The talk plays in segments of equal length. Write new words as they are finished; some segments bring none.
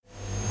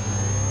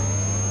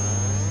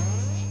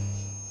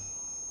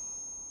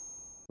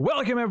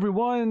Welcome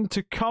everyone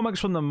to Comics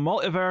from the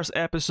Multiverse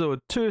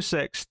episode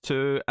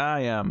 262.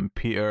 I am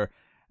Peter,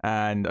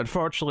 and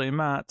unfortunately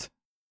Matt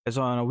is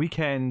on a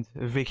weekend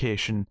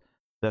vacation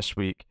this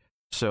week.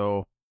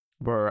 So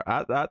we're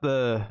at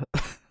the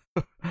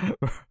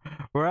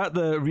we're at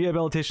the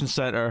rehabilitation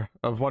center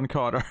of one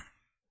Connor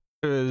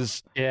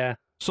who's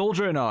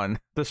soldiering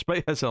on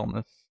despite his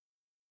illness.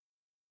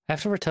 I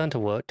have to return to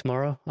work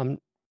tomorrow. Do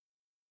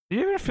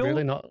you ever feel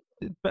really not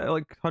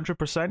like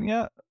 100%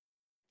 yet?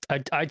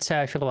 I'd say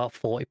I feel about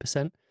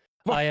 40%.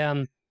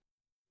 What?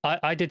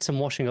 I did some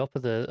washing up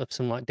of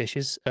some like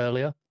dishes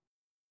earlier.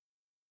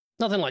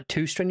 Nothing like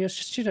too strenuous,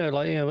 just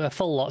a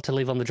full lot to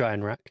leave on the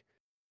drying rack.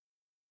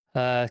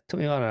 Took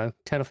me, I don't know,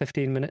 10 or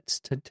 15 minutes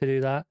to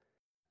do that.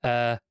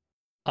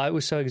 I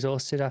was so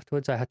exhausted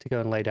afterwards, I had to go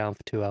and lay down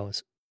for 2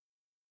 hours.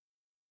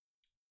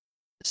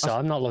 So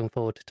I'm not looking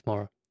forward to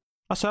tomorrow.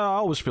 That's how I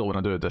always feel when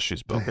I do the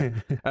dishes, but okay.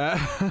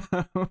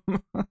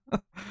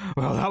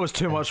 Well, that was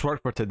too much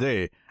work for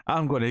today.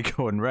 I'm going to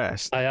go and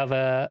rest. I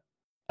have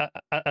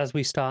as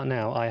we start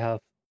now, I have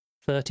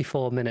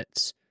 34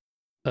 minutes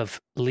of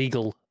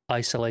legal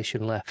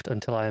isolation left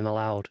until I am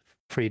allowed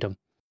freedom.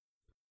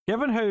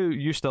 Given how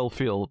you still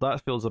feel,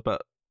 that feels a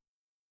bit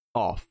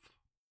off.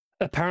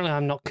 Apparently,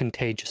 I'm not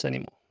contagious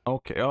anymore.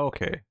 Okay,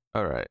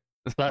 all right.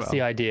 That's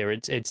the idea.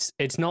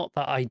 It's not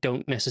that I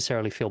don't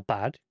necessarily feel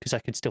bad, because I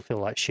could still feel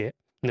like shit.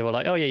 And they were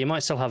like, oh yeah, you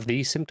might still have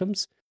these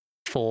symptoms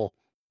for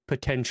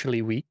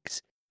potentially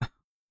weeks,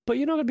 but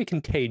you're not going to be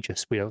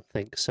contagious, we don't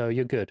think, so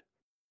you're good.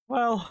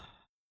 Well,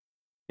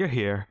 you're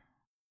here.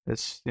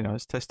 It's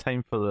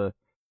time for the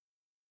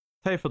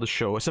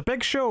show. It's a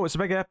big show. It's a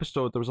big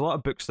episode. There was a lot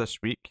of books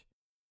this week.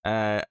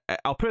 I'll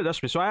put it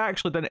this way. So I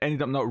actually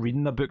ended up not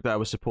reading the book that I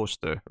was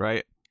supposed to,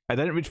 right? I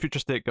didn't read Future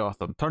State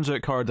Gotham. Turns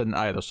out Connor didn't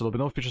either, so there'll be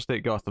no Future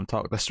State Gotham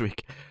talk this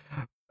week.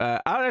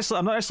 I'm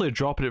not necessarily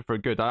dropping it for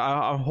good.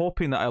 I'm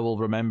hoping that I will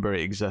remember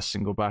it exists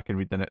and go back and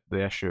read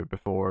the issue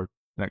before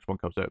the next one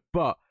comes out.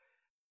 But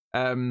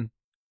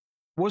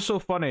what's so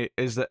funny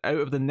is that out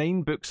of the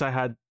 9 books I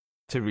had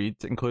to read,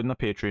 including a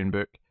Patreon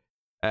book,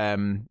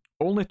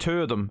 only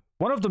 2 of them,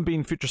 one of them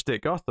being Future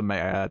State Gotham, might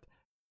I add,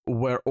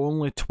 were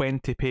only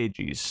 20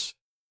 pages.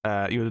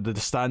 The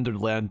standard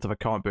length of a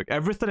comic book.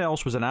 Everything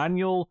else was an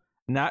annual,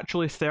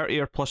 naturally 30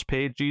 or plus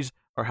pages,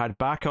 or had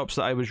backups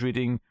that I was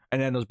reading,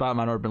 and then there's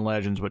Batman Urban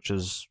Legends, which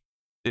is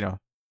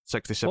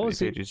 60,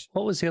 70 pages.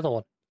 What was the other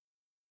one?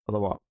 Other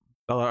what?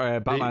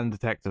 Batman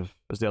Detective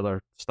is the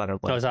other standard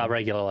length. Oh, is that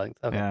regular length?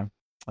 Okay. Yeah,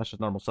 that's just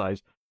normal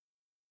size.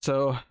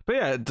 So, but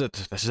yeah,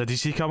 this is a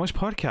DC Comics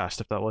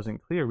podcast, if that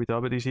wasn't clear. We talk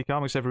about DC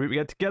Comics every week. We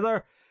get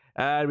together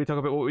and we talk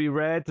about what we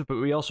read, but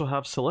we also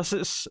have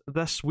solicits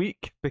this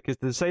week because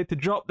they decided to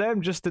drop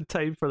them just in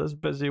time for this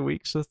busy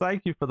week. So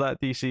thank you for that,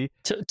 DC.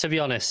 To be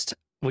honest,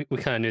 we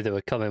kind of knew they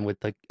were coming with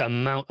the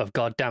amount of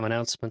goddamn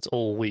announcements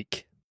all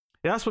week.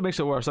 Yeah, that's what makes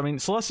it worse. I mean,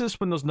 solicits,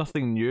 when there's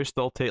nothing new,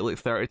 still take like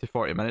 30 to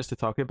 40 minutes to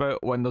talk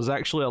about, when there's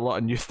actually a lot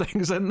of new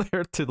things in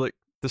there to like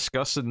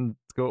discuss and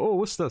go, oh,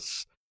 what's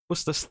this?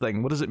 What's this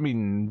thing? What does it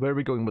mean? Where are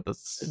we going with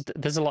this?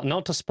 There's a lot,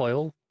 not to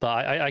spoil,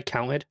 but I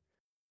counted.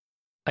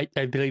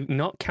 I believe,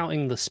 not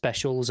counting the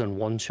specials and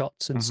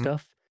one-shots and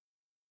stuff,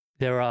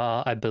 there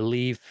are, I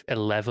believe,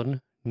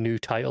 11 new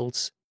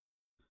titles.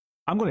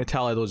 I'm going to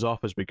tally those off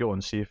as we go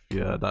and see if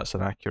that's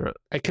inaccurate.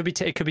 It could be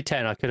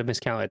 10. I could have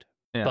miscounted.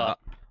 Yeah, but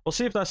we'll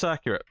see if that's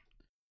accurate,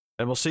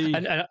 and we'll see.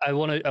 And I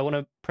want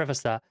to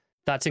preface that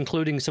that's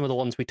including some of the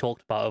ones we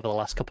talked about over the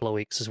last couple of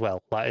weeks as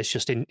well. Like, it's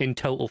just in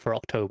total for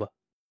October.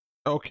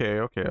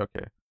 Okay.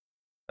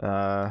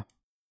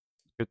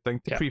 Good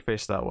thing to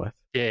preface that with.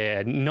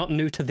 Yeah, not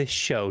new to this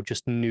show,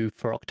 just new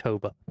for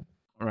October.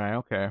 Right.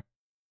 Okay.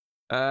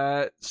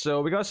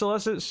 So we got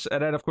solicits,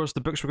 and then of course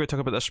the books we're going to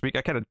talk about this week.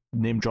 I kind of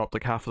name dropped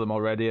like half of them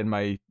already in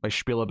my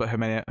spiel about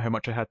how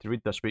much I had to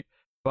read this week.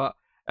 But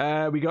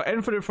we got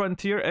Infinite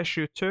Frontier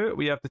issue 2.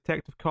 We have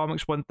Detective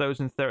Comics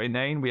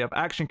 1039. We have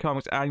Action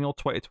Comics Annual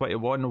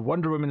 2021.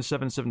 Wonder Woman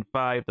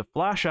 775. The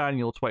Flash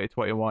Annual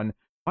 2021.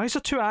 Why is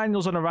there 2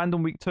 annuals on a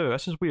random week too?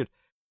 This is weird.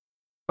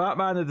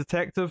 Batman the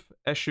Detective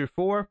issue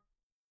 4.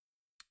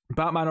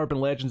 Batman Urban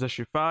Legends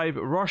issue 5.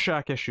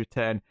 Rorschach issue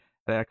 10. And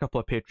then a couple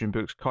of Patreon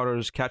books.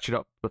 Connor's catching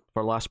up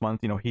for last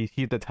month.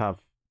 He did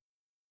have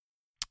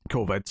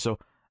COVID, so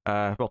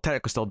well,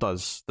 technically still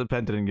does,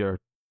 depending on your.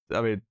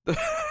 I mean,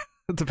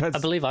 it depends. I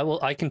believe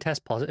I can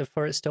test positive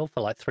for it still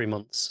for like 3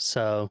 months.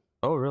 So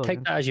oh really?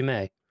 Take that as you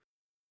may.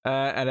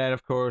 And then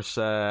of course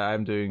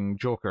I'm doing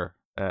Joker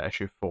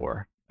issue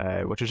 4,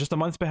 which is just a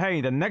month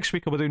behind. And next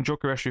week I'll be doing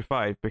Joker issue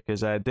 5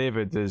 because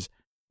David is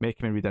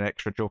making me read an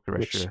extra Joker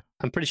issue.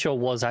 I'm pretty sure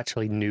was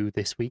actually new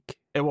this week.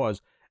 It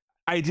was.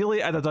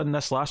 Ideally, I'd have done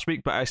this last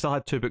week, but I still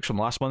had 2 books from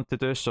last month to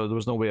do, so there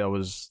was no way I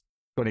was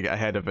going to get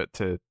ahead of it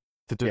to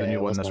do the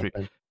new one this week.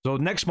 So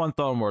next month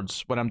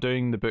onwards, when I'm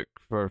doing the book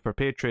for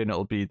Patreon,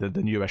 it'll be the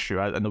new issue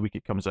and the week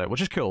it comes out,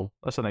 which is cool.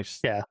 That's a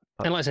nice... Yeah,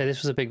 and like I say,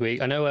 this was a big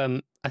week. I know,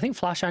 I think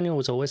Flash Annual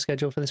was always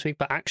scheduled for this week,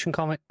 but Action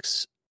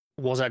Comics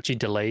was actually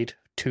delayed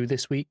to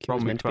this week. It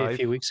was meant to be a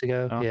few weeks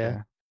ago. Okay.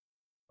 Yeah.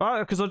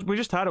 Because we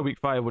just had a week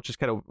 5, which is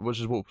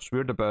what's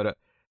weird about it.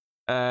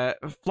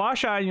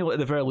 Flash Annual at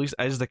the very least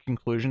is the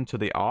conclusion to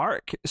the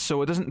arc,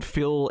 so it doesn't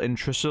feel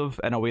intrusive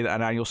in a way that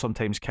an annual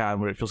sometimes can,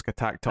 where it feels like a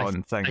tacked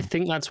on thing. I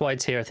think that's why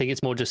it's here. I think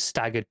it's more just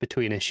staggered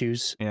between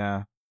issues.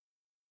 Yeah.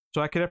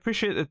 So I can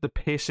appreciate the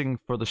pacing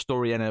for the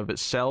story in and of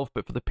itself,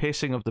 but for the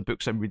pacing of the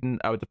books I'm reading,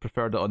 I would have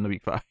preferred it on the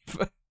week 5.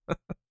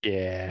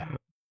 Yeah.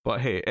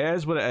 But hey, it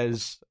is what it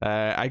is.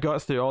 I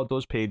got through all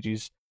those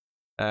pages,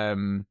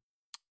 and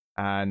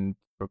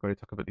we're going to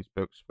talk about these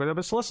books. We're going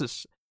to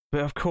solicit.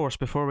 But of course,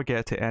 before we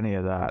get to any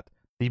of that,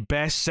 the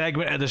best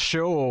segment of the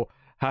show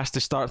has to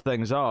start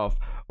things off,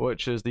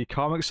 which is the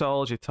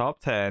Comixology Top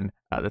 10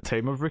 at the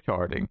time of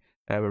recording.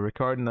 We're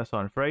recording this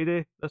on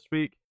Friday this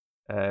week,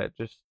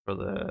 just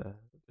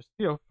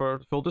for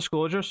full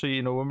disclosure, so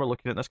you know when we're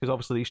looking at this, because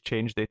obviously these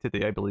change day to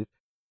day, I believe.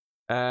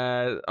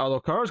 Although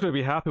Carl's going to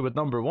be happy with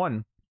number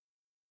 1.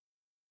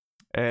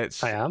 I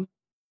am.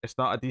 It's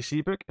not a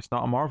DC book. It's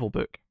not a Marvel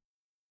book.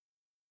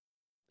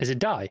 Is it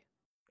Die?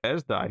 It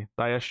is Die.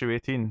 Die issue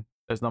 18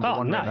 is number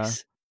 1 right now.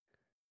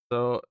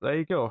 So there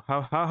you go.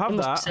 Have it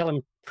must that. Be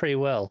selling pretty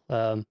well.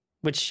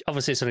 Which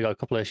obviously it's only got a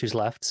couple of issues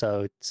left,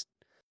 so it's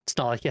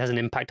not like it has an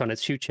impact on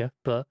its future,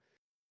 but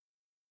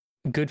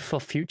good for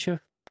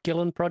future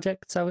Gillen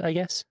projects, I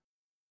guess.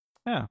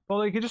 Yeah. Well,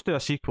 they could just do a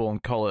sequel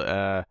and call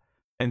it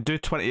and do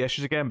 20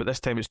 issues again, but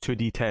this time it's 2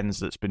 D10s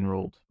that's been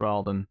rolled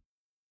rather than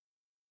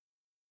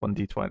 1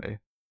 D20.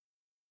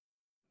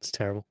 It's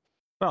terrible.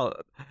 Well,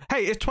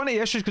 hey, it's 20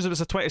 issues because it's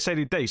a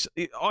 20-sided dice.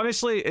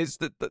 Honestly, it's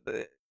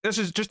this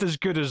is just as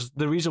good as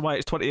the reason why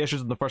it's 20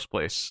 issues in the first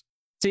place.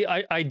 See,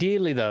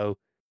 ideally though,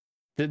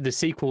 the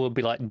sequel would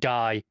be like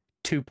Die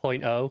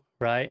 2.0,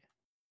 right?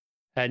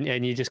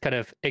 And you just kind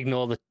of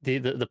ignore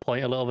the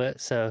point a little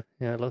bit, so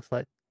it looks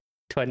like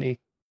 20.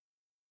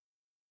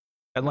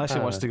 Unless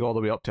it wants to go all the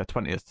way up to a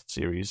 20th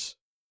series.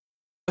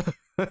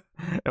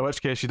 In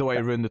which case, you don't want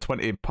to ruin the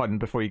 20 pun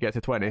before you get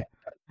to 20.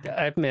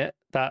 I admit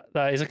that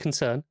is a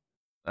concern.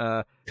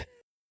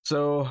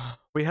 So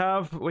we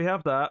have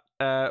that.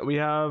 We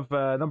have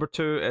number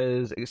 2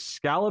 is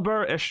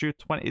Excalibur issue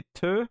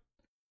 22,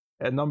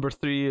 and number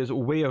 3 is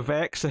Way of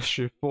X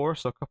issue 4.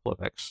 So a couple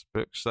of X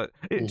books. Do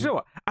you know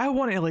what? I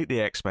want to like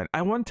the X-Men.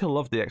 I want to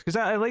love the X because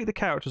I like the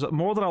characters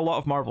more than a lot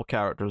of Marvel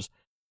characters.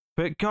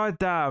 But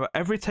goddamn,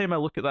 every time I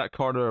look at that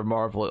corner of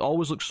Marvel, it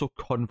always looks so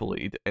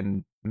convoluted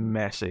and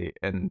messy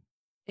and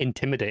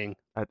intimidating.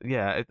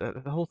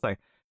 The whole thing.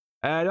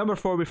 Number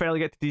 4, we finally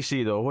get to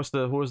DC though. What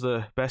was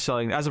the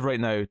best-selling as of right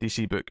now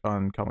DC book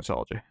on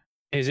Comixology?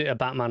 Is it a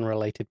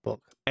Batman-related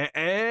book? It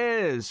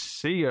is.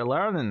 See, you're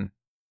learning.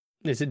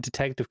 Is it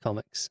Detective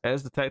Comics? It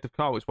is Detective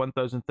Comics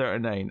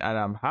 1039, and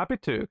I'm happy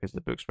to because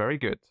the book's very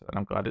good, and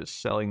I'm glad it's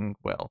selling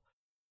well.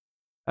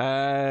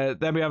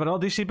 Then we have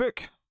another DC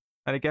book.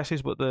 Any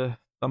guesses what the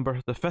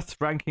 5th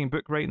ranking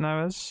book right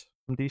now is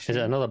from DC? Is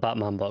it another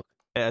Batman book?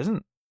 It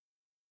isn't.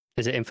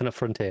 Is it Infinite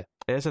Frontier?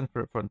 It is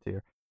Infinite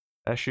Frontier.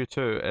 Issue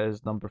 2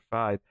 is number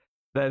 5.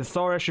 Then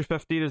Thor issue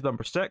 15 is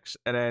number 6,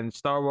 and then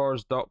Star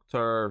Wars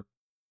Dr.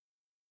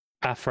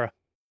 Aphra.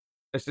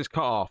 It's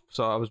cut off,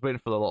 so I was waiting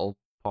for the little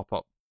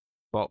pop-up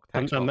box.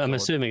 I'm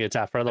assuming it's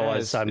Aphra,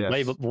 otherwise I'm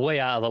way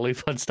out of the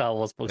loop on Star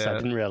Wars books. I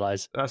didn't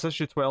realise. That's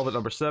issue 12 at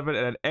number 7,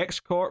 and then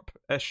X-Corp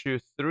issue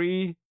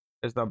 3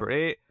 is number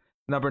 8.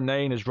 Number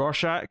 9 is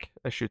Rorschach,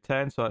 issue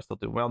 10, so that's still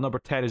doing well. Number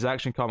 10 is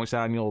Action Comics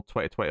Annual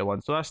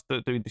 2021, so that's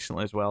doing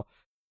decently as well.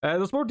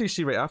 There's more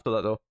DC right after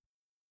that, though.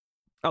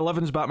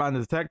 11's Batman the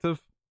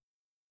Detective.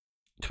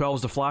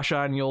 12's the Flash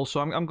Annual, so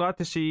I'm glad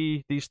to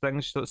see these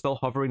things still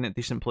hovering at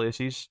decent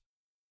places.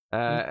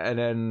 And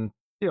then,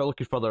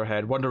 looking further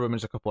ahead, Wonder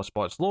Woman's a couple of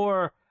spots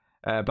lower.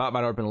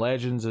 Batman Urban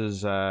Legends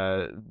is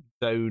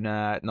down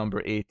at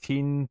number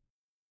 18.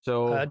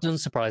 So it doesn't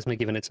surprise me,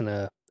 given it's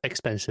an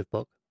expensive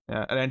book.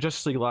 Yeah, and then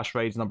Justice League Last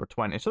Ride's number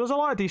 20. So there's a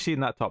lot of DC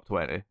in that top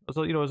 20.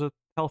 There's a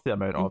healthy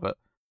amount of it.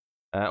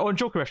 And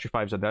Joker issue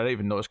 5's in there. I didn't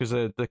even notice because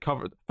the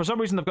cover, for some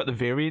reason, they've got the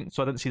variant,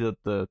 so I didn't see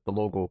the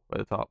logo at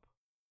the top.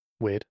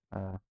 Weird.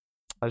 I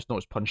just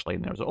noticed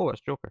Punchline there. I was like,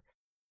 it's Joker.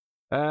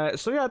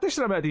 So yeah,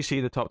 decent amount of DC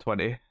in the top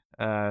 20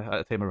 at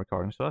the time of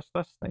recording. So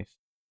that's nice.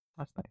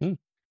 That's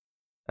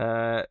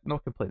nice. No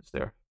complaints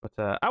there.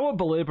 But I won't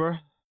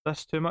belabor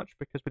this too much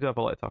because we do have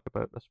a lot to talk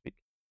about this week.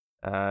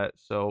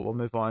 So we'll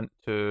move on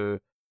to.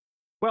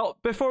 Well,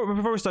 before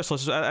we start,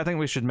 I think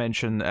we should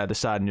mention the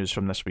sad news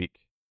from this week.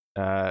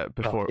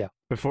 Before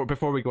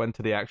we go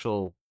into the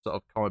actual sort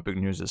of comic book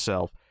news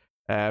itself,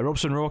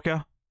 Robson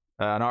Roca,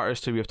 an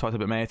artist who we have talked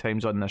about many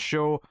times on this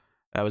show,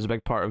 was a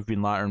big part of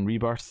Green Lantern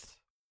Rebirth.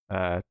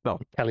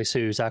 Kelly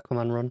Sue's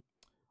Aquaman run.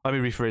 Let me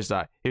rephrase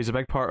that. He was a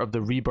big part of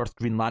the Rebirth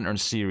Green Lantern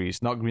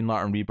series, not Green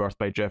Lantern Rebirth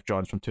by Jeff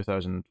Johns from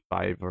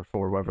 2005 or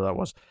 4, whatever that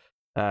was.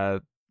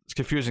 It's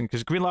confusing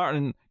because Green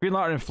Lantern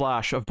and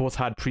Flash have both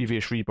had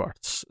previous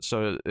rebirths,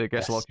 so it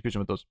gets a lot of confusion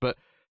with those. But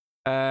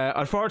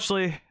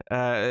unfortunately,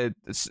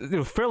 it's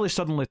fairly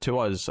suddenly to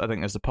us, I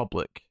think, as the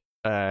public,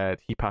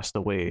 he passed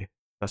away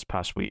this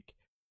past week.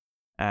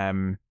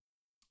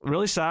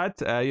 really sad.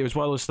 It was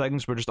one of those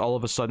things where just all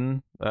of a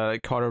sudden,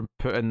 Connor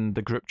put in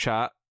the group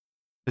chat,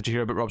 "Did you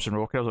hear about Robson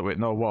Roca?" I was like, "Wait,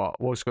 no, what?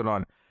 What's going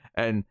on?"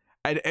 And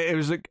it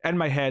was like in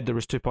my head there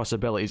was two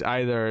possibilities: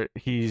 either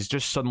he's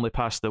just suddenly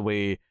passed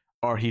away,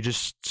 or he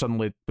just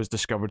suddenly was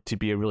discovered to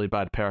be a really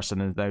bad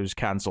person and now is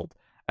cancelled.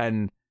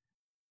 And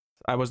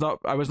I was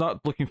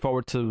not looking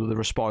forward to the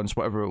response,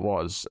 whatever it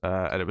was,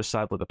 and it was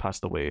sadly that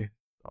passed away.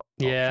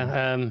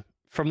 Yeah,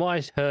 from what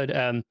I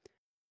heard,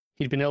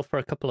 he'd been ill for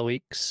a couple of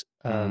weeks.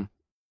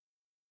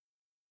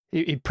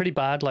 He pretty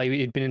bad. Like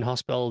he'd been in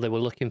hospital. They were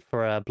looking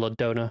for a blood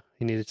donor.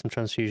 He needed some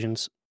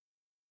transfusions.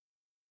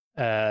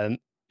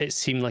 It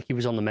seemed like he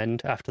was on the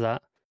mend after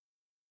that,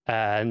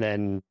 and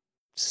then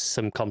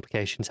some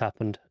complications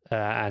happened,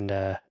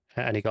 and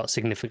he got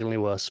significantly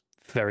worse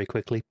very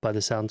quickly. By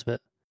the sounds of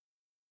it.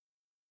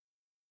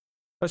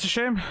 That's a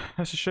shame.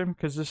 That's a shame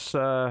because this.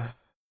 I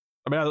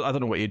mean, I don't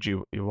know what age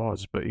he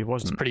was, but he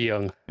wasn't. He's pretty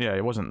young. Yeah,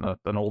 he wasn't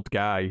an old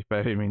guy by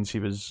any means. He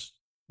was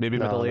maybe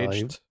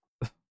middle-aged,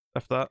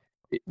 if that.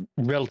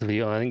 Relatively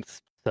young, I think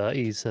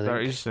 30s.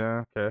 30s,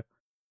 yeah,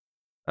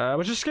 okay.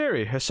 Which is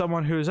scary as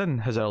someone who's in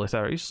his early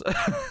 30s.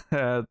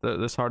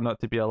 It's hard not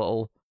to be a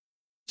little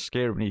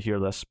scared when you hear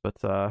this, but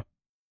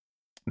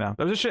no,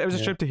 it was a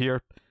shame to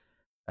hear.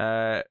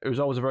 It was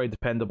always a very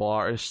dependable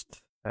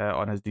artist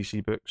on his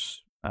DC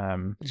books. I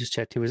just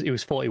checked. He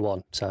was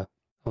 41, so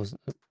I was.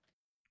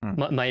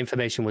 My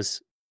information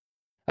was.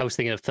 I was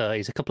thinking of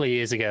 30s a couple of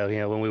years ago.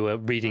 When we were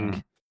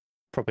reading,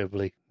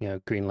 probably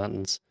Green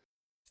Lanterns.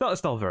 It's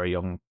still very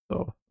young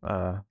though.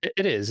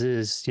 It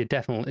is. You're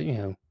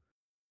definitely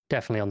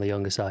definitely on the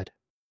younger side.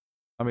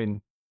 I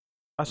mean,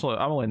 I'm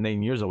only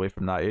 9 years away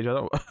from that age. I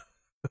don't.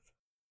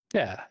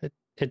 Yeah,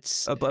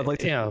 it's. I'd like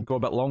to go a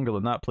bit longer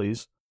than that,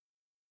 please.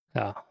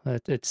 Yeah,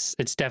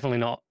 it's definitely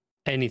not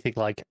anything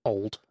like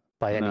old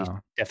by any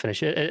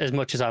definition. As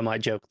much as I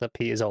might joke that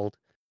Pete is old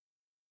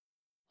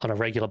on a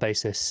regular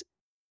basis,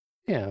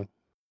 not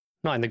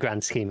in the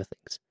grand scheme of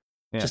things.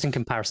 Yes. Just in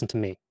comparison to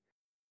me.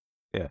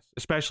 Yes,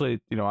 especially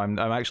I'm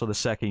actually the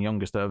second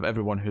youngest of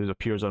everyone who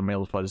appears on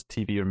MailFuzz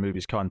TV or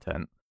movies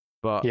content.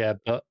 But yeah,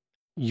 but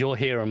you're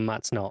here and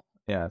Matt's not.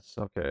 Yes.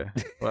 Okay.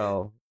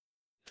 Well,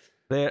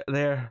 there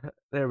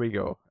we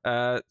go.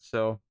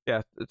 So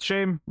yeah, it's a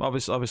shame.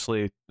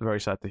 Obviously,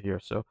 very sad to hear.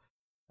 So,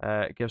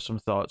 give some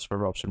thoughts for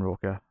Robson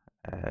Roca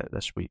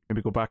this week.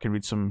 Maybe go back and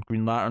read some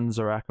Green Lanterns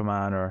or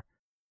Aquaman or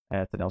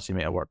anything else he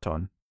might have worked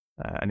on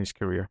in his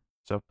career.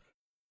 So.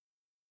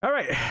 All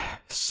right,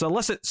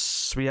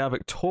 solicits. We have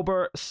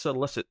October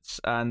solicits,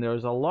 and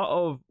there's a lot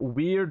of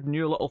weird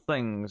new little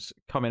things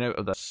coming out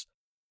of this.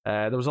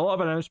 There was a lot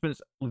of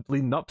announcements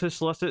leading up to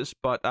solicits,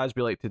 but as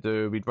we like to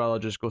do, we'd rather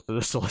just go through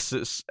the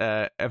solicits.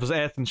 If there's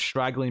anything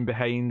straggling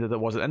behind that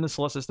wasn't in the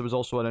solicits that was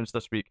also announced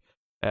this week,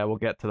 we'll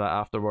get to that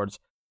afterwards.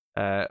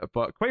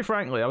 But quite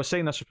frankly, I was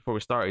saying this just before we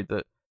started,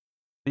 that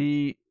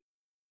the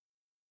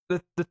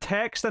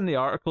text in the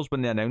articles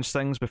when they announce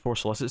things before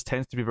solicits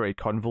tends to be very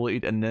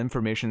convoluted, and the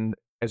information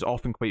is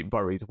often quite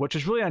buried, which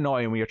is really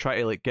annoying when you're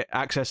trying to get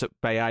access it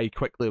by eye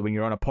quickly when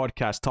you're on a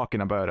podcast talking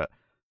about it.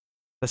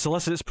 The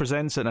solicits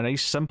presents it in a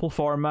nice simple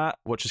format,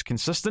 which is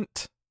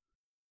consistent,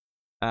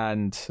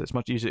 and it's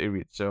much easier to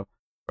read. So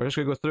we're just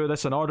going to go through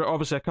this in order.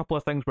 Obviously, a couple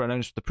of things were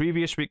announced the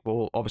previous week.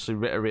 We'll obviously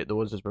reiterate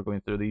those as we're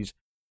going through these.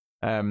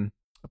 But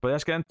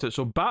let's get into it.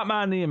 So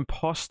Batman the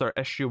Imposter,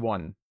 issue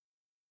 1.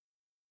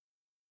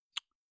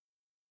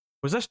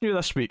 Was this new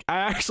this week? I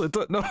actually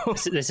don't know.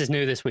 This is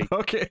new this week.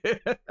 Okay.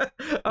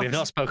 We've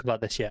not spoken about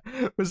this yet.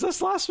 Was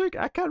this last week?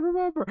 I can't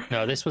remember.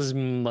 No, this was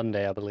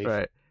Monday, I believe.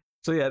 Right.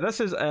 So yeah, this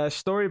is a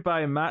story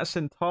by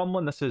Mattson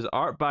Tomlin. This is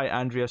art by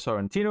Andrea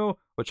Sorrentino,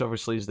 which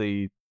obviously is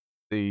the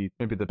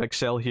maybe the big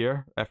sell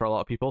here for a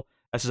lot of people.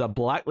 This is a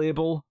Black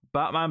Label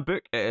Batman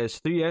book. It is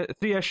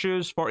three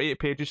issues, 48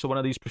 pages, so one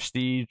of these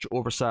prestige,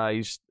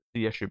 oversized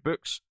 3-issue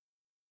books.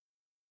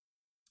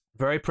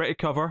 Very pretty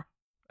cover.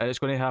 And it's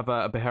going to have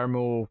a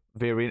Behermo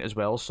variant as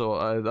well, so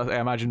I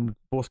imagine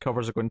both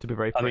covers are going to be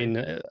very pretty. I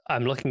mean,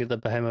 I'm looking at the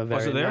Behermo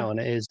variant now, and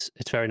it's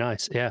very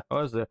nice, yeah. Oh,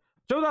 is there?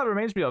 So that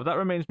reminds me of,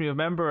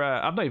 remember,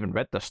 I've not even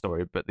read this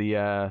story, but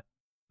the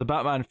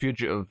Batman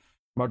Fugitive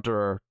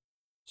Murderer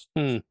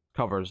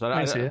covers.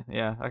 I could,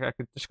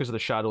 just because of the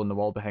shadow on the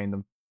wall behind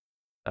them.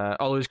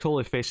 Although he's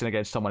clearly facing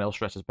against someone else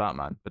dressed as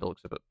Batman, by the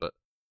looks of it, but...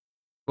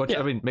 Which,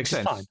 I mean, makes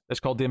sense. Fine. It's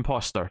called The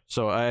Imposter,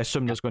 so I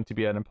assume there's going to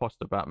be an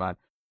imposter Batman.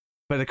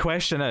 But the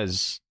question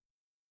is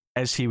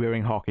he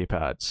wearing hockey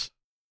pads?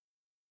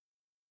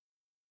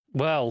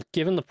 Well,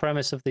 given the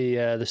premise of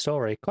the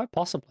story, quite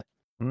possibly.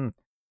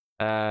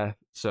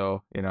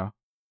 So,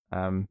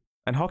 and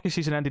hockey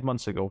season ended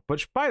months ago,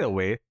 which, by the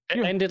way... It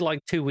ended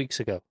like 2 weeks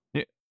ago.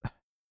 Yeah,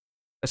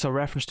 it's a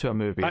reference to a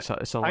movie.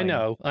 It's a line.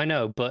 I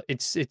know, but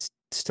it's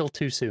still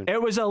too soon.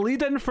 It was a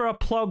lead-in for a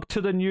plug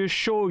to the new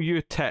show, you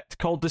tit,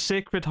 called The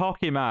Sacred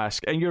Hockey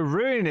Mask, and you're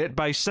ruining it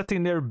by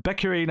sitting there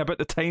bickering about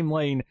the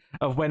timeline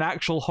of when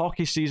actual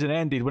hockey season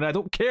ended, when I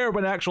don't care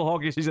when actual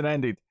hockey season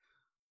ended.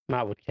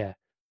 Matt would care.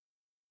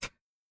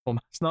 Well,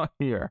 Matt's not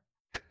here.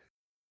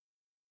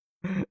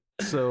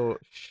 So,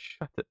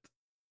 shut it.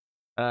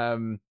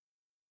 Oh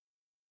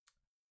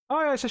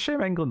yeah, it's a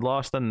shame England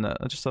lost, and I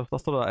just I'll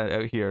throw that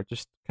out here,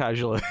 just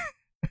casually.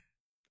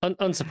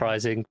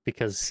 Unsurprising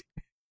because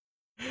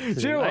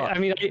Do you know what? I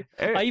mean,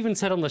 I even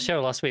said on the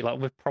show last week, like,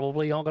 we're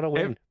probably not going to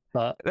win.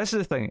 But this is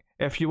the thing: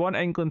 if you want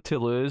England to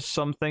lose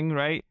something,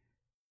 right,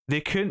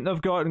 they couldn't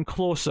have gotten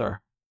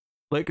closer.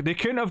 Like, they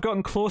couldn't have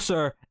gotten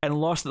closer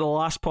and lost at the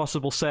last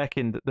possible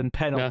second than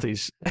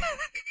penalties. No.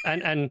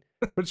 And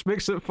which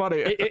makes it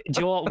funny. Do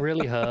you know what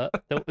really hurt?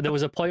 There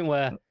was a point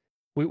where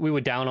we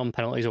were down on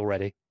penalties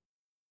already.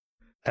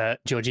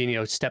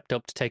 Jorginho stepped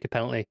up to take a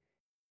penalty.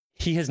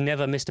 He has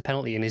never missed a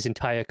penalty in his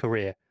entire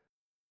career.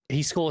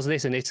 He scores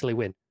this and Italy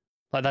win.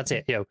 Like, that's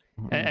it,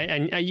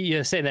 And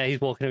you're sitting there,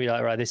 he's walking to be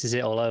like, right, this is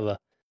it all over.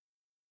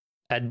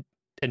 And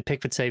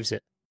Pickford saves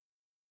it.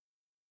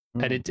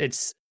 And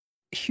it's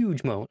a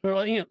huge moment.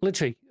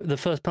 Literally the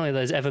first penalty that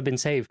has ever been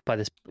saved by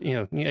this,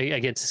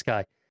 against this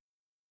guy.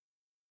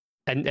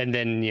 And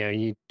then,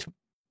 I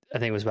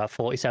think it was about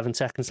 47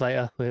 seconds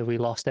later where we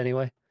lost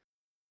anyway.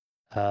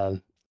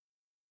 But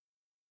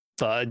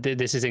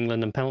this is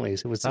England and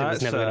penalties. It was never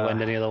going to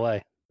end any other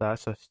way.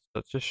 That's such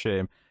a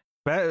shame.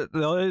 But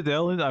the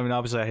only, I mean,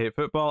 obviously I hate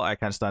football. I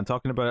can't stand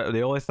talking about it.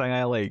 The only thing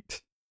I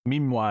liked,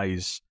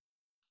 meme-wise,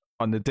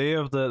 on the day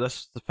of the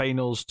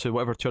finals to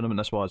whatever tournament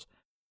this was,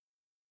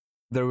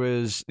 there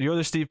was,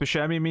 the Steve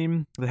Buscemi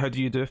meme, the "How do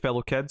you do,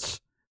 fellow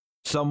kids?"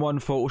 Someone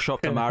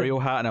photoshopped a Mario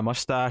hat and a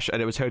mustache,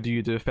 and it was "How do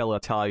you do, fellow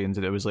Italians?"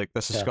 And it was like,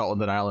 "This is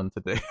Scotland and Ireland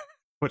today."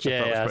 Which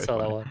I saw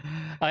that one.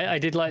 I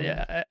did like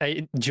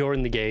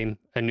during the game,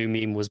 a new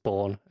meme was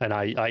born, and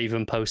I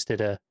even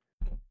posted a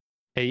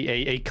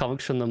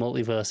Comics from the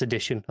Multiverse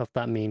edition of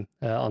that meme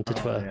onto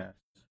Twitter.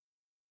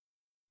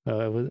 It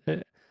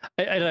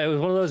was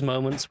one of those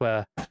moments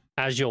where,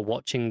 as you're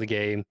watching the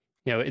game,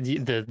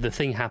 the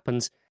thing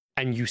happens,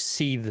 and you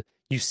see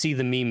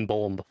the meme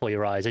born before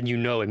your eyes, and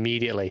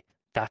immediately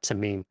that's a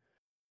meme.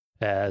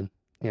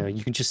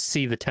 You can just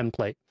see the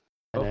template.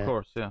 And, of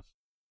course, yes.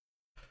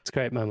 It's a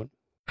great moment.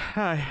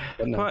 Hi,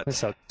 but it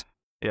sucked.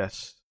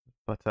 Yes,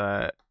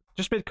 but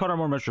just made Connor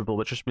more miserable,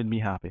 which just made me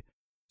happy.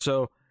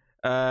 So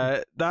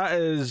that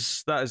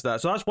is that.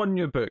 So that's one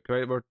new book,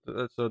 right?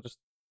 Noting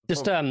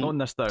this down.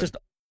 Just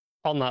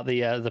on that,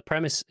 the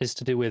premise is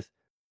to do with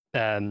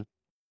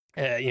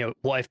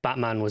what if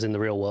Batman was in the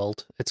real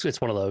world?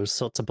 It's one of those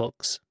sorts of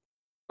books.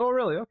 Oh,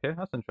 really? Okay,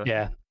 that's interesting.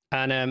 Yeah,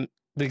 and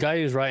the guy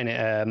who's writing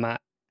it,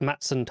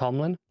 Mattson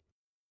Tomlin,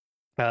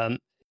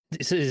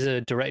 this is a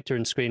director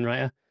and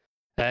screenwriter.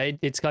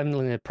 It's kind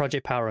of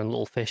Project Power and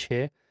Little Fish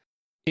here.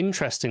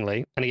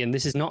 Interestingly, and again,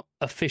 this is not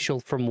official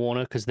from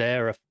Warner because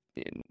they're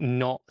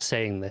not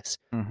saying this,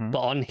 but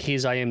on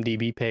his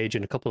IMDb page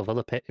and a couple of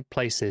other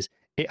places,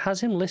 it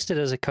has him listed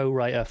as a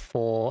co-writer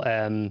for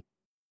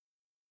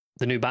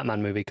the new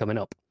Batman movie coming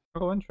up.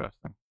 Oh,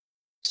 interesting.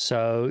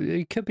 So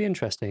it could be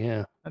interesting,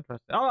 yeah. Interesting.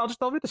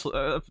 I'll read this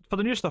for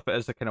the new stuff. It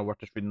is kind of worth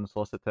just reading the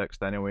solicit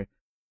text anyway.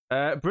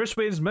 Bruce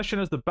Wayne's mission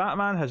as the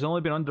Batman has only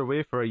been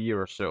underway for a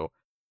year or so,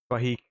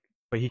 but he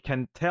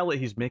can tell that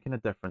he's making a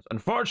difference.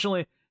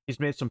 Unfortunately, he's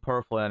made some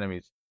powerful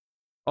enemies.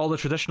 All the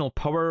traditional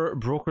power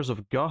brokers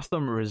of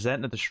Gotham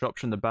resent the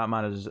disruption the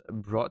Batman has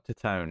brought to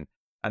town,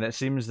 and it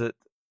seems that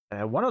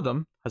one of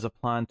them has a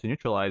plan to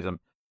neutralize him.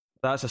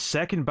 That's a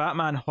second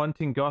Batman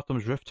haunting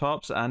Gotham's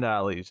rooftops and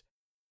alleys,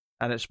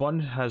 and its one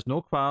has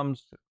no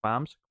qualms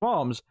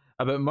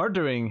about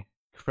murdering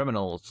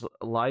criminals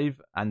live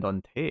and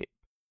on tape.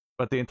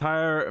 But the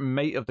entire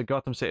might of the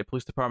Gotham City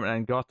Police Department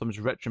and Gotham's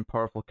rich and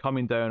powerful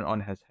coming down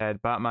on his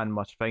head, Batman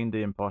must find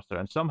the imposter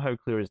and somehow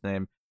clear his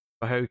name.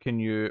 But how can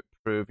you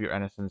prove your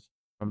innocence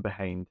from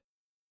behind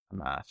a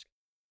mask?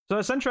 So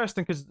it's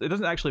interesting because it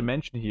doesn't actually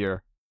mention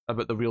here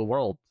about the real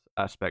world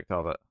aspect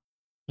of it.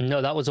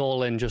 No, that was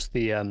all in just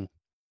the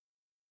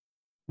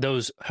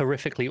those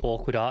horrifically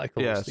awkward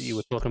articles that you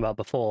were talking about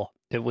before.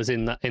 It was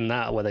in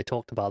that where they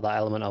talked about that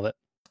element of it.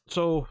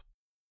 So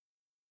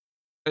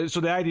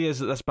the idea is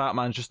that this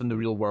Batman's just in the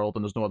real world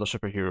and there's no other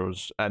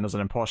superheroes and there's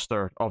an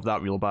imposter of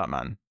that real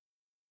Batman.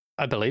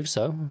 I believe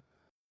so.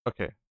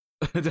 Okay.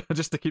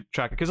 Just to keep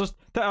track, because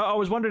I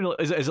was wondering,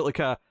 is it like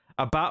a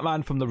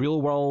Batman from the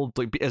real world?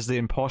 Like, is the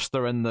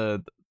imposter in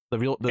the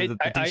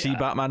DC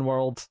Batman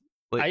world?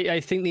 Like,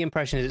 I think the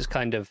impression is it's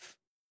kind of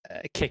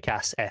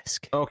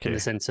Kick-Ass-esque, in the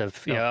sense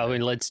of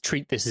let's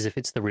treat this as if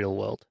it's the real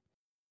world.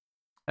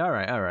 All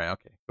right,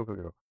 okay,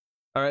 go.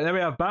 All right, then we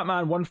have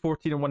Batman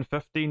 114 and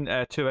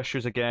 115, 2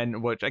 issues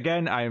again, which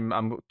again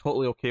I'm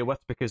totally okay with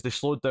because they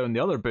slowed down the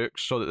other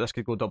books so that this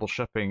could go double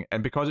shipping,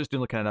 and because it's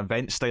doing like an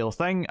event style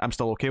thing, I'm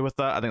still okay with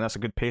that. I think that's a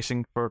good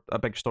pacing for a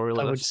big story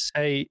like this. I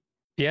would say,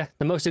 yeah,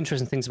 the most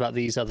interesting things about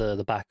these are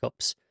the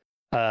backups.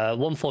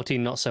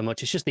 114 not so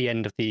much. It's just the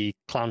end of the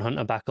Clown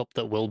Hunter backup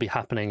that will be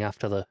happening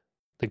after the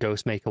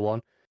Ghostmaker one.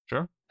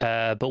 Sure.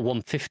 But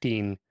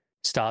 115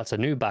 starts a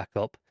new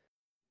backup.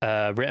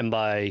 Written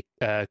by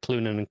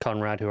Clunan and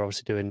Conrad, who are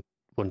obviously doing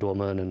Wonder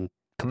Woman and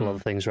a couple other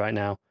things right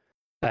now,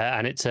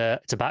 and it's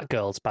a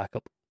Batgirl's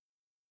backup.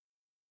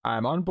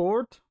 I'm on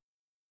board.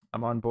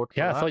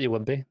 Yeah, I thought you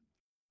would be.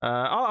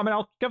 I mean,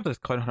 I'll give the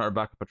Clown Hunter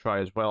Backup a try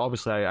as well.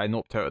 Obviously, I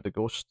noped out of the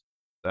Ghost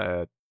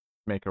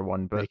Maker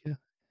one, but Maker?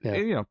 Yeah.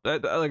 you know,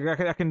 like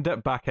I can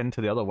dip back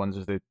into the other ones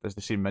as they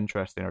seem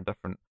interesting or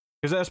different.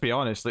 Because let's be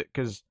honest,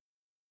 because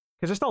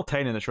it's still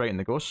Tynion that's writing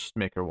the Ghost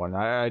Maker one.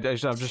 I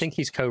just think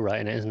he's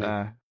co-writing it, isn't he?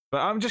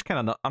 But I'm just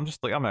kind of I'm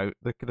just like I'm out.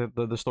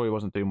 The story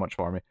wasn't doing much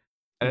for me,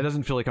 and it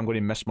doesn't feel like I'm going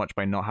to miss much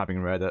by not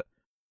having read it.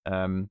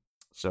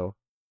 So,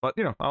 but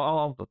you know,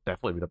 I'll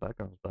definitely read it back.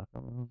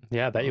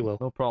 Yeah, I bet you will.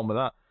 No problem with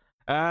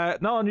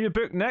that. Now a new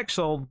book next.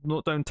 I'll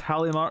note down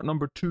Tally Mark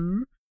number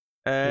 2.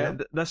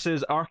 This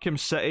is Arkham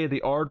City: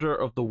 The Order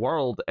of the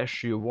World,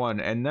 issue 1,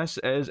 and this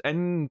is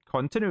in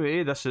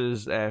continuity. This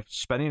is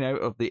spinning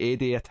out of the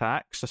A-Day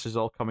attacks. This is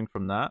all coming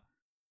from that.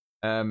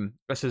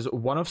 This is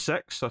 1 of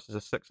 6. So this is a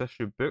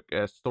 6-issue book.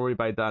 Story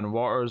by Dan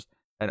Waters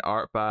and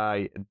art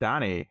by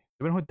Danny.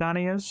 Do you know who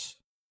Danny is?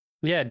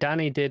 Yeah,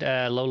 Danny did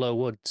Lolo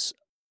Woods.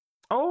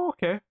 Oh,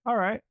 okay, all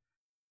right.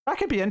 That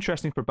could be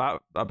interesting for a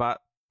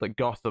like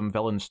Gotham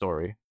villain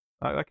story.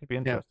 That could be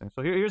interesting. Yeah.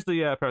 So here's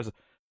the person.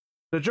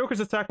 The Joker's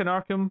attack in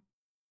Arkham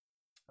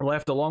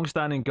left the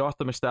long-standing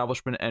Gotham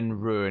establishment in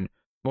ruin.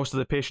 Most of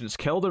the patients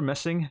killed or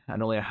missing,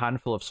 and only a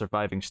handful of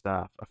surviving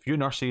staff. A few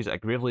nurses, a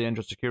gravely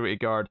injured security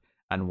guard,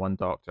 and 1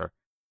 doctor.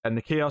 In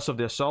the chaos of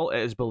the assault,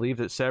 it is believed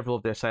that several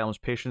of the asylum's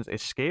patients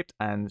escaped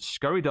and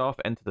scurried off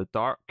into the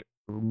dark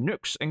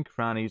nooks and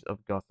crannies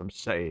of Gotham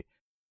City.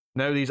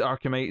 Now these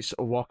Arkhamites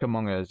walk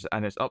among us,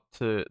 and it's up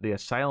to the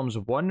asylum's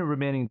one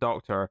remaining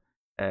doctor,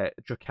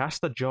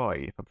 Jocasta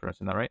Joy, if I'm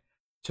pronouncing that right,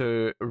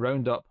 to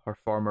round up her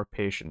former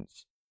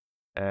patients.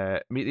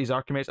 Meet these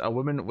Arkhamites: a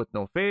woman with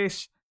no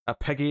face, a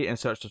piggy in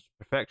search of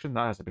perfection.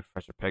 That has to be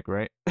Professor Pig,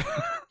 right?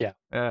 Yeah.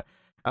 A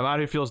man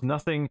who feels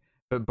nothing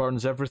but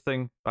burns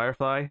everything,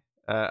 Firefly.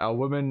 A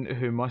woman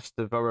who must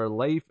devour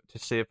life to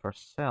save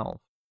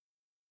herself.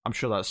 I'm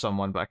sure that's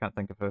someone, but I can't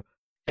think of who.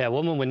 Yeah, a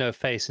woman with no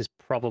face is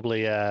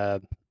probably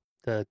the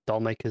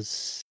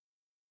Dollmaker's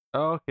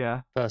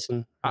yeah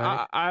person.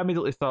 Right? I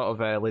immediately thought of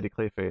Lady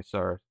Clayface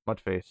or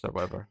Mudface or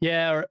whatever.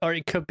 Yeah, or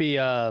it could be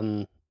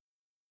Duella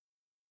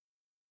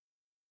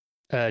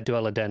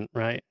Dent,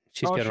 right?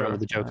 She's going around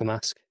with the Joker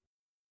mask.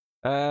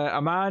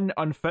 A man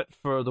unfit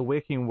for the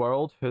waking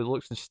world who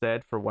looks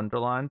instead for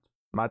Wonderland.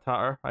 Mad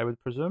Hatter, I would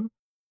presume.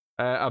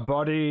 A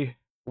body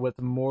with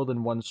more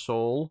than one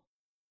soul.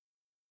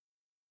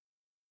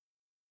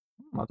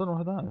 I don't know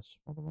who that is.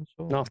 More than one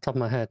soul. Not off the top of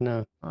my head,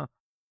 no.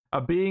 A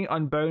being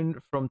unbound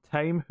from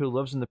time who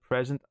lives in the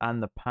present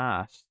and the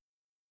past.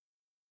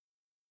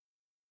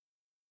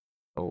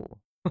 Oh.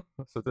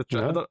 So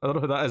no. I don't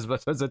know who that is,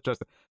 but it's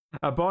interesting.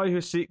 A boy who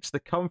seeks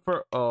the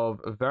comfort of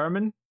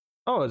vermin.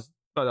 Oh,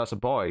 that's a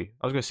boy.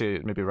 I was going to say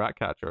maybe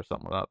Ratcatcher or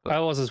something like that.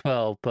 I was as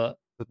well, but...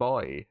 The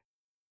boy.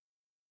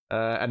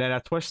 And then a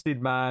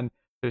twisted man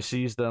who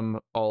sees them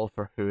all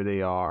for who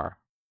they are.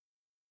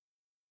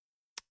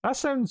 That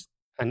sounds...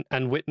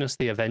 And witness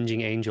the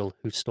avenging angel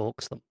who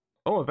stalks them.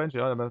 Oh, avenging!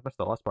 I missed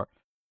the last part.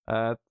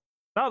 That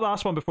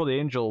last one before the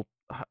angel,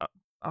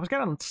 I was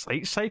getting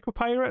slight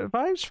Psychopirate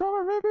vibes from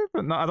it, maybe,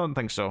 but no, I don't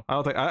think so. I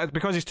don't think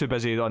because he's too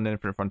busy on the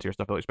Infinite Frontier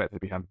stuff. I don't expect it to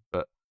be him,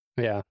 but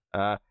yeah.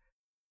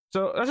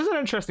 So this is an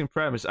interesting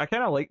premise. I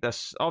kind of like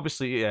this.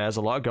 Obviously, yeah, there's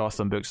a lot of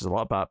Gotham books, there's a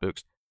lot of Bat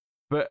books,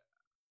 but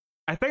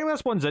I think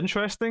this one's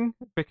interesting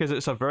because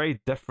it's a very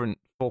different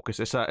focus.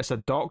 It's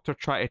a doctor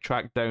trying to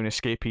track down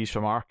escapees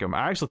from Arkham.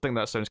 I actually think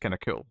that sounds kind of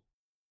cool.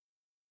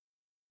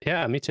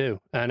 Yeah, me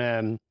too.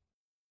 And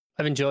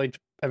I've enjoyed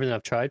everything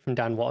I've tried from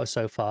Dan Waters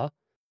so far.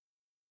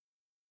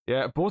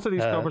 Yeah, both of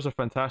these covers are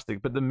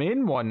fantastic, but the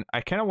main one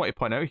I kind of want to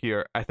point out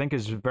here, I think,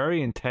 is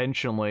very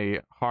intentionally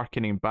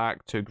harkening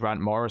back to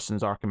Grant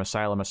Morrison's Arkham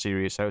Asylum: A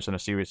Serious House and a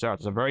Serious Art.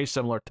 It's a very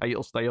similar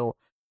title style.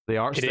 The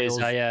art style. It is.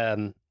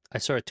 I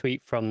saw a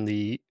tweet from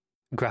the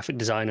graphic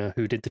designer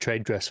who did the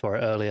trade dress for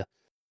it earlier,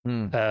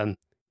 who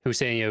was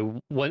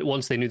saying,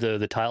 once they knew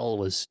the title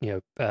was,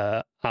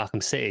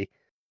 Arkham City,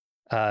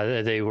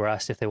 they were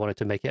asked if they wanted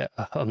to make it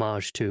a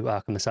homage to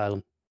Arkham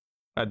Asylum.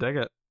 I dig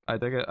it.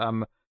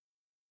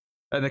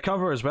 And the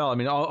cover as well. I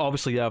mean,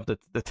 obviously you have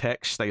the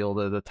text style,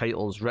 the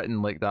title's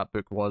written like that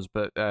book was,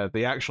 but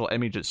the actual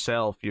image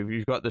itself,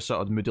 you've got this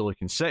sort of moody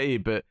looking city,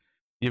 but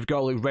you've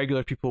got like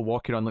regular people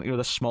walking on,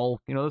 the small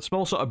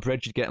sort of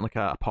bridge you get in like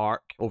a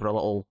park over a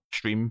little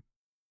stream,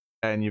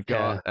 and you've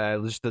got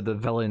just the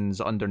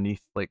villains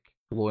underneath, like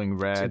glowing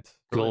red.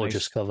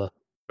 Gorgeous cover.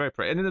 Very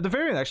pretty, and the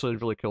variant actually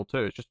is really cool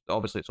too. It's just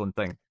obviously its own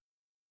thing.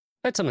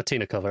 It's a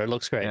Matina cover. It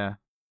looks great. Yeah,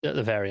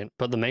 the variant,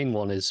 but the main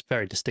one is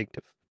very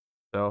distinctive.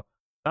 So.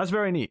 That's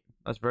very neat.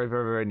 That's very,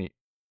 very, very neat.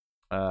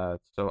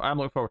 So I'm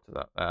looking forward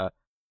to that.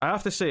 I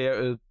have to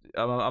say,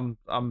 I'm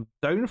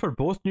down for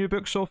both new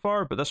books so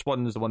far, but this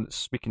one is the one that's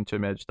speaking to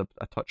me just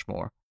a touch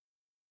more.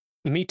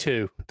 Me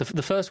too.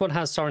 The first one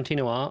has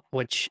Sorrentino art,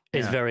 which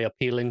is very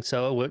appealing.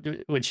 So,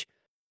 which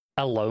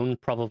alone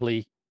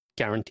probably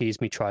guarantees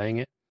me trying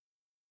it.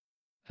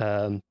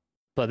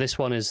 But this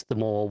one is the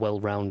more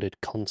well-rounded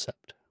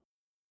concept.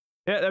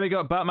 Yeah, there we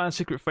go. Batman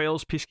Secret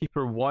Files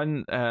Peacekeeper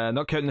 1.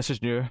 Not counting this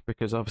as new,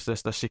 because obviously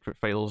this Secret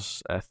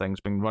Files thing's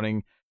been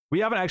running we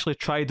haven't actually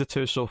tried the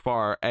two so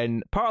far,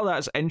 and part of that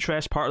is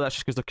interest, part of that's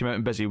just because they've come out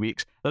in busy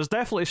weeks. There's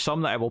definitely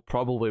some that I will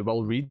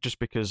read just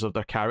because of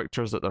their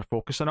characters that they're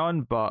focusing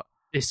on, but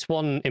this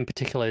one in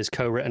particular is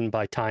co-written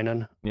by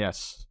Tynan.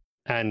 Yes.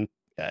 And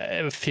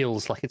it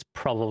feels like it's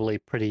probably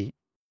pretty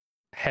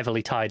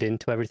heavily tied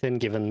into everything,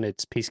 given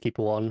it's Peacekeeper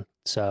 1.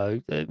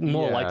 So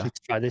more likely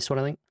to try this one,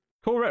 I think.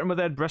 Co-written with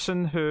Ed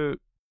Brisson, who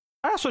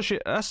I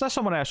associate, that's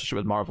someone I associate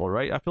with Marvel,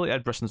 right? I feel like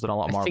Ed Brisson's done a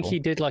lot of Marvel. I think he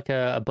did like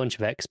a bunch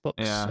of X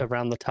books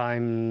around the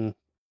time,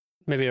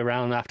 maybe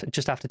around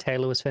just after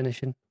Taylor was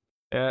finishing.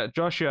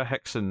 Joshua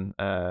Hickson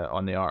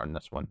on the art in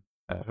this one,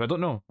 who I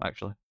don't know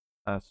actually.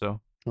 So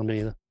not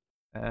me either.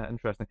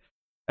 Interesting.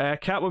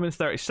 Catwoman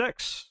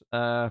 36.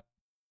 Not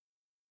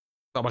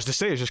much to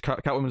say. It's just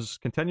Catwoman's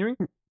continuing.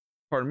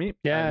 Pardon me.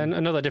 Yeah,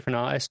 another different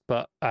artist,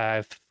 but I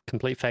have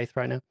complete faith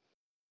right now.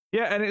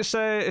 Yeah, and it's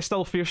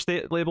still Fear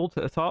State labeled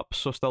at the top,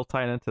 so still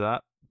tying into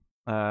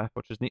that,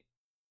 which is neat.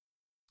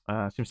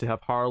 Seems to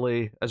have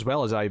Harley as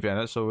well as Ivy in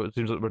it, so it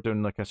seems like we're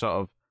doing like a sort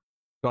of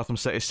Gotham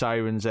City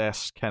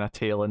Sirens-esque kind of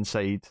tale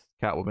inside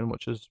Catwoman,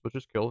 which is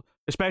cool,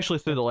 especially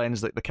through the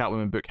lens that the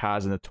Catwoman book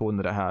has and the tone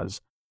that it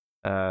has.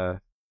 I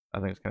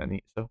think it's kind of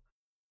neat. So,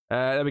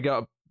 then we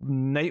got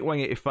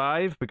Nightwing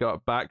 85. We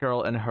got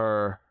Batgirl in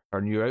her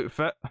new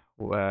outfit,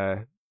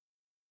 with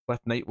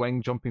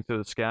Nightwing jumping through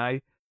the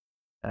sky,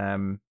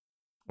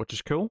 which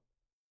is cool.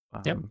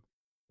 Yep.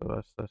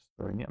 So that's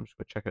very neat. I'm just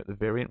going to check out the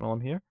variant while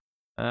I'm here.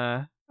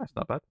 That's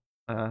not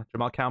bad.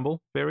 Jamal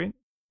Campbell variant.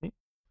 Neat.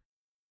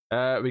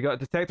 We got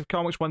Detective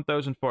Comics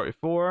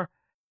 1044.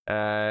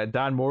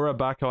 Dan Mora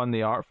back on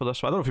the art for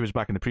this one. I don't know if he was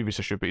back in the previous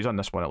issue, but he's on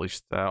this one at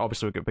least.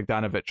 Obviously, we've got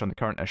Bogdanovich on the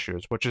current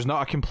issues, which is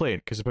not a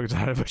complaint because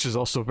Bogdanovich is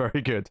also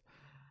very good.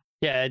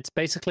 Yeah, it's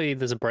basically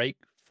there's a break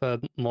for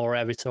Mora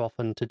every so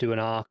often to do an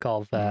arc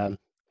of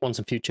Once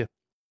and Future,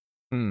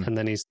 and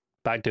then he's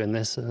back doing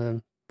this,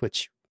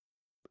 which,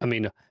 I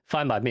mean,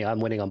 fine by me. I'm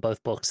winning on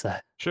both books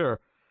there. Sure.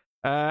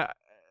 And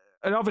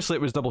obviously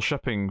it was double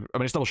shipping. I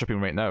mean, it's double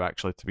shipping right now,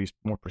 actually, to be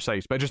more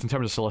precise. But just in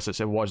terms of solicits,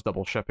 it was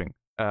double shipping.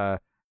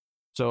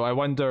 So I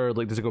wonder,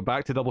 like, does it go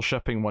back to double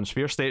shipping once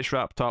Fear State's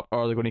wrapped up, or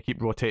are they going to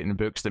keep rotating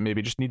books that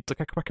maybe just need like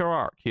a quicker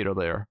arc here or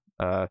there?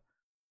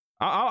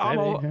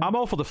 I'm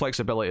all for the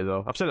flexibility,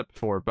 though. I've said it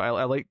before, but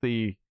I like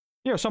the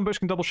some books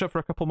can double ship for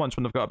a couple months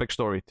when they've got a big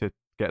story to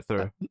get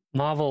through.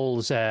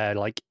 Marvel's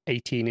like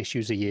 18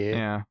 issues a year.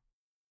 Yeah,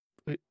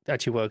 it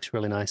actually works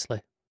really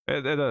nicely.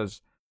 It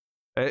is.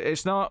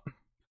 It's not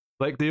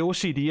like the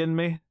OCD in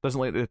me doesn't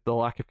like the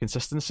lack of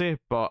consistency,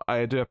 but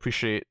I do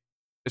appreciate,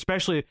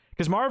 especially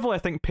because Marvel, I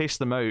think, pace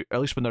them out, at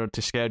least when they're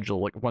to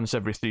schedule, like once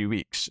every 3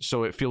 weeks,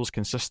 so it feels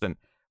consistent.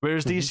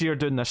 Whereas DC are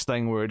doing this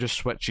thing where it just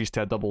switches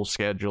to a double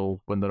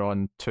schedule when they're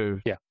on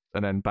 2,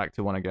 and then back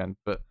to 1 again.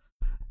 But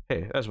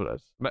hey, that's what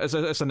it is.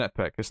 It's a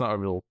nitpick. It's not a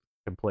real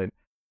complaint.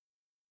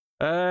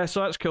 So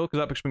that's cool because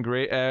that book's been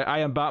great. I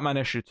Am Batman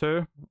issue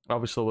 2.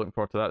 Obviously looking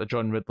forward to that. The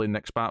John Ridley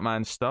Nick's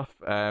Batman stuff.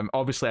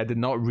 Obviously I did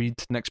not read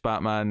Nick's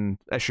Batman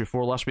issue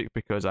 4 last week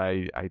because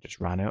I just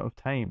ran out of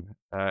time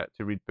to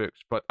read books.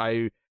 But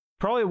I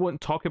probably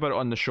won't talk about it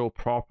on the show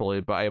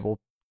properly, but I will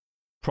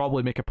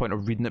probably make a point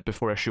of reading it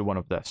before issue 1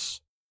 of this.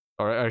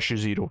 Or issue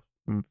 0.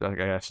 I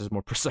guess is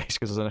more precise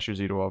because there's an issue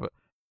 0 of it.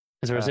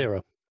 Is there a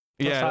 0?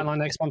 Yeah. Timeline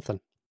next month then?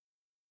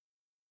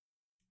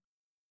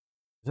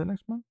 Is it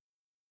next month?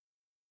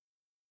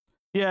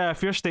 Yeah,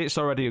 Fear State's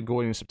already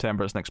going in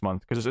September. It's next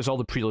month because it's all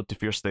the prelude to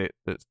Fear State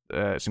that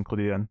it's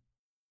included in.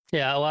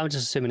 Yeah, well, I'm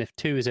just assuming if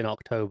 2 is in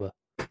October.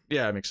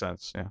 Yeah, it makes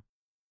sense. Yeah.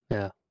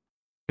 Yeah.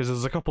 Because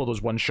there's a couple of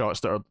those one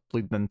shots that are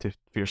leading into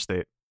Fear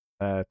State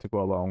to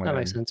go along. That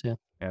makes sense. Yeah.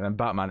 And then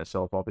Batman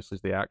itself, obviously,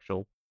 is the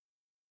actual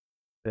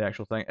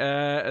thing.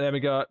 And then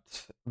we got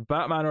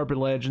Batman Urban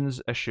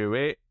Legends issue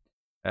 8.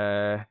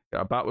 Got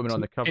a Batwoman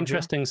on the cover.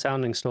 Interesting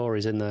sounding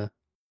stories in there.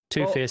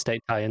 2 Fear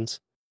State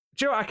tie-ins.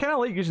 Do you know, I kind of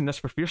like using this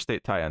for Fear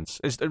State tie-ins.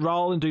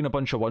 Rather than doing a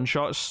bunch of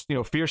one-shots,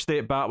 Fear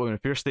State Batwoman,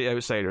 Fear State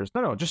Outsiders.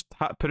 No, just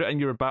put it in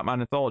your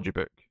Batman anthology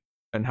book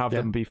and have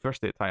them be Fear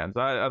State tie-ins.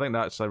 I think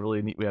that's a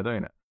really neat way of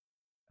doing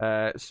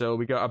it. So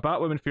we got a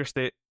Batwoman Fear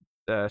State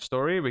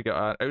story. We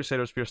got an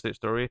Outsiders Fear State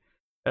story.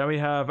 And we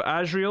have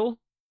Azrael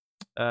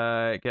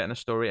getting a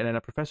story, and then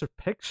a Professor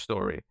Pig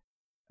story.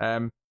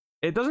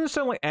 It doesn't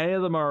sound like any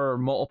of them are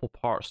multiple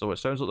parts, though. It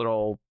sounds like they're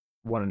all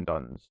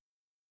one-and-dones.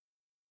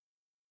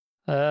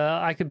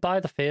 I could buy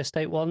the Fear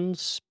State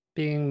ones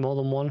being more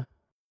than one.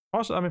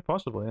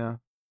 Possibly, yeah.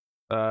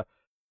 But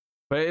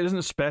it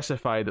doesn't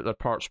specify that they're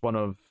parts 1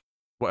 of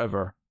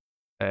whatever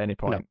at any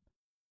point. No.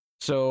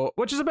 So,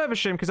 which is a bit of a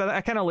shame because I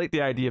kind of like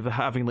the idea of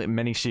having like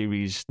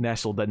mini-series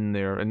nestled in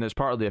there, and it's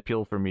part of the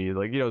appeal for me.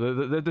 Like,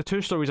 the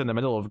 2 stories in the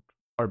middle of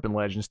Urban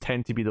Legends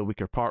tend to be the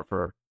weaker part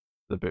for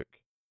the book.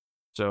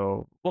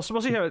 So we'll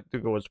see how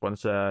it goes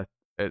once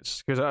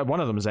it's because one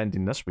of them is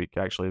ending this week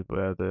actually.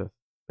 The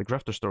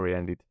Grifter story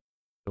ended.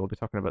 So we'll be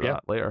talking about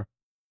that later.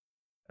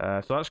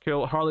 So that's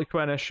cool. Harley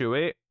Quinn issue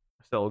 8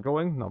 still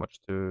going. Not much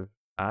to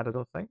add, I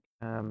don't think.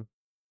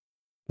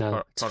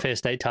 No, it's a Fear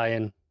State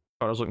tie-in.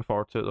 I was looking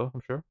forward to it though.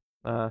 I'm sure.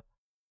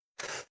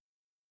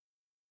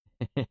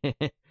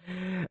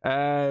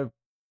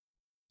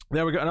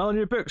 Then we got another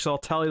new book, so I'll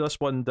tally this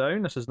one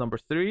down. This is number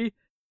 3.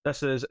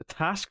 This is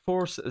Task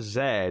Force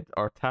Z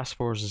or Task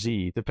Force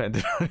Z,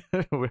 depending on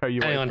how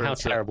you. Depending on how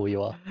terrible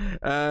you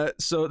are.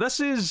 So this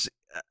is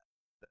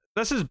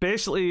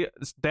basically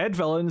dead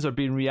villains are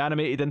being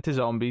reanimated into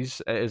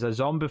zombies. It is a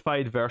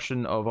zombified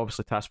version of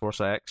obviously Task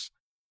Force X.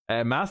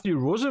 Matthew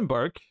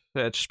Rosenberg,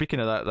 speaking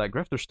of that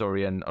Grifter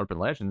story in Urban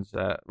Legends,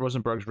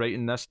 Rosenberg's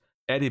writing this.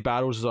 Eddie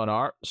Barrows is on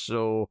art,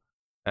 so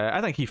I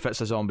think he fits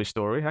a zombie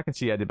story. I can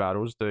see Eddie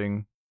Barrows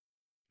doing.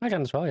 I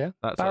can as well, yeah.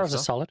 Barrows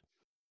is solid.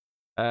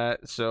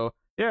 So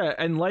yeah,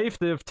 in life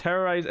they've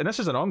terrorized, and this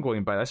is an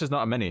ongoing. By this is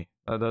not a mini.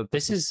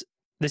 This is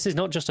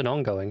not just an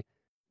ongoing.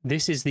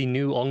 This is the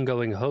new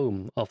ongoing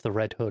home of the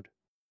Red Hood.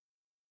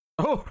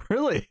 Oh,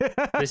 really?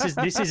 This is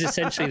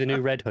essentially the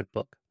new Red Hood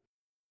book.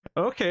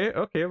 Okay.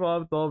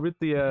 Well, I'll read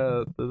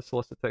the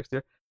solicit text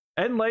here.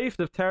 In life,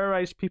 they've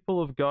terrorized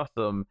people of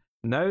Gotham.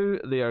 Now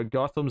they are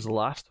Gotham's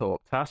last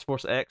hope. Task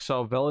Force X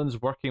saw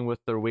villains working with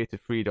their way to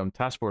freedom.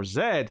 Task Force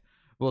Z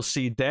will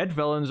see dead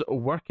villains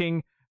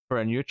working for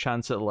a new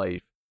chance at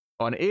life.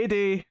 On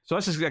A-Day, so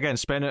this is again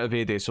spin out of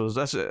A-Day. So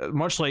this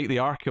much like the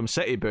Arkham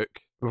City book.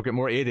 We've got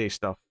more A-Day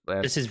stuff.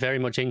 This is very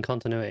much in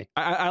continuity.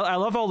 I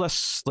love all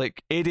this.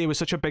 Like A-Day was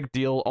such a big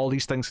deal. All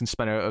these things can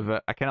spin out of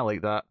it. I kind of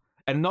like that.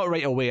 And not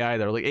right away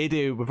either. Like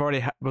A-Day, we've known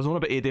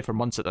about A-Day for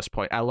months at this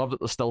point. I love that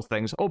there's still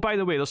things. Oh, by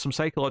the way, there's some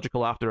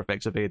psychological after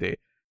effects of A-Day.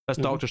 This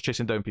doctor's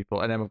chasing down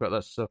people, and then we've got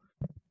this. So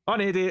on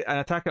A-Day, an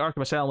attack at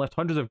Arkham Asylum left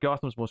hundreds of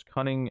Gotham's most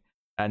cunning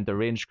and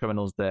deranged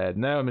criminals dead.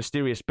 Now a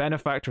mysterious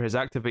benefactor has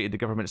activated the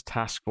government's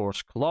Task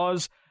Force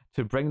Clause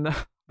to bring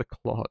the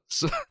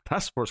clause.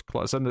 Task Force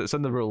Clause, it's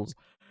in the rules.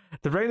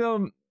 To bring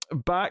them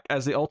back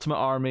as the ultimate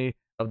army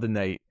of the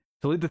night.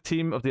 To lead the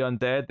team of the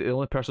undead, the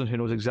only person who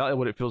knows exactly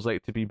what it feels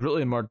like to be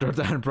brutally murdered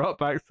and brought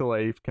back to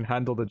life can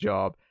handle the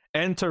job.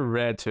 Enter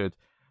Red Hood.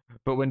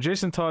 But when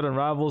Jason Todd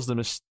unravels the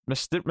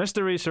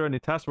mystery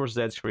surrounding Task Force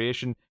Z's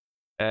creation,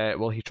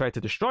 will he try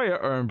to destroy it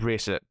or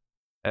embrace it?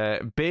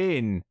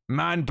 Bane,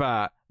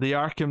 Man-Bat, the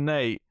Arkham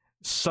Knight,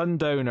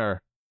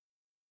 Sundowner,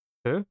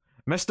 who?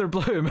 Mr.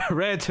 Bloom,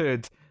 Red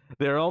Hood,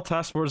 they're all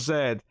Task Force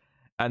Z,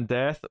 and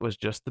death was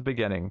just the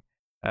beginning.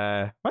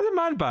 Why did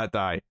Man-Bat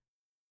die?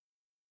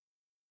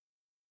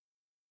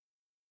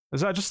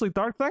 Is that just like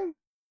Dark Thing?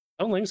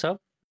 I don't think so.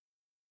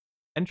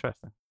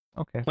 Interesting.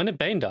 Okay. When did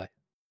Bane die?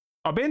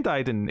 Oh, Bane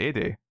died in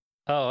A-Day.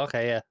 Oh,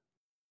 okay, yeah.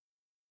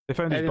 They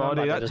found his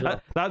body.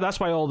 That's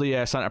why all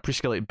the Santa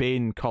Prescalate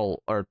Bane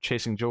cult are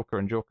chasing Joker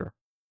and Joker.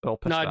 They're all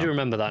pissed I do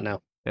remember that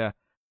now. Yeah.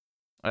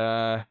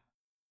 I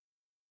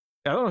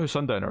don't know who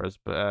Sundowner is,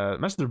 but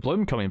Mr.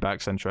 Bloom coming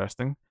back's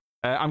interesting.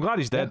 I'm glad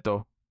he's dead,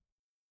 though.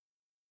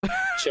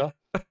 Sure.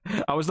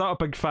 I was not a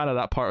big fan of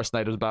that part of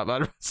Snyder's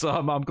Batman, so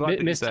I'm glad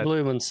that he's dead. Mr.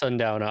 Bloom and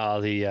Sundowner are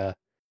the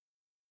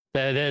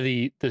they're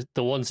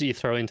the ones that you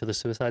throw into the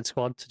Suicide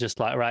Squad to just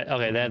like, right,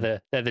 okay,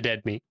 they're the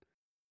dead meat.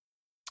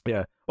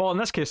 Yeah. Well, in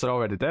this case, they're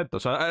already dead, though,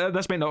 so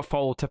this may not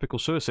follow typical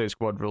Suicide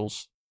Squad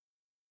rules.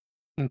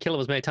 And kill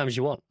them as many times as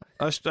you want.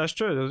 That's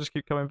true. They'll just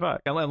keep coming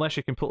back, unless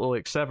you completely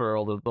like sever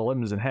all the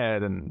limbs and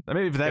head. And I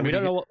mean,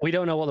 we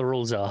don't know what the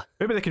rules are.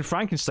 Maybe they can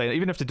Frankenstein it.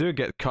 Even if they do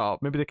get cut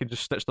up, maybe they can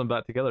just stitch them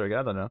back together again.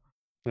 I don't know.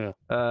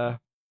 Yeah.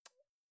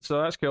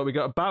 So that's cool. We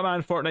got a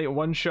Batman Fortnite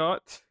one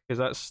shot because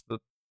that's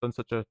done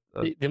such a.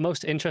 The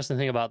most interesting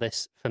thing about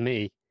this for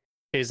me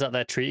is that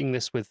they're treating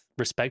this with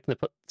respect and they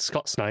put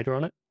Scott Snyder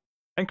on it.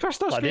 And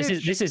Christos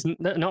Gage. This is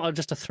not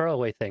just a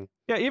throwaway thing.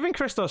 Yeah, even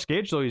Christos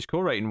Gage though he's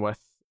co-writing with,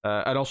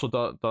 and also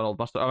Donald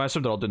Mustard. I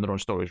assume they're all doing their own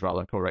stories rather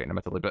than co-writing,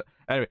 admittedly. But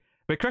anyway,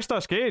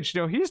 Christos Gage,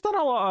 he's done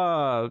a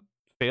lot of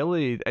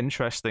fairly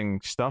interesting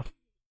stuff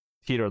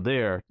here or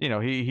there.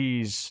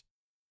 He's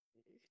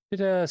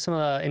did some of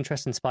the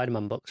interesting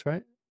Spider-Man books,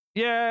 right?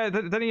 Yeah,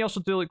 didn't he also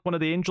do like one of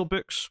the Angel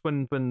books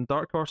when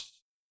Dark Horse?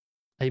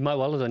 He might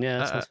well have done. Yeah,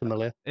 that sounds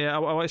familiar. Yeah, I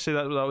want to say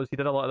that was he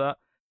did a lot of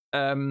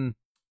that.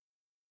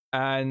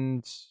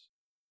 And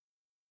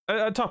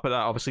on top of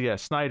that, obviously, yeah,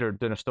 Snyder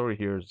doing a story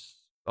here is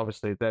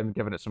obviously them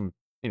giving it some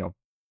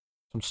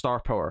star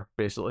power,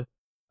 basically.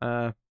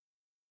 So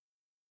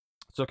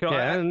cool.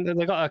 Yeah, and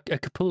they got a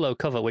Capullo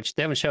cover, which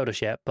they haven't showed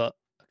us yet, but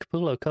a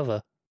Capullo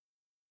cover.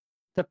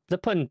 They're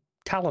putting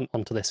talent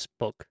onto this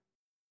book.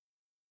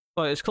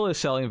 Well, it's clearly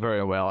selling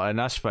very well, and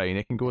that's fine.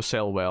 It can go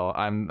sell well.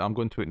 I'm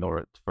going to ignore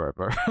it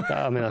forever.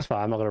 I mean, that's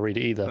fine. I'm not going to read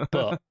it either.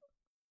 But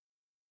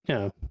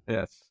yes.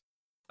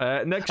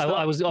 Next,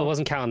 I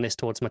wasn't counting this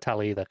towards my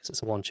tally either because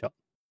it's a one shot.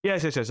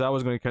 Yes. I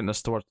wasn't going to count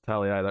this towards the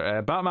tally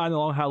either. Batman: The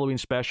Long Halloween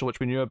Special, which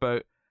we knew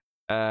about.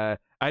 I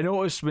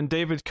noticed when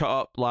David cut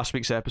up last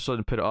week's episode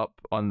and put it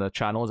up on the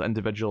channel as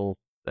individual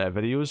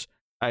videos.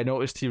 I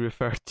noticed he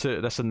referred to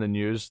this in the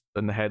news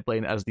in the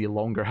headline as the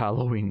longer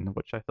Halloween,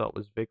 which I thought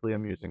was vaguely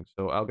amusing.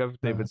 So I'll give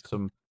David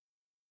some.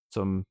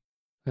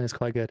 That's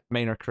quite good.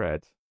 Minor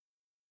cred.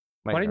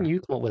 Why didn't you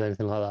come up with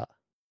anything like that?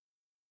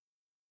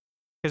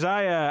 Because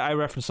I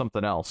referenced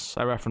something else.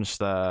 I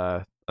referenced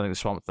I think the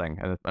Swamp Thing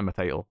in my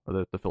title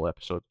of the full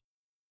episode.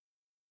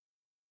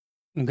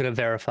 I'm gonna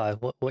verify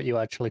what you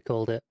actually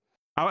called it.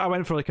 I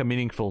went for like a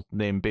meaningful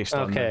name based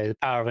on. Okay, the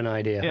power of an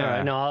idea. Yeah. All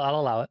right, no, I'll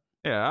allow it.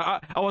 Yeah,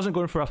 I wasn't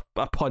going for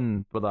a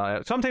pun with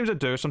that. Sometimes I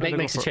do. Sometimes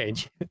Makes I a go for,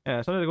 change.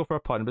 Yeah, sometimes I go for a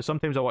pun, but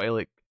sometimes I want to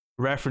like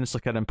reference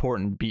like an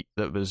important beat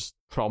that was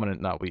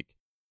prominent that week.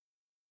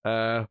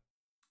 So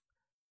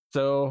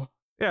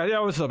yeah, I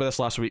was about this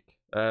last week.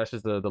 This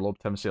is the Loeb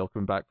Tim sale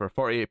coming back for a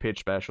 48-page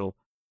special,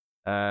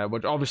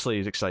 which obviously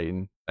is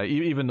exciting.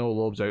 Even though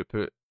Loeb's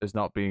output is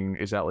not being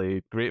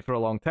exactly great for a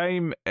long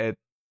time,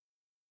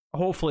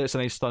 hopefully it's a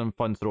nice,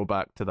 fun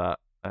throwback to that.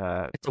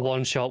 It's a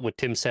one shot with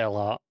Tim Sale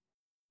art.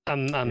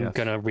 I'm Yes.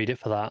 gonna read it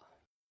for that.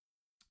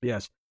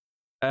 Yes.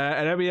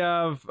 And then we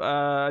have,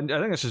 I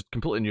think this is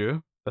completely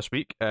new this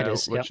week, It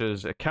is, which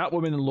is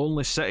Catwoman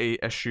Lonely City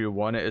issue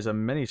 1. It is a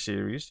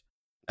mini-series.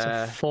 It's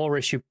a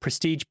 4-issue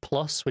Prestige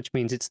Plus, which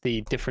means it's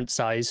the different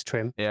size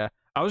trim. Yeah.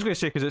 I was going to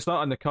say, because it's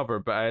not on the cover,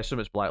 but I assume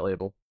it's Black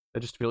Label. It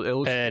just feels, it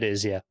looks, It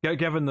is, yeah.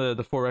 given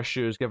the 4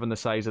 issues, given the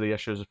size of the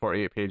issues of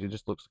 48 pages, it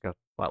just looks like a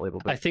Black Label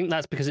book. I think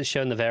that's because it's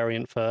shown the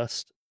variant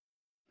first.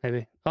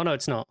 Maybe. Oh, no,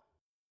 it's not.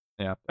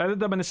 Yeah. I mean,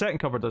 the second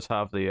cover does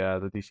have the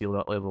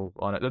DC label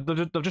on it.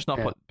 They've just not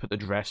put the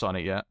dress on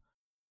it yet.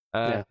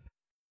 Yeah.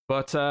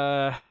 But,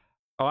 I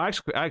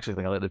actually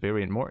think I like the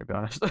variant more, to be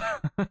honest.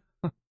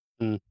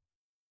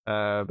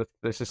 But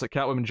there's this like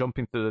Catwoman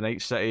jumping through the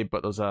night city,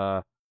 but there's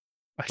a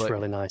That's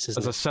really nice,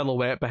 isn't there's a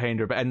silhouette behind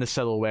her, but in the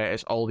silhouette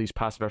it's all these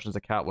past versions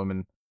of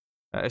Catwoman.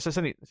 It's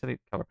a neat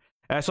cover.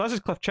 So this is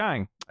Cliff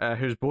Chang,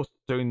 who's both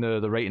doing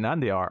the writing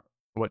and the art,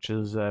 which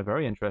is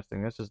very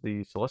interesting. This is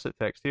the solicit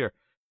text here.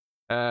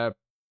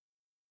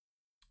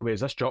 Wait,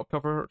 is this Jock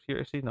cover here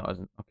to see? No, it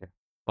isn't. Okay.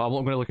 Well, I'm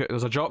not going to look at.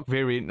 There's a Jock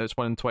variant that's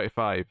 1 in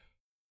 25.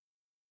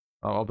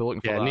 I'll be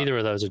looking for that. Yeah, neither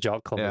of those are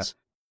Jock covers.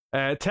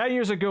 10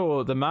 years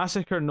ago, the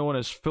massacre known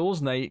as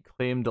Fool's Night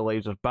claimed the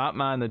lives of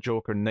Batman, the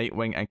Joker,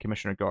 Nightwing, and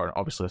Commissioner Gordon.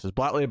 Obviously, this is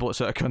Black Label,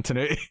 it's out of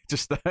continuity.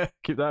 Just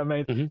keep that in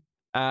mind. Mm-hmm.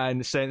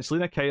 And sent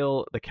Selina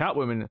Kyle, the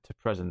Catwoman, to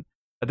prison.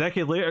 A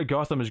decade later,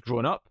 Gotham has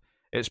grown up.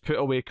 It's put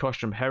away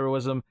costume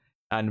heroism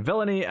and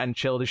villainy and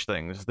childish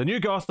things. The new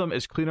Gotham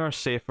is cleaner,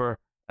 safer,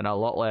 and a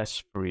lot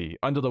less free,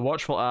 under the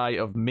watchful eye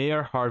of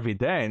Mayor Harvey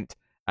Dent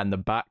and the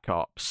Bat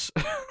Cops.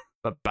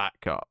 The Bat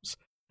Cops.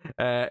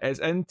 It's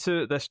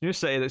into this new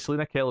city that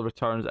Selina Kyle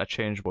returns a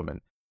changed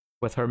woman,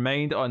 with her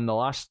mind on the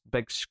last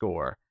big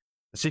score.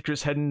 The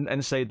secret's hidden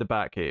inside the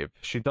Batcave.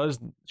 She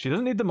doesn't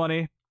need the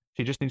money.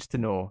 She just needs to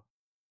know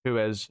who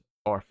is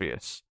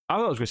Orpheus. I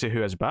thought I was going to say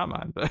who is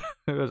Batman, but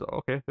who is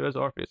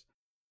Orpheus?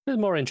 It's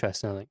more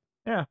interesting, I think.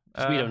 Yeah,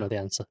 we don't know the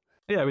answer.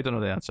 Yeah, we don't know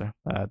the answer.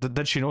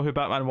 Did she know who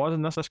Batman was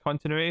in this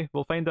continuity?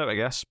 We'll find out, I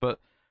guess. But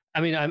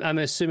I mean, I'm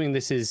assuming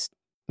this is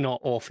not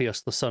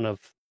Orpheus, the son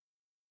of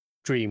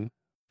Dream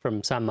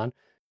from Sandman.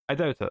 I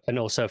doubt it. And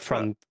also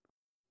from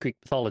Greek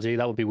mythology.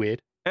 That would be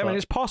weird. I mean,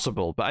 it's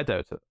possible, but I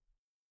doubt it.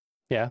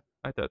 Yeah.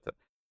 I doubt it.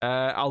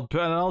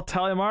 I'll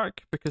tell you,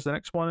 Mark, because the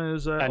next one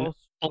is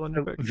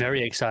also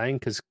very exciting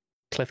because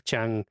Cliff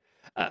Chang,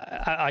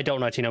 I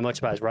don't actually know much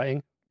about his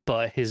writing,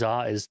 but his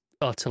art is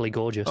utterly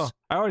gorgeous. Oh,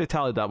 I already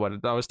tallied that one.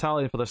 I was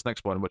tallying for this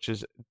next one, which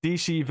is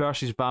DC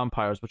versus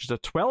Vampires, which is a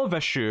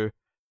 12-issue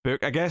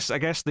book. I guess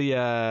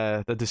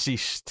the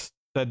deceased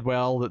did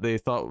well that they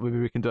thought maybe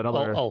we can do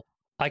another. Oh,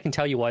 I can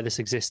tell you why this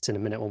exists in a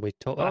minute when we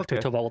talk after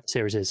we talk about what the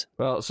series is.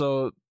 Well,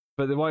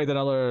 but why did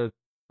another?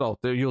 Well,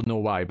 you'll know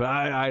why.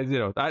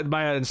 But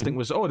my instinct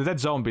was, they did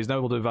zombies. Now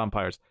we'll do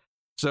vampires.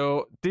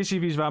 So DC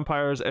vs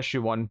Vampires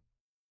issue 1.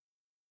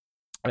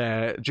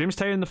 James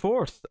Tynion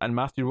IV and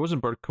Matthew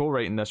Rosenberg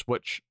co-writing this,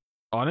 which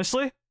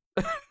honestly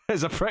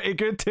is a pretty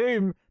good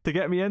team to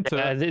get me into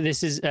it.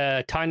 This is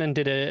Tynion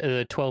did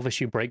a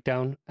 12-issue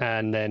breakdown,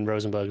 and then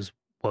Rosenberg's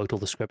worked all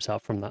the scripts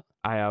out from that.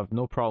 I have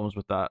no problems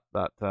with that.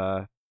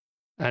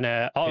 And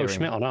Otto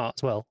Schmidt on art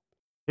as well.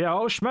 Yeah,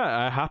 Otto Schmidt.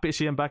 Happy to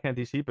see him back in a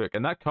DC book,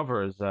 and that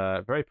cover is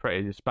very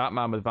pretty. It's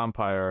Batman with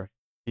vampire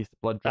teeth,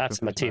 blood.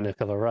 That's Martina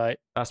cover, right?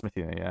 That's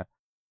Martina, yeah.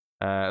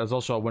 There's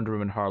also a Wonder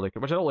Woman Harley,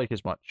 which I don't like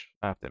as much,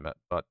 I have to admit,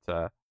 but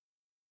yeah,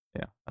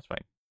 that's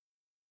fine.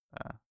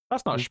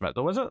 That's not Schmidt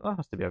though, is it? That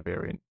has to be a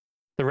variant.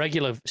 The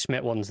regular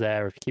Schmidt one's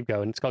there. If you keep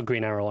going, it's got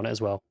Green Arrow on it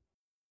as well.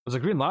 There's a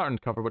Green Lantern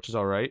cover, which is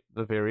all right.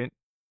 The variant.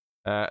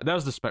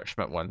 There's the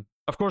Schmidt one.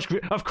 Of course,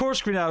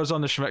 Green Arrow's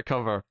on the Schmidt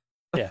cover.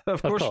 Yeah,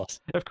 of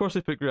course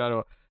they put Green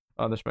Arrow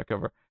on the Schmidt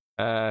cover.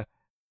 But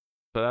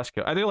that's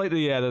cool. I do like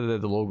the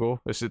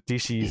logo. It's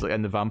DC's like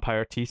in the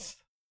vampire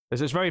teeth.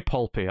 It's very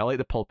pulpy. I like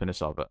the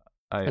pulpiness of it.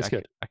 That's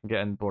good. I can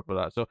get on board with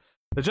that. So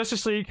the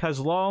Justice League has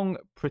long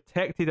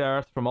protected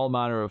Earth from all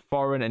manner of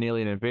foreign and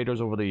alien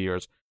invaders over the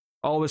years,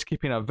 always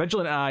keeping a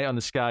vigilant eye on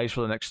the skies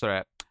for the next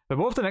threat. But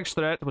both the next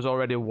threat was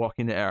already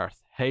walking the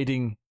Earth,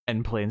 hiding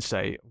in plain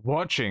sight,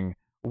 watching,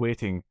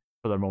 waiting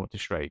for their moment to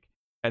strike.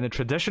 In the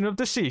tradition of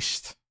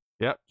Deceased,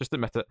 yep, just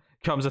admit it,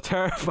 comes a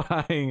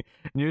terrifying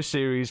new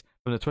series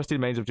from the twisted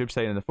minds of James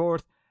Tynion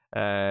IV.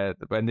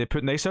 When they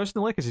put Nice House in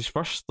the Lake as his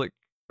first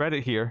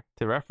credit here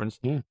to reference,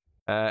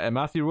 and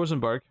Matthew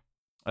Rosenberg,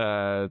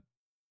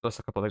 that's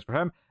a couple of things for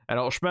him, and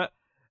Otto Schmidt.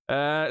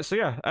 So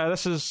yeah,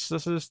 this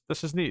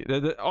is neat.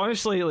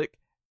 Honestly,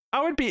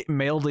 I would be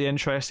mildly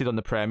interested on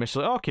the premise.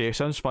 Like, okay,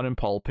 sounds fun and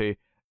pulpy,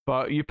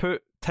 but you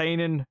put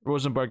Tynion,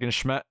 Rosenberg, and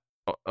Schmidt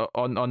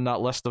on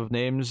that list of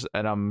names,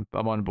 and I'm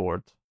on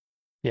board.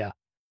 Yeah.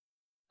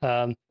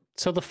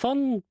 So the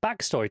fun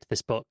backstory to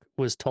this book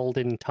was told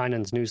in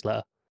Tynion's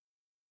newsletter.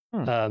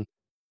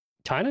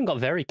 Tynion got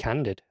very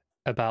candid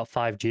about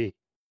 5G.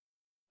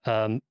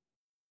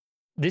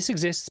 This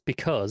exists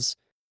because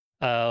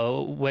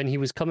when he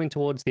was coming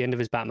towards the end of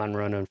his Batman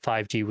run and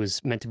 5G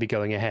was meant to be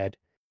going ahead,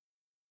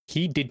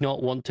 he did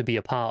not want to be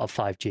a part of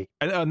 5G.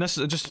 And this,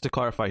 just to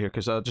clarify here,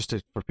 because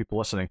for people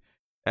listening,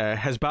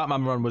 his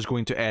Batman run was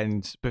going to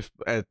end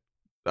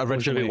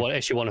originally.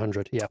 Issue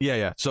 100, yeah.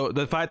 Yeah. So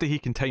the fact that he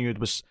continued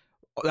was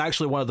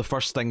actually one of the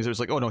first things. It was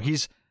like, oh no,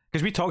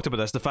 because we talked about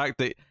this, the fact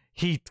that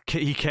he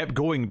kept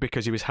going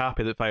because he was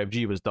happy that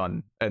 5G was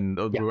done and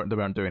they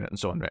weren't doing it and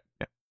so on, right?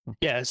 Yeah.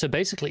 Yeah, so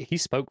basically he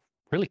spoke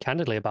really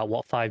candidly about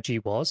what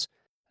 5G was,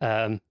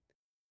 and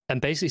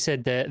basically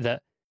said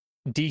that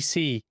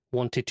DC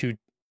wanted to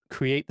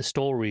create the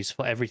stories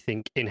for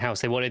everything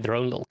in-house. They wanted their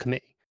own little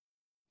committee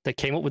that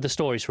came up with the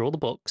stories for all the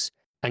books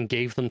and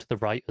gave them to the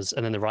writers,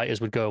 and then the writers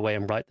would go away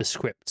and write the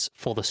scripts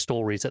for the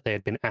stories that they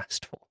had been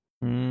asked for.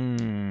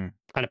 And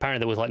apparently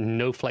there was like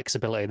no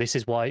flexibility. This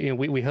is why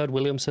we heard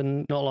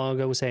Williamson not long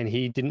ago was saying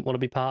he didn't want to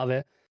be part of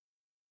it,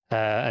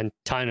 and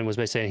Tynion was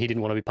basically saying he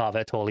didn't want to be part of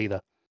it at all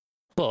either.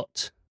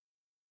 But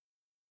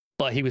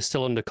he was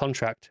still under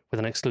contract with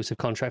an exclusive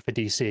contract for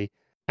DC,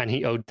 and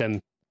he owed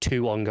them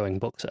 2 ongoing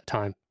books at a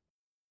time.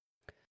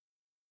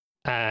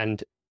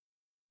 And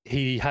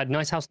he had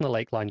Nice House on the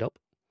Lake lined up,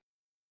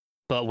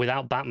 but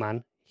without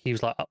Batman, he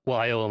was like, well,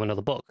 I owe him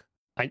another book.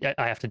 I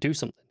have to do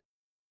something.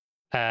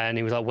 And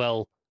he was like,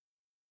 well,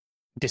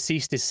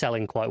 Deceased is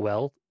selling quite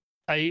well.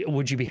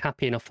 Would you be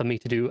happy enough for me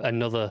to do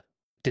another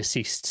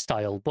Deceased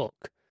style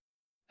book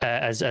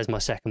as my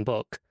second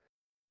book?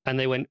 And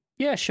they went,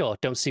 yeah, sure,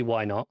 don't see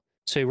why not.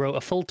 So he wrote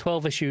a full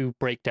 12-issue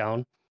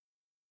breakdown,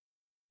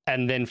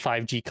 and then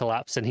 5G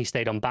collapsed, and he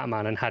stayed on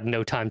Batman and had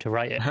no time to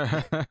write it.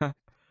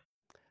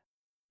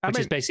 Which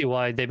is basically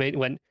why they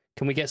went,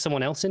 can we get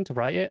someone else in to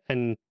write it?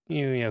 And,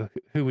 who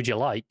would you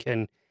like?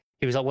 And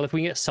he was like, well, if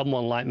we can get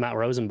someone like Matt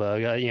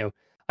Rosenberg,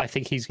 I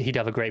think he'd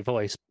have a great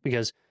voice,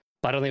 but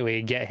I don't think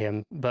we could get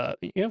him. But,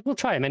 we'll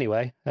try him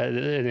anyway.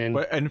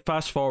 And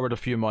fast forward a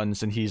few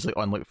months, and he's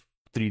on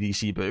 3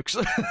 DC books.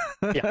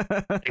 Yeah,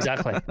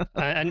 exactly.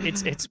 And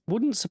it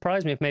wouldn't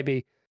surprise me if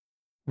maybe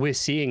we're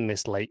seeing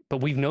this late, but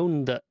we've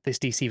known that this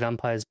DC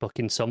Vampires book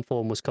in some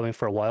form was coming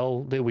for a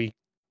while. We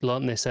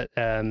learned this at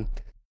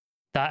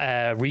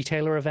that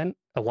retailer event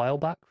a while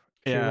back.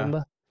 Do you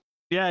remember?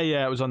 Yeah,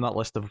 it was on that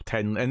list of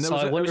 10, and So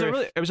it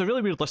was a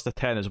really weird list of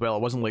 10 as well.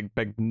 It wasn't like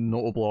big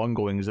notable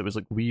ongoings. It was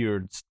like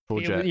weird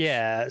projects.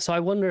 Yeah, so I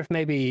wonder if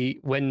maybe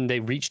when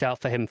they reached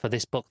out for him for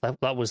this book,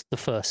 that was the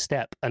first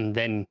step, and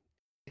then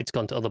it's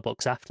gone to other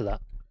books after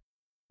that.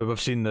 But we've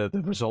seen the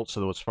results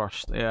of those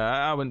first.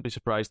 Yeah, I wouldn't be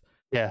surprised.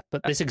 Yeah,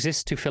 but this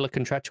exists to fill a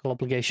contractual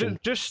obligation.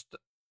 Just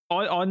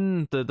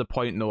on the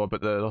point, though,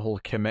 about the whole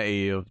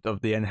committee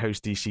of the in-house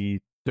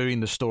DC doing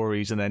the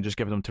stories and then just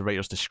giving them to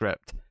writers to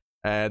script.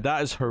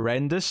 That is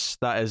horrendous.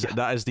 That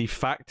is the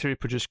factory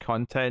produced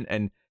content,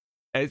 and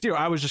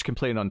I was just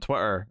complaining on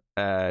Twitter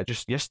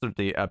just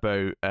yesterday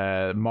about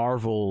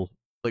Marvel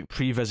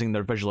prevising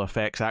their visual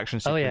effects action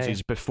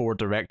sequences before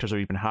directors are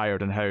even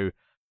hired, and how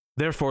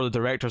therefore the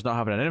directors not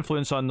having an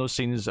influence on those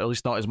scenes, at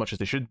least not as much as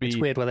they should be. It's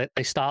weird where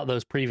they start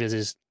those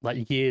previses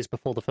years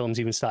before the films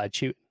even started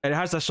shooting. It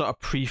has this sort of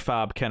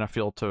prefab kind of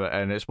feel to it,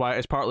 and it's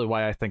partly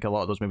why I think a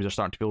lot of those movies are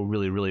starting to feel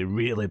really, really,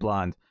 really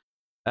bland.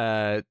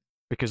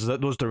 Because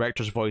those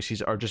directors'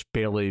 voices are just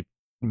barely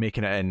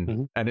making it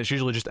in, and it's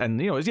usually just in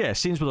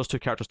scenes with those two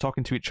characters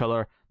talking to each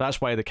other. That's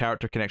why the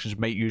character connections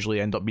might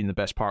usually end up being the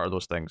best part of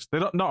those things.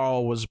 They're not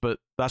always, but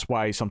that's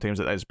why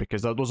sometimes it is,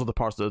 because those are the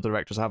parts that the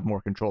directors have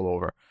more control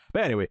over.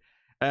 But anyway,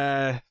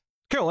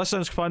 cool. That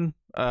sounds fun.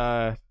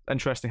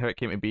 Interesting how it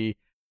came to be,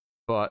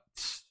 but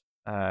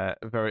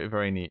very,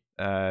 very neat.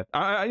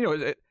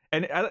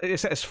 And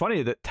it's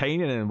funny that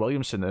Tynion and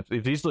Williamson, if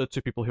these are the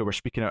two people who were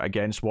speaking out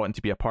against wanting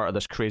to be a part of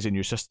this crazy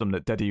new system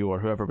that Didio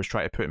or whoever was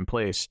trying to put in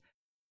place,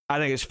 I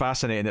think it's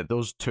fascinating that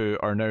those two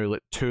are now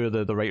two of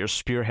the writers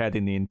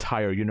spearheading the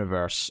entire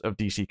universe of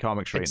DC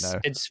Comics now.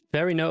 It's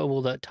very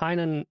notable that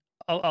Tynion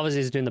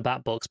obviously is doing the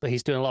Bat books, but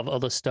he's doing a lot of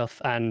other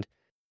stuff and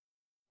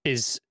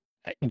is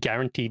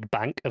guaranteed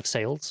bank of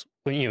sales.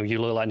 When you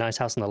look like Nice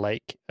House on the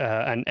Lake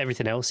and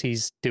everything else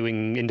he's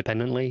doing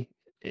independently.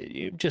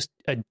 Just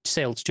a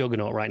sales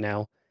juggernaut right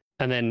now,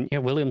 and then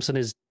Williamson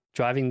is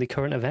driving the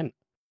current event.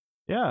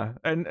 Yeah,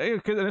 and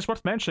it's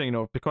worth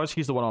mentioning, because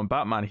he's the one on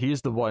Batman,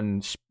 he's the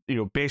one,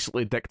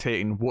 basically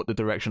dictating what the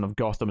direction of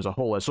Gotham as a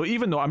whole is. So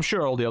even though I'm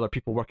sure all the other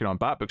people working on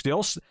Bat books,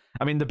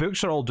 the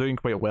books are all doing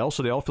quite well,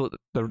 so they all feel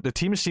that the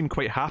teams seem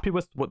quite happy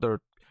with what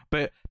they're.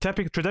 But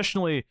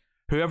traditionally,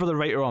 whoever the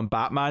writer on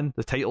Batman,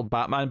 the titled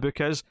Batman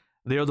book is,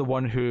 they're the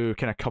one who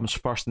kind of comes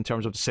first in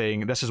terms of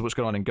saying this is what's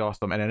going on in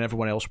Gotham, and then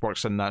everyone else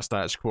works in that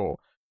status quo.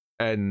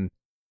 And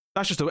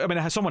that's just the way, I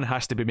mean, someone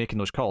has to be making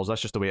those calls.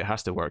 That's just the way it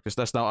has to work.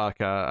 That's not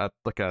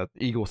like a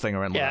ego thing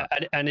or anything. Yeah,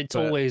 like that. and it's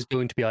always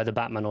going to be either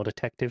Batman or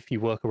Detective. You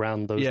work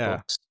around those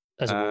books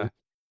as a rule.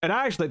 And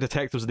I actually think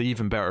Detective's the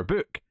even better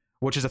book,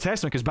 which is a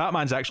testament because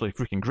Batman's actually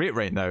freaking great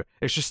right now.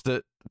 It's just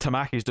that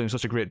Tamaki's doing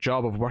such a great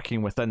job of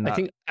working within that.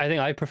 I think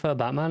I prefer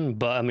Batman,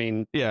 but I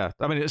mean,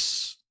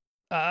 it's.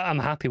 I'm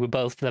happy with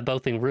both. They're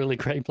both in really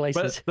great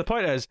places. But the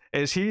point is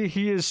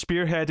he is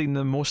spearheading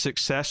the most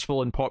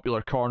successful and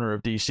popular corner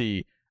of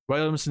DC.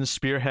 Williamson's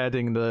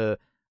spearheading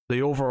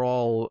the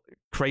overall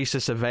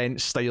crisis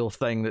event style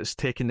thing that's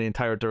taking the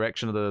entire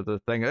direction of the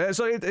thing.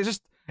 So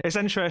it's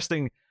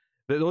interesting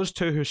that those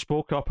two who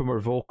spoke up and were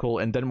vocal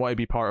and didn't want to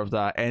be part of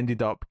that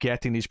ended up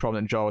getting these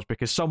prominent jobs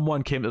because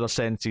someone came to their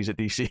senses at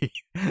DC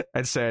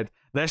and said,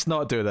 let's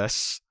not do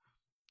this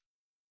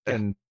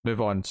and move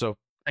on. So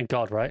thank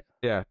God, right?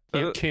 Yeah.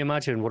 Can you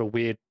imagine what a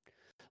weird...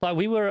 Like,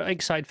 we were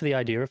excited for the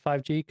idea of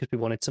 5G because we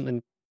wanted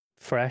something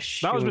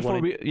fresh. That was before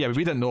we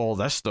didn't know all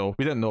this, though.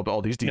 We didn't know about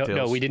all these details.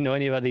 No, we didn't know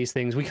any about these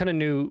things. We kind of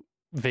knew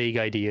vague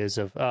ideas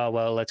of,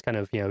 let's kind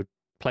of,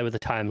 play with the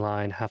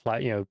timeline, have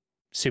like,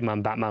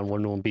 Superman, Batman,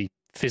 Wonder Woman be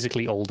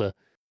physically older.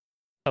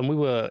 And we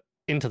were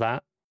into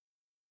that.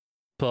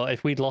 But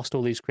if we'd lost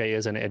all these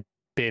creators and it had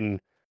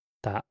been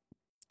that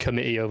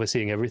committee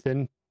overseeing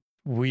everything,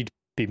 we'd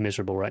be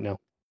miserable right now.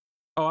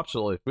 Oh,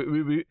 absolutely.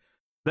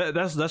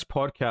 This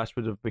podcast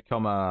would have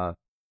become a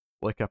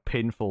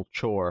painful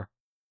chore.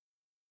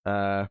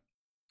 So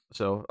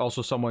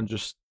also someone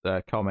just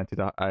commented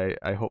that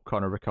I hope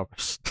Connor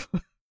recovers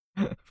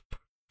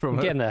from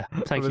getting there.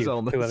 Thank you,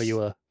 whoever you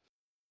were.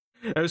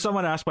 It was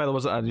someone asked why there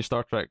wasn't a new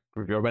Star Trek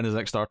review or when is the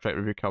next Star Trek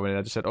review coming, and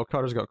I just said, "Oh,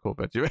 Connor's got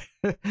COVID.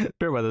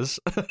 Bear with us."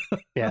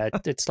 Yeah,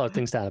 it slowed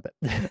things down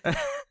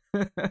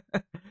a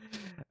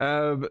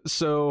bit.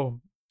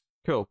 So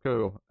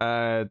cool.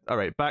 All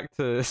right, back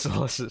to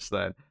solicits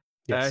then.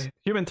 Yes.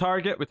 Human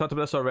Target. We talked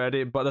about this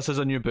already, but this is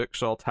a new book,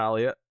 so I'll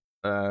tally it.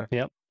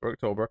 Yep. For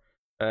October.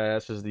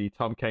 This is the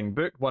Tom King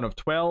book, 1 of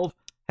 12.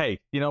 Hey,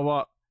 you know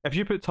what? If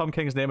you put Tom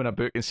King's name in a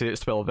book and say it's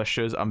 12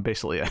 issues, I'm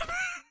basically in.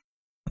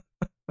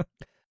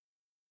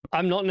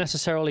 I'm not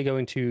necessarily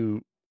going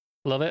to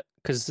love it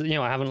because I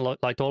haven't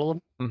liked all of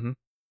them.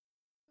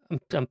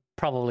 Mm-hmm. I'm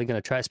probably going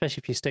to try,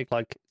 especially if you stick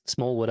like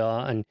Smallwood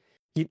art, and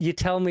you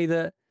tell me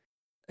that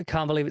I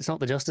can't believe it's not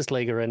the Justice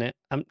League in it.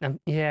 I'm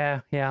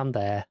there.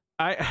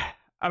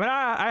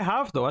 I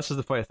have though. This is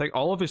the funny thing.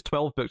 All of his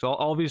 12 books,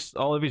 all of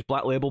his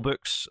Black Label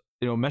books,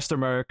 Mr.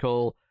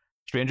 Miracle,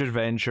 Strange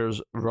Adventures,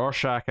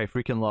 Rorschach, I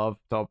freaking love.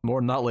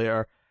 More than that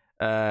later.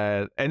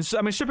 And so,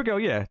 I mean,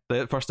 Supergirl, yeah,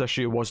 the first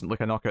issue wasn't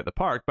like a knockout of the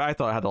park, but I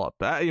thought it had a lot.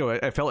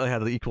 I felt it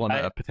had the equal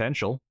amount of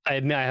potential. I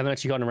admit I haven't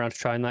actually gotten around to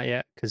trying that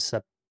yet because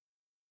I'm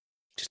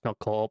just not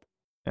caught up.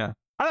 Yeah,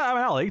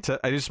 I liked it.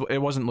 It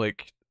wasn't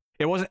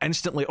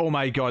instantly, oh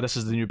my god, this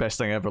is the new best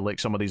thing ever, like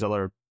some of these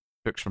other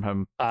books from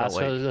him. That's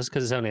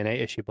because it's only an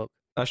 8-issue book.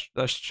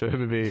 That's true.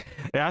 Maybe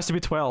it has to be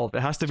 12. It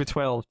has to be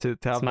 12 to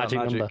have that magic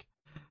number.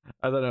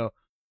 I don't know.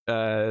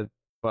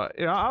 But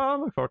I'm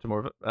looking forward to more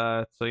of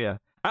it. So yeah.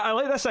 I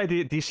like this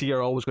idea that DC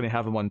are always going to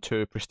have him on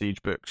 2 prestige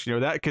books.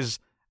 That because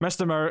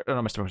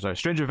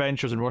Strange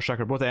Adventures and Rorschach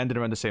are both ending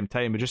around the same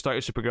time. We just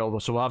started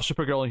Supergirl, so we'll have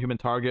Supergirl and Human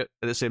Target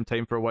at the same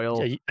time for a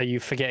while. Are you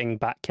forgetting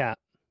Batcat?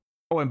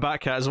 Oh, and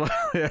Batcat as well.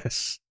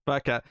 Yes,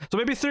 Batcat. So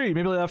maybe 3.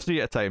 Maybe they'll have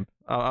 3 at a time.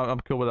 I'm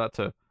cool with that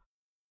too.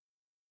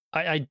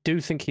 I do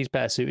think he's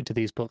better suited to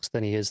these books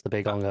than he is the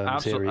big ongoing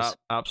series.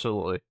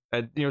 Absolutely.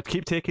 And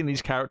keep taking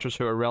these characters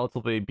who are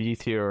relatively B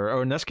tier,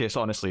 or in this case,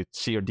 honestly,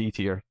 C or D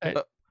tier.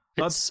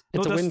 It's a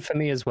win for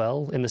me as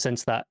well, in the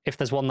sense that if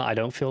there's one that I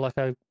don't feel like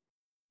I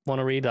want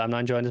to read, that I'm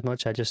not enjoying as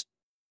much, I just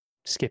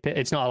skip it.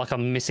 It's not like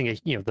I'm missing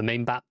the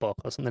main Bat book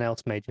or something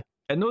else major.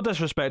 And no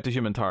disrespect to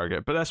Human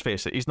Target, but let's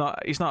face it, he's not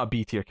a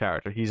B tier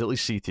character. He's at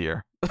least C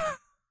tier.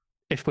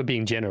 If we're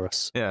being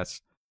generous.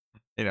 Yes.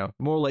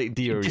 More like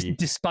D or E.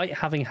 Despite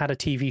having had a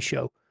TV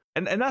show.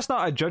 And that's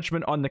not a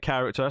judgment on the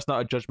character. That's not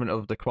a judgment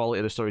of the quality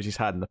of the stories he's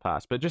had in the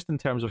past. But just in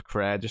terms of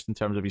cred, just in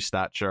terms of his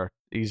stature,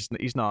 he's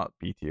not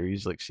B tier.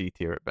 He's like C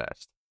tier at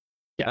best.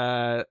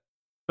 Yeah.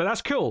 But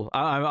that's cool.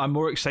 I'm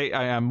more excited.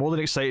 I am more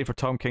than excited for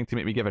Tom King to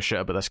make me give a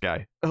shit about this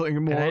guy. I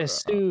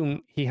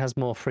assume he has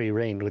more free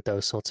reign with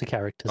those sorts of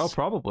characters. Oh,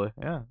 probably.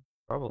 Yeah,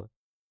 probably.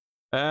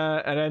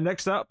 And then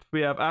next up,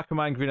 we have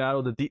Aquaman Green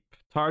Arrow, The Deep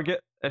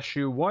Target,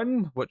 issue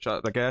 1, which I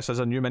guess is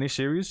a new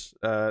miniseries.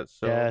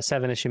 So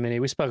 7-issue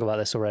mini. We spoke about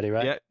this already,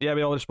 right? Yeah,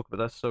 we already spoke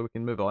about this, so we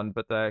can move on.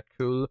 But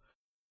cool.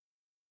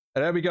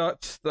 And then we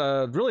got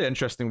the really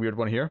interesting, weird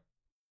one here,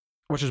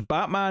 which is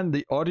Batman: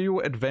 The Audio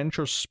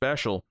Adventure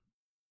Special,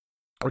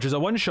 which is a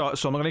one-shot,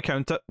 so I'm not going to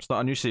count it. It's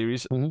not a new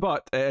series,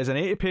 but it is an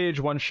 80-page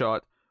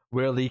one-shot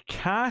where the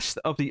cast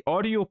of the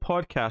audio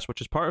podcast, which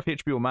is part of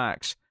HBO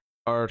Max,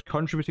 are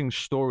contributing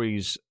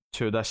stories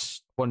to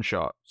this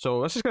one-shot.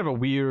 So this is kind of a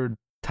weird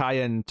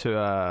tie-in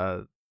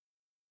to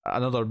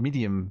another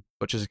medium,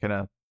 which is kind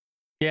of...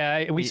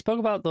 Yeah, we spoke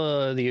about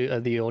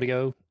the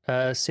audio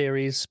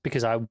series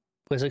because I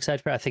was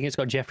excited for it. I think it's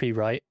got Jeffrey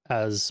Wright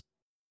as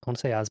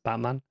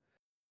Batman.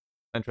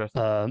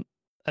 Interesting.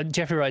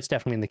 Jeffrey Wright's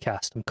definitely in the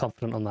cast. I'm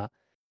confident on that.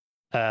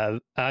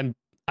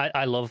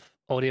 I love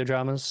audio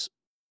dramas.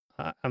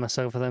 I'm a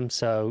sucker for them.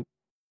 So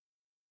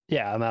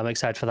yeah, I'm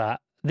excited for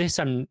that. This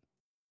I'm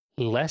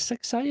less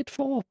excited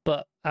for,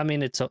 but I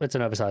mean it's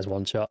an oversized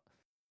one shot.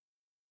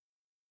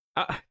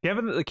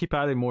 Given that they keep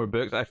adding more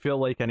books, I feel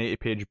like an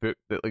 80-page book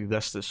like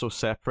this that's so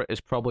separate is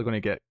probably going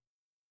to get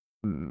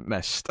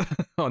missed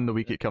on the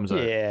week it comes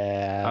out.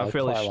 Yeah, I'm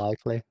fairly quite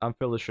likely. I'm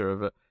fairly sure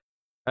of it.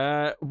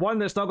 One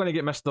that's not going to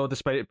get missed though,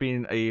 despite it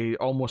being a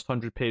almost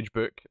 100-page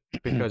book,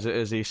 because it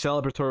is a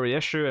celebratory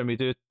issue, and we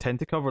do tend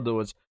to cover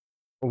those.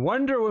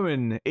 Wonder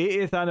Woman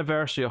 80th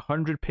anniversary,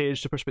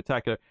 100-page super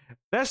spectacular.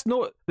 Let's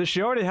note that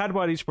she already had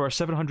one of these for her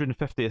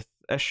 750th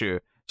issue,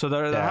 so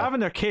they're having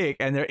their cake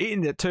and they're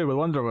eating it too with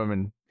Wonder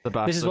Woman. The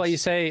bastards. This is why you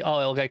say, "Oh,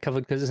 it'll get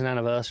covered because it's an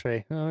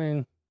anniversary." I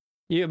mean,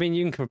 you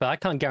can cover, but I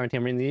can't guarantee. I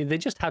mean, they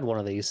just had one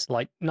of these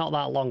like not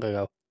that long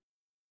ago.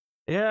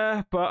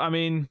 Yeah, but I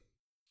mean,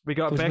 we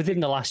got Becky within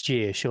the last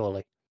year,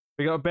 surely.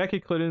 We got Becky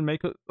Cloonan.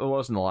 It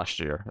wasn't the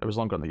last year. It was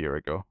longer than a year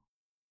ago.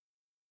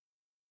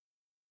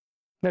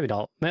 Maybe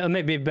not.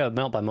 Maybe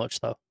not by much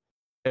though.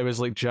 It was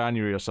like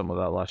January or something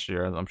like that last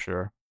year. I'm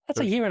sure. That's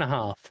a year and a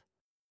half.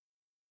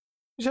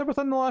 You said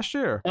within the last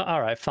year.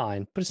 All right,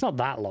 fine, but it's not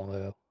that long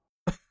ago.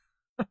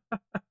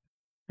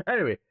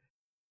 Anyway,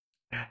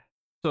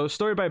 so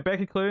story by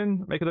Becky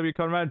Cloonan, Michael W.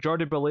 Conrad,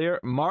 Jordi Belair,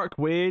 Mark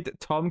Waid,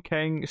 Tom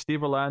King,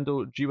 Steve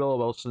Orlando, G. Willow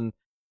Wilson,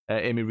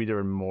 Amy Reeder,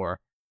 and more.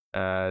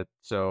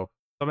 So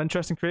some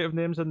interesting creative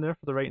names in there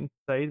for the writing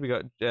side. We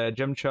got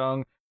Jim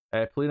Chung,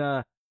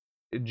 Polina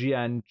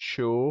Gian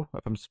Cho,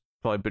 if I'm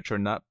probably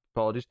butchering that,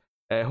 apologies.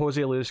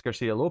 Jose Luis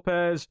Garcia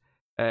Lopez,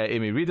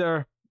 Amy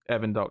Reeder,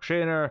 Evan Doc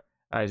Shaner,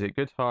 Isaac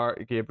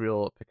Goodhart,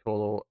 Gabriel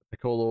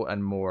Piccolo,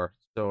 and more.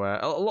 So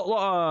a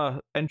lot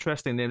of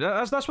interesting names.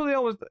 That's what they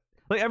always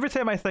like. Every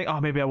time I think,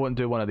 oh, maybe I won't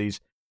do one of these.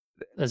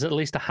 There's at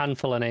least a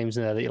handful of names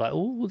in there that you're like,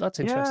 oh, that's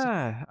interesting.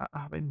 Yeah,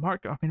 I mean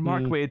Mark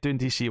Waid doing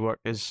DC work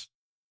is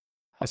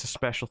a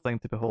special thing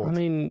to behold. I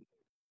mean,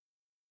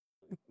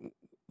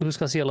 Luis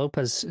Garcia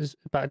Lopez is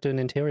back doing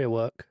interior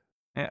work.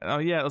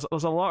 Yeah,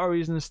 there's a lot of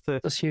reasons to.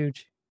 That's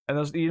huge. And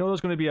there's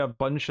going to be a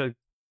bunch of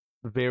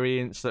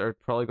variants that are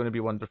probably going to be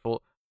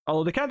wonderful.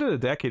 Although they can't do the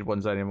decade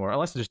ones anymore,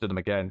 unless they just did them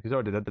again, because they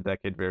already did the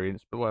decade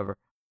variants, but whatever.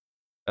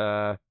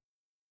 Yeah,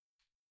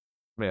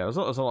 there's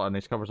a lot of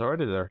nice covers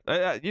already there.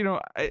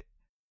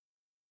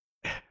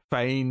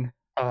 Fine.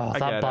 Oh,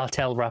 that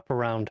Bartel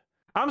wraparound.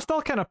 I'm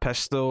still kind of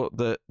pissed, though,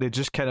 that they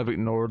just kind of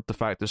ignored the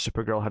fact that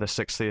Supergirl had a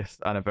 60th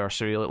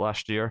anniversary like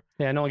last year.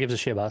 Yeah, no one gives a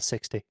shit about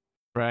 60.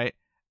 Right?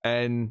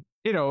 And,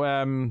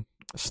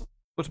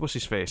 what's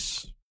his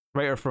face?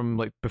 Writer from,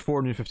 like,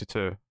 before New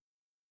 52.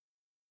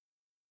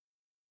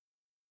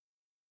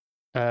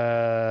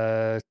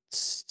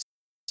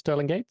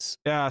 Sterling Gates?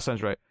 Yeah, that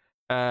sounds right.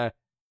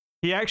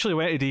 He actually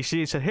went to DC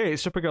and said, "Hey,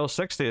 it's Supergirl's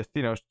 60th.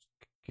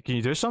 Can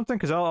you do something?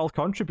 Because I'll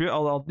contribute.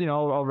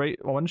 I'll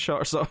write one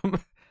shot or something."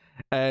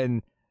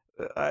 And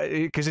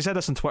because he said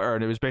this on Twitter,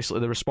 and it was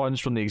basically the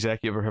response from the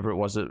executive or whoever it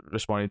was that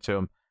responded to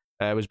him.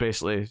 Was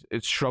basically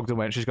it shrugged and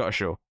went, "She's got a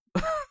show."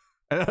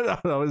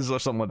 That was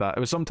something like that. It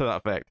was something to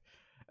that effect.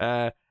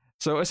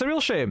 So it's a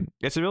real shame.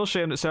 It's a real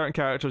shame that certain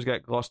characters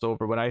get glossed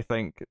over when I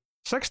think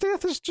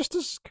 60th is just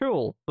as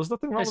cool. There's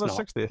nothing wrong with the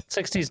 60th.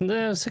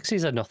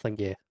 60s are nothing,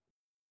 yeah.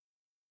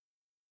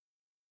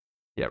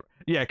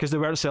 Yeah, because they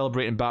weren't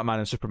celebrating Batman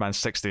and Superman's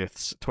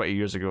 60th 20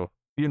 years ago.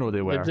 You know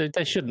they were.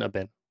 They shouldn't have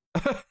been.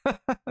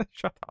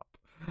 Shut up.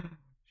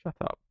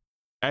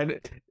 And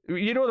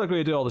you know they're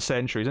going to do all the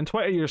centuries. In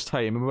 20 years'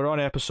 time, and we're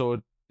on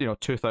episode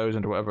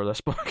 2000 or whatever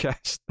this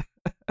podcast,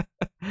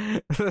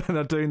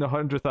 they're doing the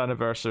 100th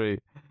anniversary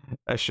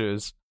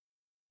issues.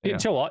 You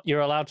know what?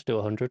 You're allowed to do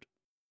 100.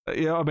 I'm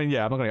not going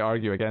to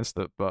argue against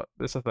it, but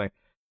it's a thing.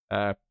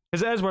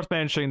 Because it is worth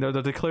mentioning, they're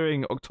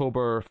declaring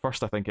October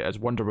 1st, I think it is,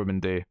 Wonder Woman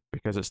Day,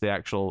 because it's the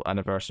actual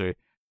anniversary.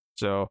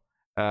 So,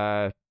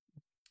 I'm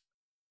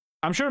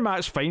sure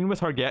Matt's fine with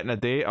her getting a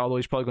day, although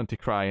he's probably going to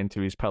cry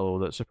into his pillow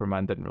that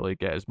Superman didn't really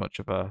get as much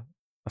of a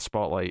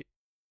spotlight.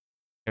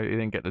 He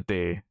didn't get the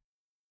day to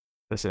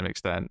the same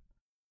extent.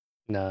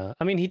 No,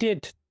 I mean, he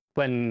did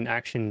when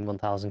Action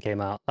 1000 came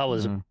out. That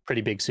was a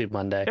pretty big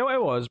Superman Day. It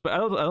was, but I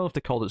don't know if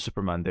they called it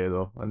Superman Day,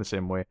 though, in the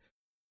same way.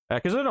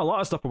 Because there's a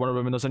lot of stuff for Wonder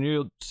Woman. There's a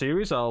new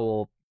series.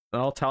 I'll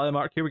tally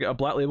mark here. We got a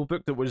Black Label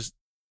book that was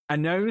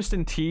announced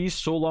and teased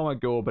so long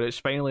ago, but it's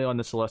finally on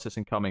the solicits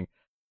and coming.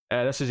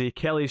 This is a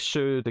Kelly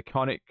Sue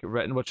DeConnick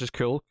written, which is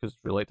cool because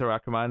we liked her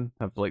Aquaman.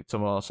 I've liked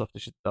some of the stuff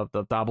that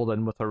I've dabbled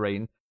in with her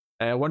writing.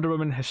 Wonder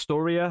Woman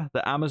Historia,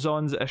 The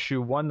Amazons,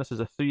 issue 1. This is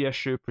a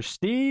 3-issue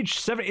prestige,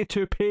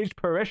 72-page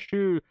per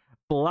issue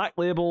Black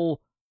Label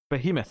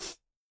behemoth.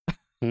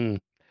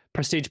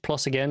 Prestige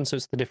Plus again, so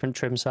it's the different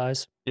trim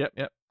size.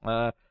 Yep.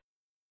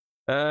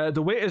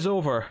 The wait is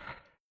over.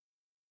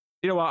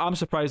 You know what? I'm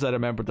surprised I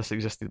remembered this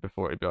existed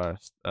before, to be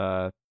honest.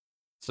 I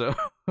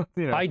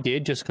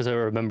did just because I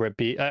remember it.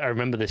 I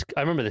remember this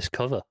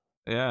cover.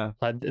 Yeah.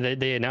 Like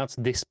they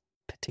announced this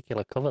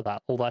particular cover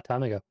all that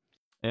time ago.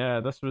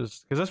 Yeah, this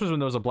was when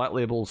there was a Black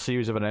Label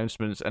series of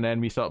announcements, and then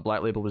we thought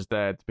Black Label was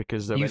dead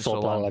because they You went so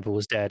thought Black long. Label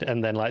was dead,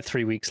 and then like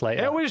 3 weeks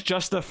later, It was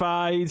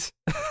justified.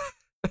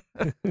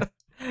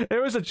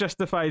 It was a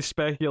justified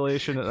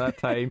speculation at that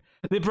time.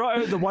 They brought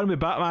out the one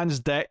with Batman's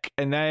dick,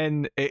 and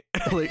then it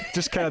like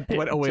just kind of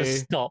went away.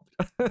 Just stopped.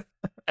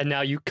 And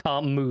now you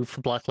can't move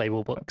for Black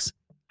Label books.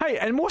 Hey,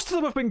 and most of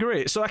them have been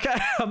great, so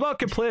I'm not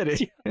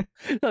complaining.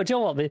 No, do you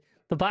know what?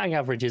 The batting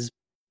average is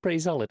pretty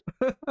solid.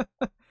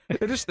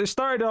 They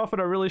started off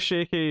on a really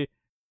shaky,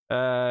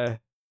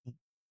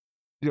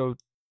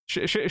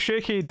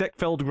 shaky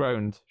dick-filled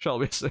ground, shall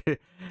we say?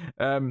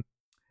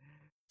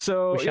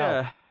 So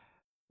yeah,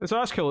 so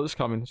that's cool. It's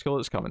coming.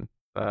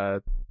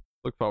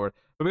 Look forward.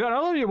 But we got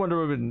another new Wonder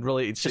Woman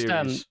related series.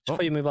 Just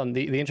before you move on,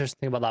 the interesting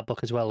thing about that book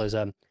as well is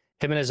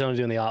Jimenez is only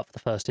doing the art for the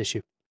first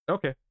issue.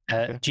 Okay.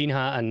 Gene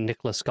Hart and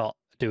Nicholas Scott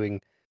are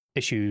doing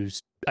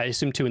issues, I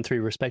assume 2 and 3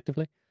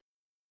 respectively.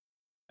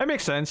 It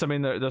makes sense. I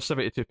mean, there's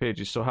 72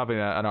 pages, so having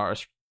an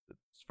artist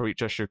for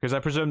each issue, because I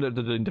presume that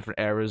they're doing different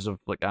eras of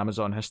like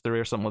Amazon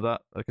history or something like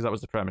that, because that was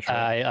the premise,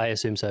 right? I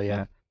assume so,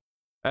 yeah.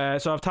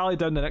 So I've tallied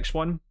down the next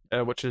one,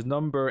 which is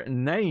number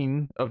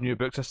 9 of new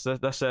books.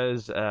 This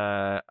is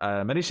a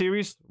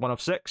miniseries, 1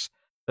 of 6.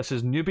 This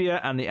is Nubia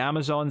and the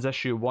Amazons,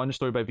 issue 1,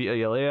 story by Vita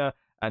Yalea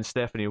and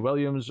Stephanie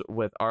Williams,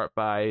 with art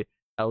by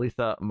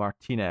Alitha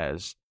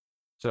Martinez.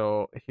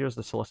 So here's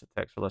the solicit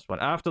text for this one.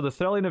 After the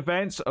thrilling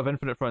events of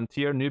Infinite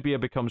Frontier, Nubia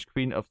becomes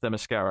queen of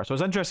Themyscira. So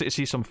it's interesting to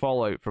see some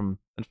fallout from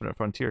Infinite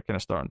Frontier kind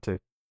of starting to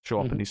show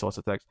up in these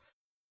solicit texts.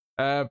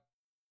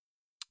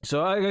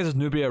 So I guess it's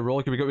Nubia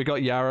roll. We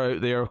got Yara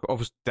out there.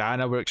 Obviously,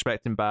 Diana we're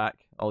expecting back.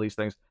 All these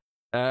things.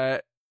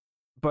 But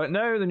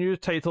now the new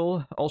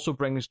title also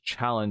brings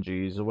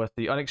challenges. With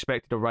the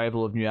unexpected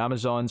arrival of new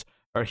Amazons,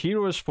 our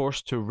hero is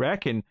forced to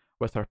reckon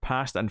with her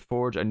past and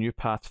forge a new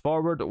path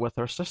forward with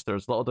her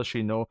sisters. Little does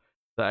she know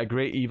that a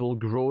great evil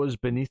grows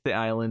beneath the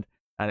island,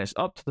 and it's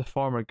up to the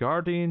former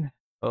guardian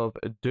of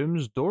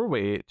Doom's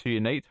doorway to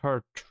unite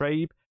her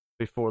tribe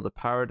before the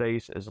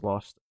paradise is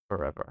lost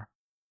forever.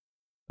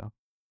 So,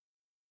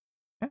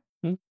 yeah,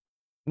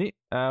 neat.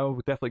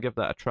 We'll definitely give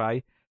that a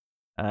try.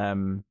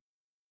 I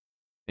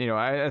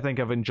think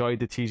I've enjoyed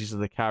the teases of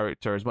the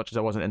character as much as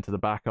I wasn't into the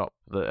backup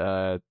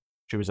that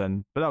she was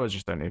in, but that was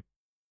just only,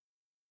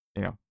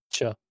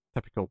 sure,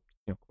 typical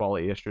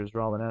quality issues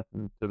rather than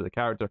anything to do with the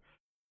character.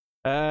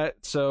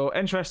 So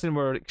interesting,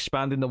 we're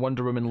expanding the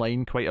Wonder Woman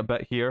line quite a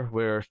bit here,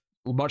 where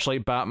much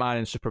like Batman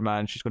and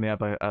Superman, she's going to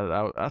have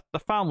a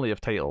family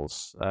of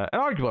titles. And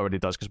arguably already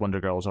does, because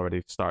Wonder Girl's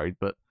already started,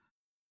 but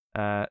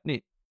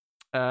neat.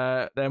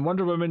 Then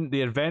Wonder Woman,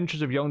 The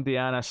Adventures of Young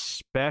Diana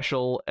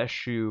Special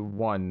Issue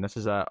 1. This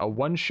is a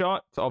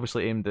one-shot,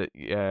 obviously aimed at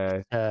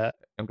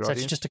so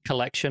it's just a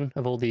collection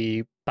of all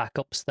the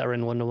backups that are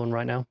in Wonder Woman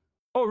right now.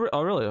 Oh,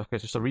 really? Okay,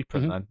 so it's a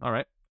reprint then. All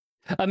right.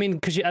 I mean,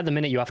 because at the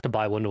minute you have to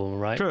buy Wonder Woman,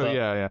 right? True, but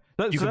yeah.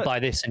 You could buy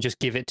this and just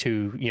give it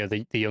to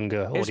the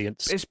younger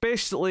audience. It's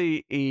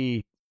basically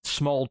a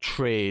small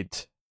trade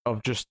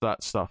of just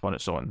that stuff on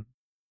its own,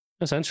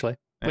 essentially.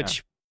 Yeah.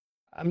 Which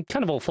I'm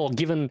kind of all for,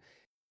 given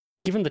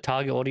the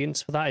target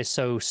audience for that is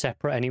so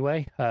separate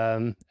anyway.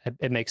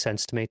 It makes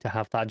sense to me to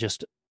have that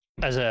just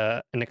as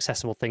an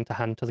accessible thing to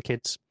hand to the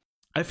kids.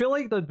 I feel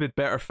like they'd be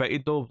better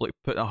fitted though, like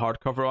putting a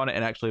hardcover on it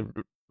and actually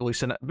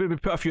releasing it. Maybe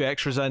put a few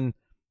extras in,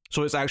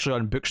 so it's actually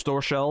on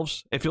bookstore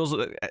shelves. It feels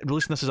like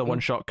releasing this as a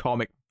one-shot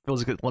comic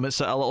feels like it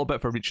limits it a little bit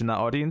for reaching that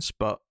audience,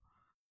 but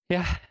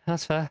yeah,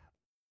 that's fair.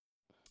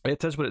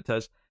 It is what it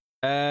is.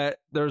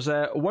 There's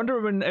a Wonder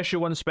Woman issue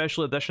 1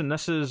 special edition.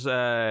 This is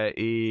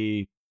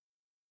a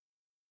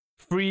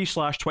free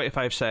 /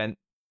 25 cent.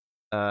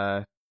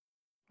 Well,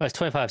 it's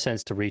 25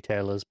 cents to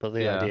retailers, but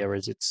the idea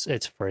is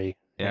it's free.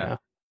 Yeah.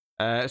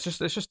 It's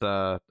just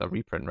a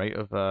reprint, right?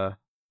 Of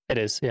it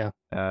is, yeah.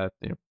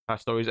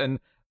 Past stories, and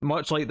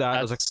much like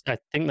that, I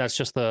think that's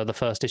just the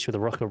first issue of the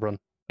Rucker run.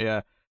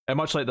 Yeah, and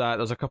much like that,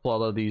 there's a couple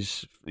other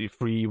these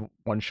free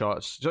one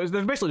shots. So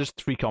they're basically just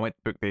 3 comic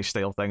book based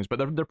style things, but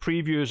they're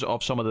previews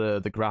of some of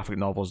the graphic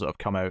novels that have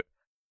come out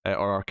or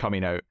are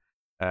coming out.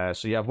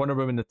 So you have Wonder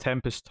Woman: The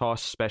Tempest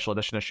Toss Special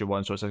Edition issue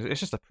 1. So it's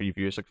just a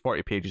preview. It's like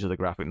 40 pages of the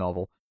graphic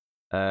novel,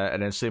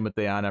 and then same with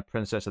Diana,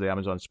 Princess of the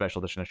Amazon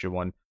Special Edition issue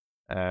 1.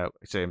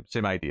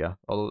 Same idea.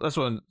 Although this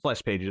one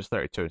less pages,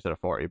 32 instead of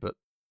 40, but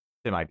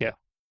same idea.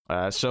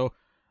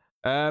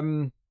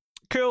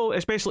 Cool.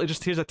 It's basically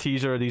just here's a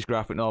teaser of these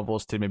graphic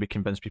novels to maybe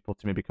convince people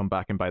to maybe come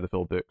back and buy the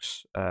full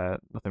books.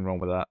 Nothing wrong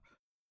with that.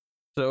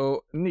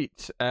 So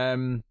neat.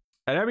 And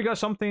now we got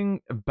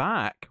something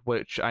back,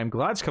 which I'm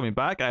glad's coming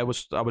back. I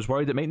was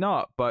worried it might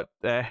not, but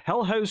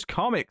Hill House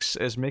Comics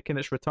is making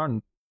its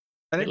return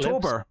in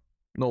October,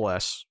 no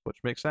less, which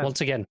makes sense. Once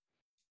again.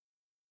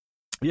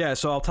 Yeah,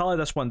 so I'll tally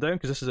this one down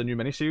because this is a new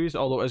miniseries,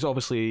 although it's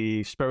obviously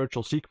a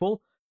spiritual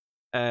sequel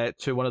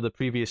to one of the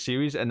previous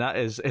series, and that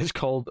is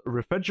called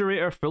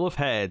Refrigerator Full of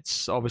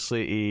Heads.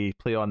 Obviously, a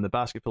play on the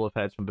Basket Full of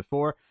Heads from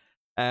before.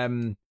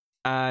 And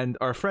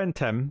our friend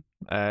Tim,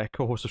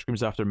 co-host of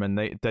Screams After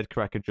Midnight, did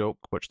crack a joke,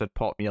 which did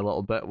pop me a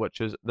little bit,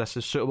 which is this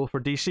is suitable for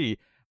DC.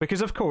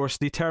 because of course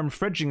the term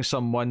fridging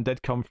someone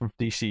did come from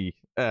DC.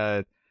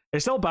 It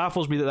still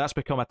baffles me that that's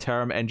become a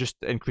term in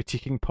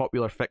critiquing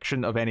popular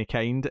fiction of any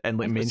kind and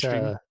like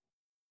mainstream. It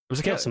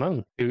was Gail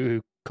Simone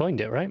who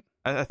coined it, right?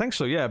 I think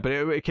so, yeah. But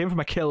it came from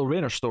a Kyle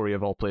Rayner story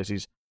of all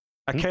places.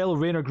 A Kyle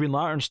Rayner Green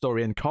Lantern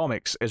story in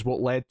comics is what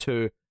led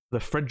to the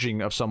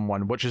fridging of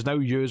someone, which is now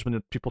used when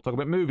people talk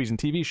about movies and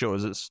TV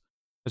shows. It's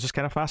just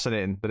kind of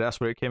fascinating that that's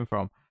where it came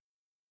from.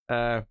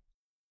 I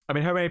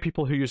mean, how many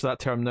people who use that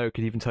term now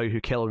could even tell you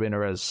who Kyle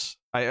Rayner is?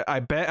 I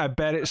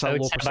bet it's a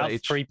low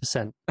percentage. About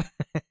 3%.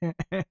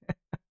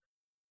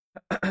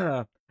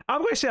 I'm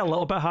going to say a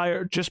little bit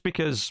higher, just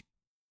because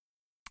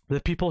the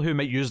people who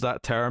might use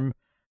that term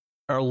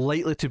are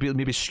likely to be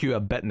maybe skew a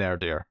bit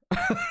nerdier.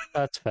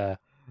 That's fair.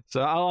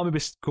 So I'll maybe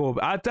go.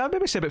 I'd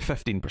maybe say about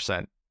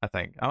 15%. I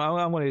think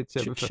I'm going to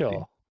say about 15.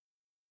 Sure.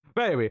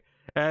 But anyway,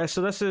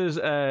 so this is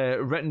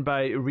written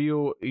by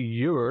Rio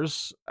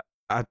Ewers.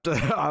 A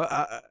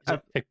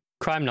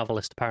crime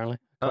novelist, apparently.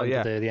 Oh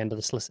yeah, the end of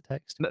the solicit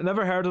text.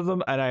 Never heard of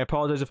them, and I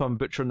apologize if I'm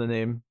butchering the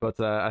name, but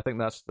I think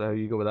that's how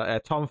you go with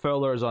that. Tom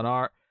Fowler is on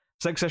art.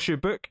 6-issue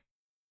book.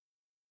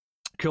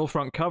 Cool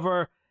front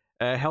cover.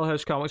 Hell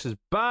House Comics is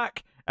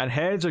back, and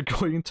heads are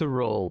going to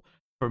roll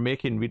for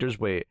making readers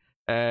wait.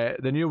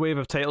 The new wave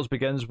of titles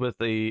begins with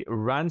the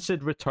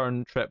rancid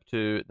return trip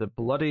to the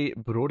bloody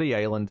Brody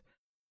Island.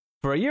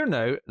 For a year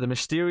now, the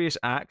mysterious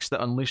axe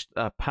that unleashed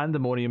a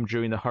pandemonium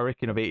during the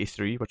hurricane of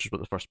 '83, which is what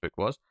the first book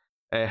was,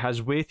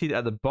 has waited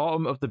at the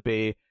bottom of the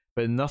bay,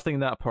 but nothing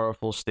that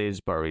powerful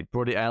stays buried.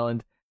 Brody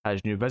Island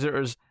has new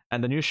visitors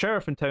and a new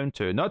sheriff in town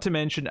too, not to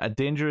mention a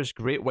dangerous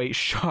great white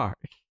shark.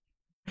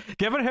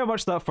 Given how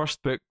much that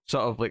first book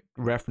sort of like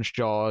referenced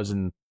Jaws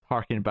and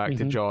harking back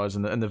to Jaws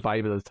and the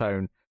vibe of the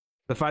town,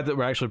 the fact that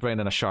we're actually bringing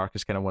in a shark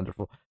is kind of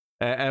wonderful.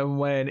 And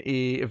when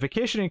a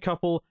vacationing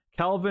couple,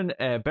 Calvin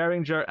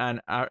Beringer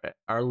and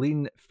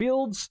Arlene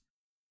Fields,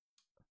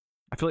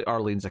 I feel like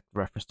Arlene's a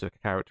reference to a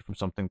character from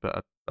something,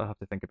 but I'll have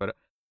to think about it,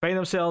 find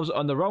themselves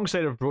on the wrong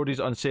side of Brody's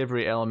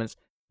unsavory elements,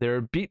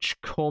 their beach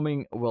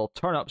combing will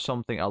turn up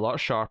something a lot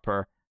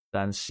sharper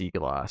than sea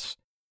glass.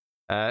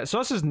 So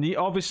this is neat.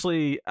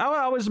 Obviously,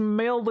 I was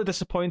mildly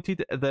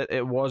disappointed that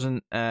it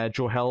wasn't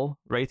Joe Hill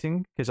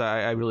writing, because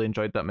I really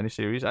enjoyed that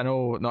miniseries. I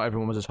know not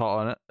everyone was as hot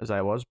on it as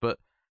I was, but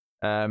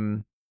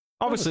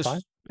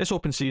obviously it's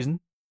open season.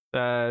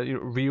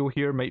 Rio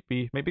here might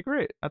be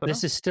great. I don't know.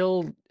 This is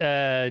still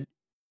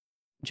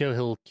Joe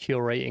Hill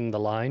curating the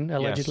line,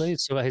 allegedly.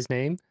 Yes. So his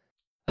name.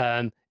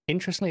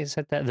 Interestingly, it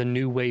said that the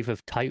new wave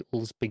of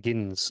titles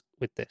begins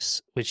with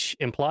this, which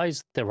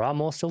implies there are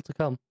more still to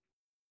come.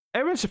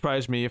 It would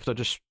surprise me if they're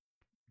just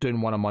doing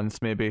one a month,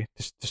 maybe,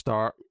 to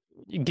start.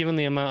 Given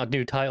the amount of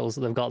new titles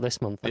that they've got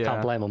this month, I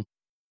can't blame them.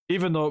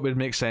 Even though it would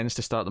make sense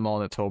to start them all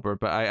in October,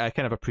 but I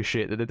kind of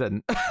appreciate that they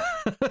didn't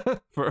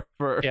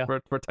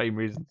for time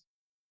reasons.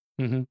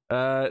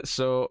 Mm-hmm.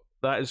 So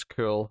that is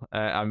cool.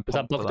 Was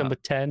that book number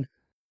 10?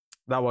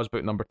 That was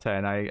book number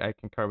 10. I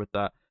concur with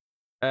that.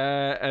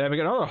 And then we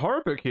got another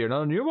horror book here,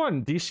 another new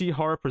one. DC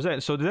Horror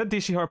Presents. So they did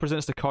DC Horror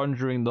Presents The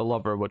Conjuring the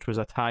Lover, which was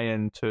a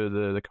tie-in to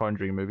the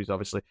Conjuring movies,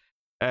 obviously.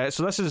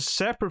 So this is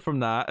separate from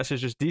that. This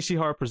is just DC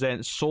Horror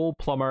Presents Soul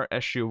Plumber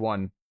Issue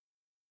 1.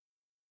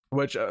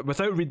 Which,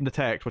 without reading the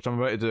text, which I'm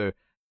about to do,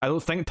 I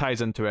don't think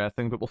ties into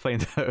anything, but we'll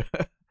find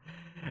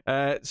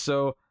out.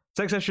 So,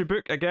 6-issue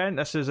book, again,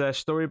 this is a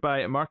story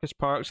by Marcus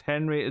Parks,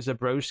 Henry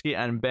Zabrowski,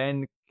 and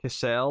Ben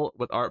Kissel,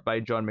 with art by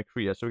John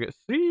McCrea. So we get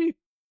 3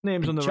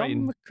 names on the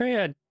writing. John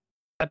McCrea,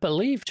 I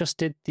believe, just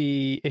did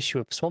the issue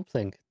of Swamp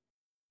Thing.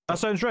 That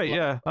sounds right,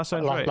 yeah. That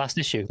sounds right. Last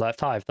issue, like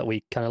 5, that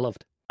we kind of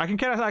loved. I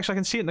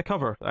can see it in the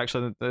cover,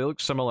 actually. They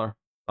look similar,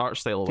 art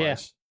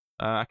style-wise.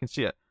 Yeah. I can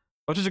see it.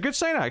 Which is a good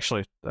sign,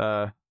 actually.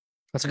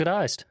 That's a good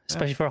eyes,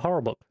 especially for a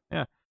horror book.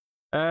 Yeah.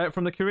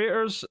 From the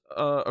creators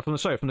of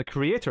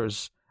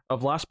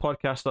Last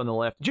Podcast on the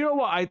Left. Do you know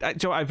what?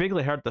 I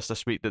vaguely heard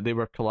this week that they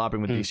were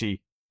collaborating with DC,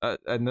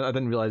 and I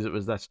didn't realize it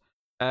was this.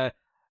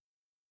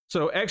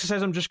 So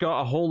exorcism just got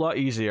a whole lot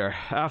easier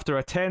after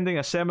attending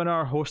a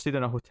seminar hosted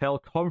in a hotel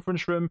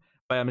conference room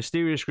by a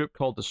mysterious group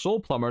called the Soul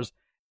Plumbers.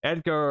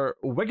 Edgar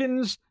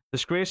Wiggins,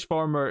 disgraced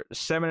former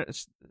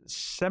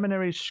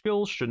seminary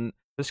school student,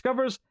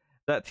 discovers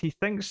that he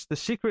thinks the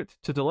secret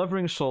to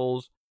delivering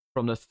souls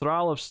from the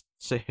thrall of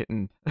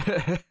Satan.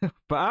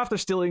 But after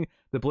stealing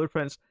the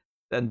blueprints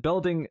and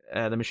building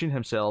the machine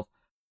himself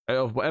out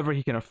of whatever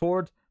he can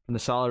afford from the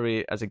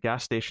salary as a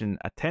gas station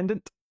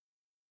attendant,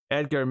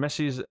 Edgar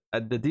misses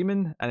the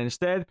demon and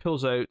instead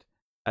pulls out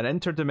an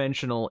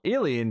interdimensional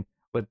alien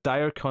with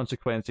dire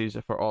consequences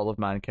for all of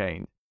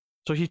mankind.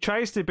 So he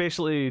tries to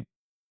basically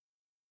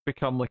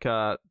become like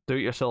a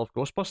do-it-yourself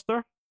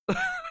Ghostbuster.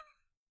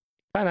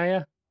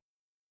 Yeah.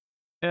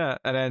 Yeah,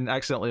 and then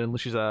accidentally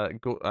unleashes an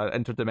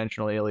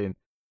interdimensional alien.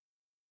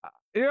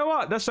 You know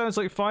what? This sounds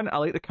like fun. I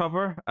like the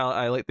cover.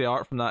 I like the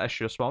art from that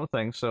issue of Swamp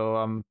Thing.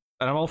 So and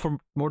I'm all for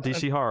more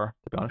DC horror,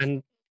 to be honest.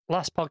 And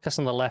Last Podcast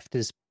on the Left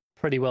is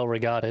pretty well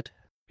regarded.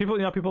 People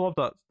love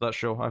that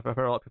show. I've heard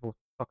a lot of people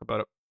talk about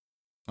it.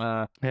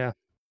 Yeah.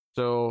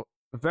 So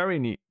very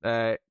neat.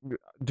 Do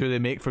they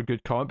make for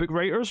good comic book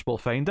writers? We'll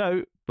find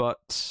out.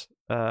 But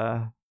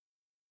yeah,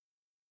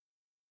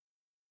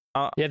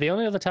 the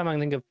only other time I can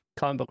think of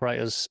comic book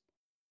writers,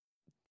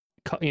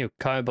 comic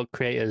book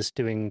creators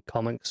doing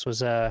comics was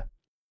there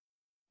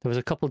was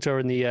a couple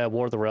during the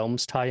War of the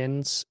Realms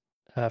tie-ins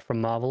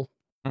from Marvel.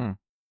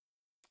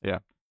 Yeah,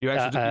 you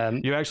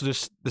actually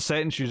just the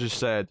sentence you just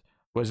said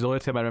was the only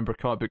time I remember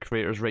comic book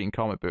creators writing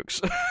comic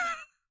books.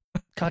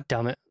 God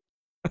damn it!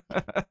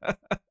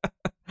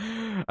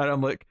 And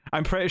I'm like,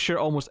 I'm pretty sure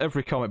almost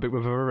every comic book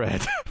we've ever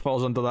read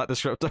falls under that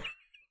descriptor.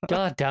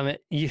 God damn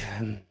it! You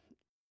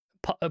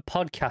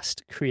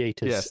podcast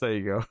creators. Yes, there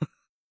you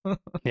go.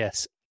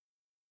 Yes.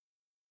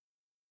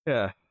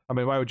 Yeah, I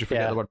mean, why would you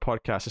forget the word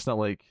podcast? It's not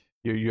like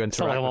you interact. It's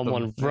not like I'm on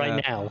one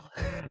right now.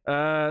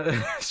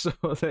 So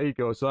there you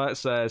go. So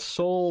that's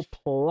Soul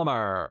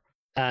Plumber,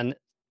 and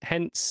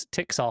hence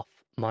ticks off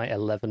my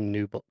 11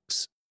 new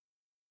books.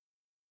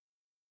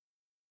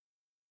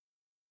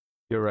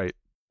 You're right.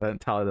 I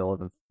didn't tally the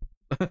 11th.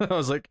 I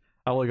was like,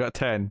 I only got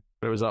 10,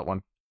 but it was that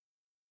one.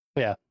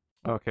 Yeah.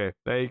 Okay,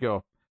 there you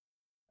go.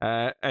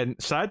 And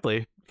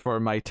sadly, for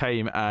my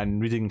time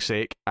and reading's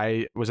sake,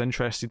 I was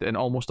interested in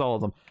almost all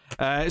of them.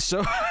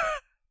 So.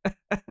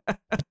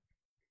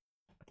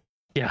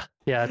 Yeah,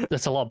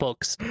 that's a lot of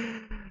books.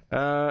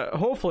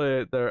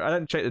 Hopefully I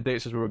didn't check the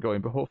dates as we were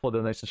going, but hopefully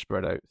they're nice and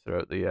spread out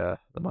throughout the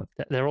month.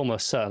 They're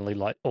almost certainly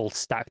like all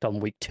stacked on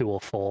week 2 or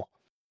 4.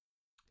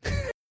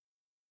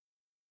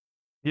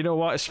 You know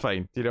what? It's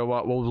fine. You know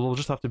what? We'll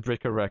just have to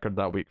break a record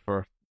that week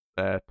for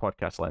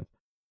podcast length.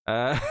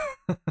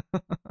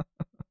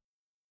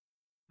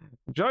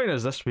 Join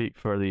us this week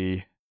for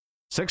the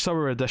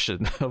 6-hour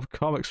edition of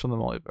Comics from the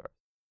Multiverse.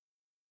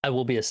 I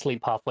will be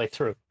asleep halfway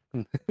through.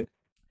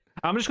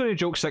 I'm just going to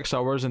joke 6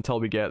 hours until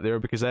we get there,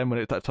 because then when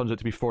it turns out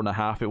to be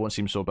 4.5, it won't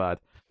seem so bad.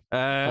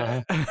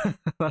 That's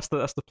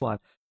the plan.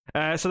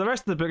 So the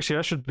rest of the books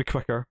here should be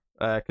quicker,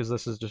 because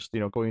this is just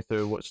going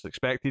through what's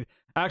expected.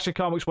 Action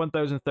Comics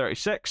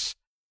 1036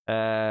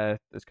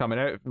 is coming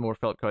out. More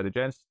Philip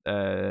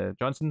Kawada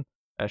Johnson,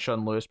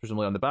 Sean Lewis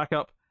presumably on the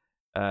backup.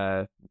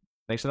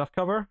 Nice enough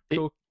cover.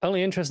 Cool. The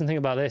only interesting thing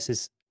about this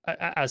is,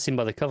 as seen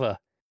by the cover,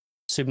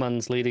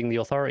 Superman's leading the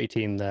Authority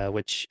team there,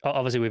 which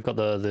obviously we've got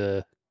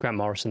the Grant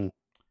Morrison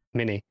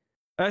mini.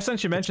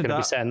 Since you mentioned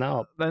that, setting that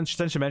up.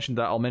 Since you mentioned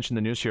that, I'll mention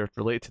the news here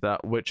related to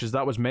that, which is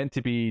that was meant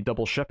to be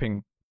double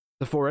shipping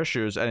the 4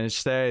 issues, and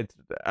instead,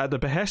 at the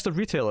behest of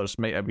retailers,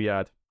 might we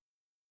add,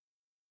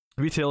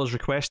 retailers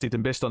requested,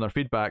 and based on their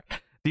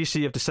feedback,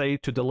 DC have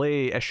decided to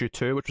delay issue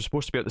 2, which was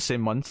supposed to be out the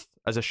same month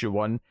as issue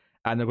 1,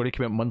 and they're going to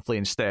come out monthly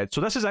instead. So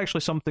this is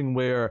actually something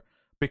where,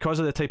 because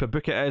of the type of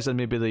book it is, and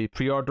maybe the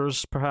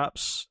pre-orders,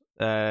 perhaps.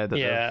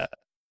 There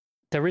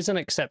is an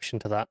exception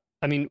to that.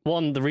 I mean,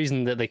 the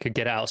reason that they could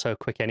get out so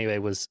quick anyway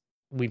was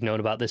we've known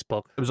about this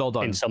book. It was all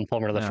done in some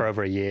form or other for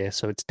over a year,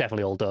 so it's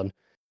definitely all done.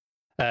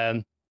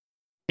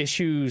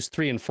 Issues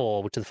 3 and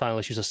 4, which are the final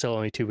issues, are still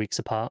only 2 weeks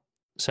apart.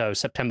 So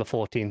September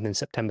 14th and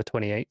September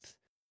 28th.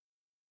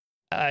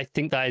 I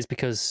think that is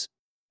because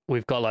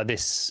we've got like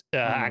this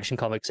Action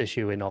Comics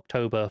issue in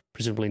October,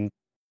 presumably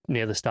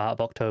near the start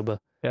of October.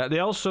 Yeah, they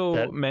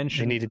also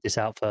mentioned they needed this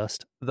out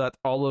first. That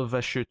all of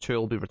issue 2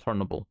 will be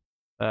returnable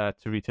to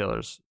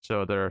retailers.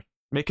 So they're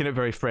making it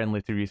very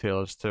friendly to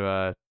retailers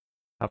to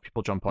have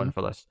people jump on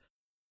for this.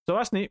 So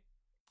that's neat.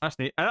 That's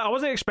neat. I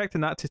wasn't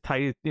expecting that to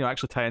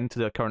actually tie into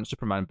the current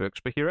Superman books,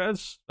 but here it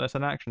is. That's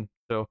an action.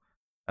 So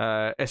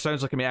it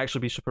sounds like it may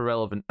actually be super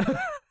relevant.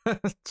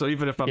 So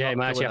even if I'm you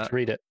might actually have to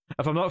read it.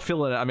 If I'm not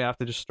feeling it, I may have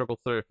to just struggle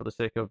through it for the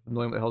sake of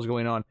knowing what the hell's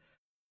going on.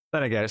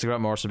 Then again, it's a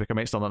Grant Morrison book. I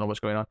might still not know what's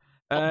going on.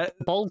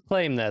 Bold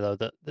claim there, though,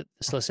 that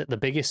the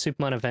biggest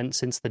Superman event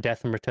since the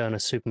death and return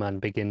of Superman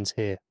begins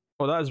here.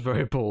 Oh, that is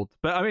very bold.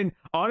 But I mean,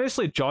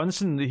 honestly,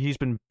 Johnson, he's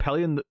been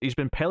pelling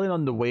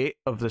on the weight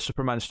of the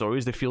Superman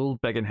stories. They feel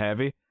big and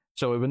heavy,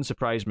 so it wouldn't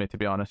surprise me, to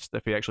be honest,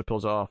 if he actually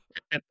pulls it off.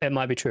 It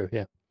might be true,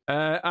 yeah.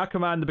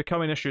 Aquaman: The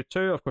Becoming issue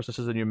 2. Of course, this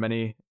is a new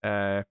mini.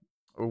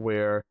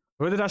 Where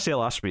did I say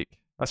last week?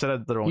 I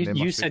said the wrong name.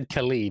 You said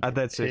Khalid. I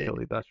did say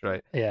Khalid. That's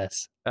right.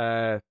 Yes.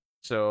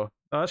 So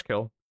that's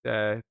cool.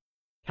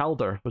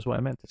 Calder was what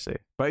I meant to say,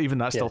 but even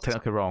that's still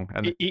technically wrong.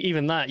 And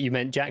even that, you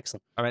meant Jackson.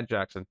 I meant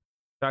Jackson.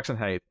 Jackson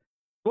Hyde.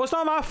 Well, it's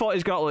not my fault.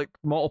 He's got like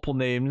multiple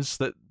names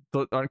that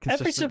aren't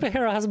consistent. Every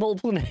superhero has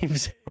multiple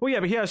names. Well, yeah,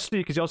 but he has 3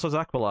 because he also has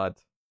Aqualad.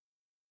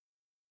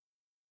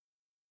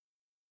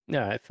 All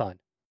right, fine.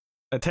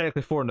 And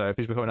technically 4 now if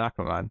he's becoming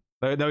Aquaman.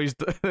 No, he's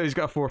got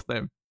a 4th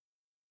name.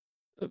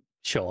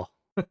 Sure.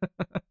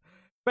 But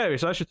anyway,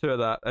 so issue 2 of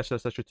that. That's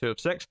just issue 2 of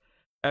 6.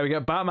 We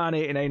got Batman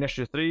 89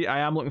 issue 3. I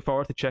am looking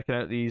forward to checking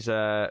out these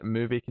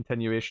movie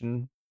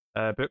continuation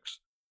books.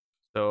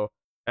 So,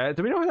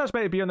 do we know who that's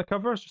meant to be on the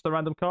cover? It's just a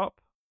random cop?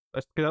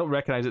 Because I don't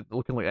recognize it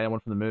looking like anyone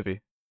from the movie.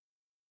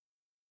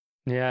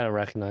 Yeah, I don't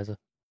recognize it.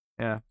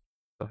 Yeah.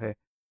 So, hey.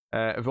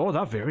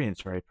 That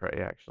variant's very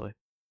pretty, actually.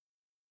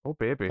 Oh,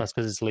 baby. That's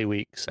because it's Lee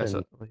Weeks.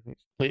 And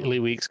Lee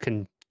Weeks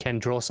can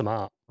draw some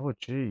art. Oh,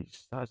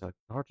 jeez. That is a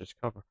gorgeous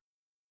cover.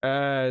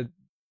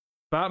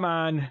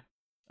 Batman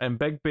and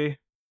Bigby,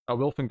 A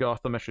Wolf in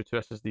Gotham issue 2.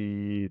 This is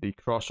the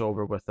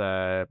crossover with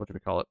what do we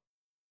call it?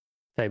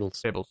 Fables.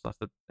 Fables. That's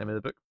the name of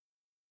the book.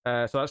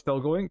 So that's still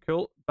going.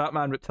 Cool.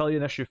 Batman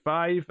Reptilian issue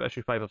 5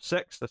 of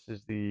 6. This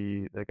is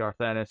the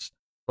Garth Ennis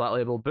Black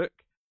Label book.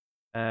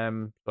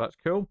 So that's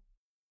cool.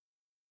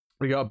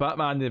 We got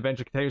Batman The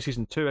Adventure Continues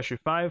season 2 issue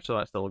 5, so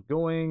that's still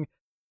going.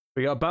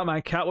 We got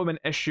Batman Catwoman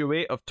issue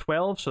 8 of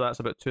 12, so that's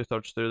about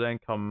 2/3 through then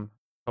come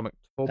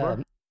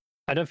October.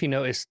 I don't know if you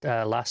noticed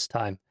last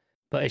time,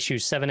 but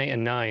issues 7, 8,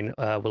 and 9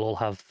 will all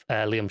have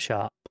Liam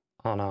Sharp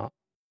on art.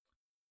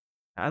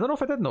 I don't know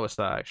if I did notice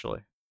that actually.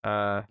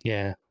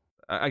 Yeah.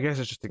 I guess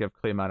it's just to give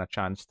Clayman a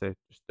chance to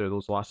just do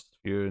those last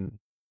few. And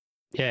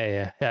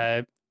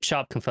Yeah.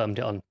 Sharp confirmed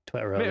it on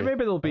Twitter earlier.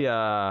 Maybe there'll be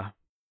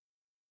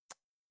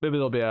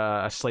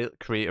a slight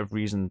creative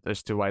reason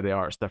as to why the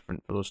art's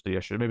different for those 3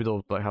 issues. Maybe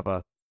they'll like have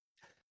a.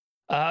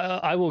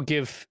 I will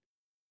give.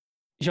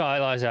 I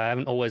realize I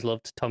haven't always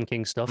loved Tom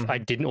King stuff. Mm-hmm. I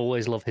didn't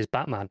always love his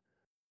Batman,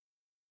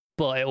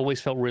 but it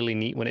always felt really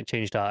neat when it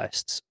changed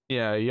artists.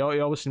 Yeah, you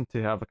always seem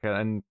to have like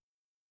an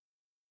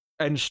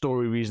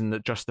in-story reason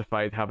that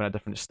justified having a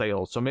different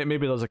style. So maybe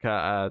there's like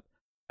a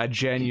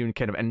genuine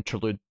kind of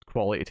interlude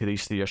quality to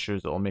these 3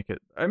 issues that will make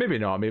it. Maybe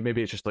not.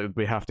 Maybe it's just like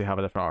we have to have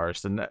a different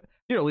artist. And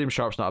Liam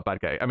Sharp's not a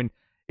bad guy. I mean,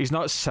 he's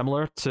not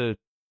similar to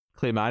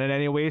Clayman in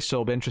any way. So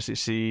I'll be interested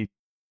to see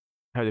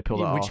how they pull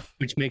that off.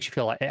 Which makes you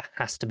feel like it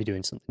has to be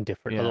doing something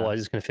different. Yeah. Otherwise,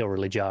 it's going to feel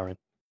really jarring.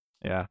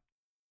 Yeah.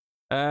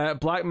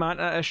 Black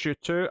Manta issue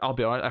 2. I'll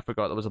be honest, I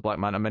forgot there was a Black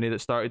Manta mini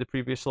that started the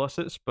previous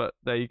solicits, but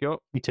there you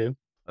go. Me too.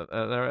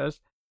 There it is.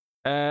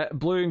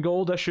 Blue and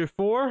Gold issue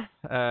 4,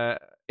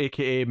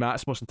 aka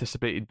Matt's most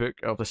anticipated book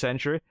of the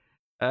century.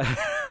 I'll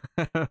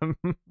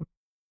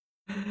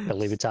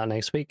leave it out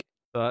next week.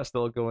 So that's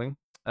still going.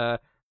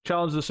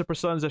 Challenge of the Super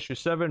Sons issue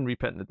 7,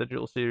 reprinting the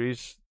digital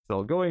series,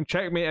 still going.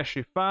 Checkmate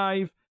issue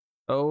 5.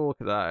 Oh, look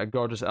at that. A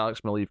gorgeous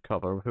Alex Maleev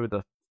cover. Who would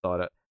have thought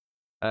it?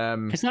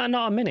 Is that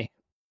not a mini?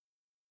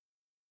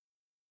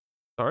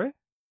 Sorry?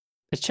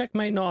 Is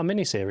Checkmate not a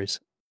mini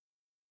series?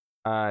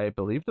 I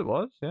believed it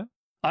was, yeah.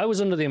 I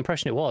was under the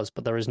impression it was,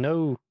 but there is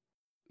no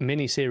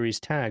mini series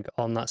tag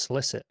on that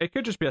solicit. It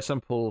could just be a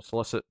simple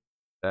solicit,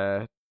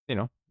 mess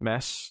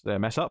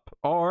up,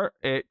 or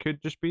it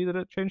could just be that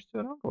it changed to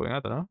an ongoing. I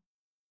don't know.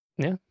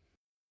 Yeah.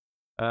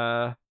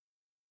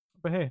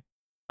 But hey,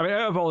 I mean,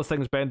 out of all the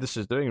things Bendis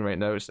is doing right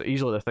now, it's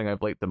easily the thing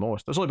I've liked the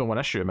most. There's only been 1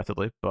 issue,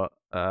 admittedly, but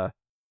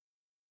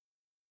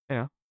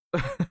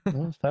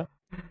That's fair.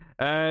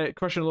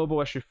 Crushing Lobo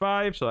issue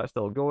 5, so that's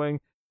still going.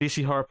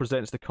 DC Horror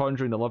presents The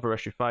Conjuring the Lover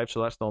issue 5,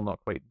 so that's still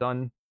not quite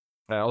done.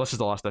 This is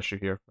the last issue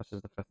here. This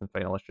is the 5th and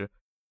final issue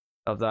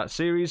of that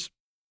series.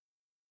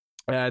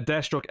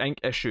 Deathstroke Inc.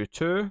 issue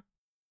 2.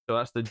 So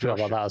that's the Forgot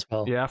about that as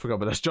well. Yeah, I forgot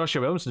about this.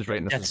 Joshua Williamson's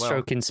writing this as well.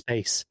 Deathstroke in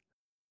space.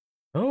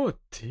 Oh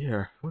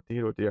dear.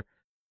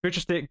 Future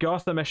State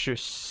Gotham issue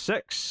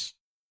 6.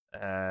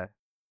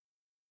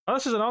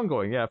 This is an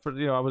ongoing. Yeah, for I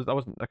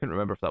couldn't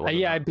remember if that was.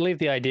 I believe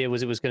the idea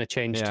was it was going to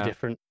change to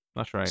different.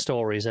 That's right.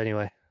 Stories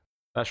anyway.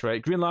 That's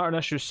right. Green Lantern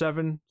issue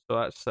 7. So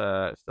that's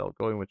still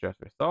going with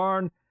Jeffrey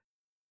Thorne.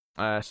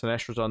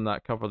 Sinestro's on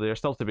that cover there.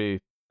 Still to be,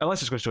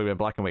 unless it's going to be a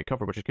black and white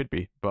cover, which it could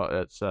be, but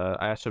it's.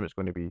 I assume it's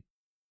going to be.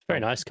 Very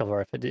nice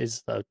cover if it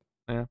is though.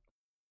 Yeah.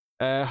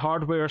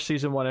 Hardware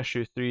season 1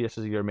 issue 3. This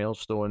is your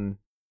Maelstone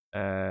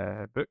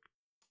book.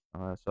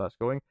 So that's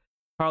going.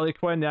 Harley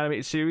Quinn the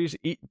animated series.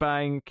 Eat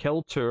Bang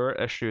Kill Tour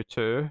issue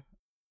 2.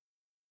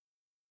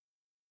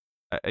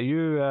 Are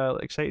you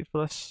excited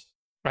for this?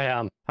 I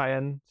am.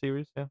 Tie-in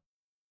series, yeah.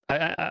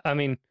 I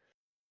mean,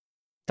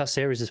 that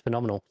series is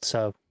phenomenal.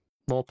 So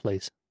more,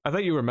 please. I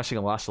think you were missing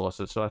a last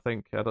solicit, so I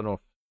don't know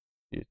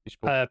if you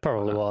spoke.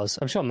 Probably was.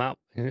 I'm sure Matt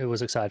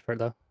was excited for it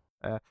though.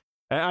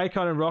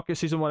 Icon and Rocket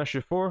season 1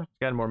 issue 4.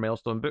 Again, more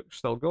Maelstone books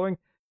still going.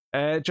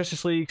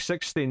 Justice League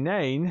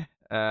 69.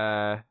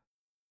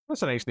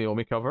 That's a nice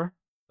Naomi cover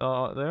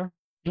there.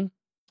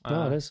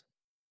 No, it is.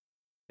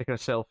 Taking a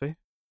selfie.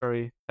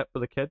 Very hip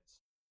with the kids.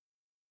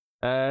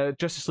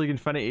 Justice League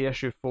Infinity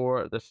issue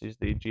 4. This is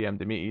the GM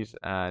Demetes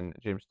and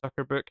James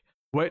Tucker book,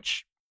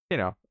 which,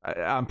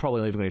 I'm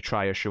probably not even going to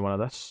try issue 1 of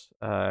this.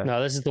 No,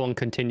 this is the one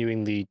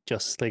continuing the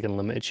Justice League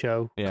Unlimited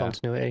show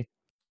continuity.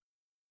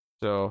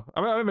 So,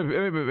 I mean,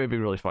 it may be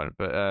really fun,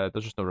 but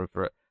there's just no room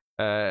for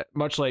it.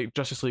 Much like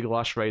Justice League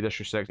Last Ride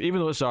issue 6,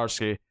 even though it's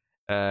Zarsky,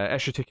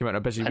 issue 2 came out in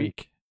a busy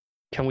week.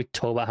 Can we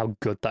talk about how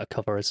good that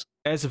cover is?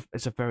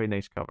 It's a very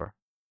nice cover.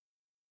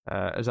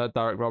 Is that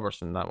Derek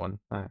Robertson, that one?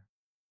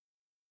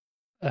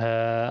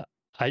 I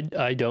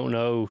don't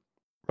know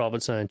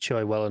Robertson and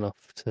Choi well enough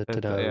to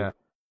know. Yeah.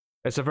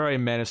 It's a very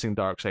menacing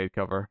Darkseid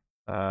cover,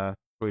 where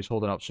he's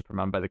holding up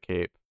Superman by the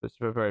cape. It's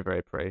very,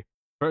 very pretty.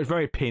 It's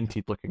very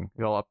painted looking.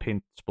 Got a lot of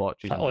paint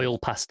splotches. Like oil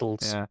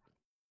pastels. Yeah.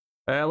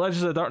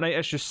 Legends of the Dark Knight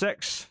issue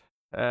 6.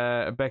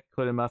 Becky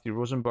Cloonan and Matthew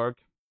Rosenberg.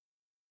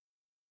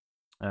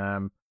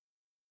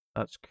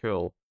 That's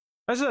cool.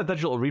 This is a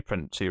digital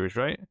reprint series,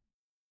 right?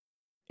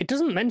 It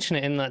doesn't mention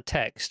it in that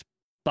text,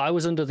 but I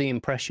was under the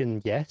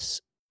impression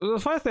yes. The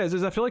funny thing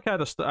is I feel like I'd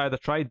have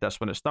tried this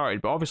when it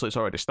started, but obviously it's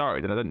already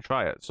started and I didn't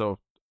try it. So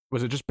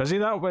was it just busy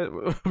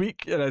that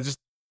week and I just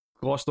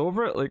glossed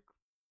over it? Like,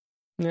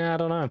 Yeah, I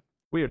don't know.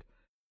 weird.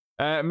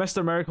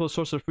 Mr. Miracle,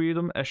 Source of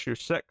Freedom, issue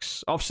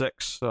 6 of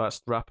 6, so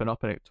that's wrapping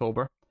up in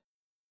October.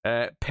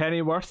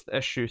 Pennyworth,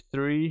 issue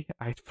 3.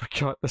 I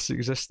forgot this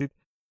existed.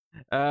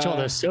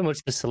 There's so much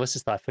of the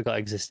solicits that I forgot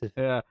existed.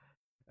 Yeah.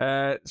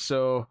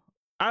 So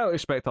I don't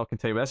expect I'll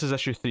continue. This is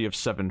issue 3 of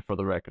 7 for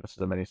the record. This is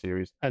a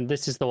miniseries. And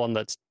this is the one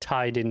that's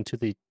tied into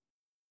the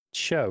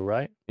show,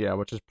 right? Yeah,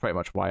 which is pretty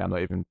much why I'm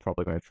not even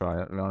probably going to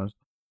try it, to be honest.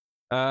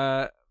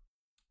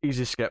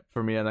 Easy skip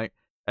for me, I think.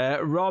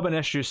 Robin,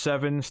 issue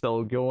 7,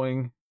 still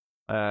going.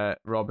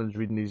 Robin's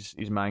reading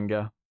his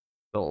manga.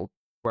 Little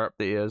twerp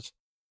that he is.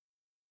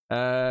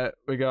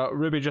 We got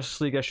Ruby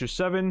Justice League issue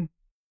 7.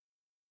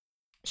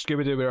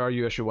 Scooby-Doo, Where Are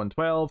You, issue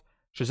 112.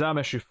 Shazam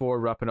issue 4,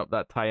 wrapping up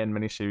that tie-in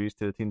miniseries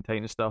to the Teen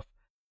Titans stuff.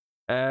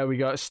 We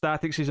got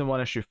Static season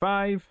 1 issue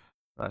 5.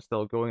 That's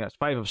still going. That's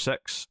 5 of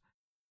 6.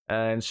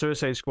 And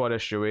Suicide Squad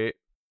issue 8.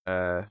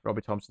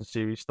 Robbie Thompson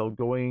series still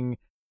going.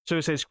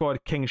 Suicide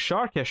Squad King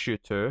Shark issue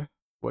 2,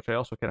 which I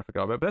also kind of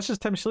forgot about. But this is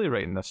Tim Seeley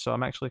writing this, so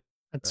I'm actually...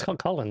 It's Scott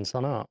Collins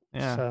on art.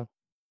 Yeah. So.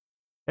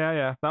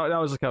 Yeah. That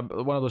was like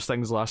one of those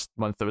things last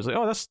month that was like,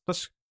 oh, this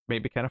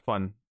might be kind of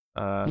fun.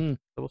 So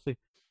we'll see.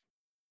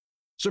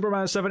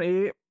 Superman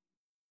 78,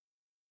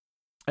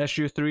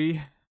 issue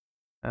 3.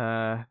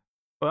 Well,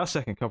 that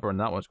second cover on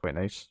that one's quite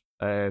nice.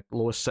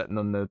 Lois sitting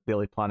on the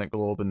Daily Planet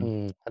globe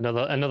and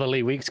another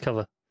Lee Weeks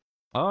cover.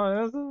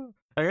 Oh, yeah,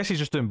 I guess he's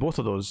just doing both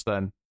of those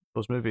then.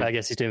 Those movies. I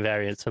guess he's doing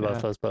variants for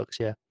both those books.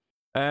 Yeah.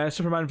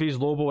 Superman vs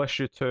Lobo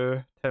issue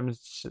 2. Tim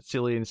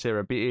Seeley and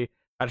Sarah Beatty.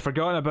 I'd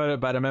forgotten about it,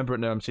 but I remember it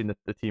now. I'm seeing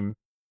the team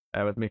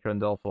with Mika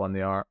Randolfo on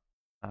the art.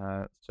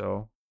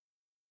 So.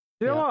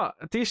 You know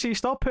what? DC,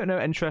 stop putting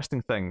out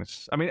interesting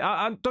things. I mean,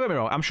 I don't get me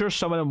wrong. I'm sure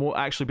some of them won't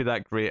actually be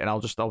that great, and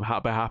I'll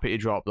be happy to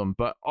drop them.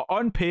 But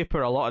on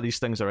paper, a lot of these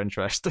things are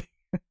interesting.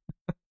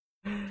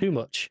 Too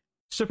much.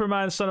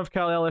 Superman, Son of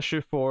Kal-El,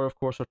 issue 4, of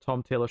course, our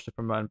Tom Taylor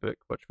Superman book,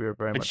 which we are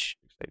very much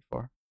excited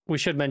for. We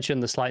should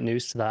mention the slight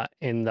news to that,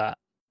 in that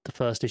the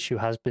first issue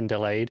has been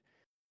delayed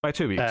by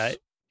 2 weeks.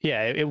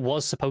 It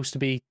was supposed to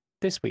be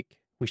this week.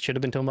 We should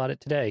have been talking about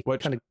it today.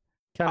 Which, kind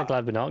of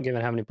glad we're not,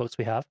 given how many books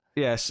we have.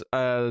 Yes,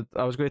 I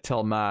was going to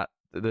tell Matt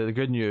the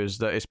good news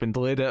that it's been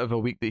delayed out of a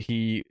week that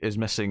he is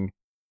missing.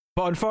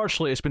 But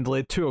unfortunately, it's been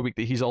delayed to a week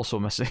that he's also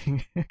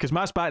missing. Because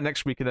Matt's back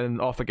next week and then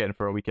off again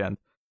for a weekend.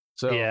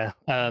 So yeah,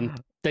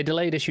 they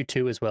delayed issue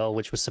 2 as well,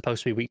 which was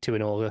supposed to be week 2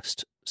 in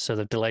August. So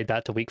they've delayed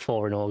that to week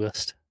 4 in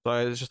August. So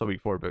it's just a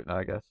week 4 book now,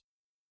 I guess.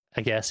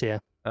 I guess, yeah.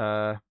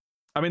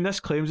 I mean, this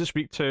claims it's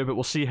week 2, but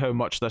we'll see how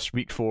much this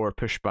week 4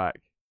 pushback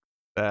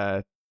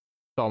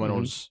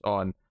dominoes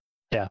on.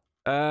 Yeah.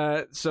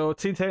 So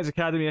Teen Titans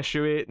Academy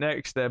issue 8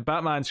 next.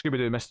 Batman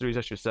Scooby-Doo Mysteries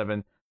issue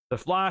 7. The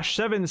Flash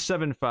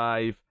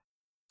 775.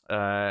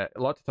 A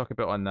lot to talk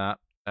about on that.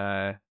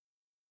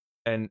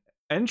 And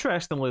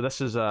interestingly,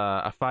 this is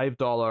a $5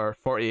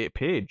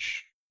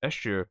 48-page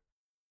issue,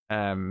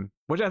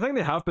 which I think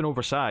they have been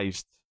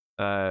oversized.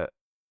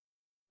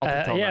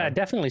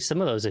 Definitely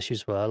some of those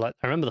issues were. Like,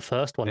 I remember the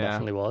first one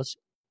definitely was.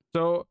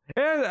 So,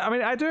 yeah, I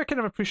mean, I do kind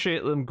of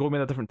appreciate them going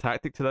with a different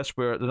tactic to this,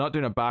 where they're not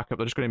doing a backup,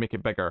 they're just going to make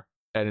it bigger.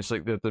 And it's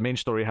like the main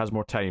story has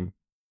more time.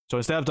 So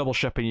instead of double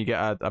shipping, you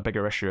get a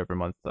bigger issue every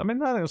month. I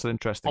mean, I think that's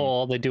interesting.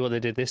 Or they do what they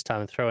did this time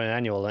and throw in an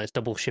annual, and it's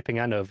double shipping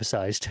and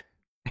oversized.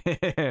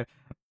 1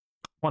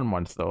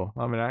 month, though.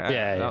 I mean,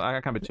 I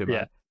can't be too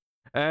bad.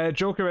 Yeah.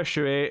 Joker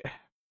issue 8.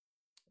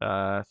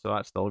 So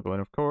that's still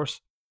going, of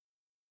course.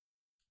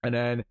 And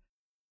then,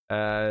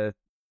 let's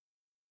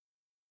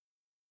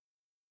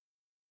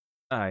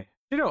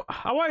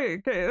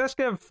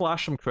give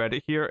Flash some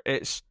credit here.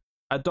 It's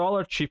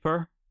 $1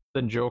 cheaper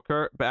than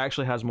Joker, but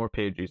actually has more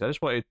pages. I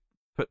just wanted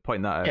to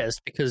point that out. Yes,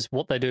 because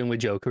what they're doing with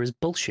Joker is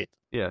bullshit.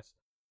 Yes.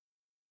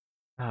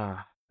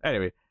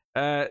 Anyway,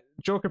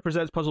 Joker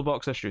Presents Puzzle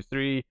Box issue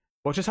 3,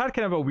 which has had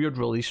kind of a weird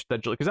release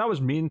digitally, because I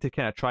was meaning to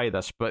kind of try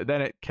this, but then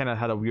it kind of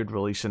had a weird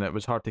release and it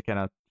was hard to kind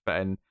of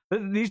fit in.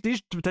 These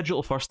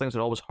digital first things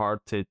are always hard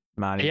to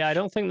manage. Yeah, I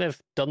don't think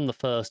they've done the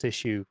first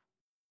issue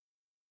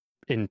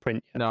in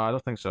print yet. No, I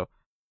don't think so.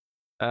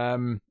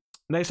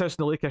 Nice House in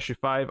the Lake issue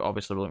 5,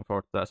 obviously we're looking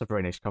forward to that. It's a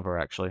very nice cover,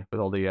 actually, with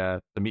all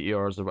the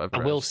meteors or whatever.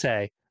 I will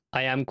say,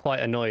 I am quite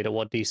annoyed at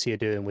what DC are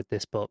doing with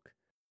this book.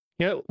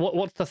 You know,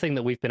 what's the thing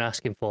that we've been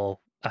asking for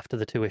after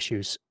the 2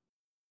 issues?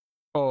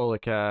 Oh,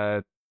 like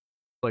a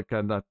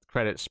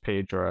credits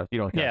page or a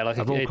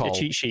a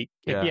cheat sheet.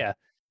 Yeah.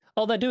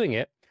 Oh, they're doing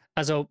it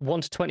as a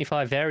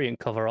 1/25 variant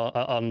cover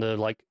on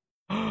the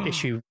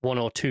issue 1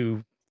 or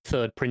 2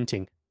 third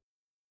printing.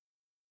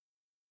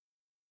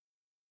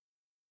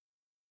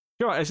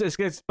 You know,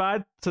 it's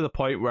bad to the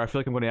point where I feel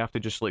like I'm going to have to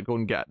just go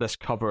and get this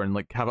cover and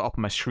have it up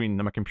on my screen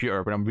on my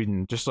computer when I'm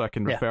reading, just so I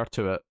can refer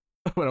to it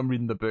when I'm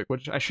reading the book,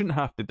 which I shouldn't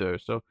have to do.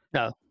 So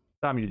no,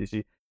 damn you,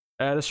 DC.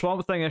 The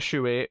Swamp Thing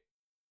issue 8.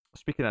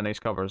 Speaking of nice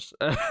covers,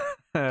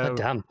 God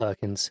damn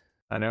Perkins.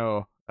 I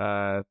know.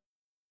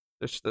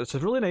 It's a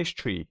really nice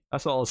tree.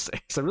 That's all I'll say.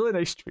 It's a really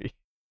nice tree.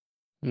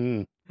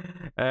 Mm.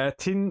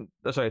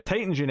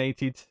 Titans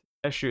United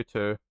issue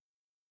 2.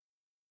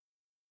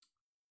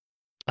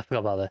 I forgot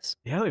about this.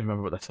 Yeah, I don't even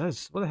remember what this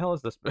is. What the hell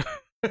is this?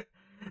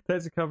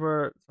 There's a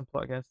cover. Some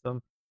plot against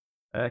them.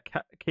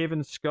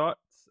 Cavan Scott,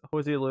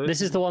 Jose Lewis.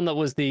 This is the one that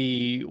was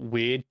the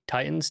weird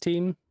Titans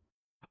team.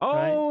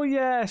 Oh, right?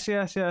 Yes.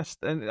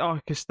 And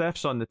because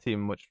Steph's on the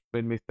team, which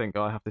made me think,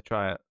 I have to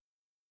try it.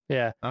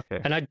 Yeah.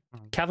 Okay. And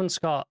Cavan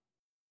Scott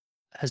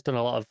has done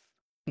a lot of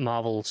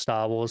Marvel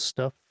Star Wars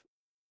stuff.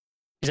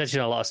 He's actually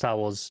done a lot of Star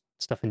Wars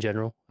stuff in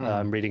general.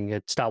 I'm reading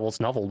a Star Wars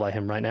novel by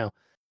him right now,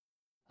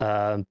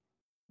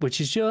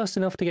 which is just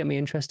enough to get me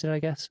interested, I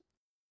guess.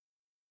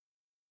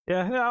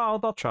 Yeah,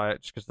 I'll try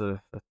it just because the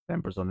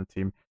members on the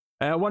team.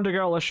 Wonder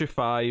Girl issue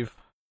 5,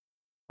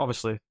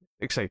 obviously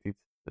excited.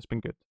 It's been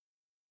good.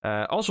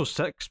 Also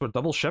 6, we're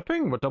double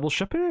shipping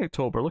in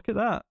October. Look at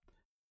that.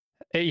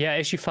 Yeah,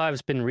 issue 5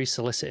 has been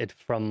resolicited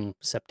from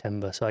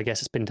September, so I guess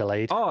it's been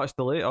delayed. Oh, it's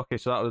delayed. Okay,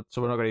 so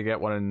we're not going to get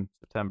one in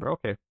September.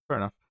 Okay, fair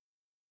enough.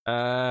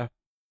 All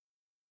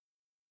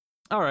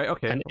right.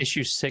 Okay. And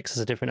issue 6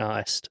 is a different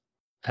artist,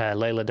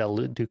 Leila Del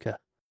Duca,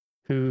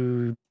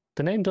 who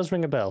the name does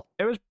ring a bell.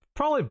 It was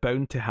probably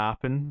bound to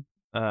happen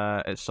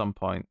at some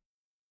point.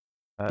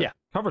 Yeah.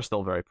 Cover's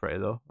still very pretty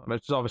though. I mean,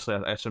 it's obviously,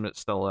 I assume it's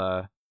still.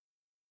 It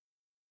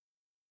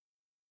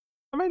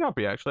might not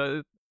be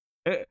actually.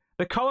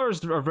 The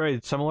colors are very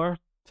similar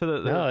to the.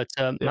 No, it's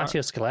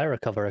Matteo Scalera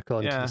cover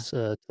according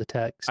to the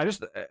text.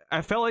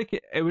 I felt like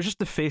it was just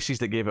the faces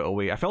that gave it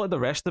away. I felt like the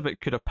rest of it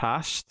could have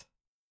passed.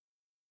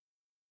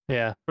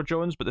 Yeah. For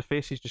Jones, but the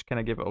faces just kind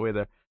of gave it away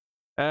there.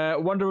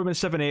 Wonder Woman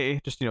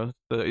 780, just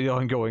the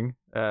ongoing.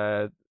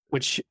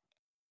 Which,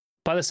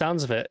 by the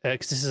sounds of it,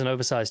 because this is an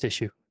oversized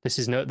issue.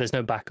 There's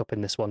no backup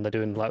in this one. They're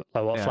doing like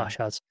what Flash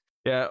has.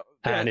 Yeah.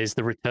 And is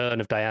the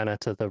return of Diana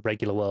to the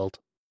regular world.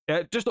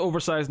 Yeah, just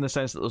oversized in the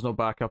sense that there's no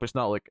backup. It's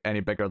not like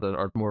any bigger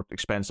or more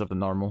expensive than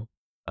normal.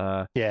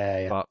 But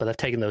they've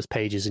taken those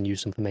pages and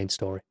used them for the main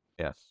story.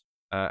 Yes.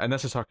 And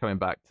this is her coming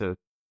back to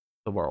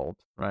the world,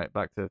 right?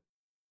 Back to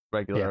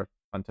regular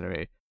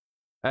continuity.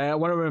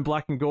 Wonder Woman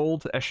Black and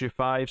Gold, issue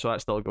 5, so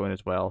that's still going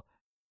as well.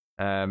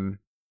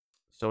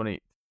 So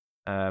neat.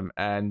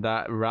 And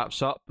that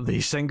wraps up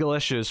the single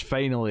issues,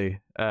 finally.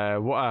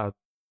 What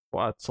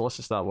a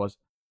solicit that was.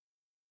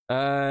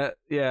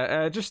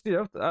 Just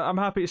I'm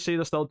happy to see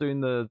they're still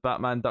doing the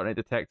Batman Dark Knight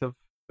Detective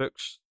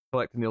books,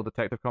 collecting the old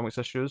Detective Comics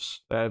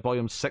issues.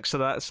 Volume 6 of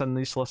that's in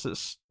these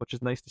solicits, which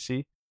is nice to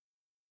see.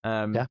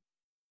 So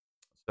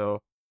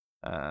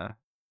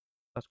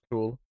that's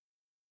cool.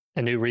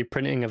 A new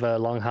reprinting of a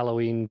Long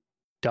Halloween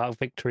Dark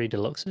Victory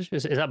Deluxe.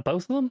 Is that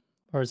both of them,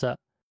 or is that?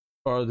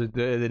 Or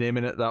they're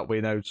naming it that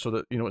way now, so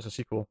that it's a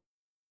sequel.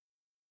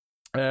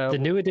 The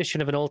new edition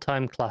of an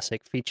all-time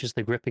classic features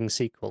the gripping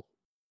sequel.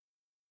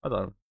 I don't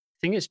know. I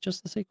think it's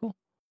just the sequel.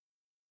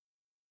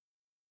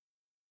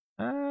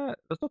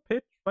 There's no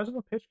page. Why is there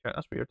no page count?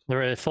 That's weird.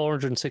 There are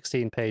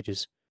 416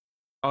 pages.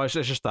 Oh, it's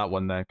just that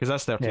one then, because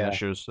that's 13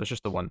 issues. It's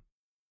just the one.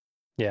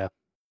 Yeah.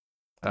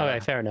 Okay,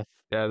 fair enough.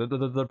 Yeah,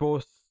 they're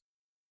both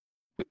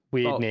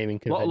weird naming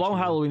convention. Long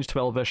Halloween's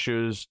 12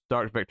 issues.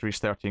 Dark Victory's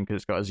 13 because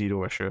it's got a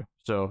 0 issue.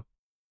 So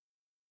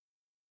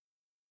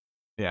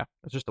yeah,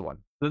 it's just the one.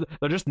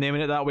 They're just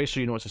naming it that way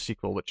so you know it's a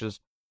sequel, which is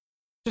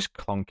just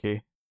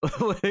clunky.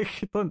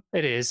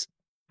 It is.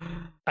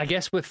 I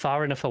guess we're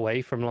far enough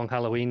away from Long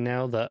Halloween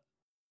now that.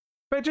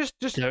 But just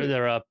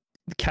there are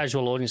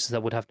casual audiences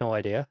that would have no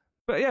idea.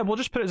 But yeah, we'll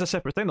just put it as a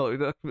separate thing.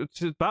 Like,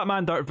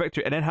 Batman Dark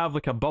Victory, and then have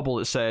like a bubble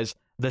that says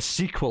the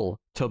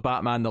sequel to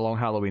Batman: The Long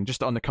Halloween,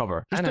 just on the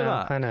cover. Just do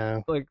that. I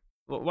know. Like,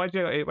 why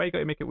you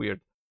gotta make it weird?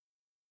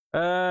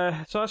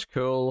 So that's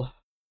cool.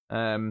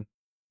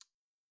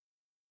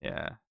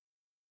 Yeah.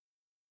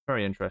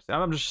 Very interesting.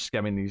 I'm just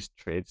skimming these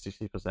trades to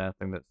see if there's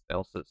anything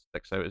else that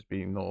sticks out as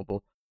being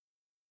notable.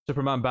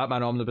 Superman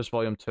Batman Omnibus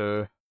Volume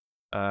 2.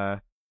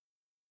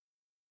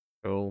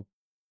 Cool.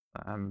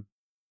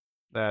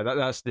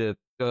 That's the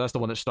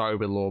one that started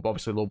with Loeb.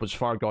 Obviously, Loeb was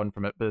far gone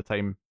from it by the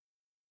time.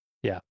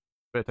 Yeah.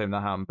 By the time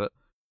that happened, but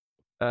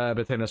by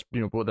the time this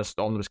what this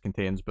omnibus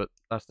contains, but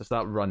that's just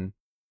that run.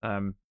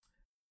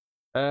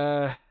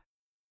 So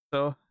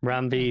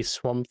Ram V,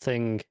 Swamp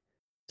Thing.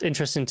 It's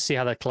interesting to see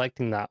how they're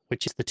collecting that,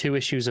 which is the 2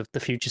 issues of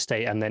the Future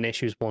State and then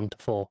issues 1 to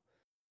 4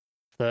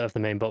 of the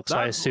main book. So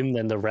I assume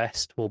then the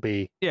rest will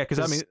be because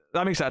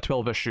that makes that a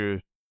 12-issue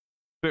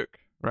book,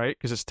 right?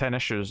 Because it's 10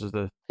 issues is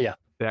the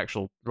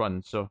actual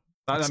run. So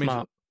that means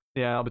smart.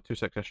 That'll be 2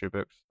 6-issue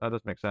books. That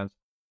does make sense.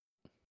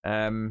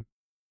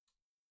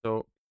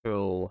 So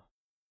cool.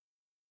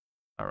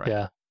 All right.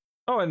 Yeah.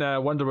 Oh,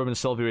 and Wonder Woman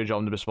Silver Age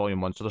Omnibus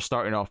Volume 1. So they're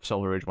starting off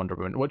Silver Age Wonder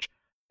Woman, which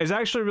is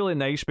actually really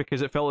nice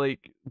because it felt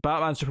like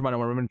Batman, Superman,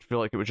 and Wonder Woman feel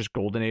like it was just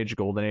Golden Age.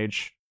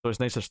 So it's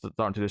nice to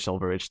start to do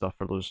Silver Age stuff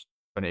for those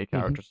Trinity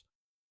characters.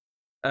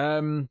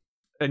 And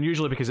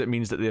usually because it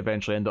means that they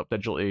eventually end up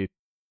digitally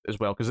as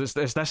well, because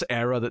it's this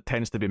era that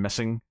tends to be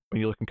missing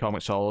when you look in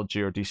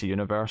Comixology or DC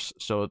Universe.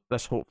 So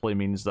this hopefully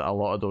means that a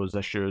lot of those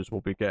issues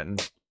will be getting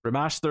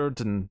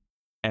remastered and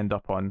end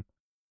up on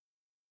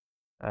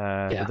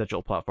the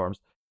digital platforms.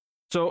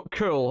 So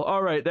cool.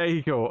 All right, there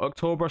you go.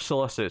 October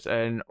solicits,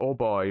 and oh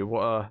boy,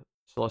 what a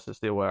solicits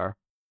they were.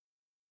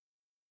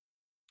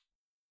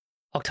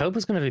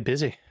 October's going to be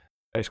busy.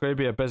 It's going to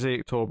be a busy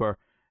October,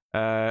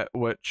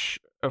 which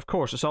of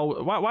course it's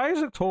all. Why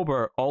is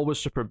October always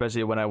super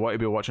busy when I want to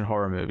be watching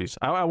horror movies?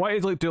 I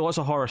want to do lots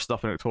of horror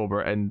stuff in October,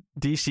 and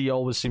DC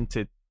always seem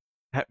to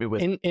hit me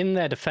with. In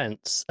their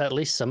defense, at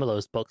least some of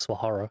those books were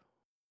horror.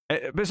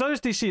 But it's not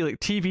just DC. Like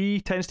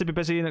TV tends to be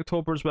busy in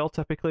October as well,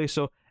 typically.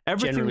 So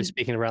everything, generally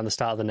speaking, around the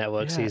start of the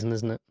network season,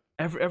 isn't it?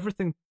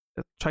 Everything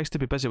tries to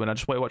be busy when I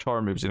just want to watch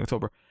horror movies in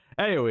October.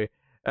 Anyway,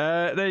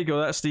 there you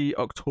go. That's the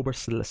October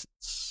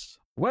solicits.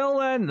 Well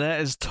then,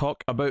 let's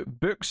talk about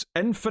books.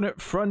 Infinite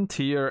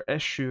Frontier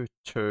issue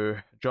 2.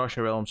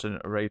 Joshua Williamson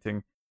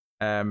writing.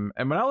 And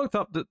when I looked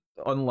up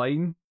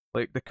online,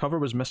 like the cover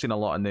was missing a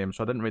lot of names,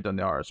 so I didn't read on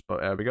the artists.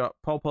 But we got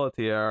Paul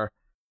Pelletier,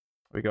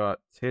 we got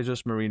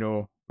Jesus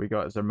Marino, we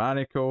got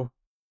Zermanico.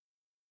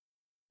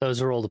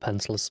 Those are all the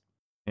pencilers.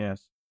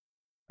 Yes.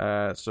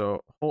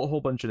 So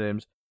whole bunch of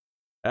names.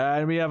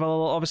 And we have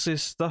obviously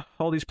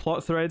all these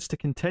plot threads to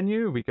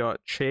continue. We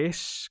got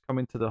Chase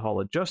coming to the Hall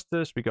of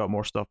Justice. We got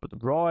more stuff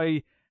with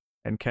Roy,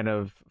 and kind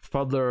of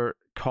further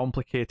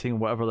complicating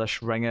whatever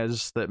this ring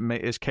is that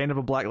is kind of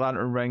a Black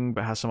Lantern ring,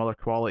 but has some other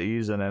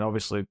qualities. And then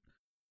obviously,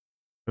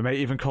 we might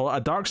even call it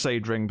a dark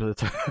side ring by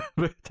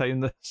the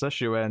time this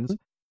issue ends.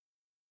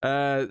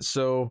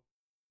 So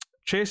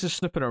Chase is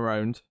snooping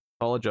around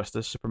Hall of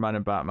Justice. Superman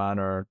and Batman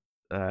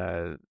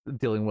are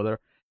dealing with her.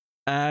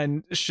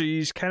 And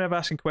she's kind of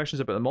asking questions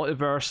about the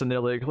multiverse, and they're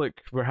like,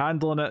 look, we're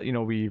handling it. You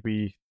know,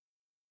 we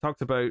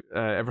talked about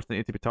everything that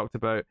needs to be talked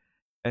about.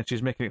 And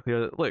she's making it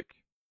clear that, look,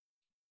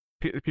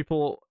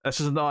 people,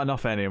 this is not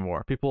enough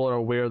anymore. People are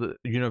aware that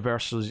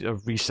universes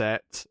have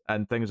reset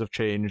and things have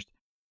changed.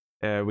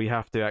 We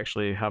have to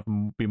actually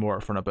be more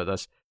upfront about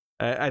this.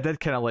 I did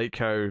kind of like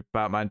how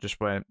Batman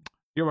just went,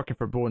 you're working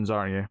for Bones,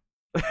 aren't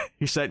you?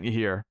 He sent you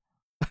here.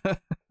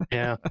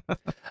 Yeah.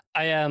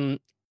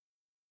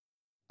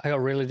 I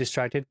got really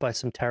distracted by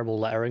some terrible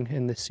lettering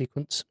in this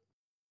sequence.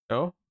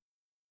 Oh?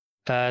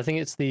 I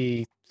think it's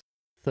the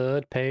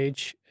third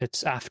page.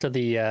 It's after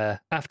the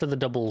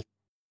double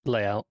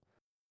layout.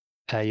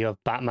 You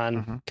have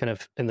Batman kind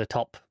of in the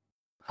top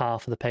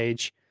half of the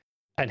page,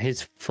 and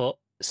his foot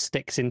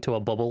sticks into a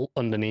bubble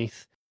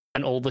underneath,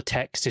 and all the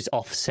text is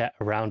offset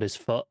around his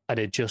foot, and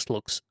it just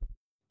looks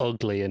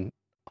ugly, and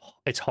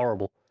it's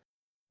horrible.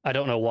 I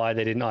don't know why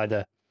they didn't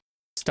either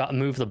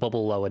move the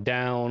bubble lower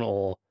down,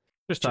 or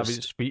just have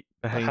his feet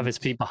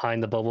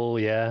behind the bubble.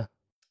 Yeah.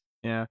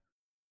 I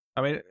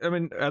mean, I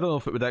don't know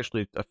if it would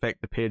actually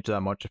affect the page that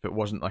much if it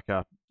wasn't like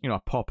a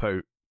pop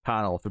out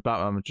panel. If the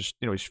Batman was just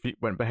his feet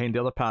went behind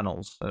the other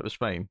panels, it was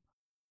fine.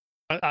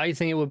 I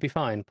think it would be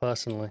fine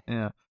personally.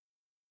 Yeah.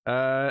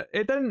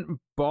 It didn't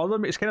bother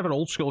me. It's kind of an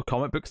old school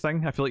comic book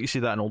thing. I feel like you see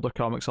that in older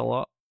comics a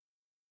lot.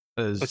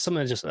 It's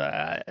something just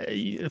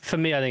for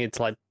me. I think it's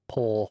like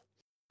poor.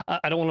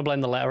 I don't want to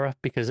blame the letterer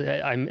because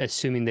I'm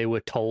assuming they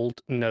were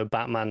told no,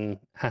 Batman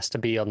has to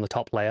be on the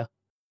top layer.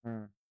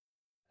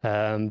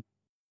 But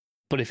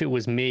if it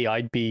was me,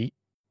 I'd be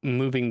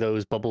moving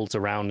those bubbles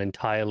around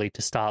entirely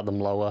to start them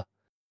lower.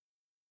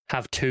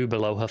 Have two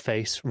below her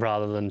face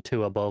rather than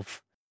two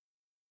above.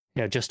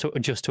 Just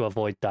to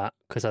avoid that,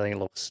 because I think it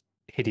looks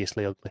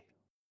hideously ugly.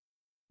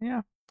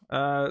 Yeah.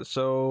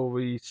 So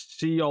we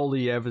see all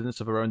the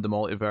evidence of around the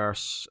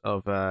multiverse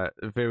of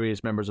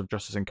various members of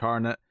Justice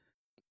Incarnate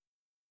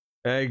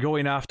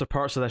going after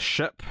parts of this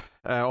ship.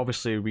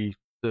 Obviously,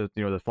 the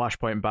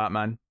Flashpoint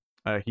Batman,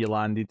 he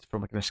landed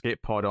from like an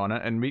escape pod on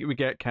it, and we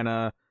get kind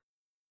of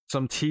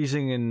some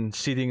teasing and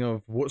seeding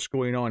of what's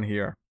going on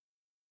here.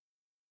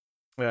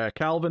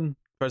 Calvin,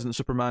 President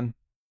Superman,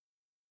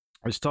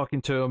 is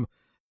talking to him,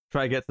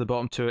 try to get to the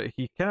bottom to it.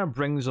 He kind of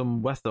brings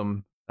him with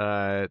him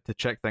to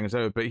check things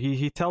out, but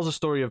he tells a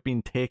story of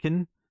being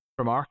taken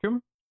from Arkham.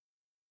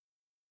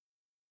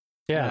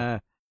 Yeah.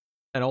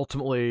 And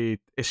ultimately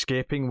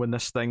escaping when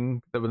this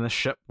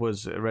ship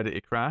was ready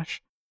to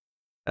crash.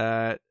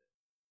 And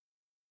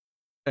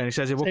he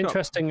says he woke up.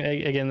 Interesting.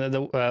 Again,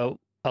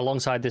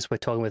 alongside this, we're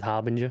talking with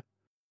Harbinger.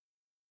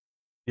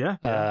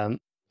 Yeah.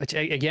 Which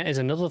again is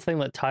another thing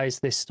that ties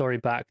this story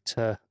back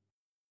to,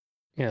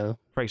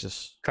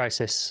 Crisis.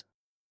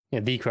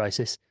 The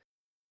Crisis.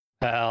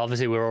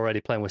 Obviously, we're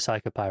already playing with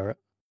Psycho Pirate,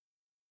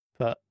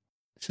 but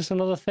it's just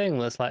another thing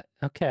that's like,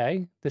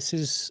 okay, this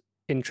is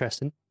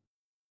interesting.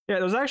 Yeah,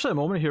 there was actually a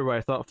moment here where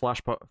I thought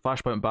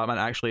Flashpoint Batman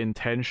actually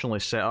intentionally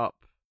set up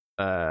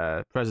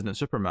President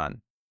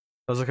Superman.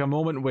 There's like a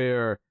moment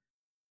where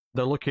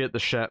they're looking at the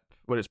ship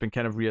where it's been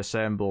kind of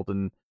reassembled,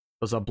 and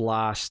there's a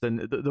blast,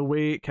 and the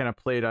way it kind of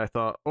played, I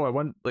thought,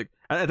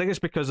 I think it's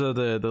because of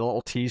the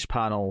little tease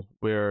panel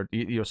where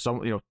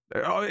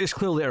it's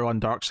clearly later on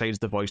Darkseid's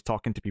the voice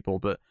talking to people,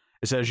 but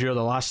it says you're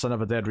the last son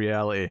of a dead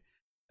reality,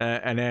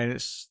 and then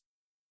it's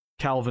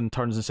Calvin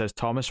turns and says,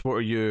 Thomas, what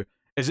are you?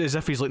 As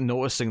if he's like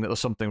noticing that there's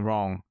something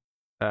wrong.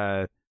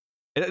 The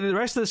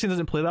rest of the scene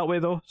doesn't play that way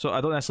though, so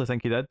I don't necessarily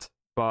think he did.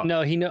 But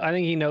no, I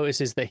think he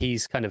notices that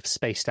he's kind of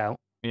spaced out.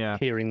 yeah,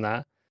 Hearing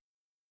that,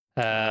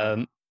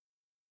 and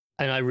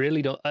I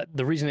really don't.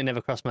 The reason it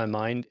never crossed my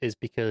mind is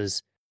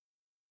because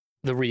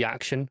the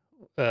reaction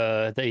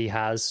that he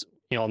has,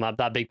 on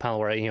that big panel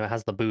where it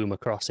has the boom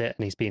across it,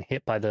 and he's being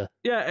hit by the.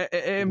 Yeah,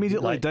 it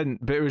immediately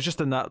didn't, but it was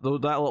just in that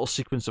little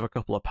sequence of a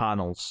couple of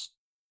panels.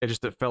 It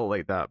felt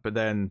like that, but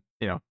then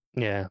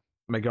Yeah,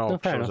 Miguel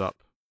shows up.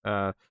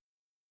 So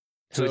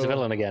he's a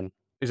villain again.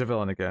 He's a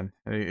villain again.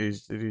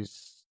 He's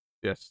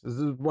yes. This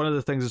is one of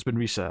the things that's been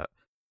reset.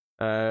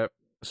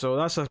 So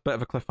that's a bit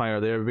of a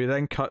cliffhanger there. We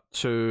then cut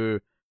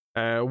to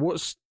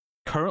what's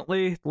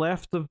currently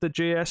left of the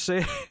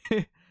JSA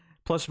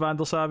plus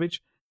Vandal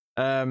Savage.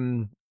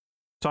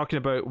 Talking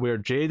about where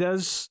Jade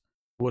is,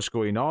 what's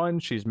going on.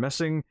 She's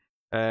missing.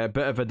 A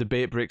bit of a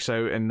debate breaks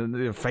out, and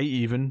the fight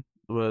even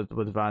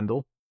with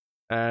Vandal.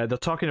 They're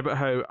talking about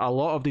how a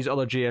lot of these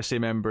other JSA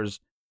members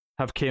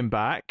have came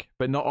back,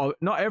 but not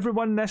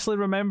everyone necessarily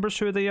remembers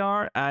who they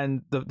are,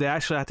 and they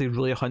actually had to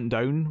really hunt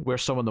down where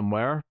some of them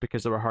were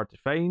because they were hard to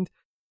find.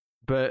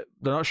 But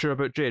they're not sure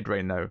about Jade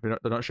right now. They're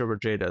not sure where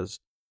Jade is.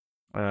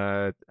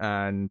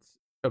 And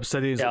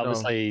Obsidian's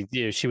obviously,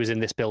 she was in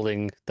this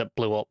building that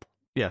blew up.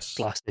 Yes,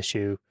 last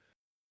issue.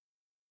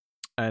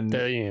 And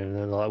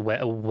like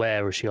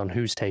where is she on?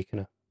 Who's taken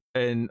her?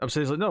 And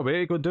Obsidian's like, no, we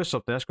gotta go do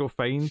something. Let's go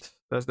find.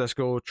 Let's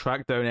go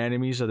track down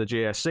enemies of the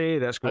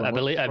JSA. Let's go. I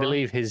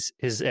believe his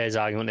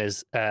argument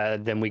is,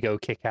 then we go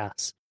kick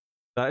ass.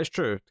 That is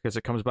true, because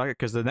it comes back,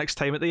 because the next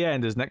time at the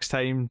end is next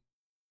time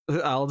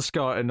Alan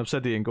Scott and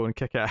Obsidian go and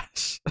kick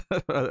ass.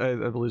 I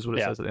believe is what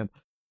it says at the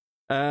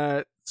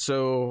end.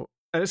 So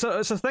it's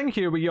a thing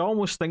here where you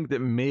almost think that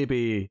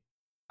maybe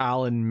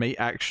Alan might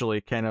actually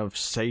kind of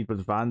side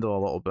with Vandal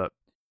a little bit.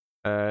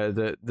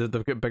 That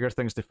they've got bigger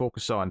things to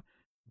focus on.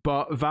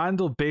 But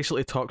Vandal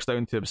basically talks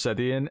down to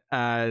Obsidian,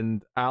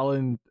 and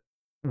Alan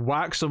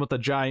whacks him with a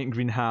giant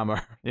green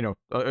hammer, out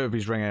of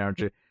his ring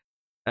energy.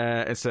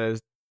 It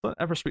says, "Don't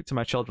ever speak to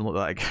my children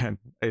like that again."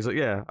 And he's like,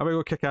 "Yeah, I'm gonna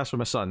go kick ass with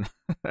my son."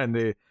 And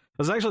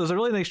there's a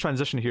really nice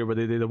transition here where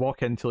they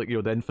walk into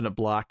the infinite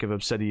black of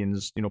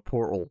Obsidian's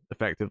portal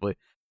effectively,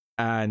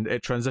 and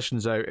it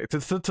transitions out to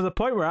the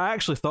point where I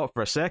actually thought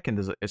for a second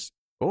is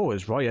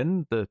Roy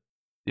in the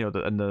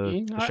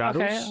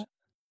shadows. Okay.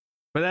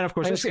 But then, of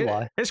course,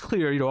 it's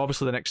clear,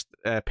 obviously the next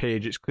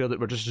page, it's clear that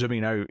we're just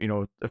zooming out,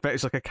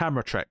 it's like a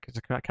camera trick. It's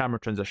a camera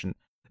transition.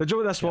 The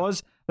joke this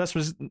was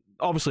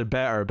obviously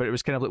better, but it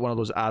was kind of like one of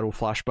those Arrow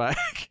flashback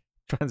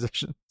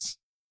transitions.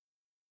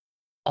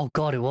 Oh,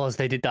 God, it was.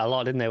 They did that a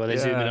lot, didn't they? Where they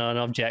zoom in on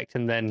an object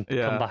and then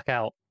come back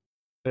out.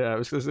 Yeah, it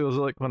was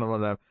like one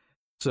of them.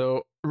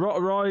 So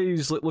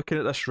Roy's looking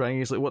at this ring.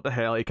 He's like, what the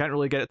hell? He can't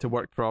really get it to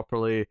work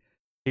properly.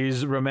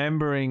 He's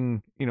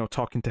remembering,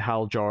 talking to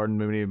Hal Jordan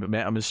when he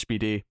met him as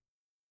Speedy.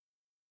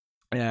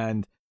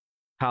 And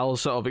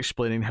Hal's sort of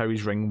explaining how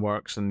his ring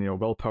works and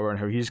willpower and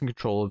how he's in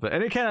control of it,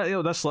 and it kind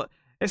of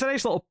it's a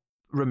nice little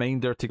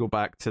reminder to go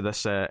back to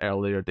this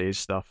earlier days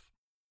stuff,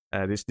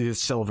 this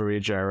Silver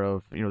Age era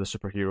of the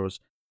superheroes.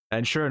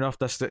 And sure enough,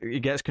 he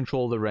gets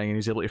control of the ring and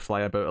he's able to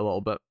fly about a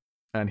little bit,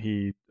 and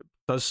he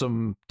does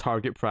some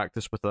target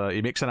practice with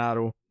he makes an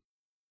arrow,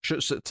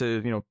 shoots it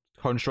to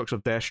constructs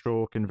of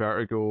Deathstroke and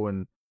Vertigo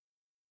and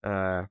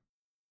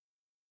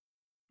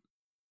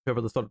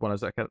whoever the third one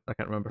is. I can't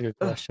remember. Good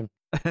question.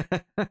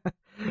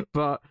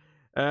 But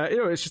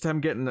it's just him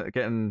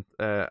getting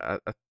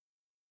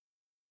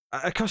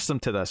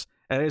accustomed to this,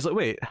 and he's like,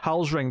 wait,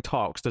 Hal's ring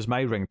talks, does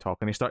my ring talk?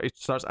 And he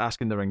starts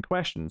asking the ring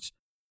questions.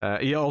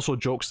 He also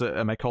jokes that,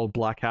 am I called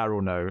Black Arrow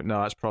now?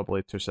 No, that's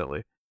probably too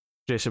silly.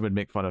 Jason would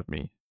make fun of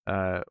me,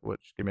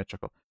 which gave me a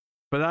chuckle.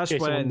 But that's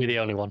Jason when wouldn't be the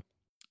only one.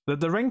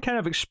 The ring kind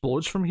of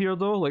explodes from here,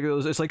 though. Like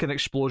it's like an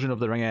explosion of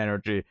the ring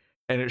energy,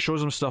 and it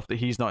shows him stuff that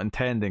he's not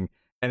intending.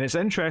 And it's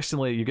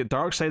interestingly, you get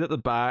Darkseid at the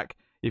back,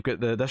 you've got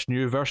this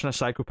new version of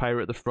Psycho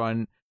Pirate at the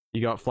front,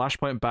 you got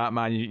Flashpoint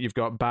Batman, you've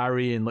got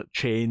Barry and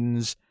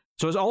chains.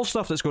 So it's all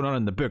stuff that's going on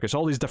in the book. It's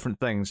all these different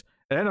things.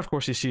 And then, of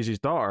course, he sees his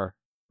daughter,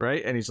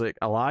 right? And he's like,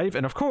 alive.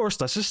 And of course,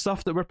 this is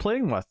stuff that we're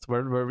playing with.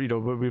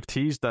 We've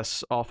teased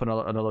this off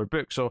another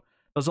book. So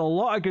there's a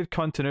lot of good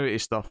continuity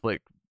stuff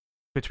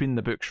between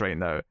the books right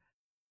now.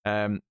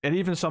 And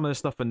even some of the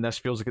stuff in this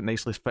feels like it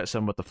nicely fits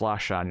in with the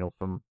Flash annual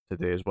from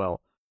today as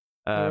well.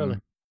 Really?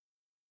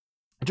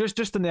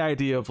 Just in the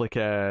idea of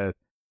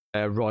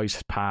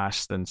Roy's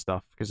past and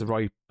stuff, because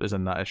Roy is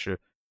in that issue.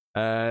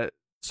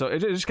 So it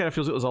just kind of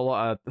feels like there's a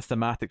lot of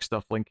thematic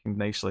stuff linking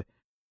nicely.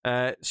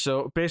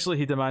 So basically,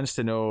 he demands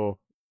to know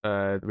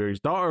where his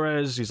daughter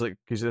is. He's like,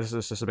 because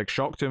this is a big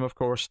shock to him, of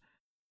course.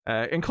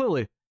 And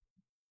clearly,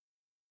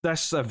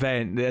 this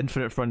event, the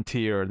Infinite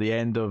Frontier, the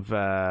end of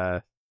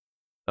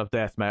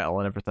Death Metal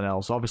and everything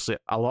else, obviously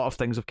a lot of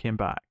things have came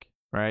back,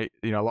 right?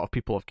 A lot of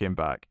people have came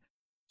back.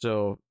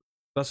 So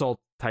this all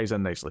ties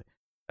in nicely.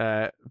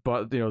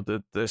 But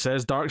it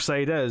says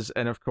Darkseid is,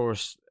 and of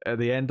course at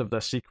the end of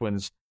this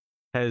sequence,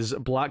 his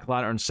Black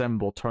Lantern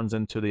symbol turns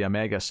into the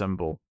Omega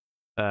symbol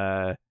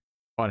on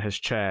his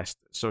chest.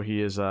 So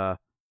he is it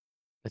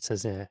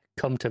says,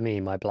 "Come to me,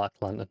 my Black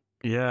Lantern."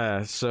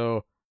 Yeah,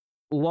 so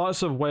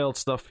lots of wild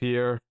stuff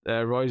here.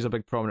 Roy's a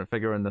big prominent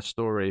figure in this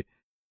story,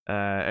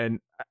 and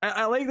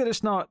I like that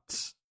it's not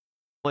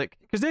like,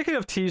 because they could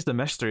have teased the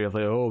mystery of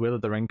like, oh, where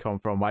did the ring come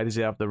from? Why does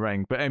he have the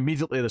ring? But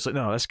immediately it's like,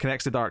 no, this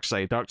connects to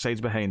Darkseid.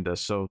 Darkseid's behind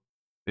this, so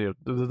they're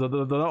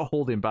not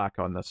holding back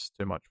on this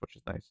too much, which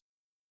is nice.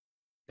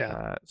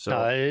 Yeah,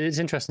 so it's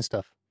interesting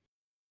stuff.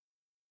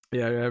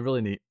 Yeah,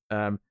 really neat.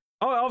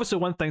 Obviously,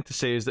 one thing to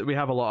say is that we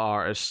have a lot of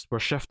artists. We're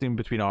shifting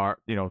between art,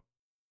 part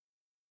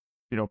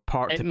to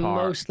part. It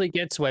mostly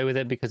gets away with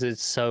it because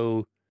it's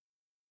so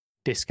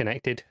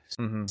disconnected,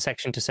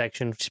 section to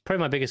section. Which is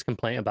probably my biggest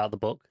complaint about the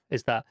book,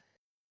 is that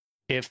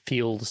it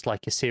feels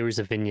like a series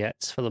of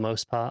vignettes for the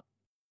most part.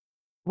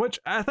 Which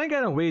I think,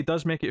 in a way,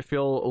 does make it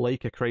feel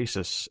like a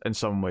Crisis in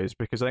some ways,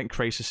 because I think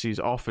Crises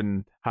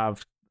often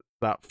have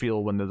that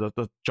feel when they're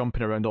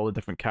jumping around all the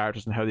different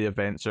characters and how the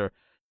events are.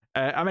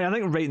 I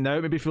think right now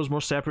it maybe feels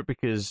more separate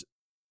because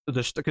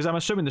I'm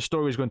assuming the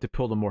story is going to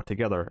pull them more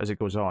together as it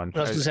goes on. I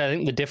was going to say, I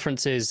think the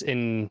difference is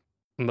in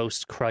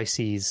most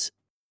crises,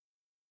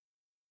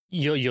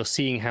 you're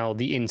seeing how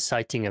the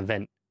inciting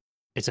event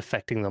is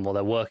affecting them, or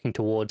they're working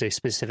towards a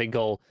specific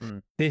goal.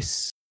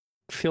 This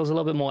feels a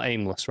little bit more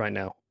aimless right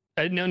now.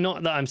 No,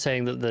 not that I'm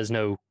saying that there's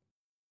no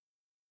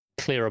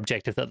clear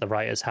objective that the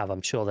writers have.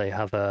 I'm sure they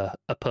have a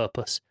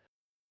purpose.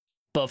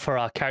 But for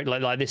our character,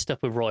 like this stuff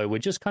with Roy, we're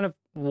just kind of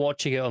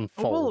watching it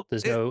unfold. Well,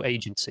 there's no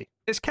agency.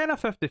 It's kind of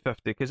 50-50,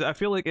 because I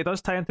feel like it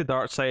does tie into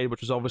Darkseid,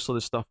 which is obviously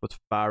the stuff with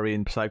Barry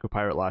and Psycho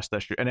Pirate last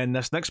issue. And then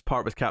this next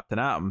part with Captain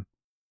Atom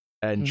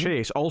and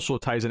Chase also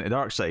ties into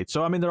Darkseid.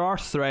 So, there are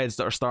threads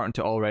that are starting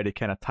to already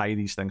kind of tie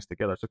these things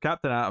together. So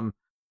Captain Atom,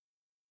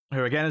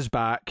 who again is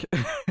back,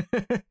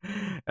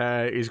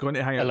 he's going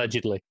to hang out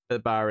allegedly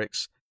at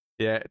barracks.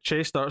 Yeah,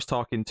 Chase starts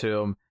talking to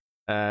him.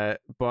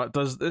 But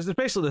there's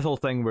basically the whole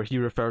thing where he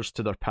refers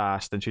to their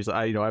past, and she's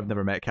like, I've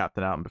never met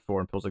Captain Atom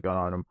before, and pulls a gun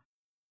on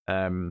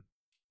him.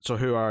 So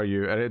who are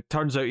you? And it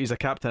turns out he's a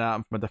Captain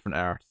Atom from a different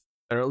Earth,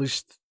 or at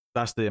least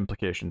that's the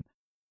implication.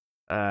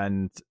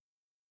 And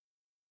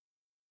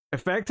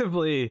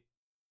effectively,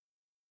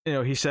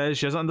 he says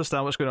she doesn't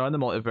understand what's going on in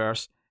the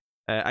multiverse.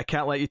 I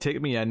can't let you take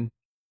me in.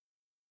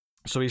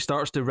 So he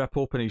starts to rip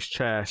open his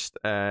chest,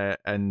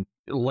 and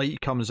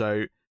light comes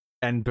out,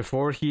 and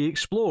before he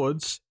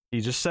explodes, he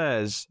just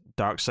says,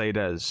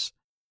 Darkseid is.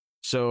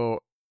 So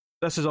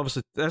this is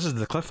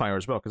the cliffhanger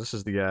as well, because this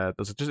is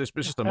it's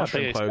just a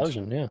mushroom cloud.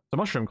 Yeah. It's a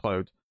mushroom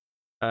cloud.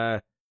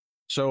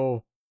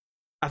 So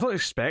I don't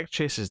expect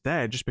Chase is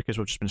dead, just because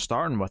we've just been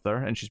starting with her,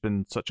 and she's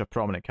been such a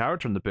prominent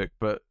character in the book,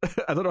 but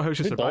I don't know how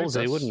she survived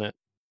this. Wouldn't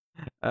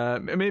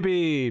it?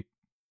 Maybe,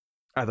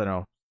 I don't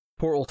know,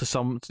 portal to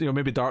some,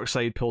 maybe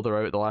Darkseid pulled her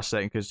out at the last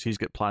second because he's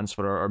got plans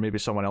for her, or maybe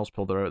someone else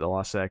pulled her out at the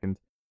last second.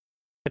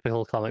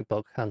 Typical comic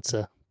book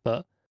answer,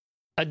 but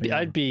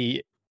I'd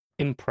be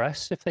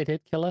impressed if they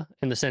did kill her,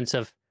 in the sense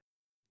of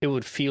it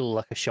would feel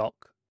like a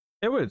shock.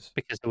 It would,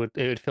 because it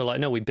would feel like,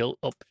 no, we built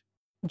up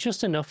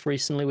just enough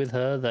recently with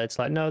her that it's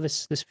like, no,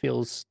 this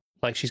feels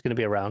like she's going to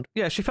be around.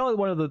 Yeah, she felt like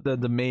one of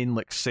the main,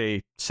 like,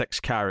 say, 6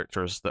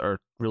 characters that are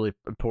really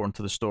important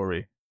to the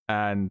story.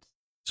 And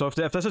so if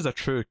this is a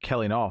true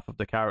killing off of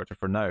the character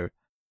for now,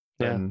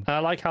 then... Yeah, I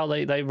like how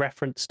they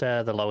referenced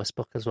the Lois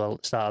book as well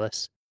at the start of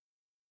this.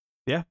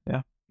 Yeah.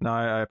 No,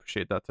 I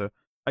appreciate that too.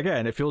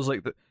 Again, it feels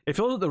like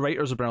the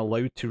writers have been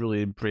allowed to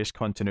really embrace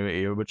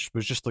continuity, which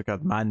was just like a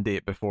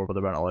mandate before, but they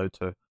weren't allowed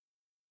to.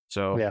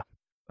 So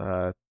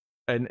yeah,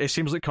 and it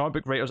seems like comic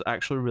book writers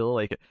actually really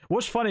like it.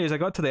 What's funny is I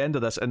got to the end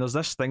of this, and there's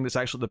this thing that's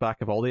actually at the back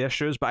of all the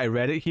issues, but I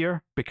read it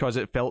here because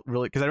it felt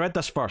really, because I read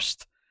this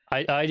first.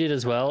 I did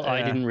as well.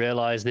 I didn't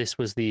realize this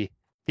was the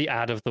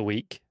ad of the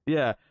week.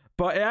 Yeah,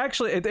 but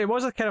it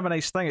was a kind of a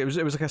nice thing. It was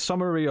like a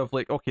summary of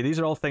like, okay, these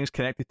are all things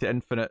connected to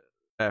Infinite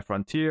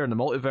Frontier and the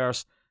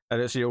multiverse.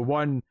 And it's,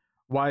 one,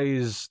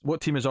 what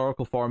team is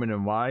Oracle forming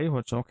and why?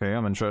 Which, okay,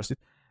 I'm interested.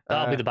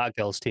 That'll be the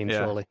Batgirls team,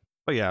 surely.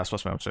 But yeah, that's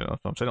what I'm saying.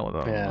 I'm saying it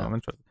like that. Yeah. I'm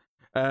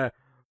interested.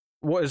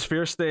 What is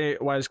Fear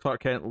State? Why is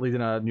Clark Kent leading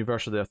a new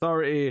version of the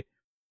Authority?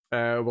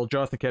 Will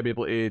Jonathan Kent be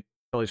able to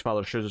fill his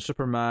father's shoes as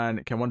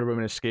Superman? Can Wonder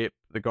Woman escape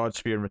the God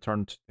Sphere and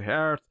return to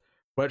Earth?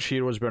 Which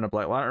heroes wearing a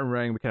Black Lantern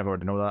ring? We kind of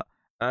already know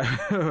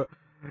that.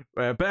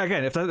 But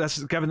again, if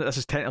given that this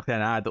is technically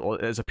an ad that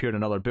has appeared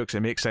in other books, it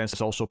makes sense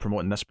it's also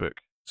promoting this book.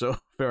 So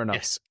fair enough.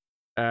 Yes.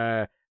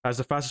 Has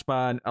the fastest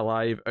man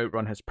alive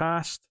outrun his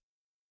past?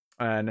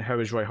 And how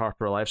is Roy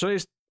Harper alive? So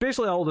it's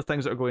basically all the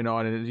things that are going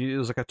on, and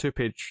there's like a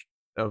 2-page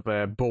of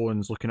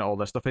Bones looking at all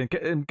this stuff.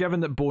 And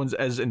given that Bones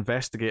is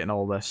investigating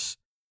all this,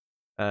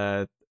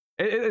 it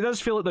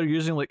does feel like they're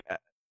using like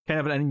kind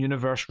of an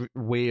in-universe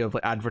way of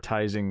like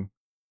advertising.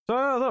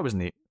 So that was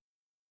neat.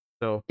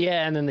 So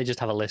yeah, and then they just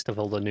have a list of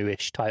all the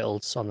newish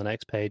titles on the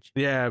next page.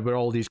 Yeah, where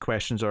all these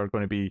questions are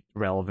going to be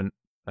relevant,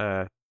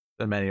 and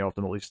many of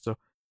them at least. So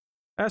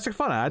it's a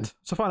fun ad.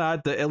 It's a fun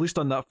ad that, at least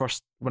on that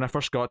when I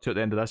first got to at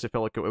the end of this, it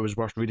felt like it was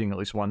worth reading at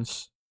least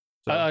once.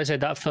 So, I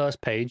said that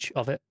first page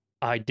of it,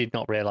 I did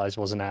not realize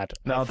was an ad.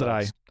 No, did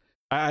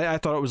I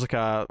thought it was like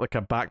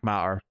a back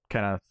matter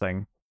kind of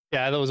thing.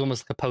 Yeah, that was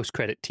almost like a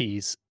post-credit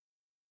tease.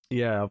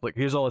 Yeah, like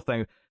here's all the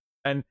things,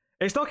 and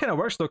it still kind of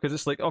works though because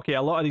it's like okay,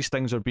 a lot of these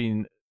things are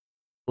being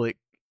like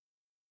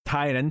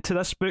tying into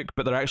this book,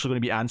 but they're actually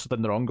going to be answered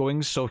in their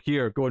ongoings. So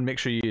here, go and make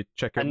sure you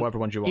check out whatever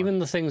ones you want. Even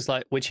the things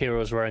like which hero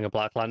is wearing a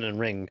Black Lantern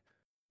ring,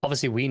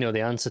 obviously we know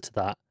the answer to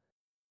that,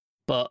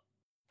 but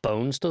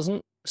Bones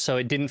doesn't. So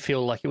it didn't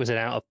feel like it was an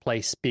out of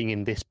place being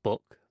in this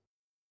book.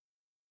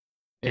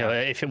 You know,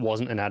 if it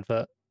wasn't an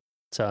advert.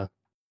 So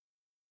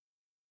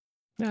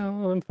yeah,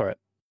 I'm in for it.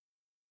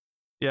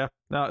 Yeah,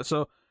 no,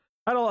 so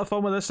I had a lot of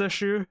fun with this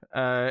issue.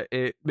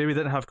 It maybe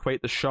didn't have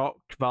quite the shock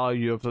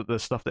value of the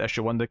stuff that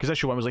issue 1 did, because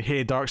issue 1 was like,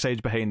 hey,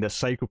 Darkseid's behind this,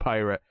 Psycho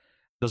Pirate,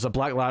 there's a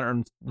Black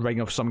Lantern ring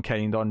of some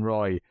kind on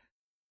Roy.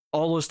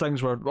 All those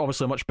things were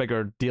obviously much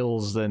bigger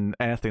deals than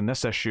anything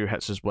this issue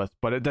hits us with,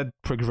 but it did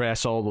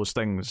progress all those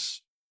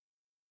things.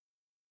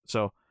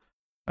 So,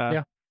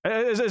 yeah.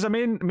 It's a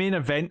main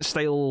event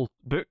style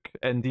book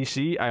in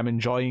DC. I'm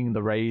enjoying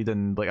the ride,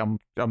 and like I'm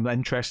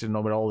interested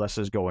in where all this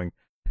is going.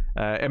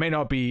 It may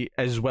not be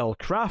as well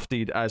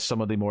crafted as some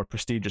of the more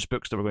prestigious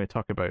books that we're going to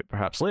talk about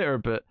perhaps later,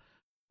 but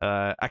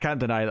I can't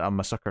deny that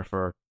I'm a sucker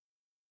for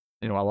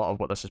a lot of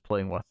what this is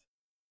playing with.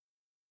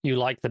 You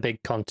like the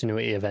big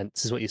continuity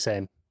events, is what you're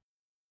saying?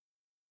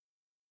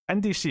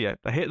 In DC,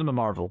 I hate them in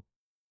Marvel.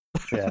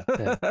 Yeah.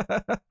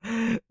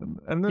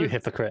 And you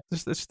hypocrite.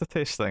 It's the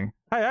taste thing.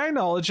 I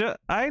acknowledge it.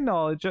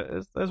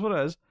 It's what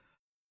it is.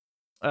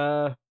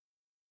 All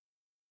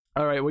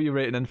right, what are you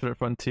rating Infinite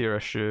Frontier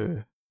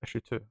issue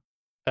 2?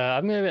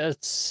 I'm gonna give it a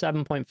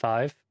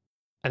 7.5.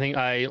 I think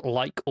I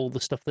like all the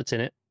stuff that's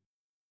in it.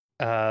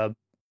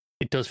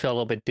 It does feel a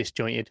little bit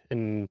disjointed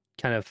and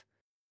kind of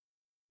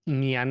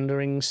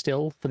meandering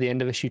still for the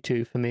end of issue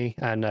 2 for me,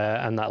 and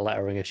that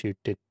lettering issue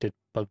did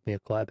bug me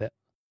quite a bit.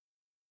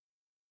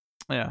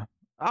 Yeah,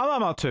 I'm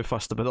not too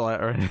fussed about the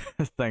lettering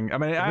thing. I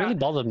mean, it really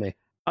bothered me.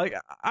 I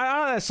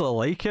don't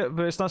necessarily like it,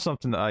 but it's not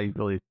something that I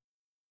really,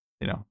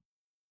 it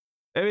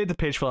made the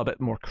page feel a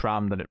bit more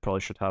crammed than it probably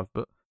should have.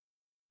 But,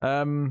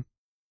 yeah,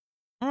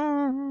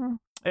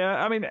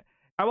 I mean,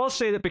 I will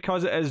say that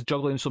because it is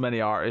juggling so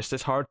many artists,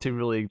 it's hard to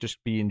really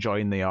just be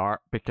enjoying the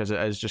art, because it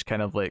is just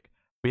kind of like,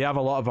 we have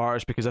a lot of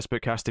artists because this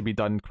book has to be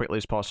done quickly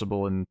as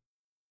possible, and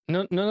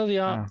none of the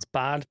art's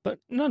bad, but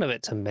none of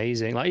it's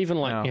amazing. Like even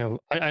like I know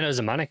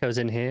Zamanico's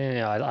in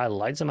here. I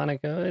like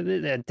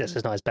Zamanico. This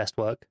is not his best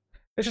work.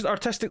 It's just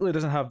artistically it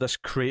doesn't have this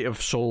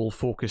creative soul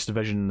focused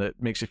vision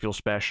that makes it feel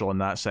special in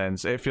that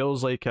sense. It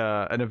feels like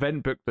an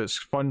event book that's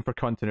fun for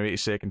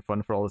continuity's sake and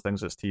fun for all the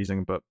things it's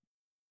teasing, but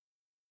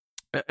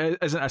it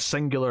isn't a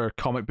singular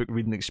comic book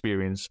reading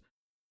experience.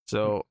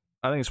 So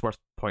I think it's worth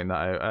pointing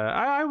that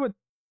out.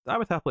 I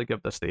would happily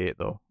give this the 8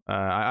 though.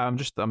 I'm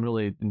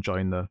really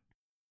enjoying the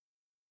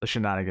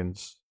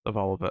shenanigans of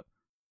all of it.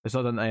 It's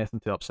not done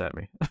anything to upset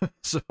me.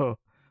 So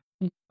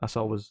that's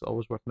always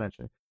worth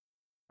mentioning.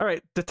 All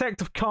right,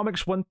 Detective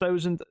Comics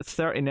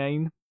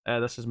 1039.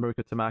 This is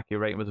Maruka Tamaki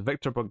writing with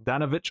Victor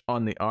Bogdanovich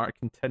on the art,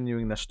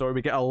 continuing this story.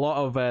 We get a lot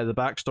of the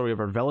backstory of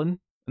our villain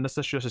in this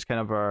issue. This is kind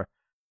of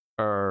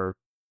our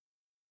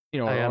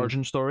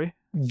origin story.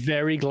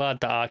 Very glad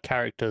that our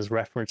characters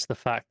reference the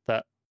fact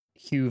that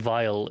Hugh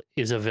Vile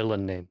is a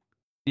villain name.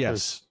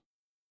 Yes.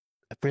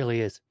 It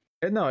really is.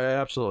 No, it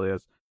absolutely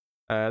is.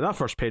 That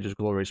first page is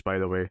glorious, by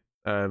the way,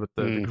 with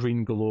the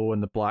green glow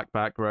and the black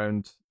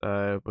background,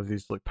 with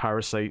these like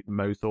parasite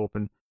mouth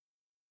open.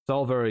 It's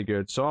all very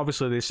good. So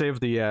obviously they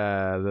saved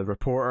the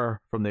reporter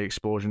from the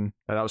explosion.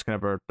 That was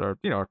kind of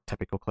our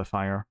typical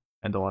cliffhanger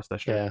in the last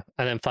issue. Yeah,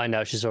 and then find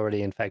out she's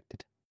already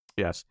infected.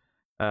 Yes.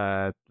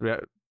 Yeah,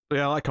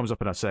 that comes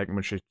up in a second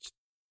when she,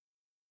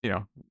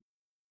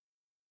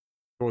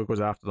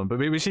 goes after them. But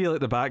we see like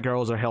the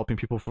Batgirls are helping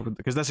people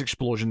because this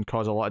explosion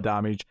caused a lot of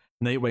damage.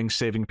 Nightwing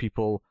saving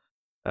people.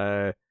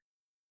 The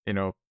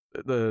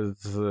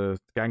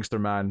gangster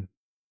man,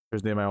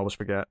 whose name I always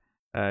forget.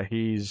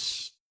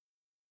 He's,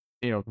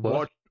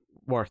 Worth.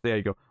 There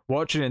you go.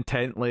 Watching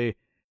intently,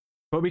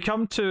 but we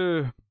come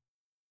to,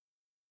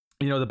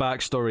 the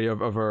backstory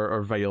of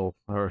our Vile,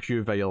 our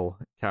Hugh Vile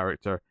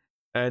character,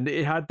 and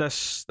he had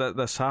this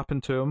happen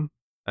to him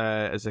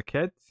as a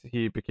kid.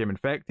 He became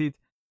infected.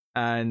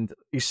 And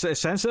he's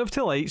sensitive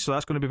to light, so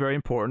that's going to be very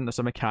important. That's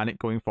a mechanic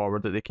going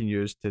forward that they can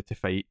use to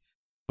fight.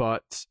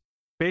 But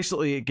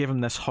basically, it gave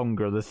him this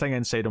hunger. The thing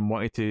inside him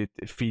wanted to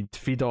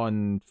feed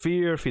on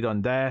fear, feed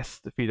on death,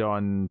 feed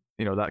on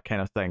that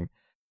kind of thing.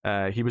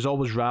 He was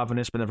always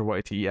ravenous, but never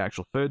wanted to eat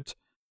actual food.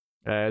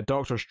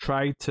 Doctors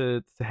tried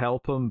to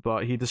help him,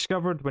 but he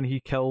discovered when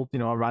he killed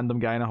a random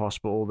guy in a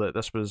hospital that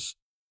this was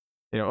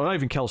or not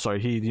even kill.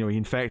 Sorry, he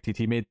infected.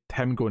 He made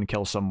him go and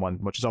kill someone,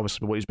 which is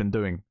obviously what he's been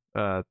doing.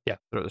 Throughout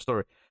the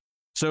story.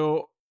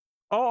 So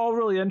all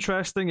really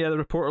interesting. Yeah, the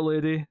reporter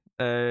lady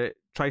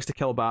tries to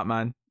kill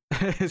Batman,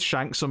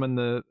 shanks him in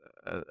the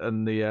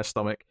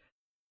stomach.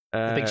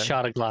 A big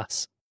shard of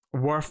glass.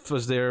 Worth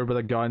was there with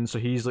a gun, so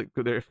he's like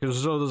there.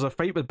 So there's a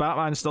fight with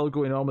Batman still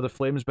going on with the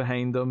flames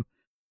behind him.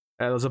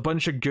 There's a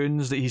bunch of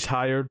goons that he's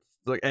hired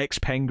like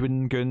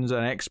ex-Penguin goons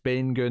and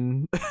ex-Bane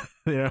goon.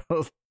 You know,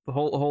 the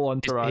whole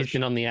entourage. He's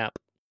been on the app.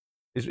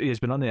 He's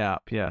been on the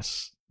app,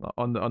 yes,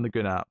 on the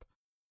goon app.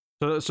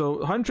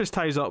 So Huntress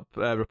ties up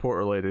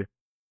reporter lady,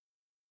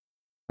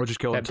 which is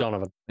cool.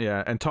 Donovan.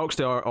 Yeah, and talks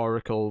to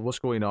Oracle. What's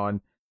going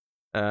on?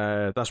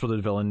 That's what the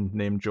villain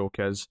name joke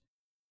is,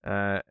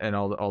 and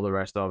all the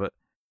rest of it.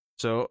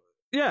 So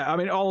yeah, I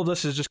mean, all of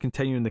this is just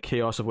continuing the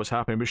chaos of what's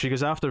happening. But she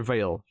goes after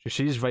Vale. She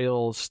sees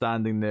Vale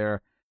standing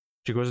there.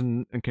 She goes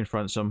in and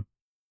confronts him,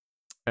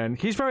 and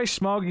he's very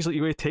smug. He's like,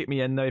 "You're going to take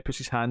me in now." He puts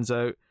his hands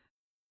out,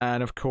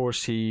 and of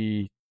course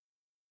he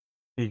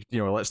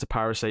lets the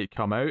parasite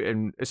come out,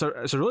 and it's a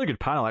really good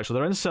panel actually.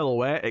 They're in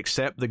silhouette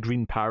except the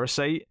green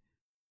parasite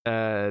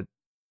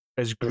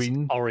is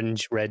green,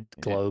 orange red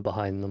glow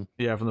behind them.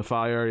 Yeah, from the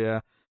fire.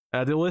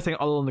 Yeah, the only thing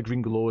other than the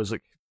green glow is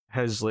like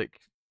his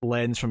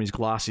lens from his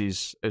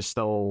glasses is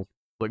still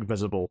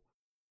visible.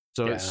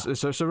 So yeah.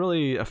 it's a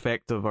really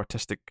effective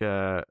artistic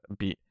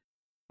beat.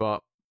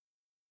 But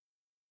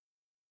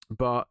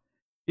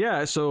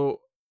yeah, so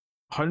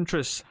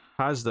Huntress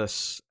has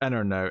this in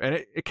her now, and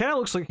it kind of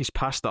looks like he's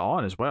passed it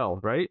on as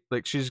well, right?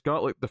 Like she's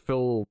got the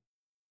full.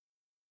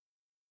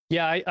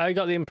 Yeah, I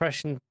got the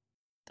impression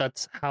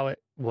that's how it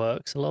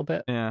works a little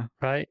bit. Yeah.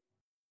 Right.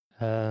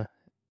 It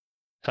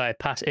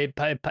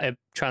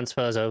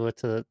transfers over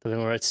to the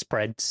thing where it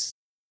spreads.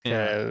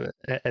 Yeah.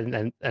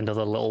 And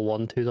another little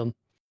one to them.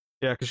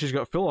 Yeah, because she's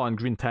got full on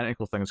green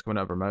tentacle things coming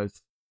out of her mouth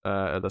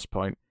at this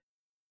point.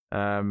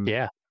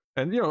 Yeah.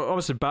 And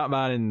obviously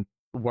Batman and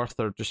Worth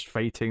are just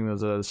fighting.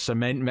 There's a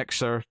cement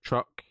mixer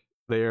truck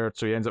there,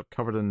 so he ends up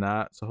covered in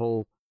that. It's a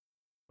whole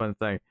fun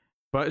thing.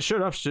 But sure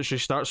enough, she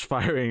starts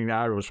firing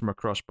arrows from her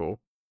crossbow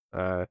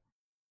at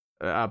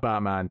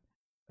Batman,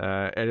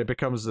 and it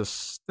becomes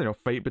this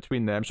fight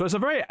between them. So it's a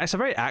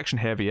very action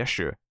heavy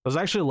issue. There's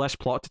actually less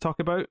plot to talk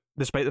about,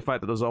 despite the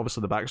fact that there's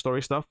obviously the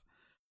backstory stuff,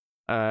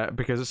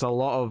 because it's a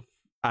lot of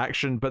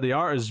action. But the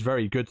art is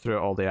very good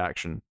throughout all the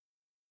action.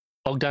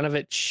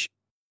 Bogdanovich,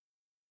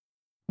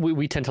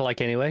 we tend to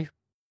like anyway,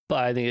 but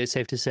I think it's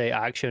safe to say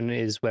action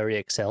is where he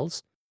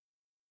excels.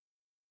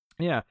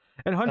 Yeah,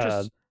 and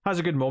Huntress has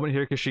a good moment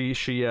here because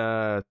she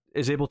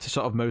is able to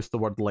sort of mouth the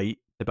word light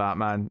to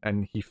Batman,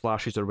 and he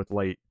flashes her with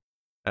light,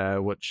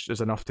 which is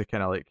enough to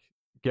kind of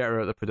get her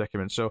out of the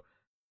predicament. So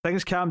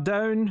things calm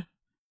down.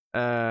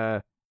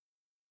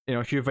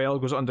 Hugh Vale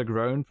goes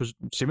underground,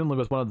 seemingly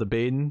with one of the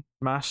Bane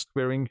mask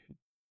wearing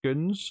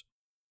goons.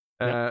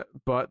 Yep.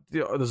 But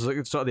there's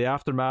sort of the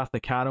aftermath.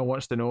 Nakano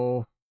wants to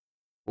know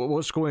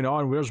what's going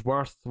on. Where's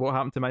Worth? What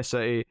happened to my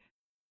city?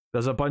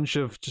 There's a bunch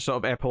of just sort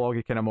of epilogue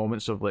kind of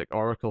moments of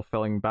Oracle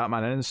filling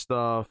Batman in and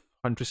stuff.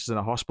 Huntress is in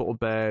a hospital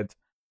bed.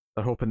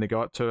 They're hoping they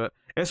got to it.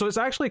 And so it's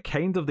actually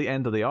kind of the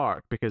end of the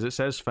arc because it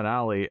says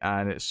finale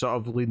and it's sort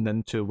of leading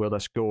into where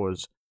this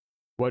goes,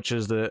 which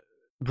is that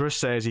Bruce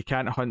says he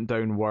can't hunt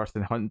down Worth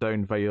and hunt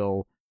down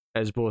Vale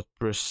as both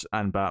Bruce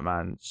and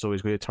Batman, so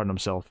he's going to turn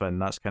himself in.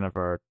 That's kind of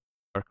our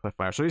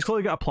cliffhanger. So he's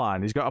clearly got a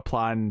plan. He's got a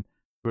plan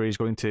where he's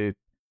going to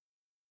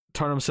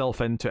turn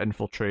himself in to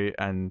infiltrate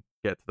and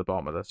get to the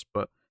bottom of this.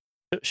 But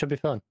it should be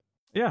fun.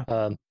 Yeah.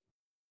 There's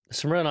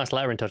some really nice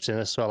lettering touches in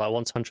this as well. Like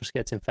once Huntress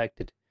gets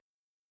infected,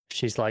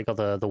 she's got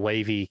the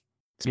wavy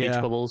speech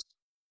bubbles.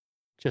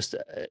 Just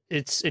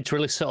it's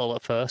really subtle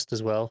at first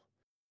as well.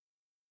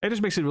 It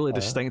just makes it really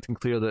distinct and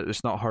clear that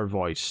it's not her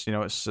voice.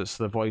 It's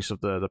the voice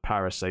of the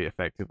parasite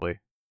effectively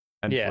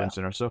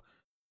influencing her. So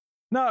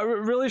no,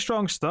 really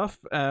strong stuff.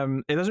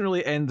 It doesn't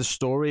really end the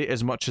story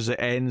as much as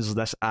it ends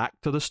this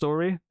act of the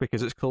story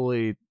because it's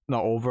clearly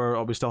not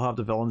over. We still have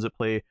the villains at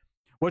play,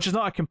 which is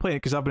not a complaint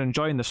because I've been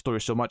enjoying this story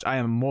so much. I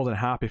am more than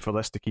happy for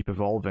this to keep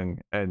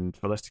evolving and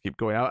for this to keep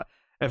going out.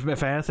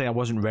 If anything, I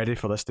wasn't ready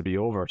for this to be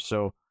over.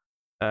 So,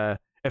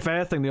 if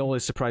anything, the only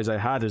surprise I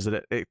had is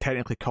that it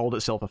technically called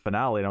itself a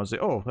finale, and I was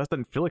like, "Oh, that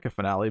didn't feel like a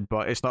finale,"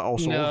 but it's not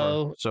also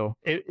over. So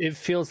it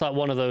feels like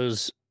one of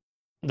those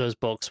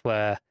books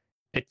where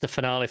it's the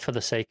finale for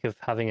the sake of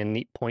having a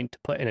neat point to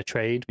put in a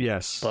trade.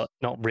 Yes, but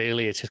not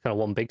really. It's just kind of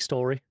one big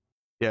story.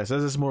 Yes,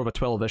 this is more of a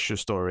 12-issue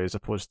story as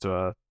opposed to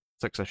a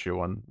 6-issue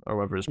one or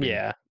whatever it's been.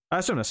 Yeah. I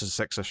assume this is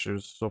 6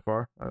 issues so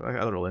far. I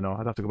don't really know.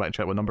 I'd have to go back and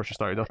check what number she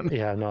started on.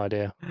 Yeah, no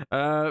idea.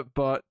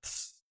 But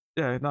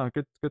yeah, no,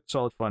 good,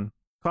 solid fun.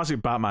 Classic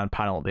Batman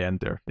panel at the end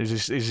there.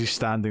 Is he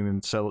standing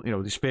in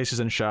his face is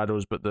in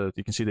shadows, but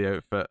you can see the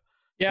outfit.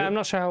 Yeah, I'm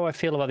not sure how I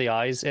feel about the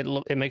eyes.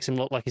 It makes him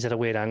look like he's at a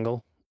weird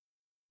angle.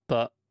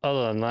 But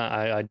other than that,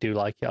 I do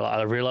like it.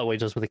 I really like what he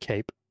does with the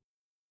cape.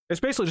 It's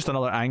basically just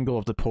another angle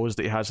of the pose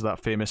that he has of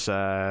that famous.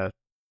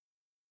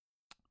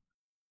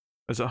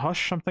 Is it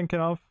Hush? I'm thinking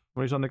of.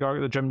 Where he's on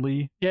the Jim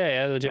Lee.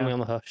 Yeah, the Jim Lee on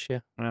the Hush,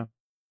 yeah. Yeah.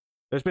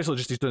 It's basically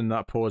just he's doing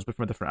that pose, but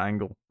from a different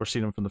angle. We're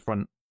seeing him from the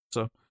front,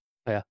 so.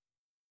 Yeah.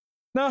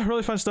 No,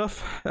 really fun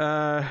stuff. What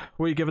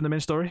are you giving the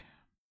main story?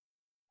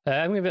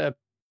 I'll give it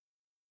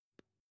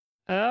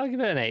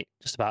an 8,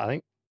 just about, I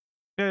think.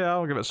 Yeah,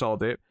 I'll give it a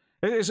solid 8.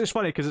 It's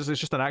funny because it's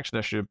just an action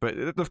issue,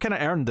 but they've kind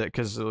of earned it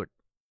because,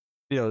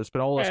 it's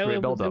been all this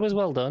great build-up. It was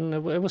well done.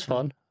 It was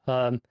fun.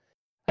 I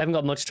haven't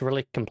got much to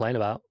really complain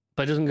about.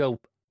 but it doesn't go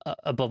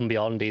above and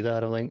beyond either. I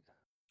don't think.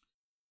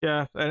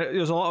 Yeah, and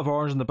there's a lot of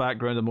orange in the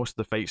background and most of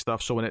the fight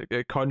stuff. So when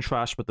it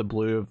contrasts with the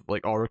blue of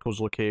like Oracle's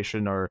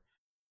location, or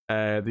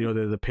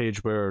the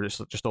page where it's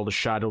just all the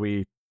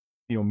shadowy,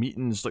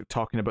 meetings like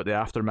talking about the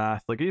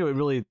aftermath, like it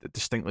really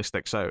distinctly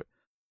sticks out.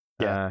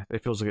 Yeah,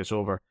 it feels like it's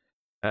over.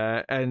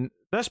 And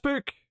this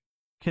book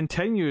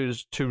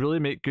continues to really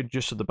make good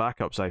use of the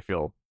backups, I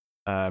feel.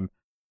 Because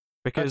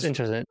that's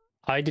interesting.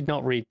 I did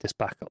not read this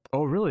backup.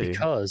 Oh, really?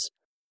 Because,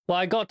 well,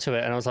 I got to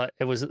it and I was like,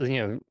 it was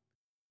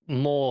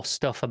more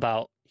stuff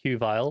about Hugh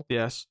Vile.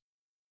 Yes.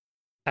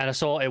 And I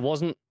saw it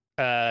wasn't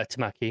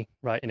Tamaki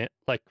writing it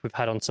like we've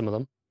had on some of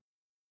them.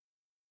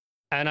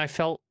 And I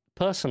felt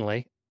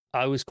personally,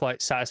 I was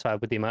quite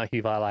satisfied with the amount of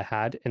Hugh Vile I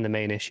had in the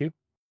main issue.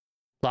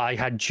 Like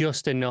I had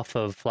just enough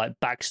of like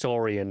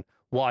backstory and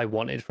what I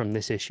wanted from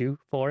this issue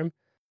for him.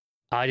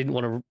 I didn't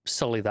want to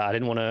sully that. I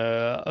didn't want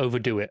to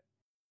overdo it.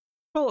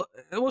 Well,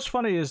 what's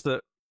funny is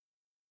that,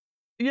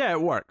 yeah,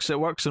 it works. It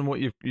works in what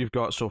you've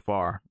got so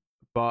far,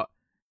 but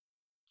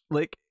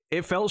like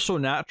it felt so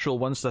natural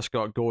once this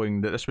got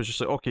going that this was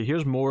just like, okay,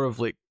 here's more of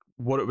like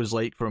what it was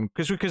like for him,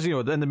 because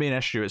in the main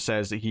issue it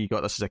says that he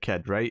got this as a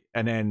kid, right,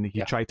 and then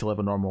he tried to live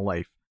a normal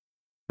life.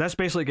 This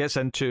basically gets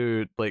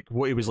into like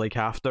what he was like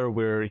after,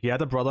 where he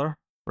had a brother,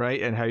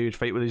 right, and how he'd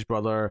fight with his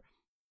brother,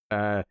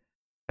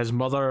 his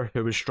mother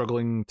who was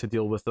struggling to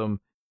deal with him,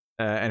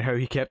 and how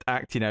he kept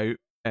acting out,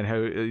 and how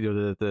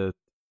the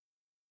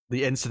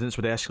incidents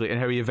would escalate, and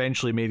how he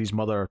eventually made his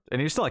mother, and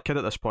he was still a kid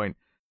at this point,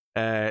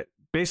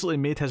 basically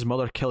made his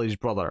mother kill his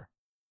brother,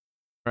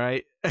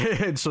 right?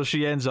 And so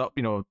she ends up,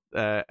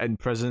 in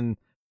prison.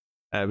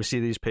 We see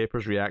these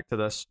papers react to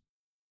this.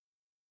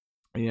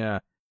 Yeah.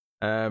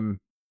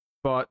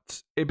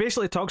 But it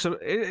basically talks about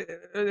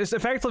it's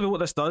effectively what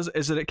this does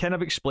is that it kind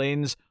of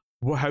explains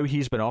how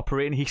he's been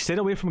operating. He stayed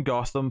away from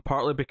Gotham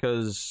partly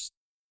because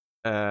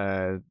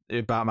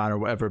Batman or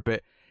whatever,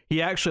 but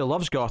he actually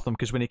loves Gotham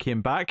because when he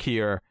came back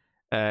here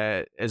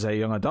as a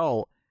young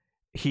adult,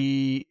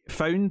 he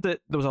found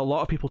that there was a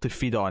lot of people to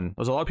feed on. There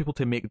was a lot of people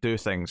to make do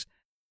things.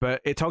 But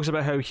it talks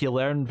about how he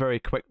learned very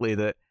quickly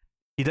that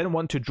he didn't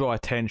want to draw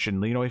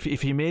attention.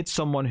 If he made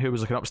someone who was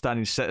like an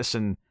upstanding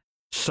citizen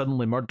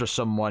suddenly murder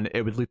someone,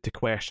 it would lead to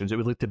questions. It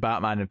would lead to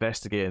Batman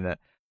investigating it.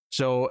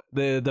 So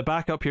the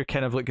backup here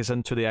kind of like gets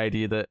into the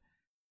idea that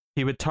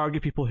he would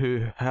target people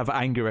who have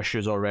anger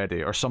issues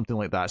already, or something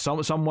like that.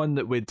 Someone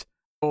that would,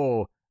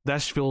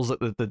 this feels like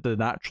the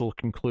natural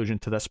conclusion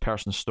to this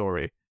person's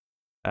story.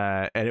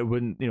 And it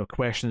wouldn't,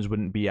 questions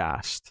wouldn't be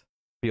asked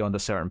beyond a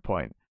certain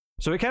point.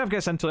 So it kind of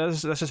gets into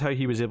this. This is how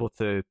he was able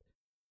to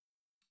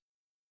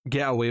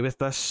get away with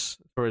this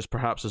for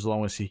perhaps as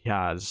long as he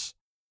has,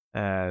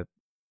 in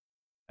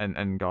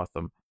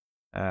Gotham.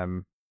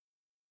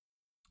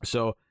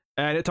 So,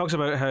 and it talks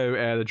about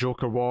how the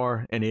Joker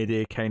War in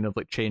AD kind of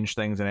like changed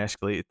things and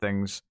escalated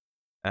things,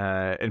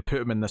 and put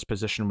him in this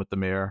position with the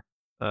mayor.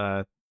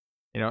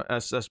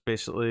 That's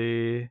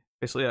basically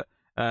it.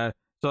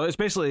 So it's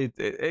basically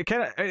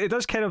it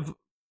does kind of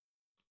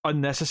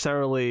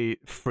unnecessarily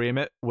frame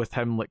it with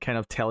him like kind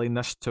of telling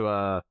this to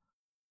a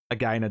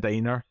guy in a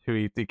diner who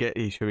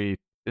he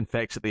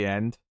infects at the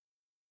end.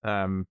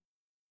 So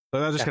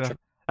I just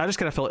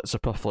kind of felt it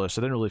superfluous.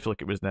 I didn't really feel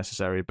like it was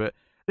necessary, but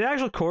the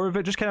actual core of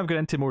it just kind of got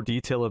into more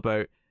detail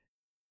about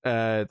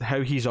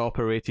how he's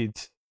operated,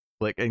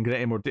 like, and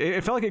getting more.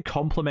 It felt like it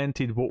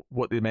complemented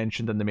what they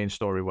mentioned in the main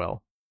story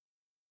well.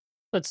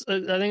 I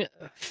think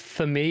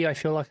for me, I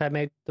feel like I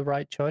made the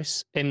right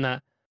choice in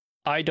that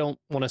I don't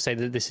want to say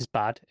that this is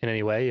bad in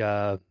any way.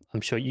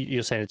 I'm sure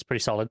you're saying it's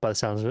pretty solid by the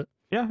sounds of it.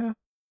 Yeah.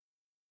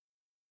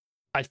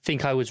 I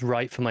think I was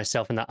right for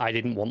myself in that I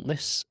didn't want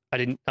this.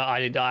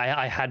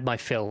 I had my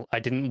fill. I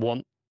didn't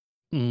want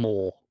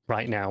more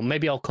right now.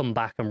 Maybe I'll come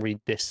back and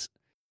read this,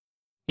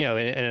 in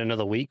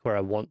another week where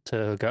I want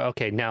to go,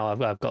 okay, now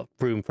I've got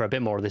room for a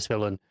bit more of this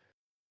villain,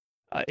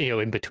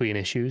 in between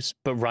issues.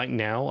 But right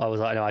now, I was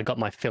like, no, I got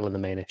my fill in the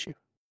main issue.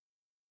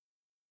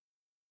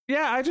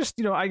 Yeah, I just,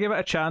 I gave it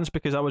a chance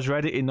because I was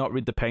ready to not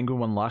read the Penguin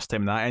one last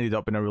time, and that ended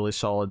up in a really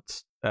solid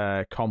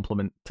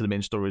complement to the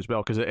main story as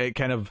well, because it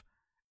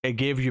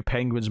gave you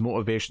Penguin's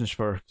motivations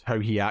for how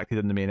he acted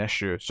in the main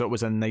issue, so it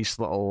was a nice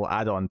little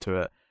add-on to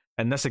it.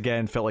 And this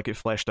again felt like it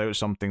fleshed out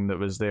something that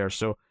was there.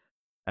 So,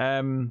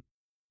 I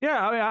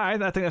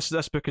think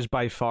this book has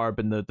by far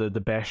been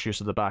the best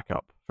use of the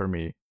backup for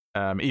me.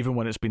 Even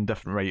when it's been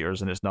different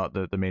writers and it's not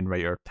the main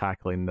writer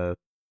tackling the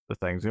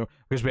things,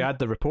 because we had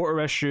the Reporter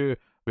issue,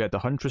 we had the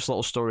Huntress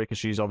little story because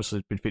she's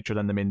obviously been featured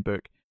in the main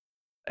book.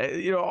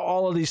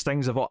 All of these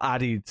things have all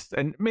added,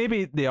 and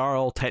maybe they are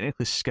all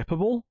technically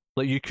skippable.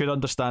 Like you could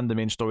understand the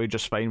main story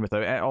just fine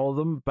without all of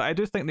them, but I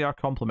do think they are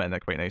complementing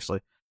it quite nicely.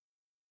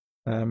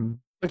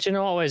 But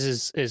always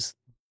is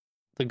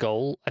the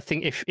goal. I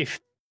think if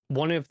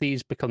one of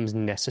these becomes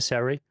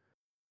necessary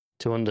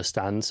to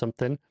understand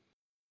something,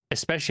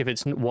 especially if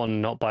it's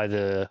one not by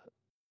the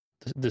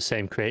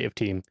same creative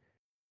team,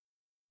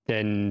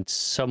 then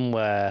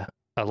somewhere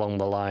along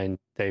the line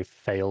they've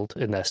failed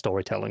in their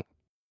storytelling.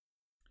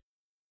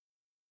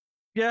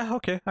 Yeah,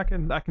 okay, I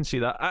can see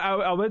that.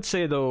 I would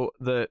say though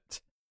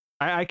that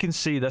I can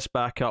see this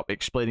backup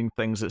explaining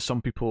things that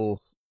some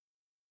people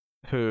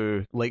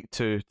who like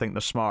to think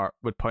they're smart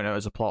would point out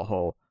as a plot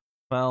hole.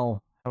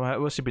 Well,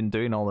 what's he been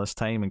doing all this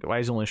time, and why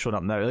is he only showing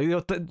up now?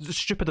 Like,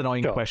 stupid,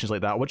 annoying questions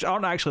like that, which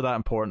aren't actually that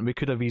important. We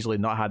could have easily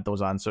not had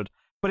those answered,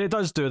 but it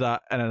does do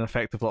that in an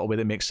effective little way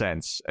that makes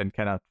sense and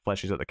kind of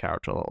fleshes out the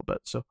character a little bit.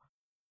 So,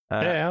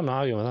 yeah, I'm not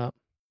arguing with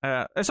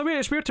that.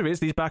 It's weird to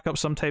raise these backups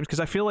sometimes because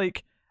I feel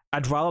like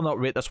I'd rather not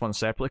rate this one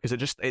separately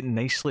because it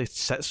nicely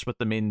sits with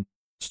the main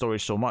story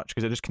so much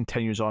because it just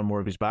continues on more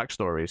of his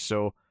backstory.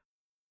 So,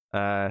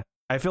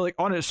 I feel like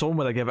on its own,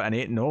 would I give it an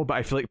 8? No, but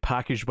I feel like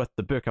packaged with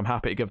the book, I'm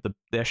happy to give the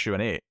issue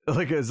an 8.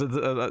 Like, does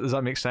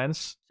that make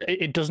sense?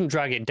 It doesn't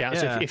drag it down.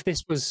 Yeah. So if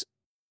this was,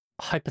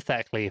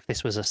 hypothetically, if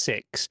this was a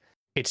 6,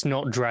 it's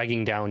not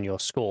dragging down your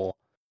score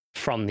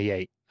from the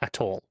 8 at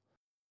all.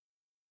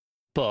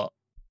 But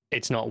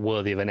it's not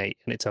worthy of an 8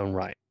 in its own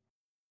right.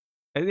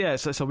 Yeah,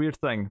 it's a weird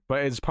thing,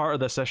 but it's part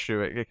of this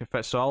issue. It can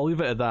fit, so I'll leave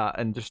it at that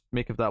and just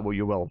make of that what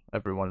you will,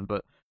 everyone.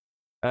 But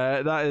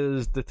that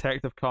is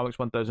Detective Comics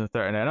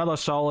 1039, another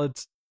solid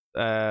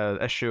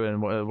issue,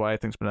 and what I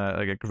think's been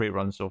a great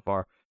run so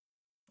far.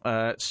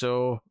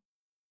 So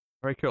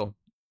very cool.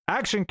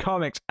 Action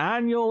Comics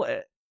Annual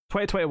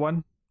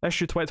 2021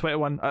 issue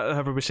 2021.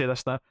 However we say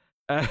this now.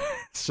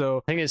 So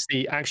I think it's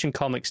the Action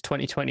Comics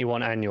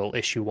 2021 Annual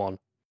issue 1.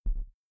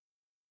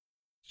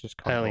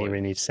 I don't think you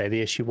really need to say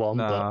the issue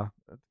 1,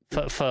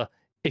 but for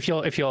if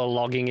you're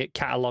logging it,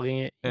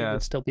 cataloging it, it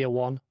would still be a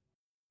 1.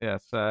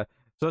 Yes. So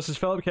this is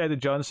Philip Kennedy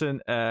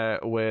Johnson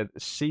with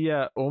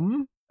Sia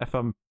if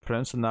I'm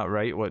pronouncing that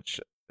right, which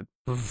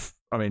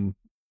I mean,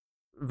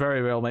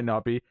 very well might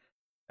not be.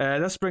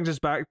 This brings us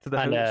back to the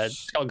house.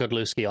 Scott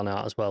Godlewski on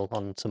art as well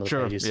on some of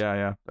the pages.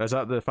 Yeah. Is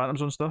that the Phantom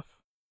Zone stuff?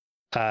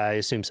 I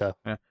assume so.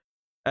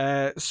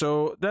 Yeah.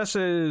 So this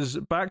is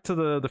back to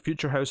the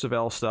future House of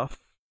L stuff,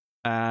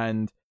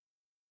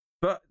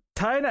 but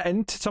tying it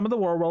into some of the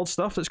Warworld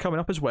stuff that's coming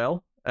up as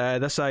well.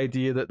 This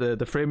idea that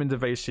the framing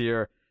device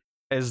here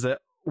is that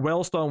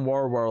whilst on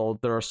Warworld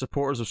there are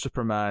supporters of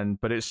Superman,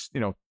 but it's,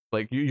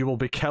 like you will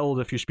be killed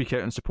if you speak out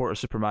in support of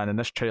Superman, and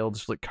this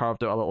child's like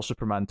carved out a little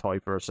Superman toy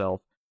for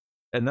herself.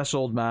 And this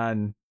old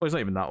man, well, he's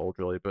not even that old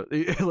really, but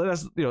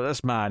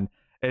this man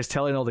is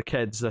telling all the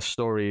kids this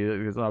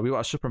story. We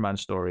want a Superman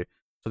story,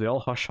 so they all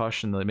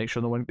hush and they make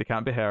sure they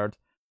can't be heard.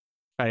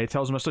 And he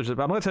tells them a story.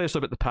 But I'm going to tell you a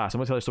story about the past. I'm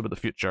going to tell you a story about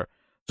the future.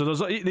 So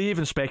they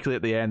even speculate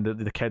at the end that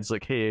the kid's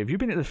like, "Hey, have you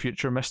been to the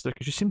future, Mister?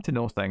 Because you seem to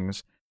know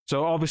things."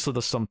 So obviously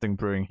there's something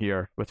brewing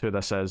here with who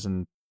this is,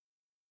 and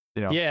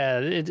yeah,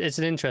 it's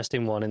an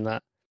interesting one in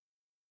that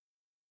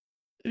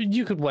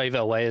you could wave it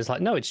away as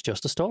like, no, it's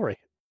just a story,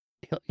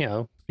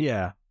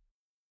 Yeah,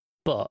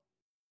 but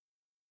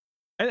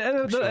in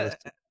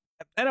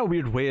a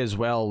weird way as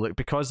well, like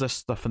because this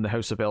stuff in the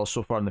House of L is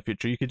so far in the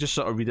future, you could just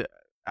sort of read it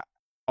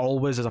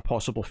always as a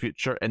possible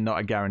future and not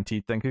a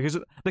guaranteed thing, because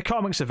the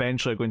comics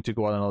eventually are going to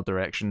go in another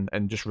direction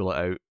and just rule it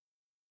out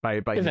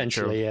by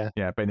eventually,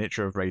 nature by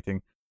nature of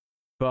writing.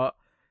 But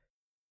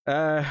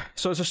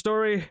so it's a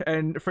story,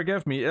 and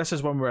forgive me, this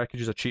is one where I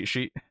could use a cheat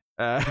sheet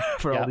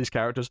for all these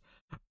characters,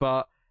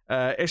 but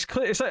it's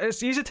clear,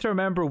 it's easy to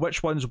remember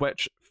which one's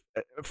which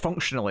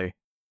functionally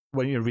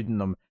when you're reading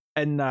them.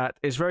 In that,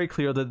 it's very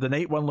clear that the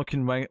Nightwing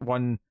looking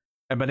one,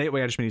 and by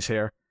Nightwing I just mean his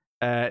hair.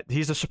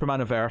 He's the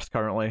Superman of Earth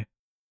currently.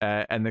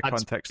 In the That's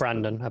context,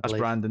 Brandon, I believe. That's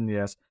Brandon,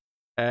 yes.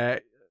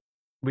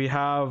 We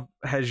have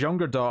his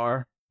younger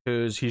daughter,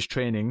 he's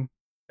training.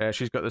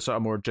 She's got the sort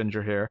of more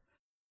ginger hair.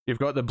 You've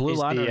got the Blue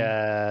Lantern.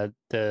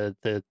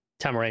 The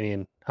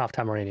Tamaranian, half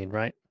Tamaranian,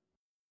 right?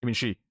 You mean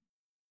she?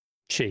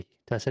 She.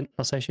 Did I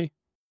not say she?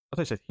 I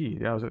thought I said he.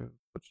 Yeah,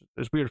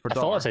 it's weird for daughter.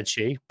 I thought I said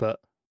she, but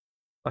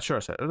I'm sure I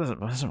said it. It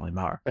doesn't really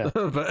matter. Yeah.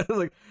 But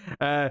like,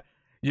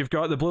 you've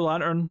got the Blue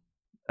Lantern.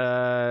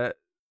 L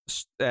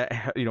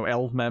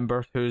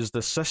member who's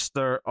the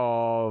sister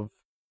of.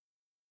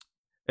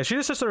 Is she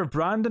the sister of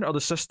Brandon or the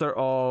sister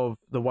of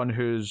the one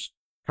who's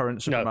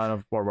current Superman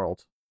of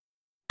Warworld?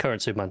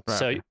 Current Superman. Right.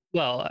 So,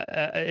 well,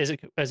 is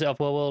it of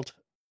Warworld?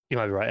 You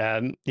might be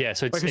right. Yeah.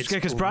 So it's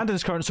because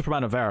Brandon's current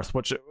Superman of Earth,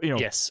 which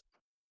Yes.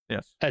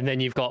 Yes. And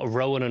then you've got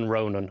Rowan and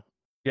Ronan.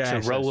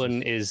 Yeah. So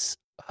Rowan is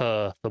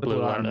her, the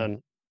Blue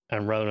Lantern,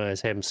 and Ronan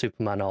is him,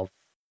 Superman of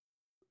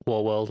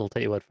Warworld. I'll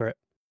take your word for it.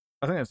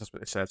 I think that's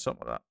what they said,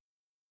 something like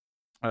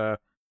that.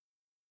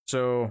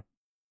 So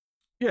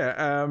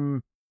yeah,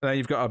 and then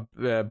you've got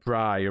a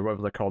Bry or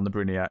whatever they're calling the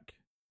Brainiac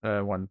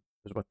one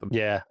is with them.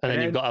 Yeah, and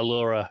then you've got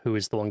Allura, who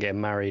is the one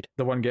getting married.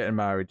 The one getting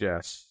married,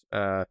 yes.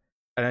 And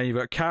then you've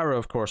got Kara,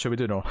 of course, who we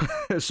do know,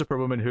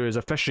 Superwoman, who is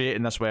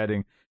officiating this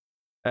wedding.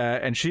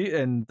 And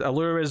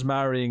Allura is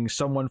marrying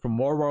someone from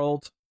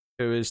Warworld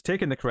who is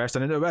taking the crest,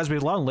 and as we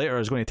learn later,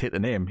 is going to take the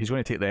name. He's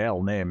going to take the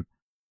L name.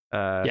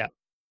 Yeah.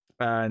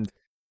 And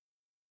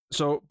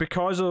so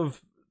because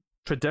of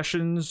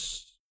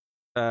traditions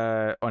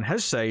on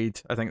his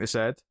side, I think they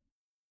said,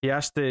 he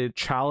has to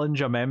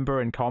challenge a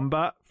member in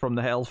combat from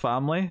the L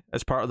family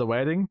as part of the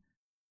wedding.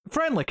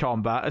 Friendly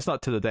combat, it's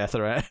not to the death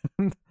or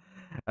anything.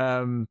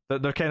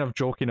 They're kind of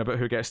joking about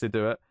who gets to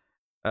do it.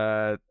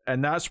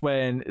 And that's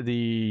when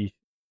the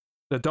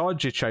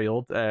dodgy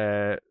child,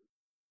 Peros,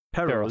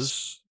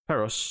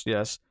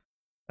 yes.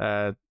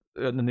 And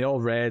they all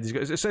red.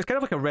 It's kind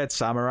of like a red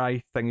samurai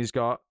thing he's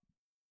got.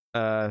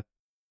 The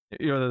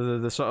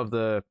sort of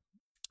the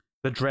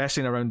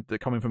dressing around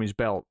coming from his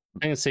belt.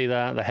 I can see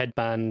that, the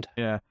headband.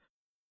 Yeah.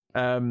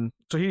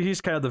 So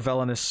he's kind of the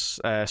villainous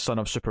son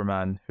of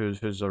Superman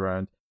who's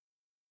around.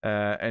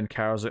 And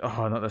Kara's like,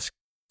 oh, not this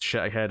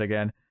shit ahead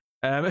again.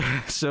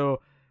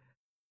 So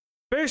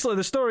basically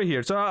the story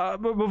here. So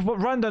we've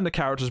run down the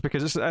characters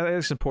because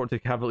it's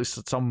important to have at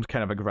least some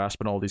kind of a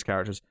grasp on all these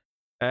characters.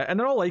 And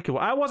they're all likable.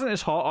 I wasn't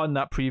as hot on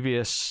that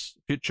previous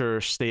Future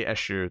State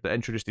issue that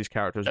introduced these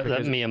characters.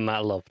 That me and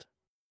Matt loved.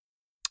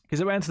 Because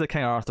it went into the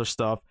King Arthur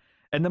stuff.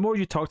 And the more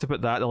you talked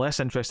about that, the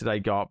less interested I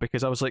got.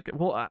 Because I was like,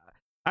 well,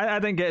 I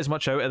didn't get as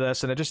much out of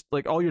this. And it just,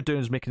 like, all you're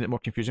doing is making it more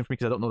confusing for me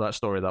because I don't know that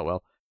story that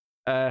well.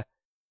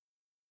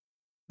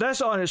 This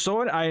on its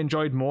own, I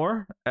enjoyed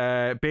more.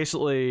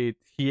 Basically,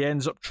 he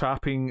ends up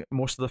trapping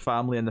most of the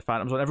family in the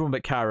Phantom Zone. Everyone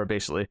but Kara,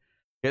 basically,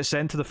 gets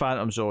sent to the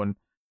Phantom Zone.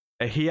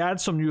 He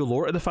adds some new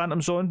lore to the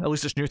Phantom Zone. At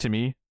least it's new to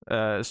me,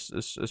 as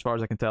far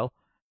as I can tell.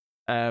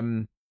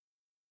 And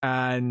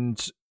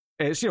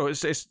it's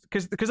it's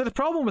because the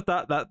problem with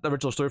that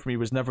original story for me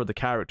was never the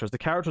characters. The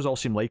characters all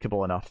seem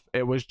likable enough.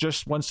 It was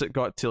just once it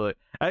got to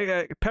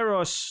like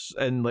Peros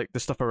and like the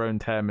stuff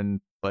around him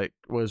and like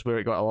was where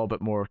it got a little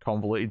bit more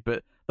convoluted.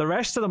 But the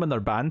rest of them and their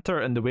banter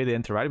and the way they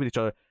interacted with each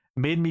other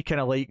made me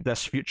kind of like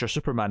this future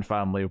Superman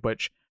family,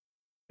 which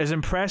is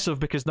impressive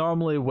because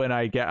normally when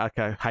I get like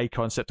a high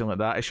concept thing like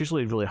that, it's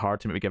usually really hard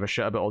to make me give a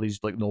shit about all these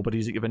like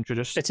nobodies that you've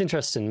introduced. It's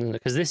interesting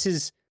because this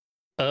is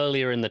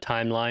earlier in the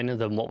timeline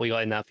than what we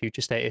got in that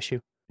Future State issue.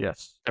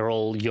 Yes, they're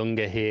all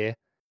younger here,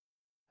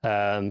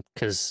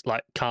 because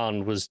like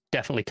Khan was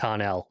definitely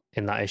Khan-El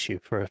in that issue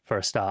for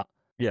a start.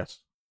 Yes.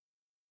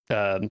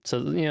 So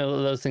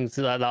those things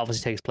that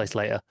obviously takes place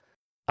later.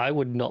 I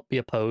would not be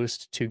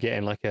opposed to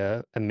getting like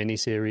a mini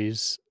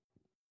series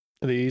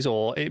of these,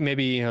 or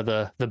maybe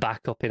the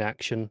backup in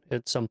action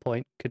at some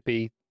point could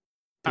be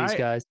these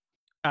guys.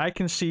 I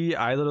can see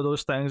either of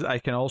those things. I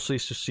can also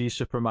see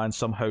Superman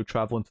somehow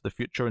traveling to the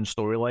future in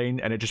storyline,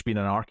 and it just being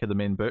an arc of the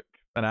main book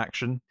in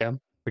action. Yeah,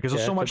 because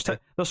there's so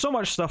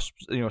much stuff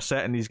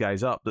setting these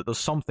guys up that there's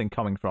something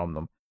coming from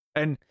them,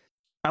 and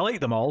I like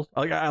them all.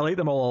 I like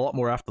them all a lot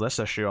more after this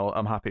issue.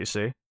 I'm happy to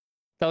say.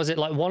 That was it.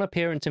 Like one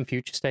appearance in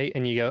Future State,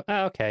 and you go,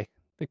 "Oh, okay."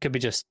 It could be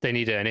just they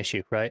needed an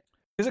issue, right?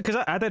 Because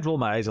I did roll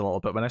my eyes a little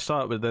bit when I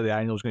saw it with the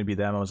annual was going to be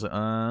them. I was like,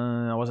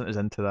 I wasn't as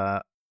into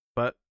that,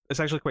 but it's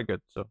actually quite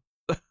good. So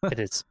it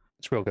is.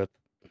 It's real good.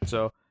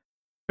 So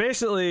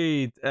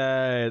basically,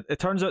 it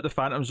turns out the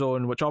Phantom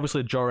Zone, which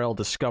obviously Jor-El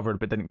discovered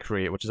but didn't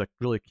create, which is a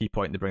really key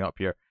point to bring up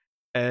here,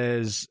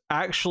 is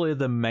actually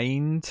the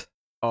mind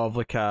of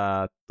like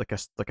a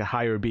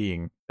higher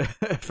being,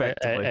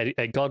 effectively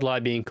a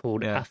godlike being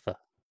called Atha.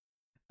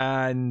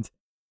 And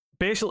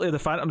basically, the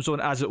Phantom Zone,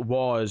 as it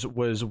was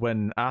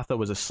when Atha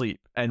was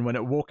asleep, and when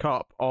it woke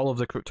up, all of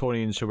the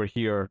Kryptonians who were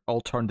here all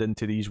turned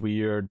into these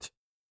weird,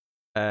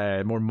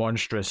 more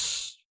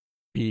monstrous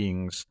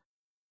beings,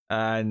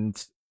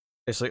 and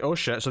it's like, oh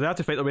shit! So they have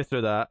to fight their way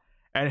through that.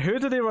 And who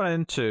do they run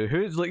into?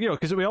 Who's like,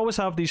 because we always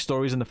have these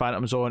stories in the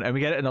Phantom Zone, and we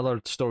get it in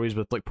other stories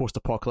with like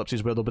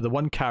post-apocalypses where there'll be the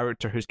one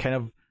character who's kind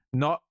of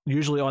not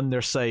usually on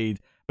their side,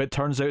 but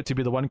turns out to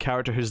be the one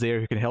character who's there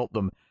who can help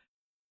them.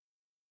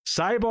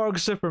 Cyborg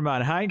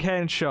Superman, Hank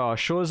Henshaw,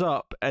 shows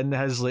up in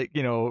his like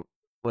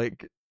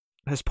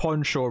his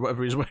poncho or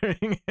whatever he's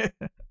wearing.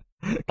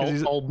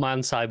 Old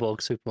man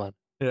Cyborg Superman.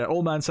 Yeah,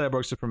 old man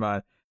Cyborg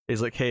Superman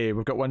is like, hey,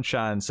 we've got one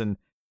chance, and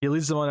he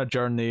leads them on a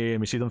journey,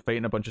 and we see them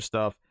fighting a bunch of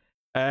stuff.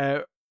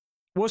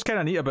 What's kind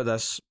of neat about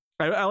this,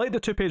 I like the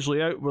 2-page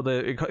layout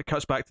where it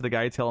cuts back to the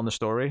guy telling the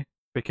story,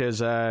 because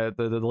the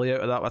layout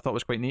of that I thought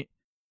was quite neat.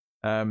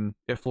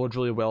 It flowed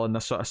really well in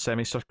this sort of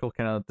semicircle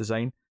kind of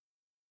design.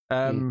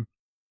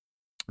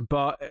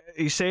 But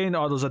he's saying,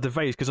 there's a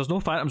device, because there's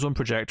no Phantom Zone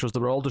projectors, they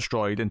were all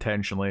destroyed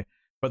intentionally,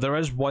 but there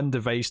is one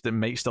device that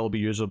might still be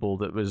usable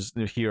that was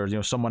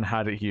here, someone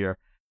had it here.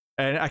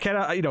 And I kind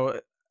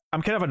of,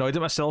 I'm kind of annoyed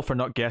at myself for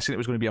not guessing it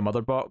was going to be a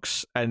mother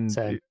box, and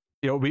Same.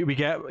 We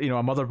get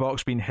a mother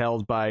box being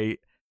held by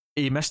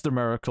a Mr.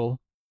 Miracle,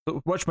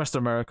 which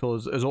Mr. Miracle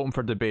is open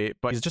for debate,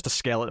 but he's just a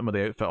skeleton with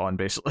the outfit on,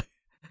 basically.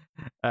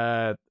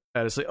 And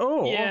it's like,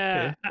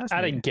 yeah, okay,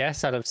 I didn't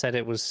guess. I'd have said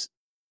it was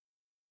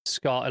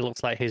Scott. It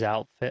looks like his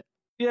outfit.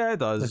 Yeah, it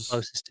does. The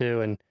closest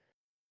to, and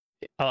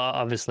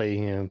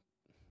obviously,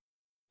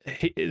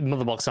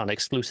 mother boxes aren't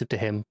exclusive to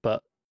him,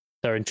 but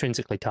they're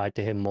intrinsically tied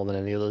to him more than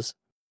any others.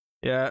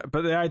 Yeah,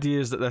 but the idea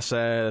is that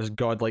this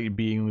godlike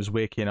being was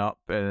waking up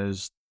and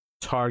is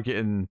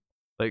targeting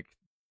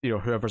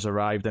whoever's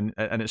arrived in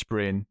its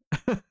brain,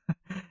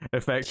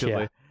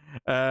 effectively.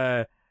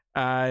 Yeah.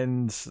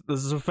 And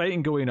there's some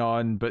fighting going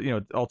on, but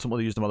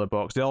ultimately use the mother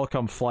box. They all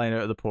come flying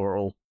out of the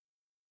portal.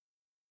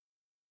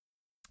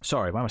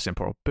 Sorry, why am I saying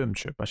portal? Boom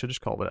tube. I should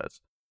just call it as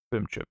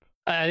Boom tube.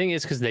 I think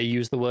it's because they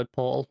use the word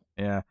portal.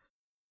 Yeah.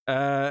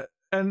 And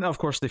of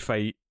course they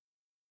fight.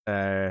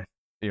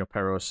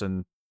 Peros,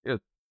 and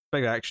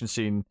big action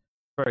scene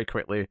very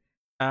quickly,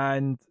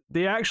 and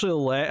they actually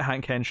let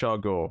Hank Henshaw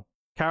go.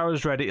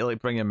 Kara's ready to like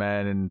bring him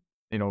in,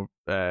 and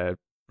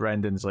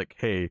Brendan's like,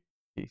 hey,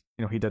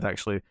 he did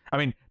actually. I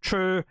mean,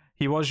 true,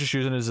 he was just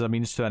using it as a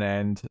means to an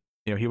end.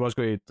 He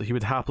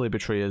would happily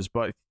betray us,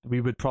 but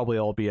we would probably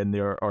all be in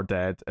there or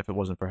dead if it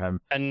wasn't for him.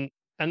 And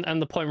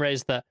the point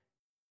raised that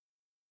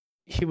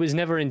he was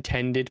never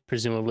intended,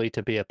 presumably,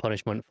 to be a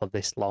punishment for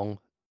this long.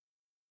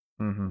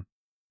 Mm-hmm.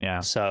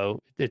 Yeah.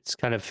 So it's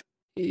kind of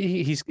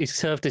he's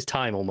served his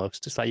time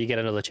almost. It's like you get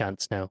another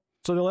chance now.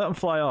 So they let him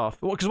fly off.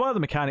 Well, because one of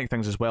the mechanic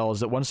things as well is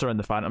that once they're in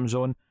the Phantom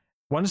Zone,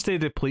 once they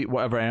deplete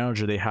whatever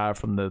energy they have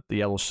from the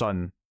yellow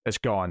sun, it's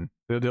gone.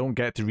 They don't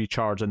get to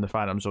recharge in the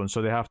Phantom Zone,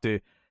 so they have to.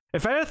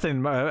 If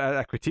anything,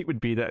 a critique would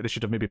be that they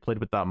should have maybe played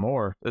with that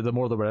more. The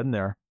more they were in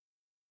there.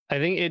 I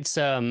think it's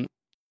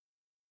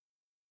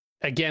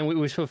again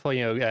we spoke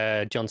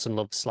before. Johnson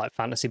loves like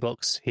fantasy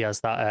books. He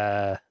has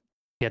that.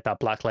 He had that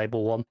Black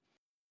Label one.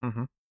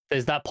 Mm-hmm.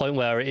 There's that point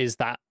where it is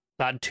that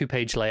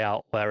 2-page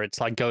layout where it's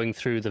like going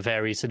through the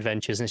various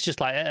adventures, and it's just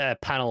like a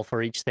panel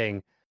for each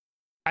thing.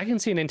 I can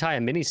see an entire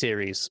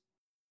miniseries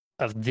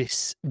of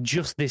this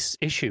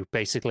issue,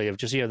 basically, of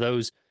just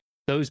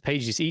those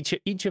pages.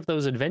 Each of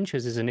those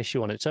adventures is an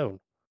issue on its own.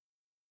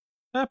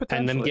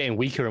 And them getting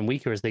weaker and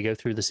weaker as they go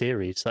through the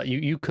series. Like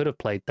you could have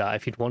played that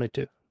if you'd wanted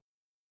to.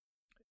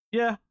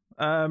 Yeah.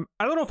 I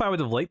don't know if I would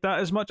have liked that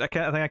as much. I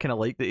think I kind of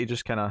like that he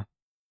just kind of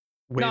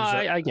waves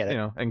I get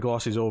it. And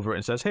glosses over it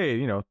and says, hey,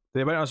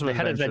 they went on some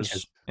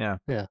adventures. Yeah.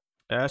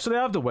 So they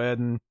have the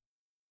wedding.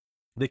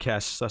 They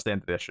kiss. That's the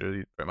end of the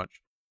issue, pretty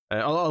much.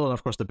 Other than,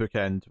 of course, the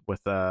bookend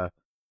with the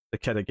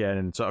kid again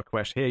and sort of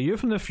question, hey, are you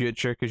from the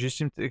future? Because you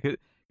seem to...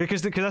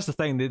 Because that's the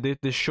thing.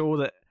 They show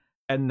that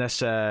in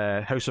this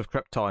House of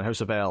Krypton, House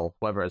of L,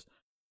 whatever it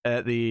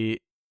is,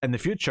 in the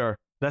future,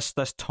 this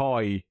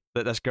toy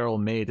that this girl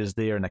made is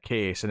there in a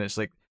case, and it's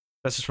like,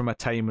 this is from a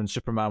time when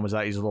Superman was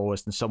at his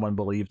lowest and someone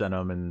believed in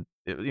him, and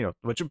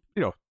which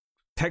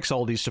ticks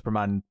all these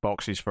Superman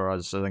boxes for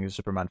us. I think as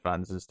Superman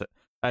fans is the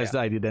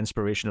idea, the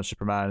inspiration of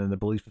Superman and the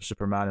belief of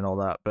Superman and all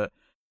that. But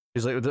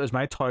he's like, is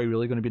my toy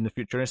really going to be in the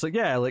future? And it's like,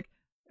 yeah, like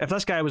if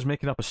this guy was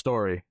making up a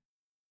story,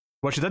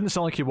 which it didn't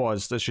sound like he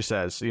was, as she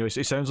says, he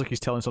sounds like he's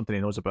telling something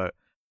he knows about.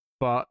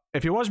 But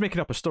if he was making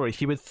up a story,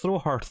 he would throw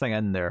her thing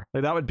in there.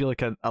 Like that would be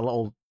like a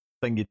little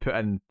thing you'd put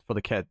in for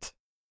the kid.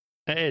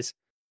 It is.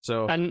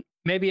 So and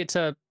maybe it's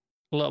a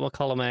little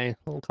column A,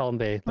 little column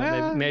B.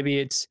 Like maybe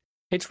it's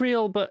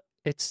real, but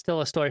it's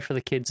still a story for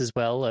the kids as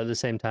well at the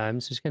same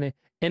time. So it's kind of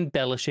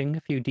embellishing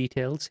a few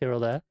details here or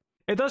there.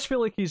 It does feel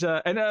like he's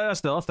and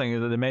that's the other thing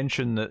that they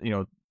mention that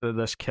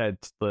this kid,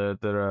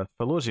 they're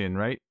Philosian,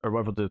 right, or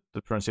whatever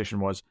the pronunciation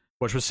was,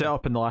 which was set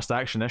up in the last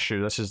Action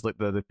issue. This is like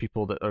the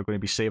people that are going to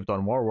be saved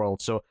on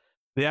Warworld. So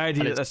the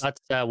idea that's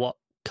what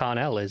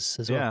Carnell is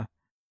as well. Yeah.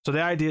 So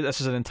the idea that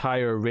this is an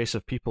entire race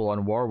of people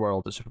on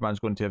Warworld that Superman's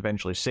going to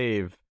eventually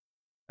save,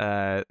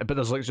 but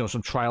there's like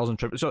some trials and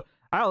tributes. So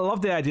I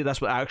love the idea that's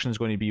what Action is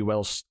going to be.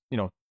 Whilst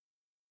we're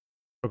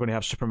going to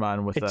have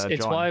Superman with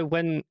It's John. why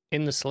when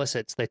in the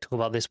solicits they talk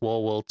about this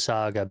Warworld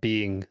saga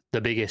being the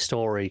biggest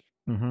story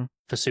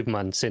for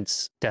Superman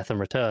since Death and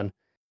Return.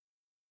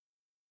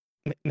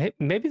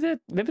 Maybe they're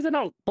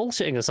not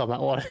bullshitting us on that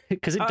one,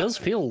 because it does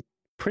feel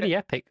pretty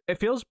epic. It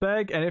feels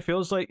big, and it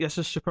feels like this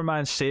is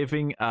Superman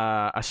saving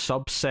a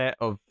subset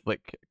of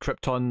like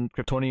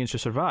Kryptonians who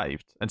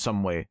survived in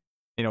some way.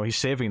 He's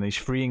saving them, he's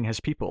freeing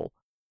his people.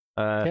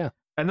 Yeah.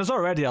 And there's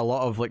already a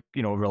lot of like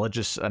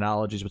religious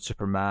analogies with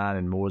Superman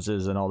and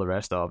Moses and all the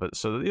rest of it.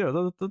 So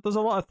there's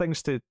a lot of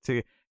things to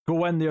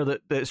go in there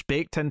that's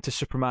baked into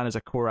Superman as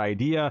a core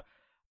idea,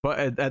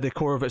 but at the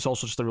core of it's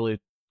also just a really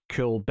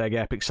cool, big,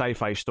 epic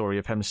sci-fi story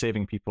of him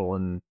saving people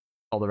and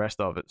all the rest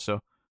of it. So,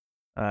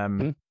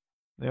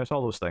 it's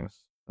all those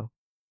things. So,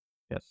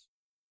 yes,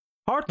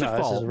 hard to fault.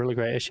 This is a really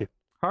great issue.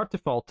 Hard to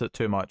fault it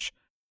too much.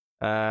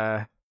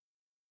 So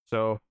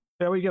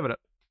yeah, what are you giving it?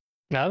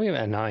 No, I'll give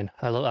it a 9.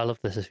 I love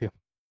this issue.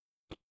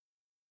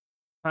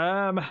 It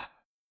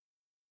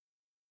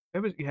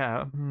was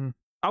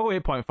I'll go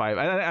 8.5.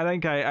 I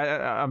think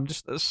I'm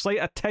just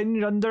a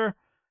tinge under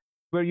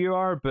where you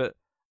are, but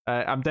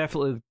I'm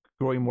definitely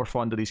growing more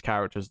fond of these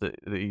characters that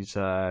he's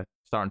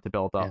starting to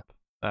build up.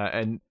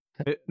 And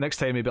next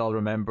time maybe I'll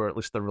remember at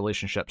least their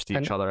relationships to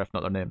each other, if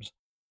not their names.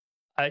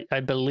 I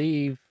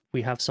believe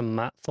we have some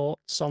Matt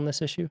thoughts on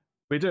this issue.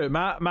 We do.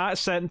 Matt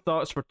sent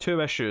thoughts for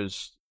 2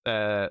 issues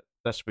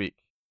this week.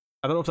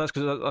 I don't know if that's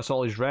because that's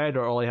all he's read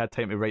or all he had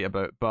time to write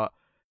about, but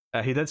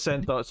he did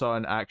send thoughts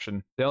on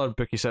Action. The other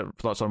book he sent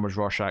thoughts on was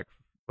Rorschach,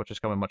 which is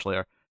coming much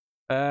later.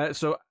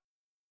 So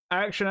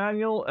Action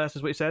Annual, this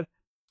is what he said.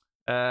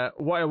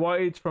 What I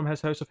wanted from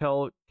his House of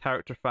Hell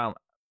character family.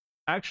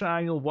 Action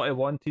Annual, what I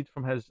wanted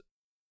from his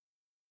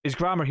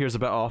grammar here is a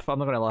bit off, I'm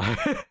not going to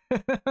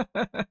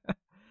lie.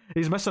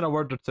 He's missing a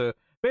word or two.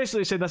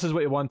 Basically saying this is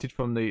what he wanted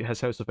from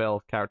his House of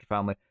Hell character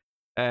family.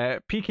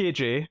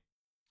 PKJ,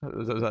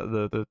 is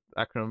that the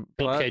acronym?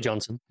 Philip K.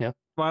 Johnson, yeah.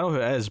 Well, I know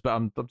who it is, but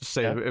I'm just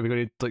saying, Yeah. are we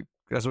going to, like,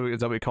 is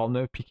that what we call him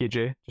now?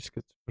 PKJ, just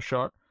 'cause for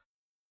short.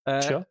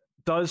 Sure.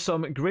 Does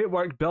some great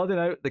work building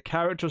out the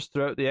characters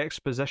throughout the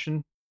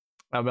exposition,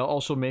 and while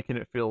also making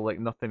it feel like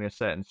nothing is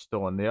set in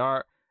stone. The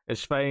art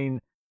is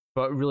fine,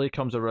 but really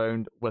comes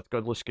around with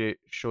Godlewski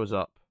shows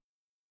up.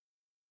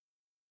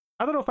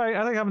 I don't know if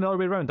I think I'm the other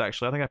way around,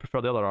 actually. I think I prefer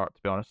the other art,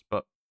 to be honest,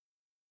 but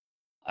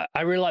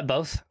I really like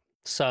both.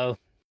 So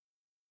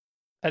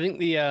I think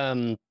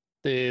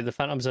the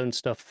Phantom Zone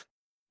stuff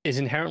is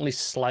inherently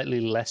slightly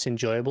less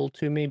enjoyable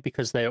to me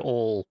because they're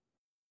all,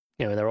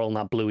 they're all in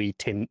that bluey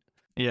tint.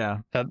 yeah.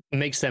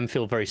 Makes them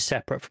feel very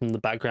separate from the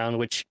background,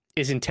 which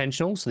is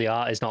intentional. So the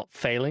art is not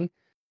failing,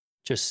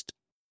 just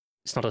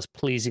it's not as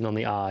pleasing on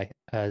the eye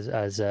as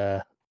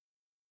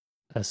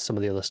some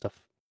of the other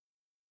stuff.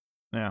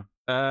 Yeah.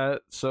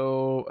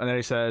 So, and then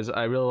he says,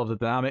 I really love the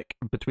dynamic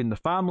between the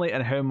family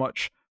and how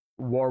much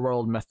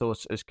Warworld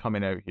mythos is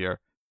coming out here.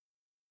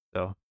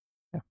 So,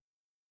 yeah.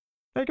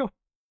 There you go.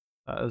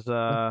 That is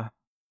the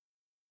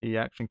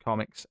Action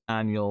Comics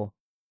Annual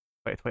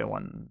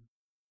 2021.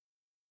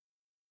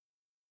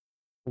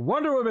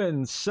 Wonder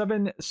Woman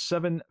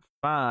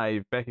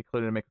 775. Becky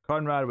Cloonan and Michael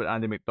Conrad with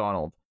Andy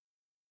McDonald.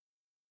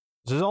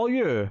 This is all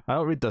you. I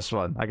don't read this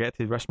one. I get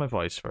to rest my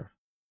voice for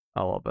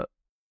a little bit.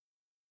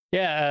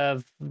 Yeah,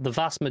 the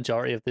vast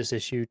majority of this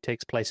issue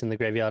takes place in the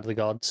Graveyard of the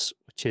Gods,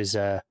 which is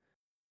kind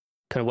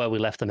of where we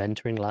left them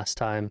entering last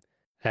time.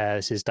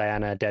 This is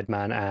Diana,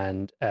 Deadman,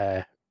 and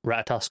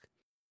Ratatosk.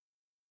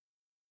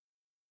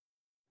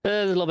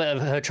 There's a little bit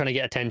of her trying to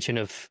get attention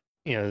of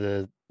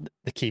the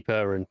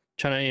Keeper and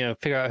trying to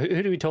figure out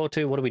who do we talk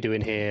to, what are we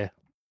doing here,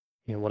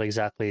 what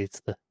exactly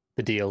is the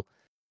deal.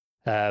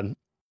 The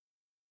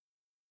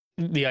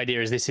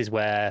idea is this is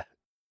where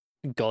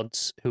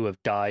gods who have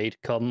died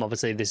come.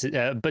 Obviously, this is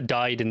but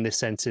died in this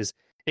sense is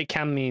it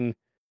can mean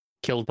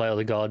killed by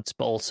other gods,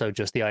 but also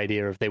just the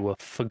idea of they were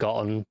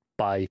forgotten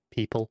by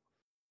people.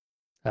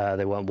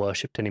 They weren't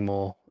worshipped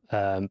anymore,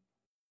 so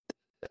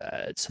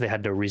they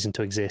had no reason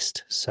to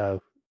exist.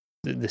 So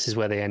this is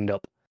where they end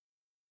up.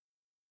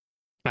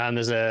 And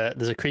there's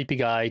a creepy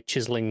guy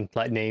chiseling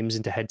like names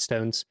into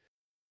headstones,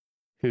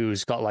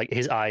 who's got like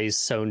his eyes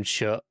sewn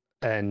shut,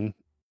 and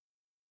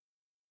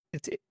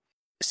it's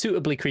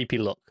suitably creepy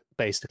look,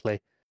 basically,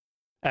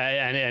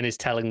 and is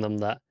telling them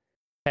that,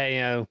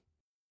 hey,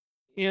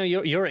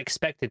 you're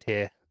expected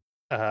here,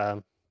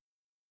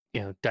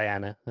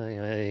 Diana,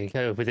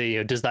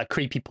 with does that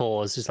creepy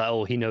pause? It's like,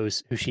 oh, he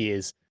knows who she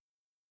is.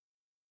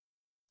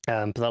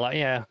 But they're like,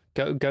 yeah,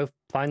 go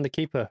find the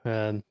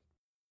Keeper.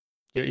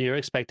 You're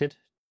expected.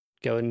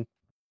 Go and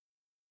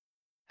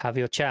have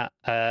your chat.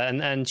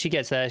 And she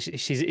gets there.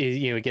 She's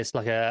it gets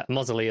like a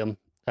mausoleum.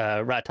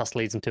 Ratatosk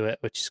leads them to it,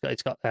 which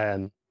it's got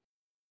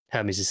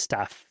Hermes'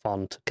 staff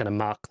font kind of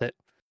mark it.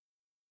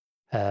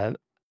 But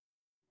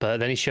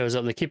then he shows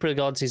up. The Keeper of the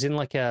Gods. He's in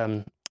like how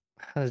do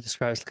I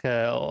describe it?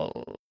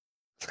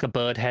 It's like a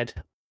bird head.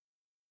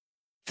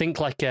 Think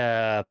like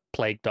a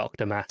Plague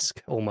Doctor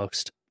mask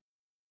almost.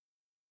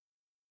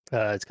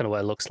 It's kind of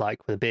what it looks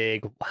like, with a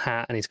big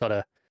hat, and he's got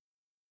a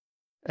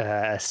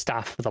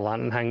staff with a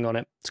lantern hanging on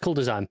it. It's a cool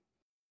design.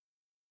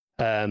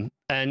 And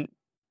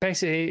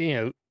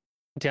basically,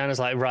 Diana's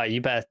like, right,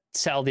 you better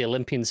set all the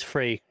Olympians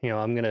free.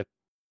 I'm gonna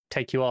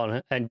take you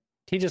on. And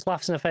he just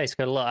laughs in her face,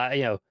 going, look,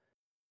 I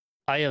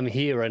am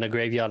here in a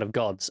graveyard of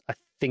gods. I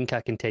think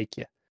I can take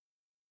you.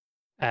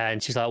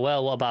 And she's like,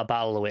 well, what about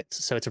Battle of the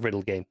Wits? So it's a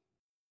riddle game.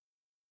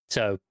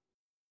 So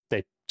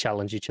they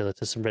challenge each other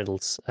to some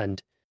riddles,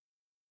 and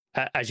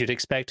as you'd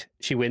expect,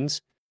 she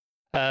wins.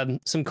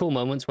 Some cool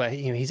moments where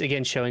he's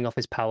again showing off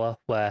his power,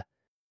 where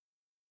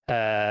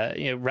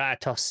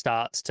Ratatosk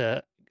starts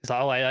to, it's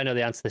like, oh, I know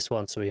the answer to this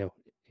one. So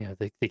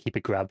the Keeper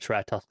grabs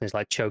Ratatosk and he's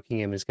like choking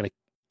him, is going to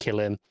kill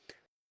him.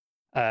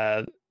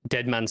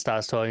 Deadman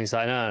starts talking. He's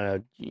like,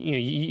 no,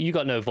 you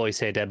got no voice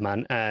here,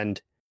 Deadman,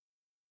 and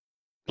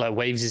like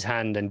waves his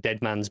hand, and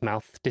Deadman's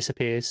mouth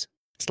disappears.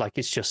 It's like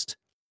it's just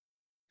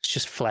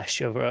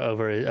flesh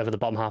over the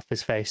bottom half of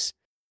his face.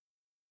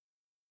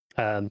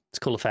 It's a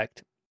cool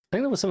effect. I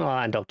think there was something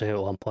like that in Doctor Who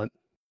at one point.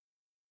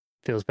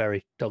 Feels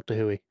very Doctor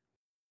Who-y.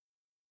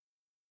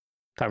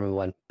 Can't remember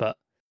when, but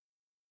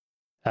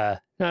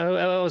no,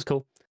 it was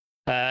cool.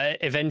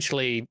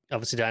 Eventually,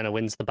 obviously, Diana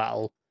wins the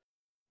battle,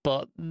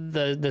 but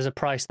there's a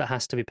price that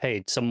has to be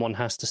paid. Someone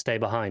has to stay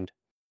behind.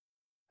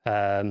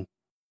 They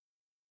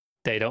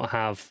don't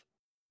have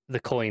the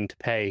coin to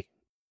pay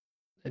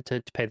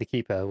the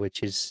Keeper,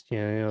 which is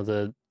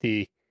the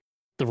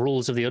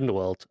rules of the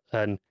underworld.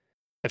 And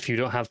if you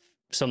don't have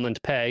something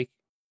to pay,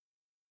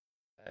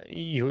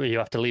 you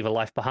have to leave a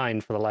life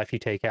behind for the life you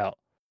take out.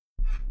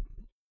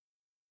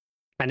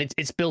 And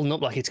it's building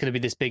up like it's going to be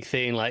this big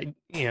thing, like,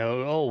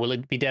 oh, will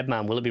it be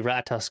Deadman? Will it be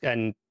Ratatosk?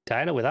 And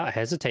Diana, without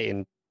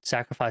hesitating,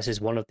 sacrifices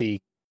one of the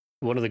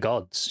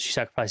gods. She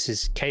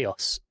sacrifices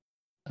Chaos,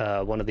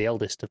 one of the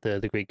eldest of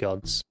the Greek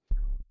gods,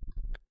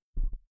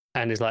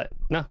 and is like,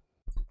 no,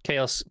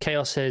 Chaos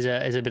is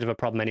a bit of a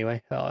problem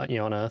anyway,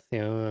 on Earth,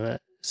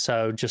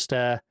 so just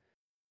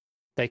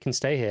they can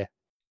stay here.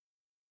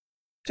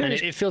 And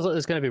Serious, it feels like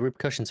there's going to be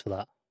repercussions for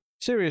that.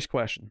 serious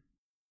question.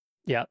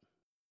 Yeah.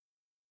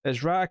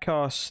 Is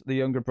Ratikos the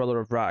younger brother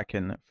of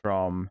Ratikin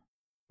from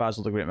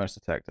Basil the Great Mouse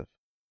Detective?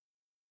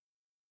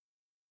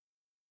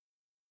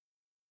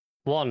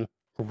 1,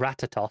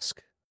 Ratatosk.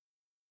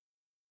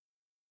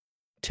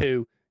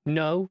 2,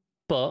 no,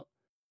 but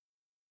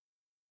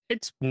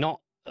it's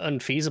not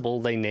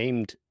unfeasible they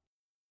named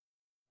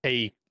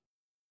a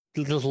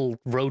little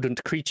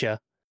rodent creature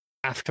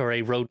after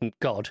a rodent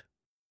god.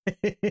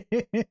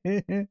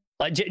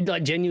 Like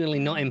genuinely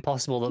not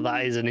impossible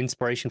that is an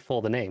inspiration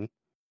for the name.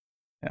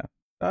 Yeah.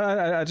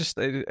 I just,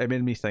 it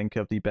made me think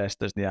of the best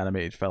Disney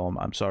animated film.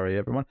 I'm sorry,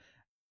 everyone.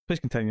 Please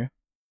continue.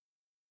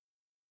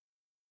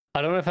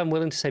 I don't know if I'm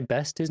willing to say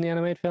best Disney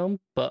animated film,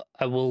 but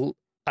I will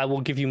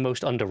give you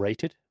most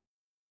underrated.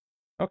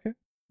 Okay.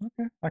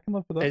 I can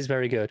live with that. It's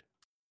very good.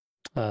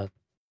 But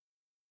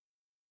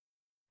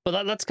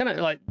that's kind of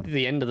like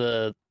the end of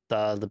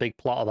the big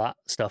plot of that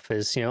stuff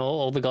is, you know,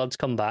 all the gods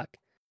come back.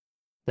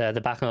 They're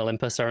back on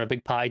Olympus. They're on a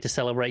big party to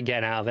celebrate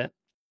getting out of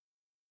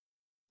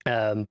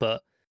it.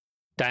 But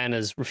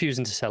Diana's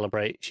refusing to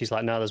celebrate. She's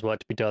like, no, there's work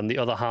to be done. The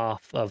other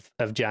half of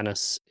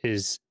Janus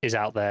is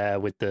out there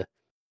with the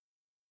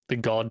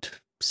god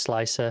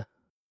slicer.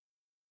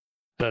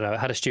 I don't know. It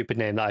had a stupid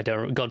name that I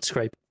don't. God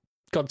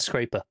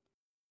Scraper.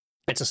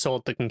 It's a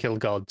sword that can kill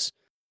gods.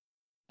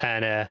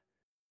 And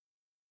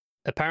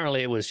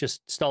apparently it was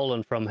just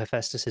stolen from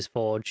Hephaestus's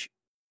forge.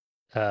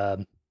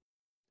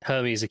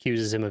 Hermes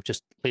accuses him of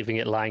just leaving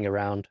it lying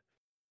around.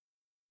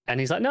 And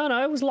he's like, no,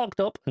 it was locked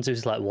up. And Zeus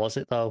is like, was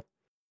it though?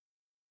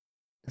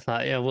 It's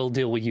like, yeah, we'll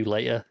deal with you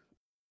later.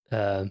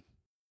 But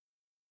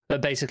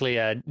basically,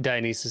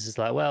 Dionysus is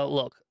like, well,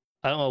 look,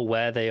 I don't know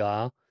where they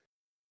are.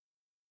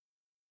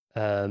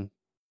 Sorry,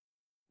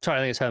 I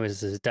think it's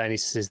Hermes.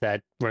 Dionysus is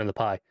there running the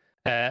pie.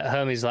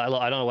 Hermes is like,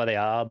 look, I don't know where they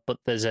are, but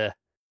there's a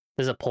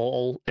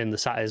portal in the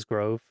Satyr's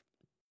Grove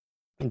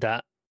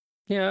that,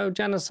 you know,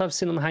 Janus, I've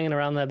seen them hanging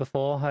around there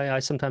before. I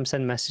sometimes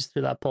send messages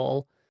through that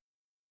portal.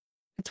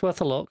 It's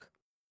worth a look.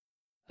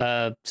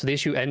 So the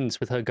issue ends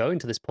with her going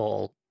to this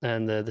portal,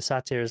 and the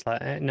Satyr is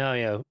like, no,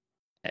 you know,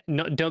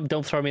 no,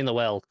 don't throw me in the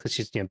well, because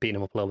she's, you know, beating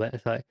him up a little bit.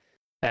 It's like,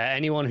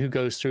 anyone who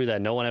goes through there,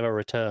 no one ever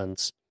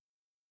returns.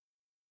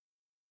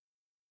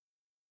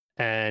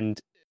 And,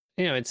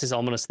 you know, it's this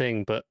ominous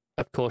thing, but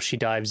of course she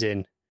dives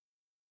in,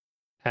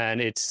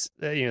 and it's,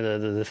 you know,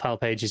 the final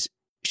page is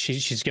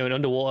she's going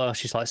underwater.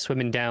 She's like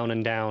swimming down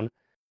and down,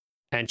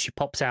 and she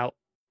pops out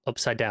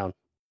upside down.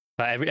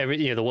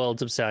 Every you know, the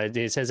world's upside.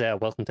 It says,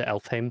 "Welcome to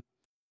Elfheim."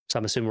 So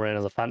I'm assuming we're in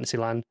another fantasy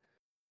land,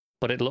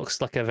 but it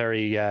looks like a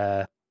very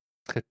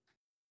like a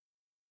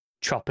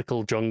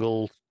tropical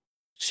jungle.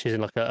 She's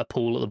in like a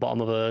pool at the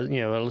bottom of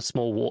a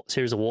small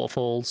series of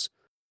waterfalls.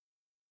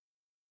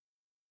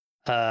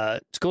 It's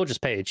a gorgeous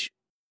page,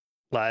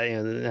 like,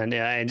 you know,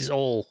 and it's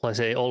all, like I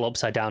say, all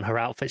upside down. Her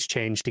outfit's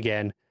changed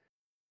again.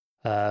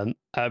 I'm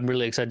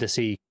really excited to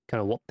see kind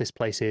of what this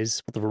place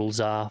is, what the rules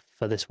are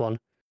for this one.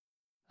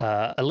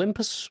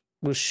 Olympus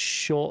was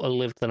shorter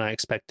lived than I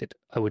expected,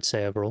 I would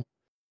say, overall.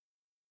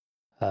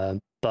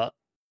 But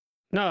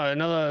no,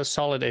 another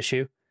solid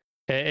issue.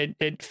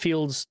 It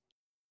feels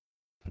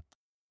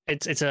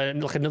it's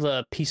like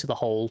another piece of the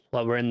whole.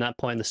 Like, we're in that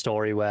point in the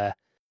story where,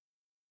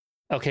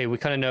 okay, we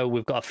kind of know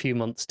we've got a few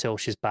months till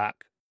she's back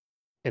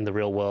in the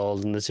real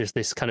world, and there's just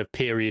this kind of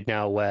period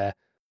now where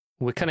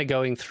we're kind of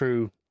going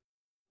through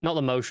not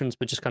the motions,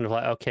 but just kind of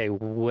like, okay,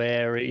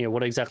 where, you know,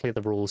 what exactly are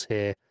the rules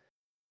here?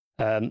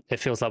 It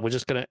feels like we're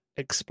just going to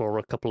explore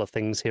a couple of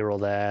things here or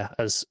there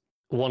as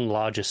one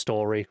larger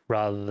story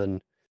rather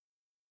than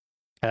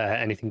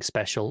anything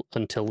special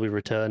until we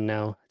return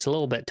now. It's a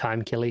little bit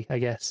time killy, I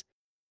guess,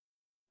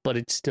 but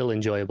it's still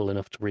enjoyable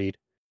enough to read.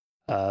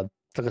 Like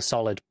a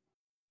solid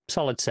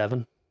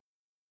 7.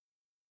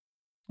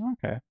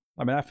 Okay.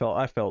 I mean, I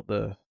felt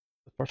the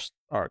first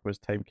arc was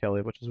time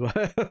killy, which is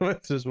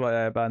why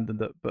I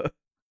abandoned it. But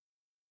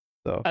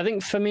so I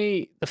think for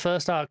me, the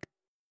first arc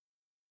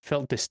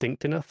felt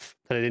distinct enough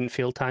that it didn't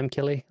feel time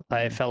killy.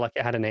 I felt like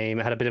it had a name,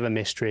 it had a bit of a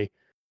mystery.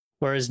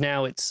 Whereas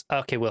now it's,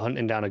 okay, we're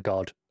hunting down a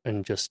god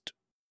and just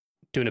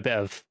doing a bit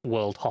of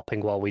world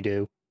hopping while we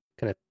do,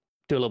 kind of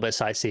do a little bit of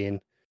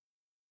sightseeing.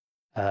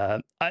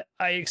 I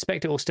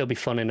expect it will still be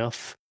fun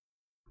enough,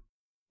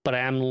 but I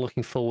am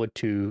looking forward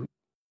to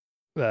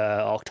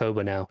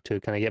October now to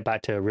kind of get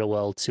back to real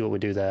world, see what we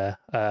do there.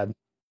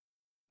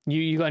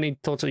 You got any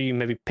thoughts, or you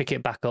maybe pick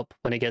it back up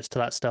when it gets to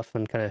that stuff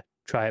and kind of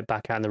try it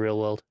back out in the real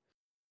world?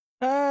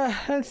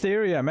 In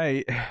theory, I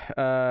might.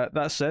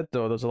 That said,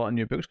 though, there's a lot of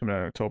new books coming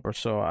out in October,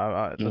 so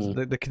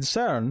the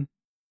concern,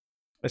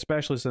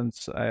 especially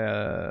since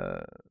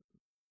oh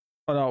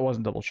no, it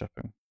wasn't double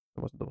shipping.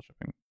 It wasn't double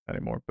shipping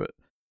anymore.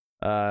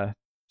 But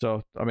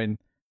so I mean,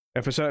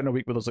 if it's out in a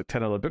week where there's like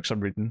 10 other books I'm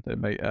reading, it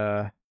might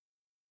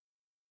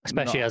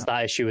especially as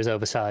that issue is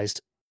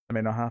oversized. It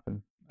may not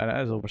happen, and it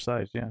is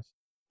oversized. Yes.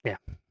 Yeah.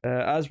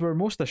 As were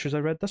most issues I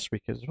read this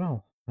week as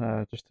well.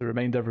 Just to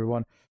remind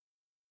everyone.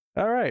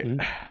 All right,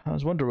 that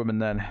was Wonder Woman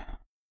then.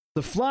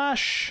 The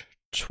Flash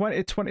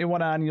 2021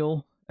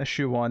 annual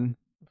issue 1.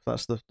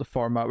 That's the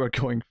format we're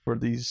going for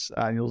these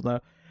annuals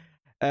now.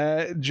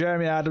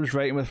 Jeremy Adams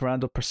writing with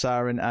Randall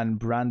Persarin and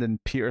Brandon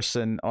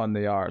Peterson on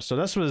the art. So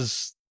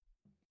there's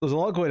a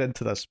lot going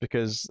into this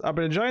because I've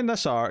been enjoying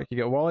this arc. You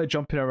get Wally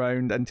jumping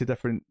around into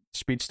different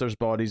speedsters'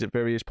 bodies at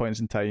various points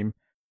in time.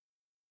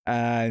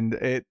 And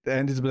it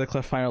ended with a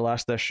cliffhanger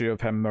last issue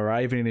of him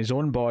arriving in his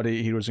own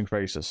body, Heroes in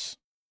Crisis.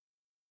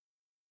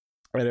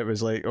 And it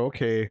was like,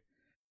 okay,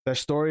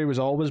 this story was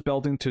always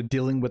building to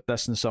dealing with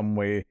this in some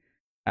way.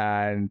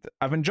 And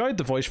I've enjoyed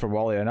the voice for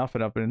Wally enough,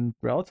 and I've been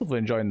relatively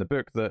enjoying the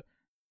book that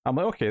I'm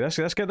like, okay, let's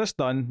get this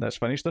done. Let's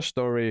finish this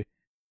story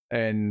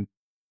and,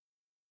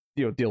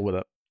 deal with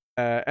it.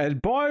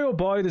 And boy, oh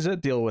boy, does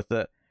it deal with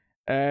it.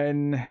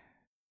 And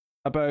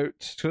so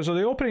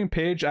the opening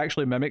page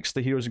actually mimics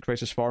the Heroes in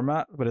Crisis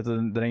format, but it's the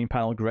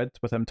 9-panel grid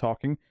with him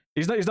talking.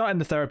 He's not in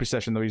the therapy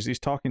session though. He's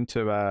talking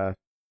to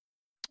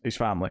his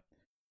family.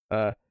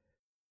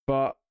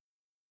 But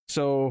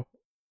so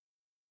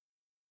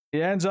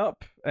he ends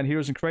up in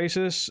Heroes in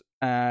Crisis,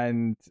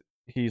 and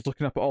he's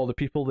looking up at all the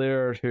people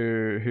there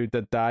who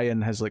did die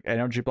in his like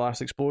energy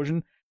blast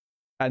explosion.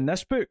 And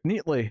this book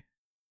neatly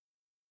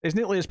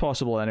as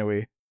possible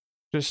anyway,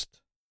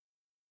 just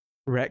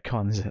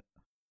retcons it.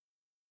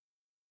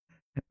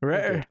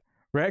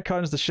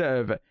 Retcons the shit out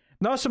of it.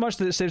 Not so much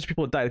that it saves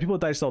people who died. The people who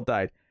died still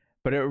died,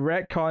 but it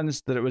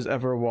retcons that it was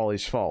ever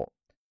Wally's fault.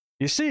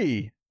 You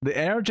see, the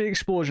energy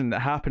explosion that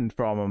happened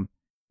from him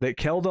that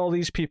killed all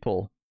these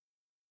people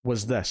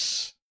was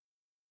this.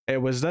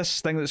 It was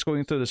this thing that's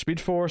going through the Speed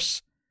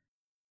Force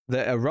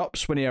that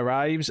erupts when he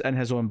arrives in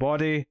his own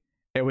body.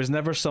 It was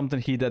never something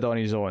he did on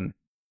his own.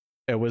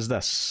 It was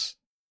this.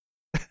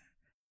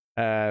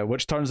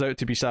 Which turns out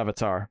to be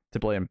Savitar to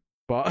blame.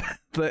 But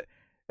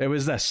it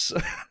was this.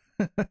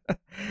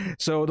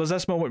 So there's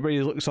this moment where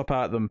he looks up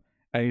at them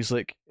and he's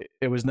like,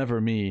 it was never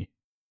me.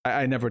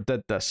 I never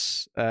did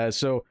this.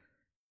 So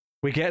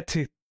we get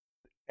to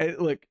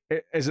look,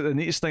 is it the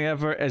neatest thing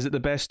ever? Is it the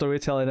best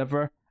storytelling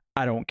ever?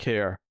 I don't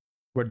care.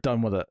 We're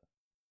done with it.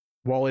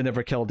 Wally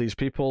never killed these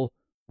people.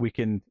 We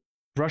can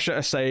brush it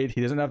aside.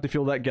 He doesn't have to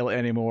feel that guilt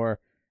anymore.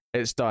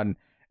 It's done.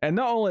 And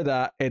not only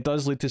that, it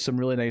does lead to some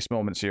really nice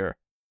moments here.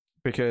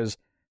 Because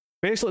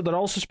basically they're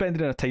all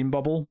suspended in a time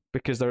bubble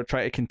because they're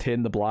trying to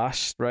contain the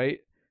blast, right?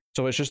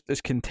 So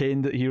it's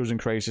contained at Heroes in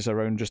Crisis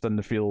around just in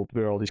the field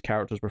where all these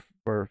characters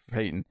were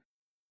fighting,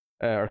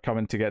 or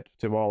coming to get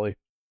to Wally.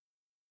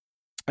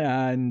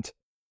 And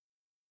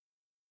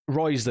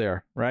Roy's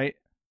there, right?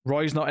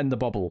 Roy's not in the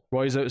bubble.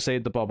 Roy's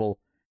outside the bubble.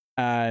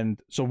 And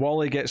so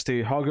Wally gets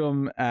to hug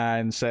him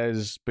and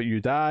says, but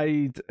you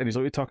died. And he's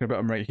like, talking about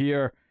him right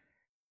here.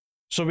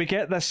 So we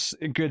get this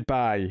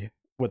goodbye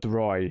with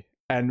Roy.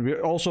 And we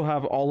also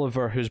have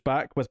Oliver, who's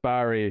back with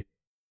Barry,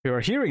 who are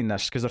hearing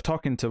this because they're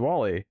talking to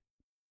Wally.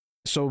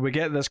 So we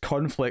get this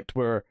conflict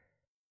where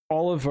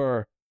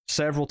Oliver,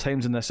 several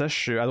times in this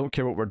issue, I don't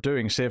care what we're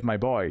doing, save my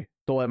boy.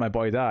 Don't let my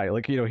boy die.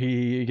 Like,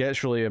 he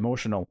gets really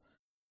emotional.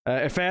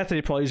 If anything,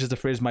 he probably uses the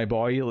phrase "my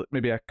boy"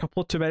 maybe a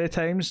couple too many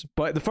times.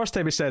 But the first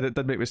time he said it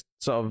did make me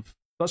sort of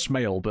not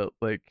smile, but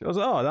like I was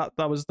like, oh,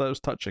 that was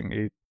touching.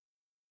 He,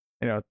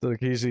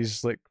 like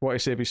he's like, what to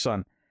save his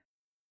son.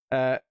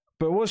 But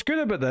what's good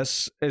about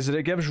this is that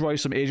it gives Roy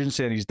some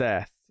agency in his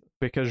death,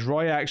 because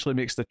Roy actually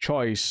makes the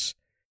choice,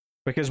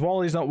 because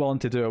Wally's not willing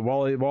to do it.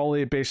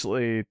 Wally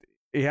basically,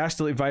 he has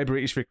to like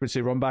vibrate his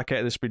frequency, run back out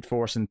of the Speed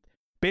Force, and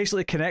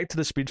basically connect to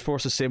the Speed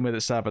Force the same way that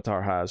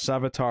Savitar has.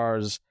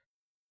 Savitar's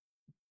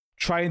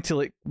trying to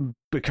like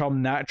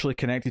become naturally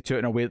connected to it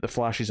in a way that the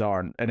Flashes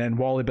aren't, and then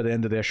Wally by the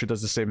end of the issue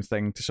does the same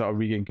thing to sort of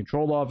regain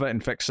control of it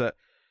and fix it.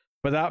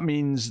 But that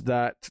means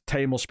that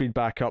time will speed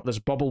back up, this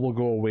bubble will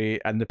go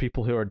away, and the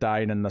people who are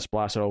dying in this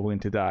blast are all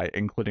going to die,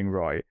 including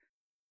Roy.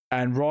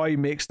 And Roy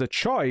makes the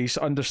choice,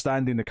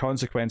 understanding the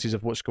consequences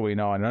of what's going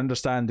on, and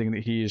understanding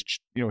that he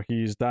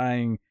is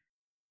dying,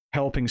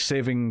 helping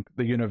saving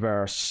the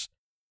universe.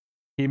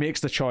 He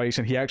makes the choice,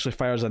 and he actually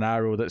fires an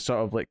arrow that sort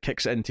of like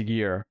kicks it into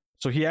gear.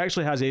 So he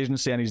actually has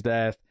agency in his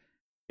death.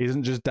 He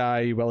doesn't just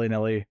die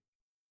willy-nilly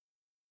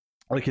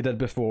like he did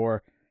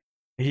before.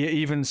 He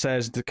even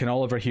says, can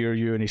Oliver hear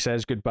you? And he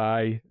says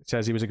goodbye. He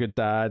says he was a good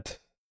dad,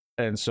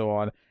 and so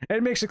on. And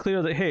it makes it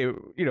clear that, hey,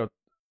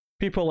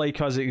 people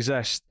like us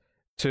exist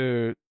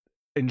to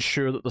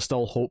ensure that there's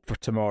still hope for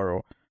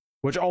tomorrow,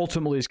 which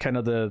ultimately is kind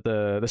of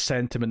the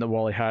sentiment that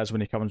Wally has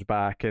when he comes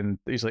back. And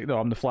he's like, no,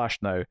 I'm the Flash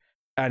now.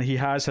 And he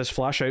has his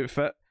Flash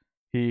outfit.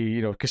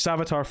 He, because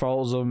Savitar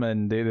follows him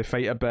and they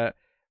fight a bit.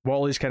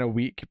 Wally's kind of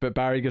weak, but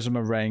Barry gives him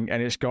a ring,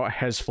 and it's got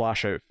his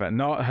Flash outfit,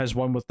 not his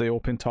one with the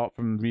open top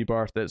from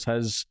Rebirth. It's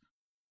his,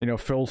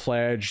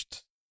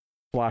 full-fledged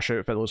Flash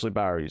outfit that looks like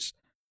Barry's,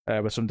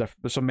 with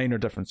some minor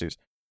differences.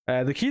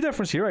 The key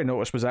difference here I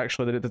noticed was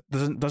actually that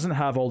it doesn't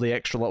have all the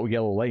extra little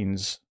yellow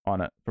lines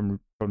on it from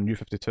New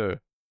 52.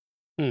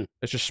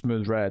 It's just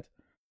smooth red,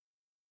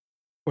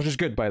 which is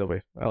good, by the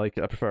way. I like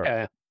it. I prefer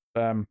it.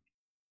 Yeah.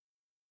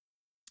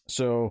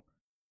 So,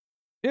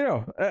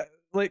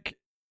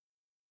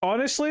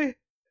 honestly,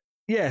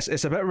 yes,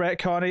 it's a bit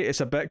retconny,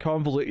 it's a bit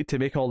convoluted to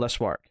make all this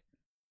work.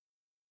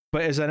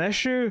 but as an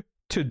issue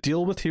to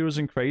deal with Heroes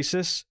in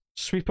Crisis,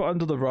 sweep it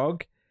under the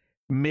rug,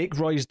 make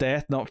Roy's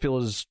death not feel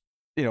as,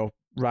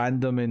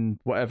 random and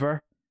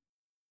whatever.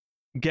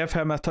 Give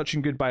him a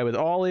touching goodbye with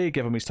Ollie.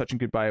 Give him his touching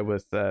goodbye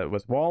with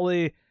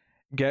Wally.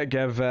 Give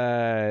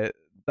that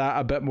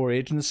a bit more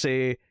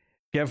agency.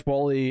 Give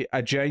Wally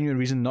a genuine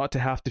reason not to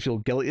have to feel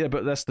guilty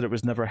about this, that it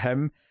was never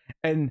him.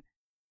 And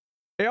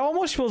it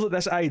almost feels like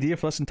this idea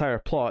for this entire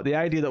plot, the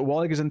idea that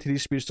Wally goes into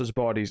these speedsters'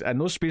 bodies,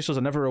 and those speedsters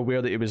are never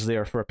aware that he was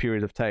there for a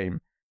period of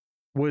time,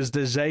 was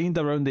designed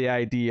around the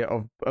idea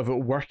of it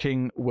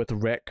working with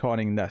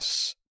retconning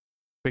this.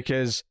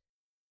 Because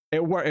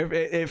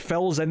it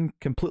fills in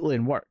completely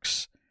and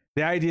works.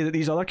 The idea that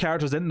these other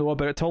characters didn't know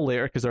about it till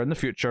later, because they're in the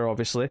future,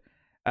 obviously,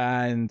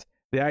 and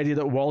the idea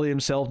that Wally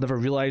himself never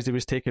realized he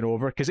was taken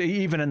over, because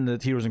even in the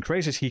Heroes in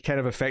Crisis, he kind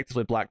of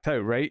effectively blacked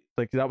out, right?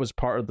 Like, that was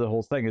part of the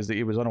whole thing, is that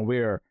he was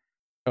unaware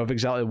of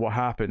exactly what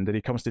happened, and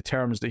he comes to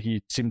terms that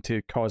he seemed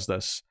to cause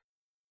this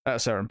at a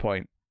certain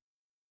point.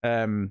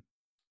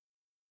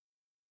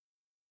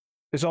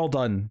 It's all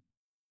done.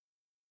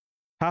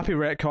 Happy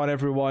retcon,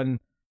 everyone.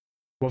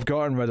 We've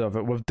gotten rid of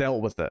it. We've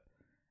dealt with it.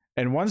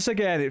 And once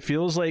again, it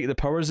feels like the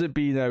powers that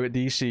be now at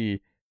DC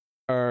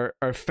are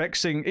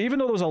fixing, even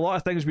though there was a lot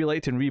of things we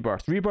liked in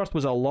Rebirth. Rebirth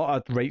was a lot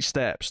of right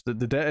steps. It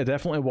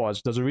definitely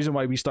was. There's a reason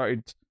why we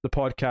started the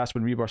podcast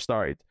when Rebirth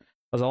started.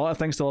 There's a lot of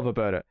things to love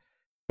about it.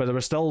 But there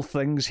were still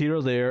things here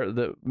or there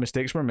that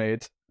mistakes were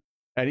made.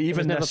 And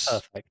even it was this, never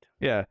perfect.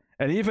 Yeah.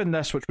 And even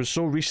this, which was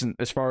so recent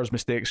as far as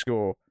mistakes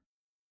go,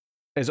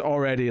 is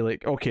already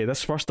like, okay,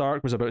 this first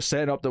arc was about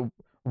setting up that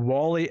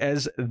Wally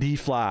is the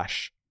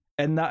Flash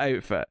in that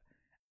outfit,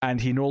 and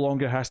he no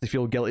longer has to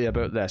feel guilty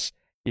about this.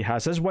 He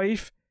has his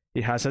wife,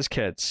 he has his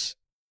kids,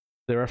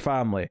 they're a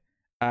family,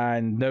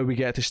 and now we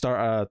get to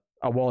start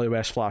a Wally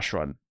West Flash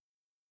run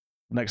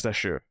next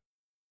issue.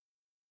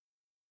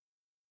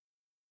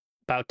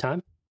 About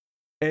time.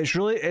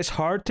 It's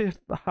hard to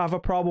have a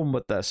problem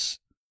with this.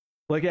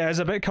 Like, it is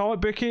a bit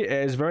comic booky, it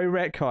is very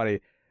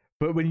retconny,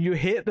 but when you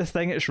hate the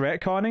thing it's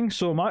retconning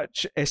so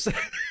much, it's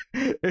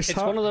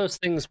one of those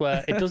things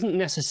where it doesn't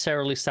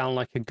necessarily sound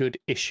like a good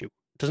issue.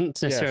 It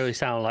doesn't necessarily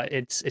sound like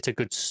it's a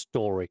good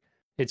story.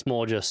 It's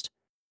more just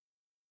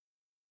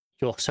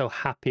you're so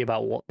happy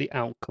about what the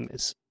outcome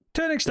is.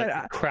 To an extent,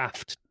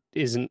 craft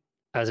isn't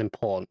as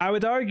important. I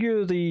would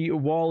argue the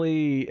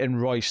Wally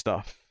and Roy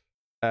stuff,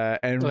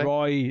 and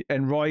okay.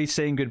 Roy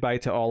saying goodbye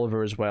to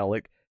Oliver as well,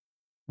 like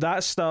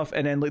that stuff,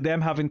 and then like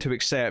them having to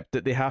accept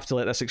that they have to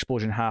let this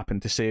explosion happen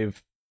to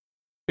save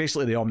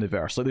basically the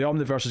Omniverse. Like, the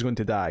Omniverse is going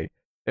to die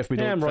if we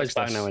don't. Yeah, and Roy's fix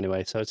back this. now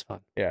anyway, so it's fine.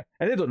 Yeah,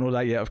 and they don't know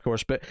that yet, of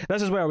course. But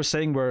this is where I was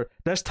saying where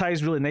this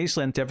ties really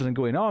nicely into everything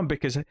going on,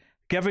 because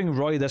giving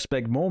Roy this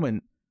big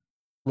moment,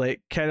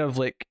 like, kind of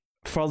like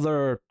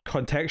further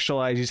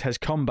contextualizes his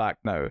comeback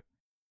now,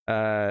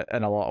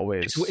 in a lot of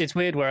ways. It's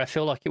weird where I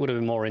feel like it would have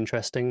been more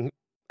interesting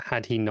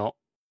had he not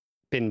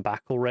been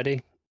back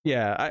already.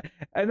 Yeah,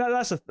 I think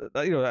that's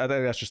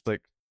just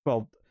like,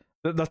 well,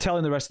 they're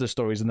telling the rest of the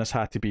stories, and this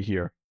had to be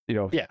here.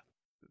 Yeah.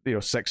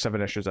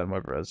 6-7 issues and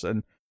whatever it is,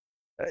 and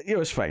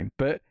it's fine.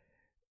 But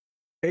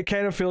it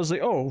kind of feels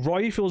like, oh,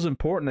 Roy feels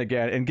important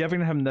again, and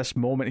giving him this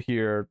moment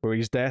here where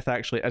his death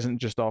actually isn't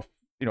just off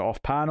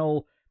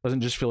panel,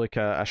 doesn't just feel like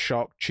a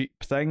shock cheap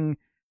thing.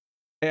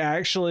 It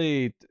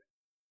actually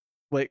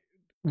like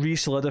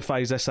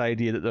re-solidifies this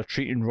idea that they're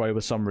treating Roy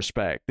with some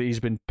respect, that he's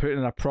been put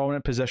in a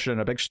prominent position in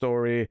a big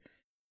story,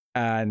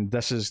 and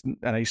this is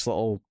a nice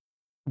little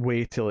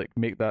way to like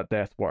make that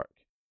death work.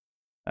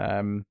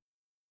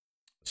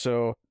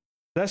 So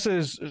this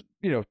is,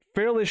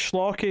 fairly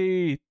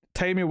schlocky,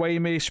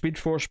 timey-wimey, Speed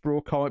Force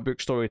Bro comic book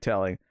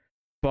storytelling,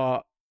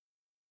 but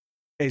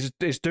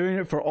it's doing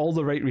it for all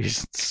the right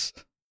reasons.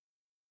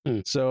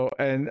 So,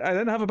 and I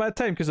didn't have a bad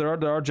time, because there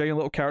are giant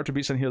little character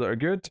beats in here that are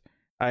good.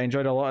 I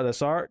enjoyed a lot of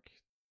this arc,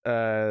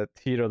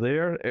 here or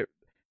there.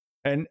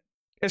 And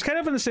it's kind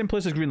of in the same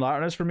place as Green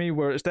Lantern is for me,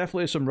 where it's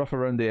definitely some rough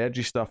around the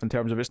edgy stuff in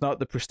terms of it's not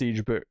the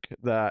prestige book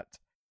that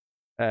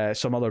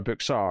some other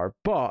books are,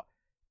 but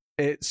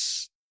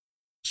it's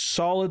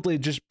solidly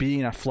just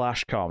being a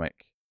Flash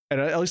comic. And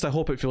at least I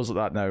hope it feels like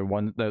that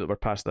now that we're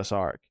past this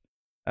arc.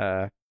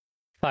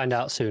 Find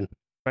out soon.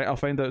 Right, I'll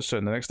find out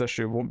soon. The next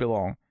issue won't be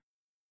long.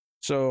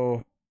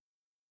 So,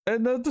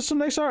 and there's some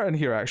nice art in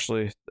here,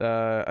 actually.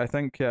 I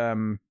think,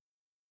 Pisarin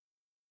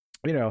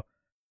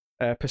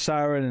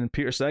and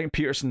Peterson. I think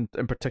Peterson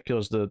in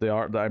particular is the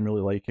art that I'm really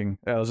liking.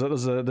 There's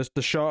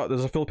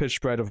a full page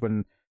spread of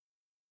when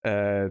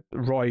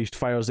Roy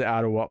fires the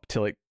arrow up to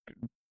like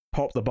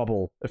pop the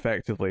bubble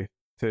effectively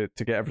to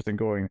get everything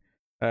going.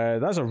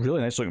 That's a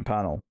really nice looking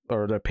panel,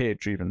 or the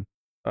page even.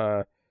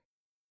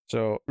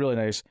 So really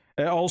nice.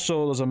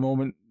 Also, there's a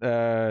moment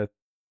where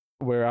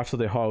after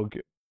they hug,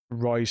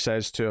 Roy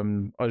says to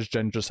him, "Us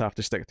gingers have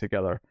to stick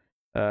together."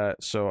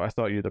 So I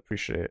thought you'd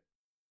appreciate it.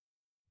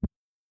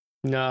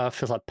 No, it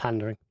feels like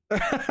pandering.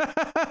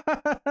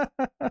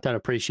 Don't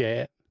appreciate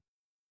it.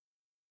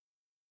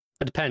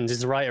 It depends.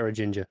 Is the writer a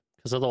ginger?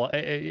 Because otherwise,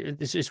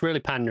 it's really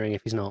pandering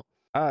if he's not.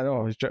 I don't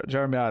know. He's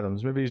Jeremy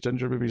Adams. Maybe he's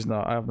ginger. Maybe he's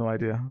not. I have no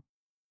idea.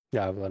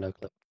 Yeah, I've got no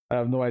clue. I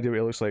have no idea what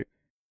he looks like.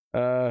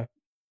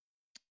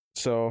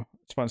 So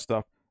it's fun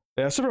stuff.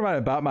 Yeah, Superman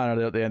and Batman are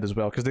there at the end as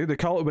well because they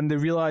call it when they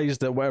realize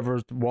that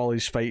whatever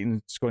Wally's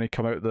fighting is going to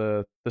come out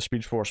the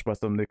Speed Force with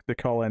them. They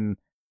call in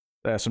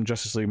some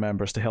Justice League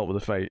members to help with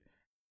the fight.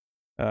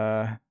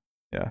 Yeah,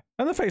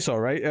 and the fight's all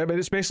right. I mean,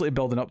 it's basically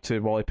building up to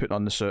Wally putting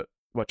on the suit,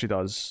 which he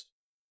does,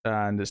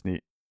 and it's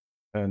neat.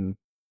 And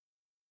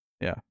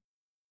yeah,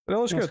 but it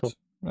looks good. Cool.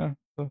 Yeah,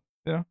 so,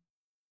 yeah.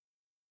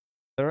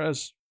 There it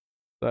is.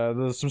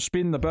 There's some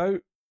speeding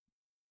about.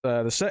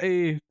 The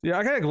city, yeah,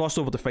 I kind of glossed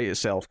over the fight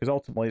itself because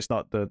ultimately it's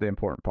not the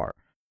important part.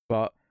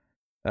 But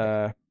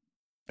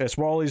it's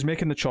Wally's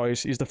making the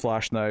choice. He's the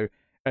Flash now,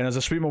 and there's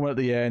a sweet moment at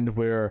the end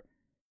where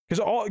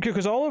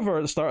because Oliver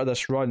at the start of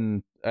this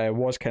run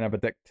was kind of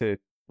addicted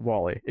to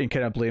Wally and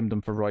kind of blamed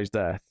him for Roy's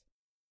death.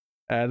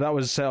 That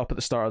was set up at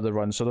the start of the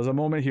run. So there's a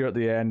moment here at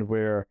the end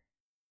where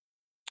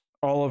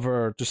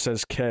Oliver just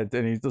says "kid,"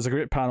 and there's a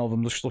great panel of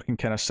him just looking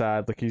kind of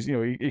sad, like he's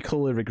he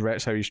clearly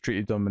regrets how he's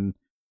treated them and.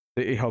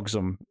 He hugs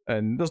him,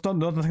 and there's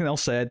nothing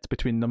else said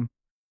between them.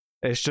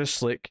 It's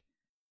just like,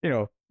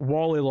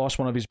 Wally lost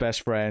one of his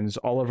best friends,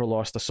 Oliver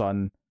lost a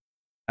son,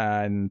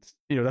 and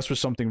this was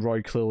something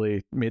Roy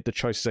clearly made the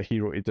choice as a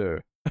hero to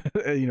do,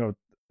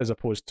 as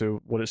opposed to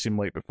what it seemed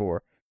like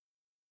before.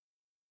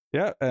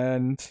 Yeah,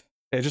 and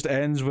it just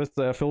ends with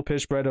a full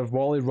page spread of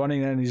Wally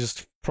running in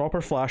his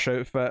proper Flash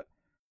outfit.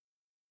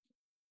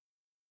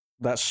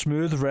 That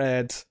smooth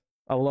red,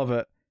 I love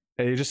it.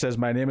 And he just says,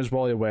 "My name is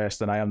Wally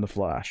West, and I am the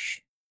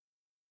Flash."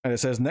 And it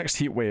says next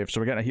heat wave,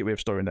 so we're getting a heat wave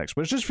story next,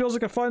 which just feels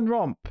like a fun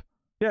romp.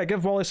 Yeah,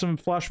 give Wally some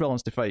Flash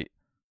villains to fight.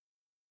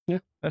 Yeah,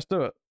 let's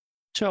do it.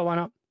 Sure, why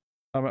not?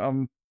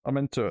 I'm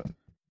into it.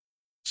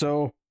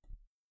 So,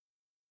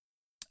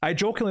 I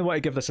jokingly want to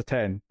give this a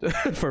 10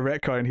 for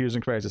retcon Heroes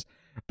in Crisis,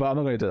 but I'm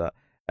not going to do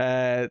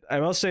that. I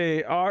will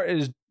say art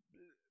is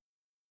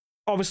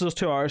obviously there's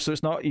two artists, so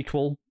it's not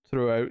equal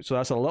throughout, so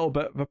that's a little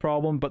bit of a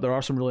problem. But there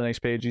are some really nice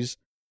pages.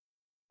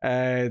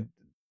 I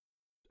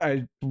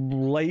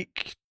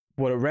like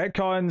what it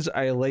retcons.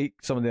 I like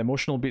some of the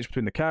emotional beats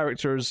between the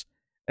characters.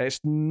 It's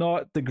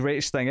not the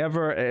greatest thing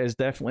ever. It is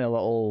definitely a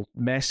little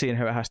messy in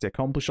how it has to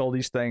accomplish all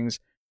these things.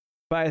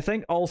 But I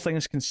think all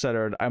things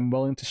considered, I'm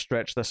willing to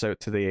stretch this out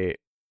to the 8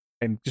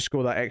 and just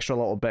go that extra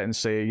little bit and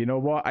say, you know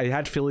what? I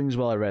had feelings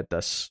while I read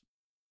this.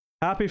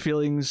 Happy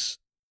feelings,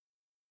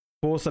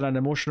 both in an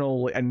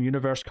emotional and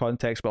universe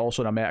context, but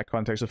also in a meta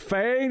context. So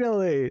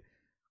finally,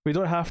 we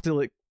don't have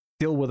to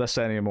deal with this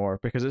anymore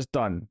because it's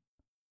done.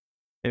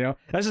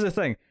 This is the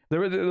thing. I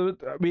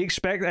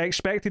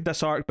expected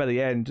this arc by the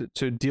end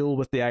to deal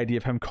with the idea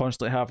of him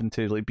constantly having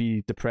to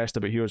be depressed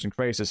about Heroes in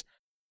Crisis,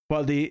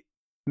 but they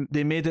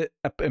made it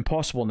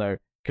impossible now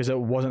because it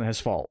wasn't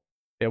his fault.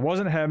 It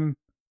wasn't him.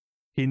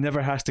 He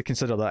never has to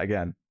consider that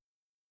again.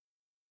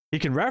 He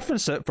can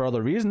reference it for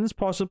other reasons,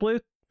 possibly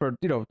but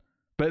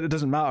it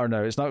doesn't matter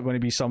now. It's not going to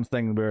be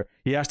something where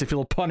he has to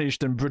feel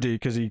punished and broody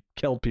because he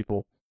killed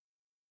people.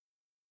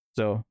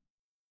 So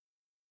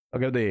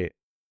I'll give the 8.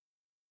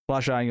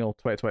 Flash Annual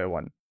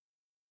 2021.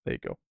 There you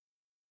go.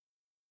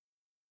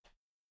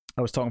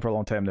 I was talking for a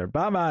long time there.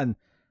 Batman,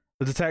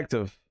 the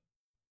Detective,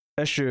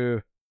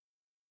 issue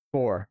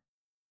 4.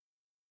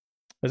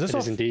 Is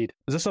this indeed?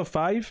 Is this a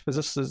 5? Is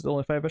this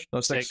only 5ish? No,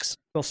 6.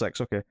 Still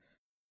 6. Okay.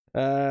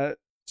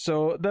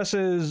 So this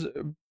is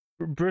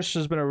Bruce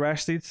has been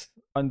arrested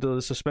under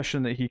the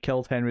suspicion that he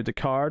killed Henry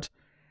Ducard.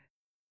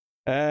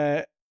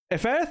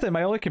 If anything,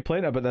 my only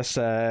complaint about this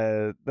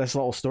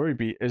little story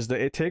beat is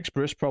that it takes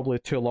Bruce probably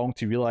too long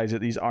to realize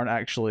that these aren't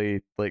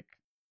actually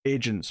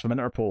agents from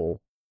Interpol,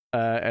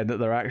 and that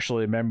they're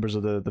actually members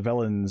of the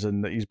villains,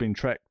 and that he's been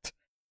tricked.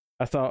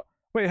 I thought,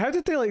 wait, how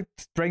did they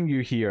bring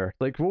you here?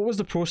 What was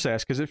the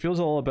process? Because it feels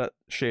a little bit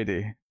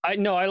shady. I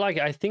like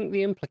it. I think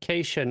the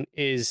implication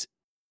is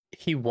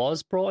he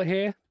was brought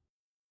here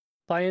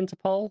by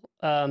Interpol,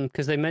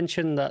 because they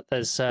mentioned that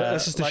there's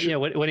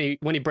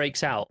when he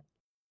breaks out.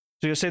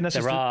 So you're saying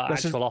there are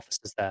actual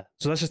officers there.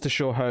 So this is to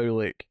show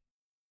how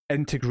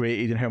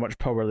integrated and how much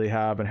power they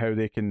have and how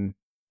they've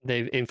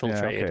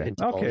infiltrated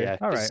Interpol. Okay, yeah,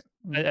 all right.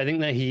 I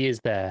think that he is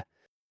there,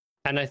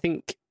 and I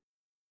think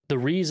the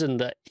reason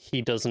that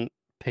he doesn't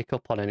pick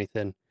up on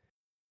anything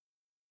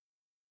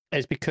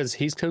is because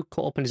he's so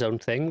caught up in his own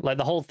thing.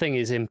 The whole thing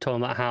is him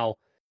talking about how,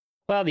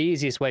 well, the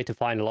easiest way to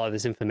find a lot of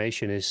this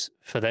information is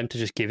for them to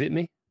just give it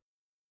me.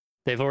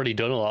 They've already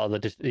done a lot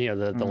of the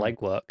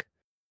legwork.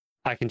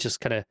 I can just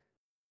kind of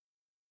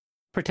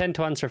pretend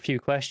to answer a few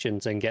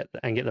questions and get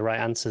the right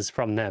answers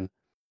from them.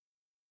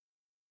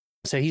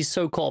 So he's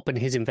so caught up in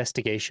his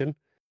investigation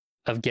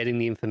of getting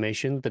the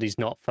information that he's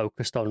not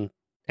focused on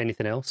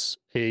anything else.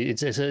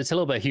 It's a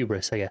little bit of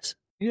hubris, I guess.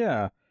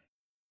 Yeah.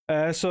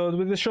 So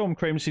they show him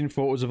crime scene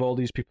photos of all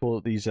these people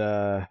that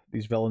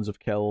these villains have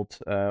killed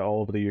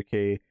all over the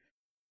UK.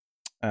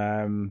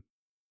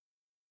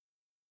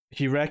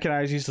 He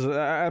recognizes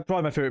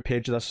probably my favorite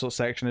page of this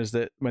section is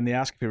that when they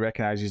ask if he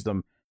recognizes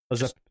them,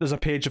 there's a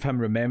page of him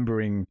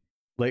remembering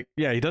Like,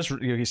 yeah, he does.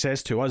 He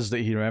says to us that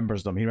he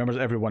remembers them. He remembers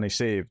everyone he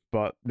saved,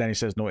 but then he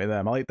says no to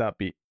them. I like that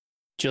beat.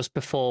 Just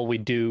before we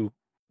do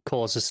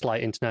cause a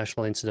slight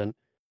international incident,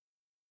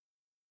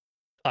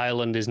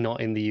 Ireland is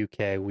not in the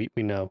UK. We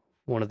know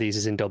one of these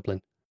is in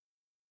Dublin.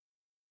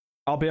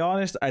 I'll be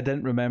honest, I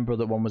didn't remember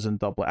that one was in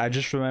Dublin. I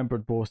just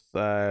remembered both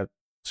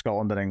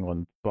Scotland and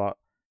England, but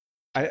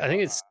I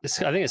think it's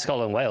Scotland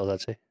and Wales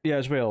actually. Yeah,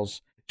 it's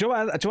Wales. Do you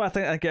know what I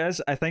think it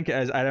is? I think it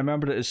is. I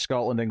remembered it as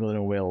Scotland, England,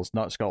 and Wales,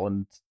 not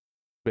Scotland,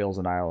 Wales,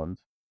 and Ireland.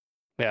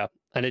 Yeah,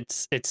 and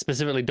it's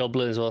specifically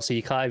Dublin as well. So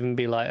you can't even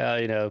be like,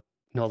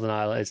 Northern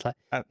Ireland. It's like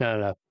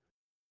no.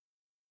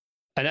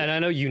 And I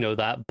know you know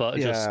that, but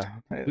just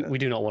we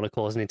do not want to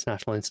cause an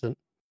international incident.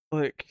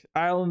 Look,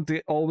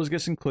 Ireland always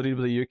gets included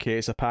with the UK.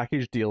 It's a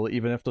package deal,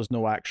 even if there's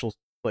no actual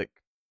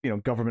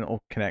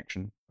governmental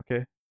connection.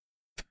 Okay.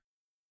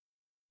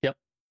 Yep.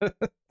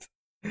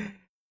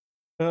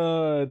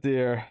 Oh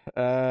dear.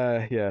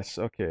 Yes.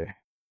 Okay.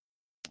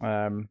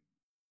 Where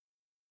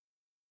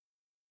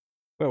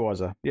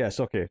was I? Yes.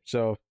 Okay.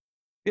 So,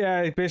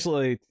 yeah,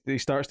 basically he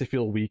starts to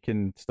feel weak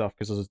and stuff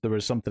because there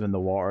was something in the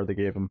water they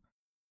gave him.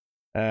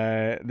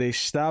 They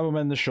stab him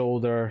in the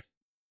shoulder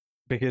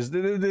because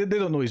they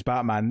don't know he's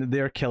Batman.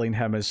 They're killing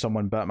him as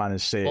someone Batman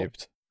has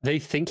saved. Well, they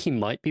think he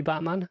might be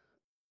Batman.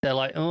 They're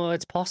like, oh,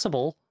 it's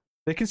possible.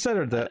 They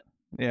considered it,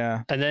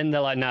 yeah. And then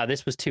they're like, nah,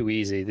 this was too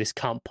easy. This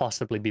can't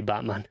possibly be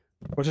Batman.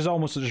 Which is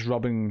almost just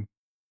rubbing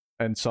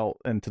salt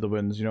into the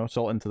wounds,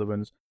 salt into the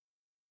wounds.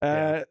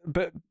 Yeah.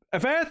 But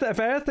if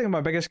anything,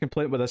 my biggest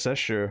complaint with this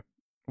issue,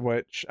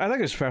 which I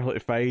think is fairly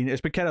fine,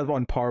 it's been kind of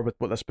on par with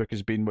what this book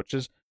has been, which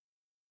is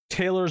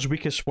Taylor's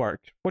weakest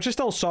work, which is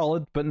still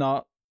solid, but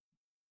not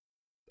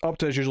up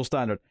to his usual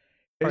standard.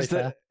 Is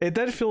that it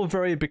did feel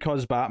very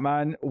because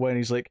Batman when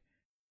he's like,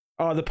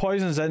 oh, the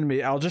poison's in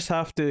me, I'll just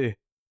have to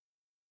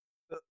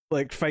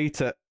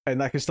fight it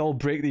and I can still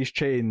break these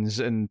chains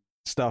and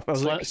stuff. I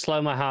was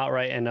slow my heart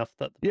rate enough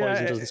that the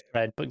poison doesn't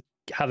spread, but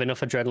have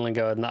enough adrenaline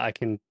going that I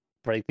can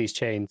break these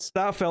chains.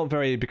 That felt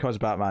very because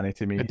Batman-y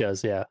to me. It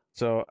does, yeah.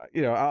 So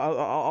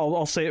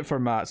I'll say it for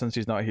Matt since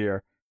he's not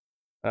here.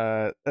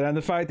 And then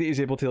the fact that he's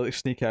able to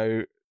sneak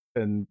out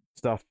and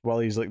stuff while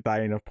he's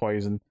dying of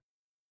poison,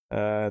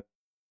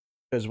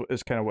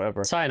 is kind of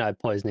whatever. Cyanide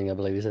poisoning, I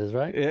believe he says,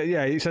 right?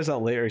 Yeah, he says that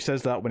later. He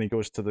says that when he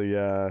goes to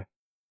the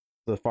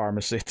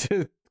pharmacy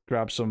to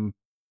grab some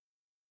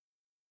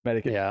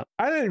medication. Yeah,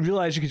 I didn't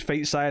realize you could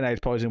fight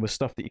cyanide poisoning with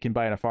stuff that you can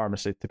buy in a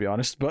pharmacy, to be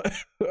honest. But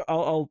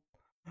I'll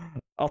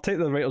take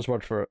the writer's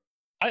word for it.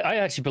 I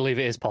actually believe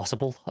it is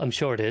possible. I'm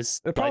sure it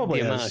is. It probably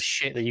the is. amount of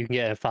shit that you can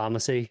get in a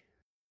pharmacy.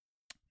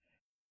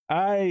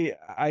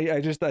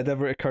 It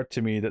never occurred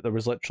to me that there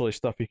was literally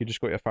stuff you could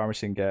just go to a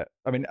pharmacy and get.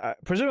 I mean,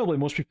 presumably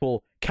most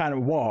people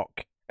can't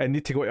walk and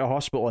need to go to a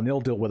hospital and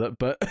they'll deal with it,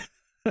 but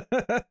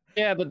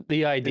yeah, but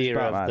the idea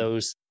of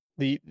those,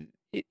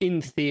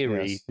 in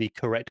theory, the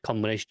correct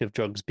combination of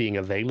drugs being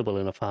available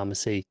in a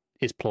pharmacy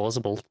is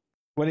plausible.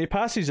 When he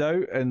passes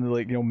out and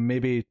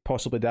maybe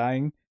possibly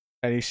dying,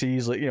 and he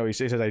sees he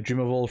says, "I dream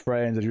of old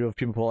friends, I dream of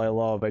people I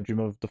love, I dream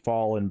of the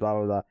fallen," blah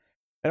blah blah.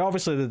 And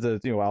obviously the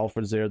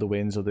Alfred's there, the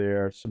Waynes are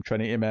there, some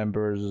Trinity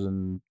members,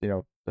 and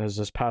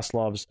his past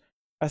loves.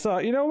 I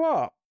thought, you know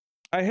what?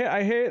 I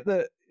hate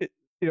that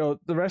the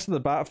rest of the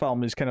Bat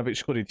family is kind of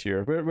excluded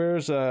here.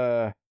 Where's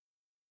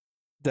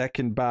Dick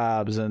and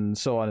Babs and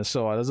so on and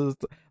so on.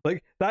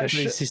 Like that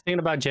shit. He's thinking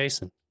about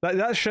Jason.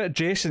 That shit.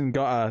 Jason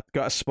got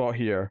a spot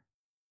here,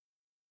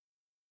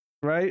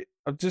 right?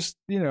 I'm just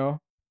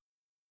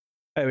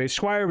Anyway,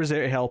 Squire was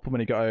there to help him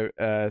when he got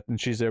out, and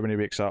she's there when he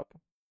wakes up.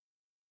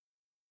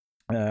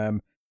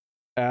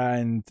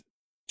 And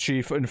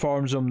she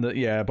informs him that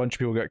a bunch of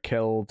people got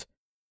killed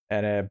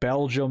in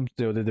Belgium.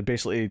 They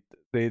basically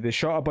they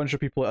shot a bunch of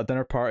people at a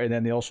dinner party, and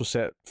then they also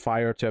set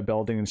fire to a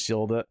building and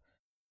sealed it.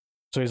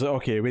 So he's like,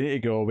 okay, we need to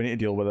go. We need to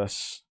deal with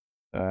this,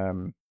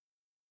 and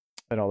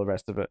all the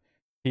rest of it.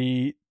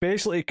 He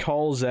basically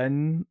calls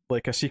in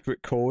a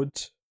secret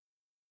code,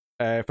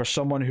 for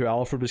someone who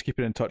Alfred was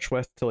keeping in touch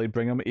with to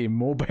bring him a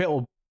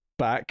mobile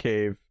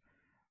Batcave,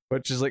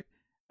 which is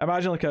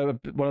imagine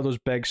one of those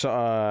big sort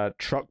of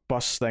truck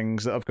bus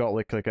things that have got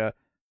a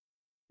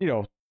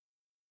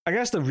I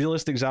guess the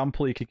realist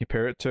example you can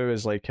compare it to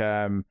is a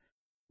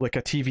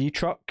TV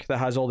truck that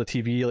has all the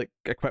TV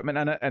equipment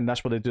in it, and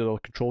that's where they do the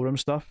control room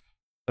stuff.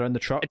 They're in the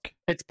truck.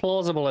 It's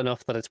plausible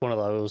enough that it's one of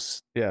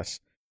those. Yes.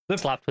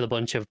 Slapped with a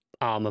bunch of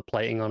armor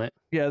plating on it.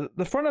 Yeah,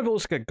 the front of it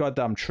looks like a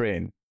goddamn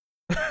train.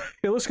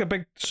 It looks like a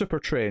big super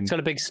train. It's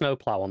got a big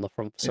snowplow on the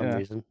front for some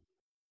reason.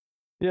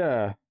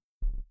 Yeah.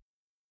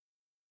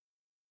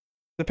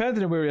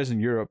 Depending on where he is in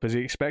Europe, is he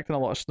expecting a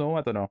lot of snow?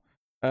 I don't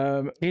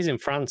know. He's in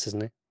France,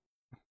 isn't he?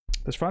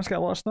 Does France get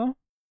a lot of snow?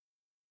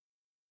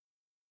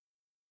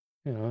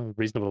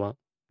 Reasonable amount,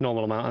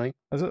 normal amount, I think.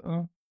 Is it?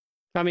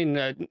 I mean,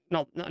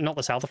 not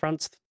the south of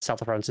France.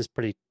 South of France is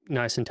pretty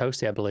nice and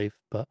toasty, I believe.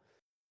 But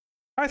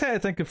I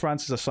think of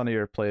France as a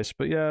sunnier place.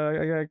 But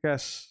yeah, I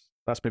guess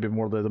that's maybe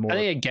more the more. I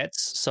think it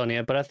gets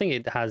sunnier, but I think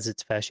it has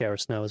its fair share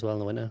of snow as well in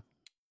the winter.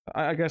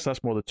 I guess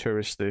that's more the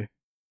touristy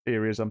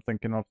areas I'm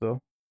thinking of,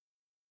 though.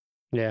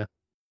 Yeah.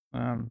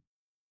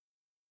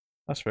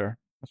 That's fair.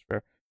 That's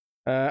fair.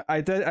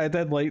 I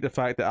did like the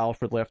fact that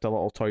Alfred left a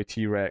little toy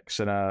T-Rex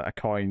and a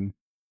coin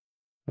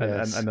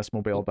in this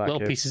mobile back.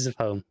 Little pieces of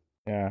home.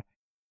 Yeah.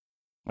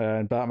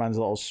 And Batman's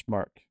little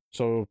smirk.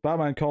 So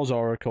Batman calls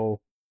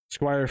Oracle.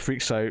 Squire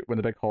freaks out when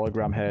the big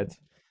hologram head.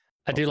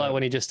 I do like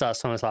when he just starts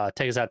talking like,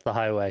 take us out to the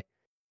highway.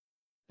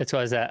 It's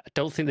why that I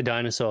don't think the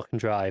dinosaur can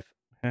drive.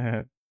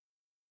 Yeah.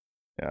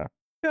 Yeah,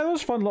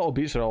 those fun little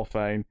beats are all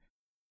fine.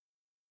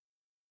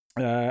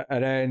 And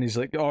then he's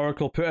like,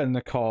 Oracle, put in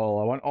the call.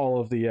 I want all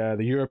of the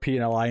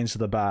European Alliance of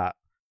the Bat.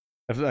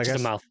 It's a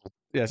mouthful.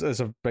 Yes,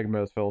 it's a big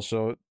mouthful.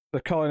 So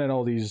they're calling in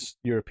all these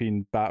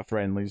European Bat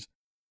friendlies,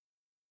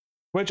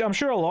 which I'm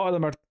sure a lot of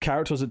them are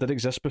characters that did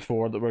exist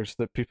before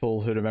that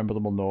people who remember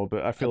them will know.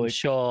 But I feel I'm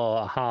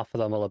sure half of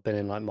them will have been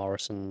in like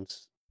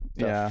Morrison's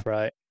stuff,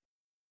 right?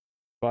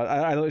 But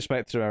I don't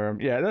expect to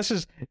remember. Yeah, this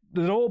is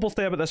the notable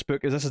thing about this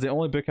book is this is the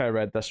only book I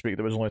read this week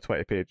that was only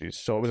 20 pages,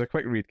 so it was a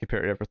quick read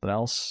compared to everything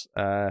else.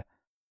 But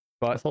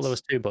I thought there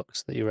was 2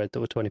 books that you read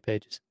that were 20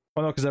 pages.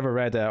 Oh no, because I never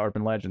read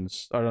Urban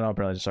Legends. Or no,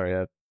 Urban Legends.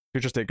 Sorry,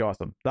 Future State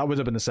Gotham. That would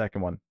have been the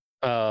second one.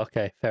 Oh,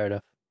 okay, fair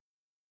enough.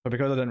 But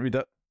because I didn't read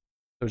it,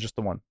 it was just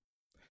the one.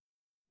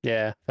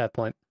 Yeah, fair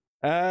point.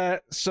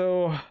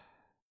 So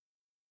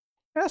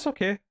that's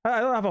okay. I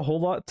don't have a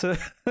whole lot to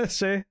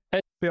say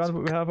beyond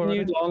what we have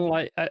already.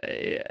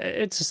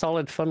 It's a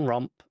solid fun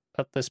romp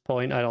at this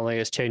point. I don't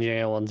think it's changing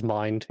anyone's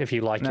mind if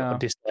you like it or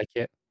dislike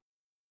it.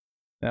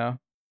 No.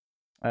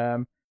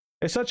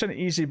 It's such an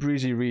easy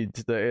breezy read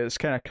that it's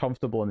kind of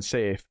comfortable and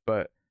safe,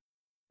 but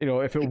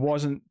if it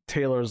wasn't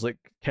Taylor's like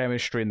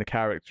chemistry and the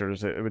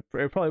characters, it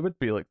probably would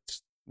be like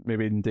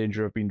maybe in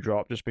danger of being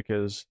dropped just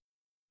because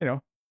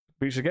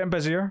weeks are getting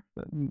busier.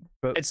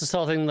 But it's the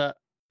sort of thing that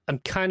I'm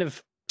kind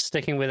of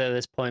sticking with at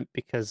this point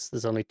because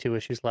there's only 2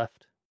 issues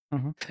left.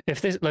 Mm-hmm.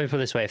 Let me put it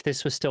this way: if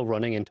this was still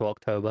running into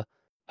October,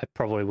 I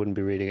probably wouldn't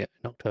be reading it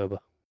in October.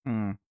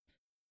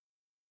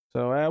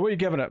 So, what are you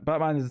giving it?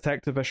 Batman the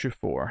Detective issue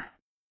 4.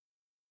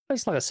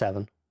 It's like a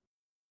 7.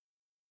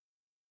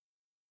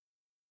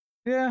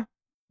 Yeah,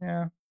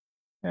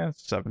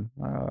 it's 7.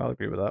 I'll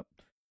agree with that.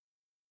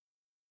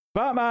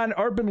 Batman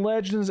Urban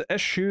Legends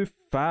issue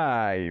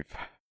 5,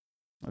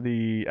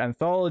 the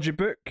anthology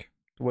book,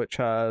 which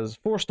has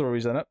 4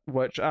 stories in it,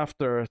 which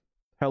after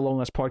how long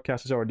this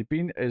podcast has already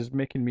been is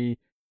making me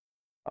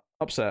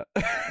upset.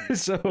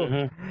 So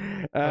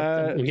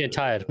I'm getting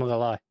tired, I'm not gonna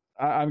lie.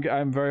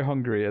 I'm very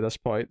hungry at this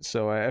point,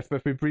 so if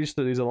we breeze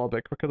through these a little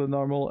bit quicker than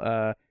normal,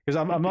 because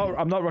I'm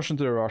not rushing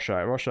through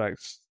Rorschach.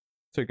 Rorschach's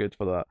too good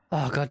for that.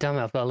 Oh god damn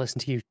it! I've got to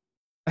listen to you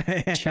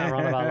chat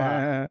on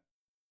about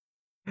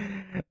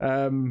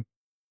that.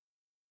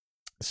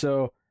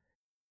 So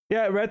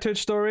yeah, Red Hood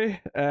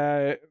story.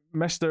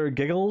 Mr.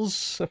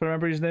 Giggles, if I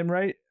remember his name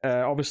right.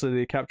 Obviously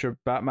they capture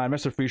Batman.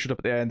 Mr. Freeze showed up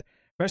at the end.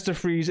 Mr.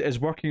 Freeze is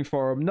working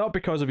for him not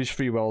because of his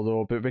free will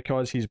though, but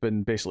because he's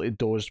been basically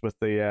dosed with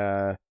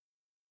the.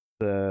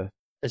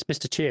 It's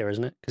Mr. Cheer,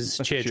 isn't it? Because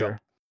it's Cheer Drop.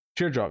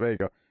 Cheer Drop. There you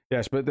go.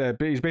 Yes, but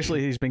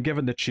he's been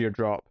given the Cheer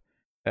Drop.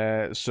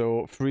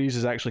 So Freeze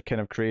is actually kind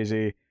of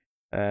crazy.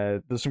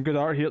 There's some good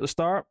art here at the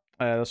start.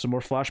 There's some more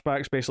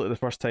flashbacks. Basically, the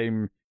first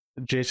time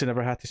Jason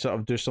ever had to sort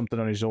of do something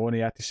on his own, he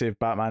had to save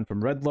Batman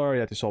from Riddler.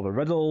 He had to solve a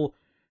riddle.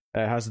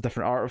 Has a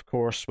different art, of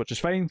course, which is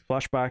fine.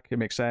 Flashback, it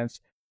makes sense.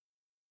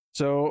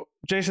 So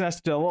Jason has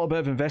to do a little bit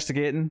of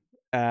investigating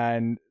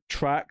and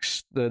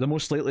tracks the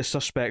most likely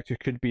suspect who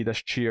could be this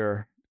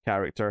Cheer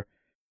character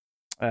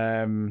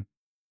through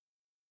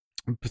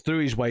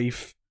his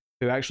wife,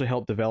 who actually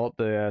helped develop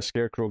the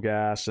Scarecrow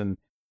gas and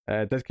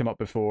did come up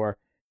before.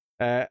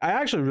 I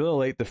actually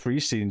really like the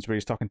Freeze scenes where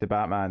he's talking to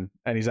Batman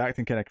and he's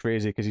acting kind of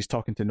crazy because he's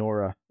talking to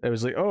Nora. It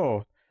was like,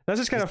 oh, this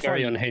is kind of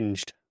very fun.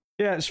 Unhinged.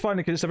 Yeah, it's fun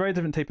because it's a very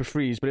different type of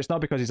Freeze, but it's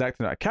not because he's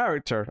acting out a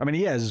character. I mean,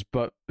 he is,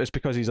 but it's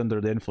because he's under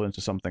the influence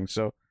of something.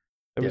 So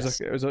it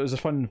was a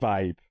fun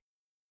vibe.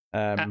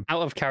 Out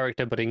of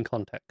character, but in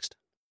context.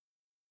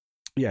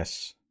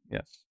 Yes.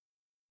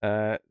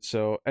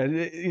 So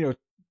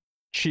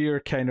Cheer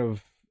kind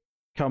of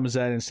comes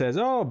in and says,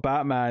 "Oh,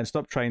 Batman,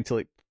 stop trying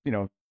to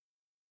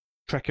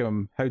trick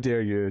him. How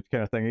dare you?"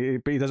 kind of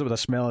thing. But he does it with a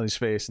smile on his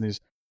face, and he's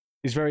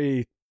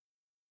very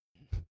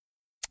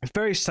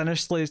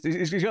sinisterly.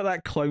 He's got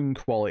that clown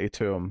quality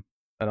to him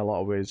in a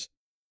lot of ways.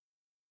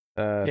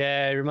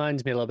 Yeah, it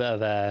reminds me a little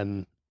bit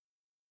of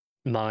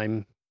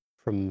Mime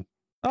from.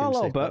 A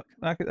little bit.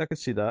 I could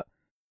see that.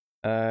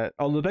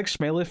 On the big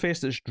smiley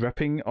face that's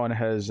dripping on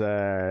his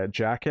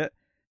jacket,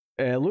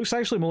 looks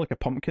actually more like a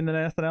pumpkin than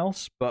anything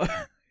else. But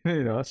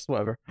that's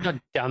whatever.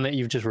 God damn it!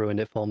 You've just ruined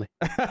it for me.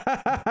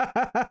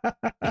 I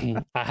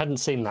hadn't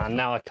seen that, and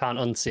now I can't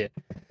unsee it.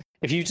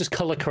 If you just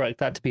color correct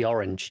that to be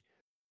orange,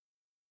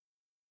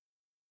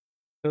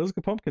 it looks like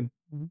a pumpkin.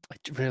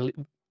 It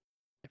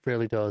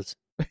really does.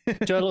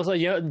 Joe, it looks like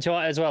Joe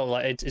as well.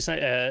 Like it's not,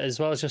 as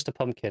well as just a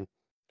pumpkin.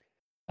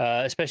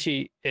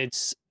 Especially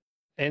it's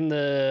in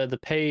the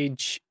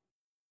page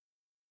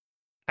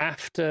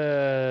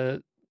after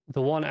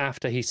the one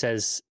after he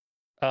says,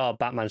 oh,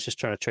 Batman's just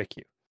trying to trick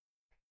you.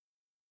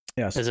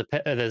 Yes.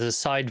 There's a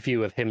side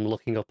view of him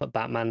looking up at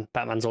Batman.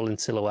 Batman's all in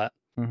silhouette.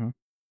 Mm-hmm.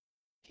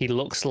 He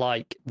looks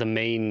like the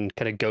main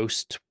kind of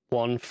ghost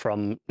one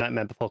from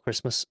Nightmare Before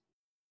Christmas.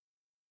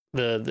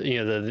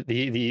 The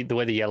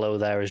way the yellow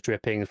there is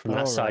dripping from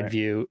that side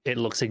view, it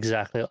looks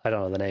exactly. I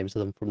don't know the names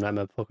of them from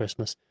Nightmare Before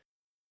Christmas,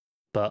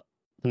 but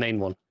the main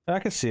one. I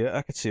could see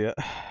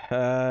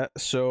it.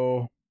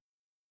 So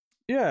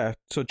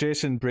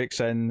Jason breaks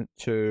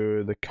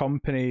into the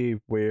company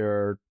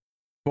where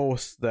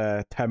both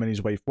Tim and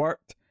his wife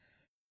worked.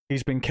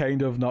 He's been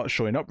kind of not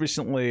showing up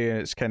recently, and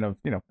it's kind of,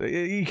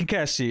 you can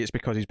kind of see it's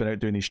because he's been out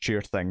doing his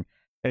cheer thing.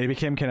 And he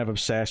became kind of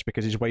obsessed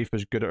because his wife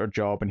was good at her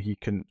job and he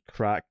couldn't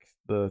crack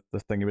the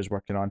thing he was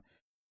working on.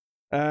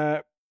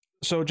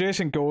 So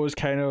Jason goes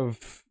kind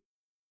of,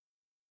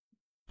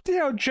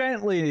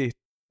 gently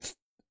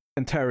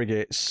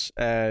interrogates,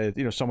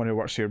 someone who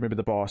works here, maybe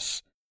the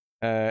boss.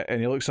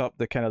 And he looks up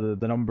the kind of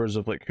the numbers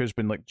of like who's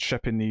been like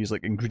shipping these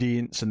like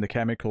ingredients and the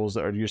chemicals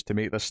that are used to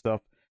make this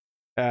stuff.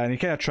 And he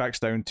kind of tracks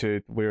down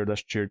to where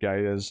this cheer guy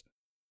is.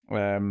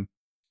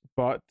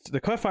 But the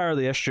cliffhanger of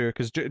the issue,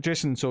 because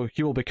Jason, so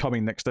he will be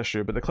coming next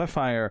issue, but the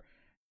cliffhanger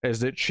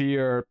is that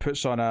Cheer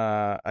puts on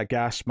a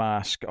gas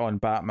mask on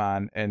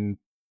Batman and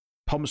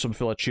pumps him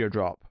full of Cheer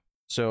Drop.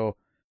 So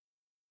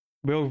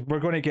we're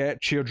going to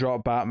get Cheer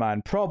Drop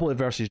Batman probably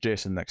versus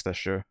Jason next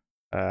issue,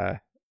 I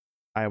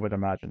would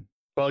imagine.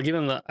 Well,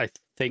 given that I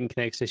think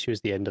next issue is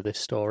the end of this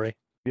story.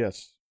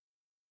 Yes.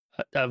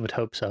 I would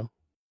hope so.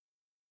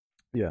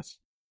 Yes.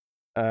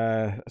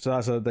 So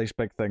that's a nice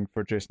big thing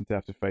for Jason to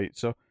have to fight.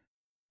 So,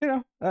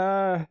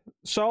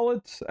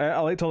 solid. I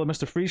liked all the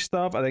Mr. Freeze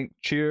stuff. I think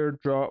Cheer,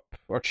 despite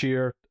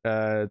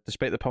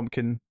the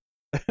pumpkin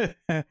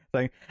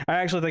thing, I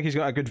actually think he's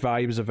got a good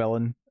vibe as a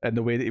villain, and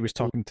the way that he was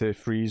talking to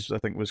Freeze, I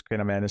think, was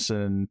kind of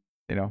menacing,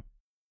 and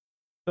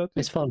so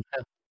it's fun.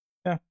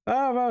 Yeah,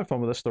 I've had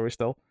fun with this story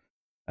still.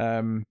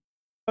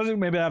 I think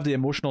maybe I have the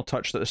emotional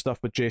touch that the stuff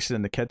with Jason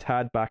and the kid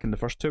had back in the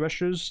first two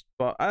issues,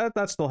 but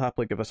I'd still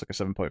happily give this like a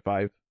 7.5. I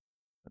think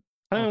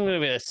I'm going to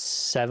be a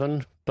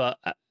 7, but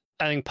I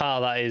think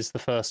part of that is the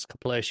first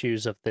couple of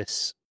issues of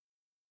this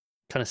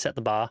kind of set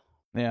the bar.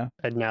 Yeah.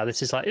 And now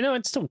this is like,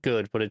 it's still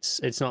good, but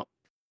it's not.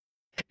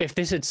 If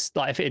it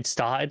had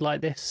started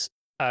like this,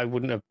 I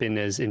wouldn't have been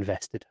as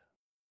invested.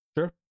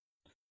 Sure.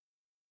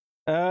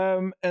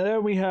 And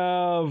then we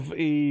have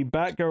a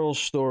Batgirl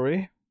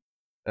story,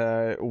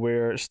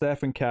 where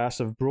Steph and Cass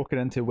have broken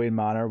into Wayne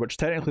Manor, which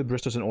technically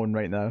Bruce doesn't own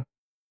right now,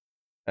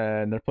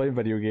 and they're playing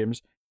video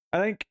games. I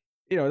think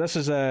this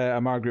is a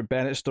Margaret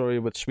Bennett story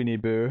with Sweeney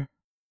Boo,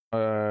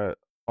 on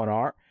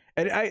art,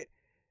 and I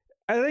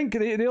think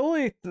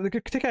the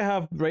critique I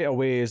have right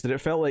away is that it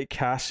felt like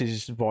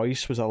Cass's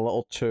voice was a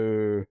little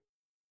too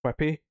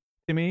quippy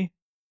to me.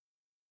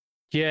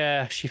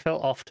 Yeah, she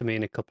felt off to me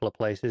in a couple of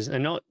places,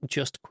 and not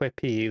just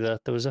quippy either.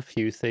 There was a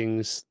few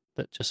things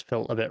that just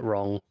felt a bit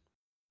wrong.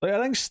 Like,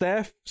 I think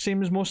Steph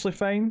seems mostly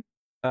fine.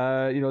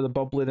 The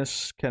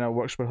bubbliness kind of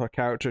works with her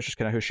character. It's just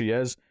kind of who she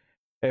is.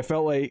 It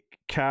felt like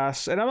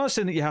Cass, and I'm not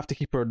saying that you have to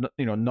keep her,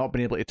 not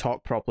being able to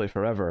talk properly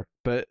forever,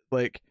 but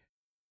like,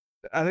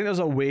 I think there's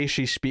a way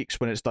she speaks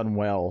when it's done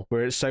well,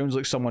 where it sounds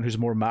like someone who's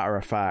more matter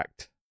of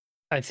fact.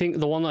 I think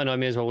the one that annoyed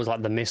me as well was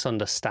like the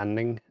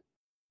misunderstanding.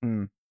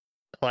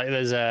 Like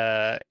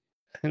I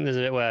think there's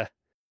a bit where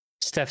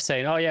Steph's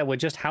saying, "Oh yeah, we're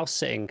just house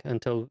sitting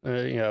until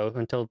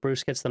until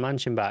Bruce gets the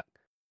mansion back,"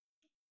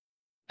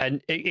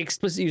 and it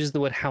explicitly uses the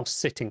word house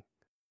sitting.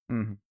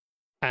 Mm-hmm.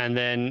 And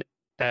then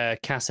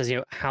Cass says,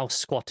 house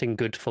squatting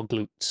good for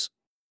glutes.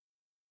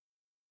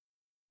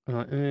 I'm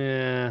like,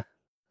 yeah,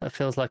 that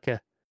feels like a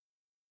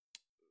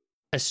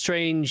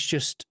strange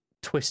just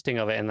twisting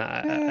of it in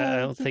that. I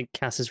don't think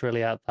Cass is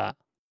really at that.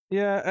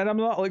 Yeah, and I'm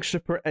not like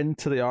super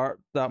into the art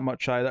that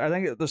much either. I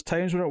think there's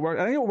times when it works.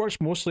 I think it works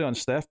mostly on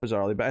Steph,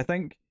 bizarrely, but I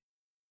think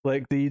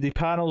like the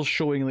panels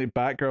showing like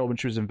Batgirl when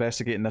she was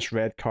investigating this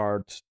red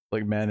card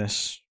like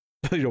menace,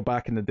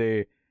 back in the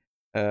day.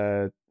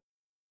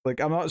 Like,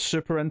 I'm not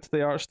super into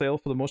the art style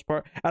for the most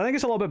part. I think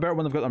it's a little bit better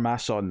when they've got their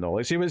masks on, though.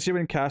 Like, see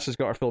when Cass has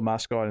got her full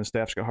mask on and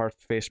Steph's got her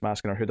face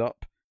mask and her hood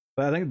up.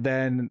 But I think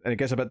then, and it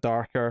gets a bit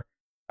darker,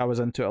 I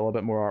was into it a little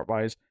bit more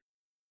art-wise.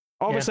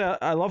 Obviously, yeah.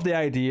 I love the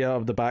idea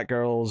of the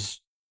Batgirls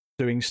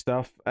doing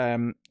stuff.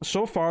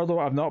 So far, though,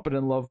 I've not been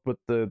in love with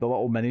the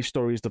little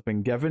mini-stories they've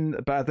been given,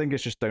 but I think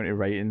it's just down to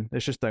writing.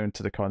 It's just down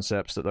to the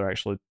concepts that they're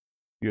actually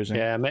using.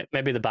 Yeah,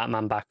 maybe the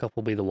Batman backup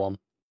will be the one.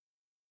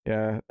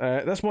 Yeah,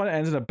 this one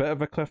ends in a bit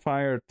of a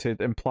cliffhanger to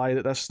imply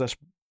that this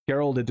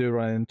girl they do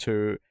run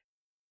into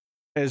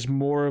is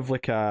more of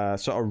like a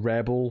sort of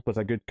rebel with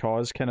a good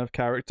cause kind of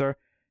character,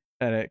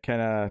 and it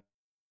kind of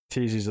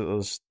teases that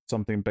there's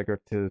something bigger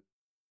to,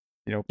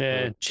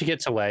 Yeah, she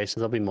gets away, so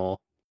there'll be more.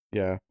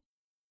 Yeah.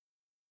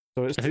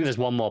 So I think there's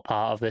one more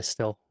part of this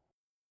still.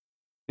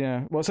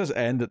 Yeah, well, it says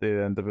end at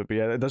the end of it, but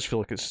yeah, it does feel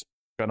like it's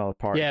got another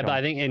part. Yeah, but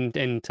I think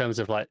in terms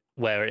of like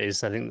where it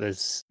is, I think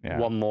there's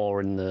one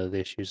more in the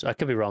issues. I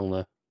could be wrong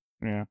though.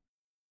 Yeah.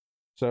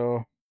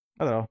 So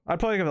I don't know. I'd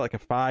probably give it like a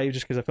 5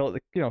 just because I felt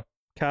like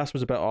cast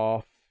was a bit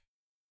off.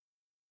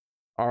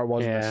 Art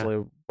wasn't Yeah.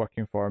 necessarily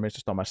working for me. It's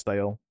just not my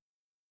style.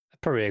 I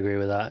probably agree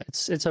with that.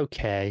 It's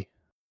okay.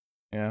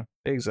 Yeah,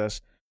 it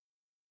exists.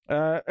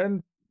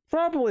 And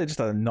probably just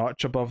a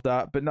notch above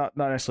that, but not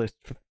necessarily,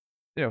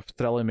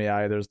 thrilling me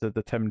either. There's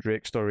the Tim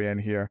Drake story in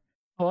here.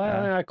 Oh,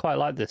 I quite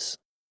like this.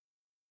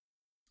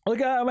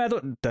 Like, I mean, I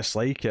don't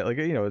dislike it. Like,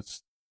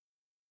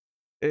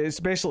 it's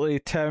basically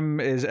Tim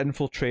is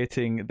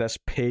infiltrating this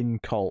pain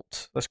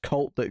cult, this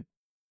cult that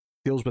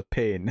deals with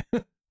pain.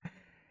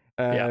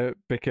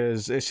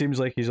 Because it seems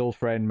like his old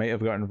friend might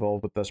have got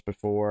involved with this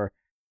before,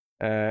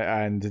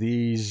 and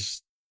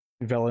these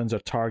villains are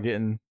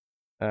targeting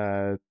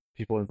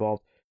people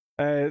involved.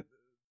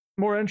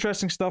 More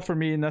interesting stuff for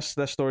me in this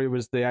story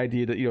was the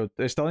idea that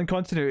it's still in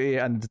continuity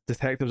and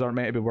detectives aren't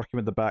meant to be working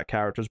with the Bat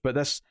characters, but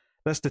this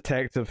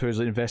detective who's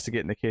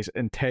investigating the case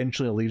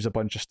intentionally leaves a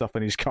bunch of stuff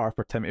in his car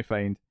for Tim to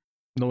find.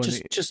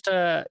 Just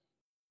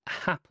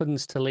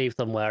happens to leave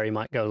them where he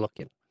might go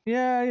looking.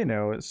 Yeah,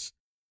 it's.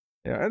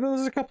 Yeah, and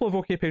there's a couple of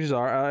okay pages.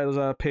 There's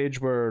a page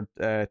where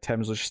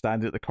Tim's just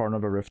standing at the corner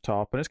of a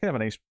rooftop, and it's kind of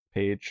a nice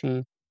page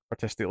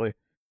artistically.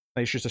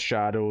 Nice use of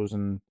shadows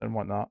and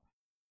whatnot.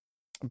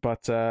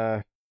 But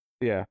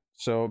yeah,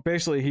 so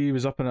basically he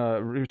was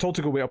told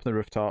to go way up on the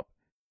rooftop,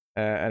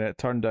 and it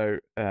turned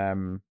out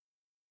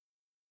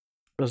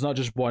there's not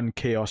just one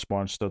chaos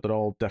monster. They're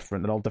all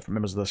different. They're all different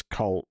members of this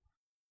cult.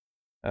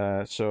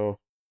 So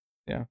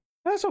yeah,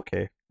 that's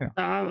okay. Yeah.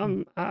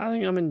 I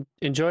think I'm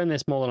enjoying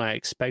this more than I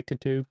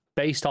expected to,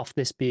 based off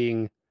this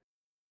being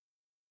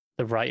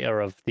the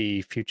writer of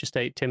the Future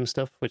State Tim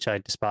stuff, which I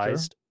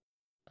despised.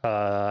 Sure.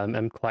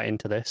 I'm quite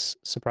into this,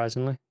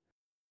 surprisingly.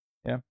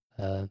 Yeah.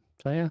 So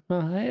yeah,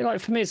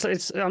 like for me, it's like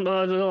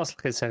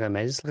amazing.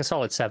 It's like a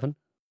solid 7.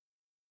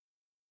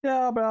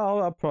 Yeah, but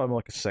I'll probably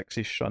like a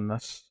 6-ish on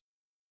this.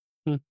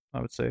 I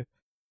would say.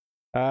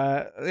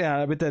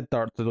 Yeah, we did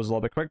dart through those a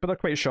little bit quick, but they're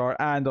quite short,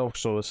 and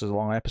also this is a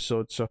long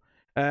episode, so.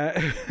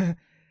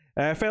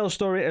 Final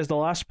story is the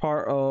last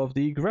part of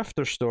the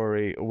Grifter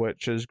story,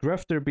 which is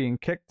Grifter being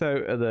kicked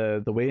out of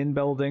the Wayne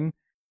building,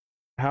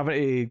 having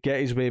to get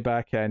his way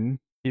back in.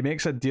 He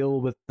makes a deal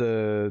with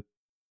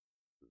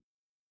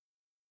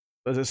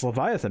it's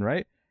Leviathan,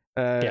 right?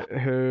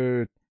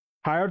 Who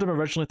hired him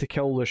originally to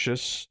kill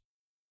Lucius.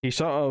 He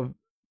sort of.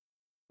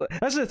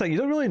 That's the thing, you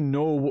don't really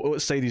know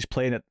what side he's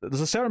playing at.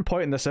 There's a certain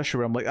point in this issue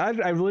where I'm like,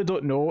 I really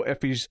don't know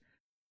if he's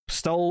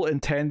still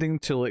intending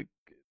to, like,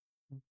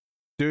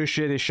 do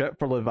shady shit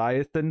for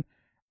Leviathan,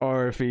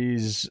 or if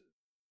he's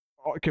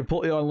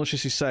completely on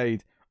Lucius's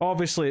side.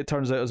 Obviously, it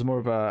turns out it's more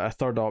of a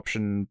third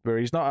option where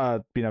he's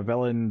not being a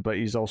villain, but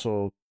he's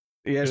also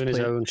doing his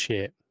own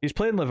shit. He's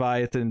playing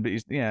Leviathan, but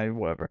he's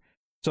whatever.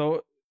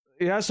 So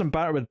he has some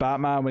banter with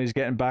Batman when he's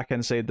getting back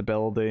inside the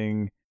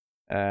building.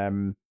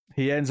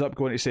 He ends up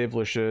going to save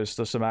Lucius.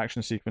 There's some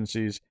action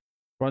sequences.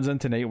 Runs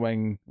into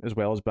Nightwing as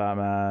well as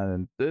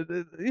Batman, and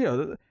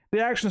the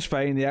action's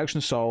fine. The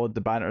action's solid.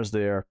 The banter's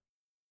there.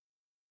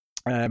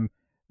 The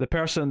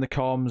person in the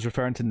comms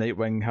referring to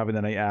Nightwing having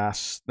a nice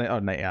ass.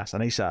 Nightwing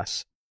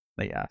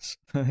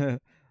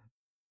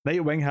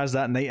has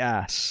that night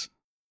ass.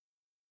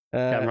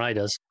 Damn right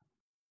does.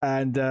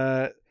 And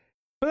but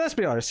let's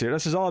be honest here.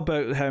 This is all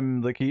about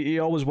him. Like he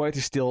always wanted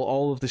to steal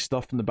all of the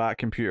stuff from the Bat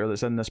computer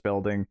that's in this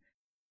building.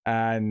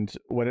 And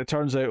when it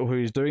turns out who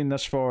he's doing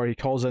this for, he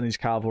calls in his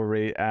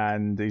cavalry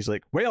and he's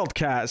like,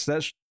 "Wildcats,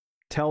 let's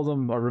tell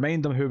them or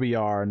remind them who we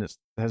are." And it's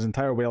his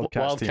entire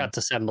Wildcats team. Wildcats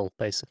assemble,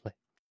 basically.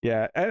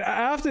 Yeah, and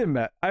I have to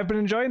admit, I've been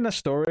enjoying this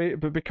story,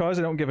 but because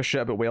I don't give a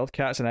shit about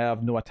Wildcats and I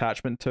have no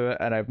attachment to it,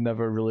 and I've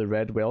never really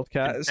read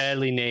Wildcats. I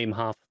barely name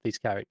half of these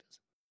characters.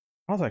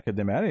 I thought I could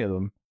name any of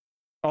them.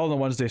 All the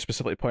ones they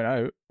specifically point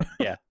out.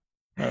 Yeah,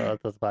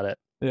 that's about it.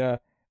 Yeah.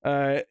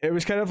 It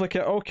was kind of like,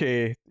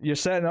 okay, you're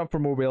setting up for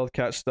more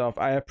Wildcat stuff.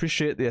 I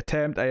appreciate the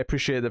attempt. I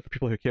appreciate that for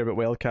people who care about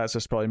Wildcats,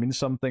 this probably means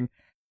something.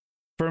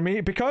 For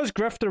me, because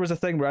Grifter was a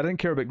thing where I didn't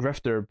care about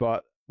Grifter,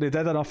 but they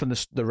did enough in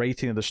the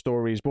writing of the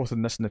stories, both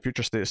in this and the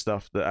Future State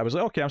stuff, that I was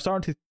like, okay, I'm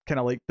starting to kind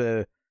of like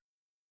the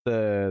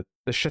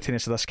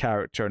shittiness of this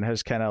character and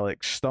his kind of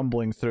like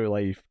stumbling through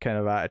life kind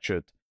of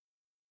attitude.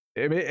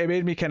 It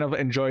made me kind of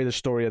enjoy the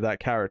story of that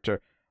character.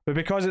 But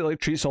because it like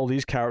treats all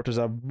these characters,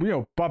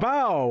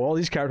 all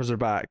these characters are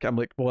back. I'm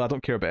like, well, I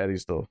don't care about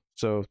Eddie's though.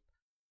 So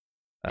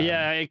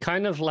yeah, it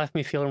kind of left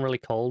me feeling really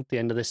cold. The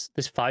end of this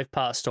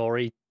 5-part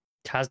story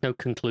has no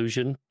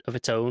conclusion of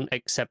its own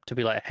except to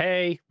be like,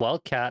 hey,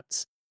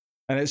 Wildcats.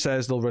 And it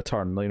says they'll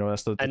return.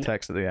 That's the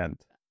text at the end.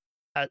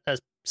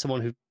 As someone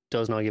who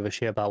does not give a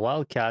shit about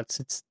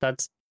Wildcats,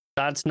 that's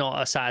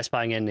not a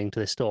satisfying ending to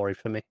this story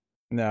for me.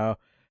 No.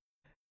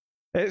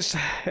 It's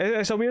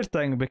a weird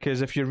thing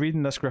because if you're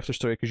reading this Grifter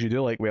story because you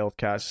do like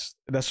Wildcats,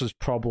 this was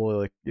probably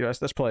like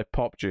this probably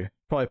popped you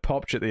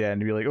at the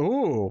end. You're like,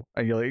 oh,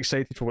 and you're like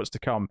excited for what's to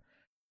come.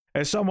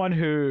 As someone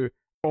who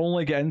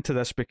only get into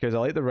this because I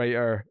like the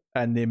writer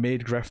and they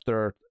made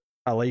Grifter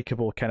a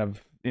likable kind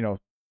of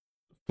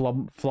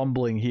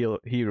flumbling hero.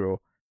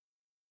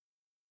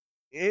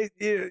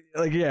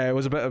 It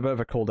was a bit of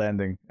a cold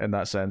ending in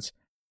that sense.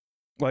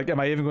 Like, am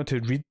I even going to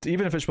read,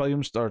 even if it's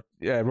Williams or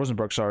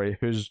Rosenberg, sorry,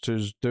 who's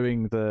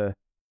doing the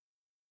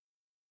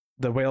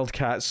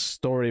Wildcats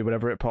story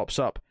whenever it pops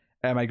up?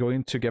 Am I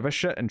going to give a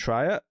shit and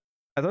try it?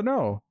 I don't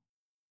know.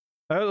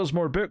 Now that there's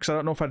more books, I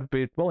don't know if I'd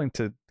be willing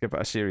to give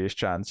it a serious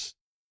chance.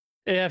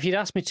 Yeah, if you'd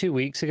asked me 2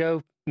 weeks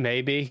ago,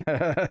 maybe.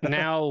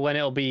 Now, when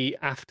it'll be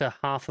after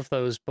half of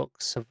those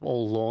books have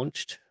all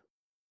launched,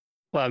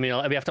 well, I mean,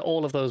 it'll be after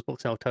all of those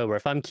books in October.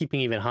 If I'm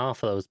keeping even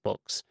half of those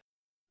books,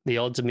 the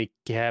odds of me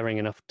caring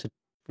enough to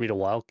read a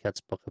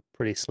Wildcats book are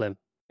pretty slim.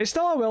 It's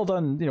still a well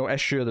done,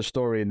 issue of the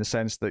story in the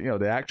sense that,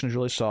 the action's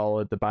really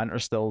solid, the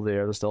banter's still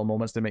there, there's still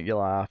moments to make you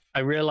laugh.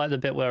 I really like the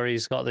bit where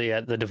he's got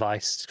the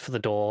device for the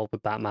door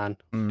with Batman.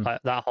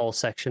 That whole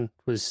section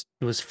was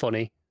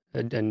funny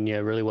and yeah,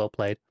 really well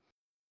played.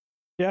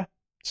 Yeah,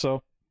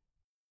 so,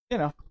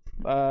 but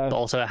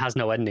also, it has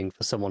no ending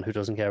for someone who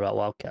doesn't care about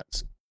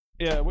Wildcats.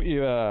 Yeah, what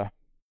you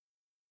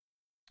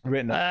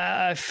rating it?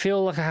 I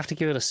feel like I have to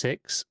give it a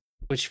 6,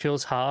 which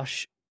feels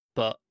harsh,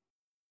 but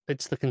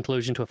it's the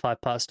conclusion to a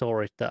 5-part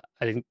story that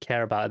I didn't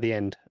care about at the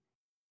end.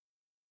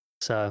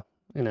 So,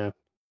 Yeah,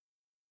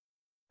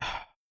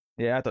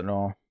 I don't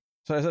know.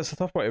 So it's a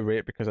tough one to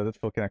rate because I did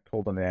feel kind of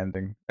cold on the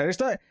ending. And it's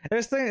not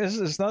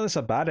that it's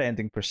a bad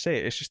ending per se.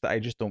 It's just that I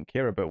just don't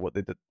care about what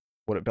they did,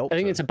 what it built. I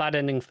think it's a bad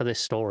ending for this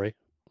story,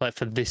 like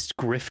for this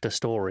grifter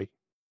story.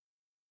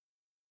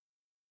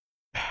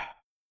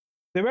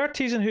 They were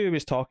teasing who he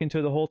was talking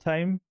to the whole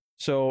time,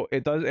 so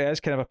it is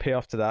kind of a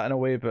payoff to that in a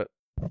way. But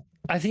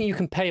I think you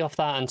can pay off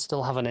that and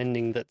still have an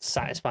ending that's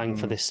satisfying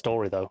for this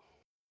story, though.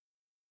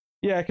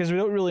 Yeah, because we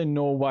don't really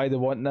know why they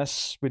want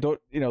this. We don't,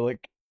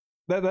 like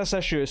this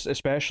issue is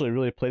especially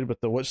really played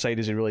with the what side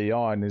is he really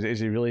on? Is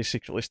he really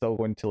secretly still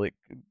going to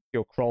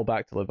crawl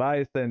back to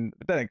Leviathan?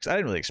 But then I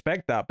didn't really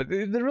expect that, but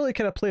they really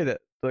kind of played it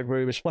like where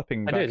he was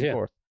flipping back and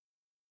forth.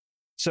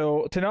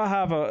 So to not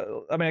have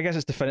I guess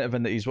it's definitive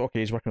in that he's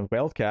working with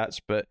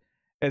Wildcats, but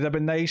it'd have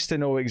been nice to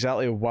know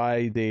exactly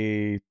why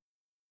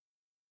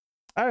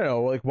I don't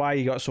know, like why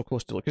he got so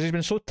close to, because he's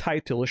been so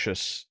tied to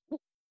Lucius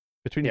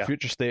between the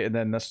Future State and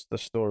then this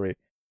story.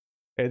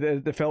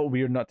 It felt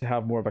weird not to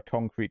have more of a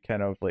concrete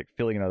kind of like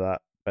feeling of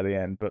that by the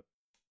end, but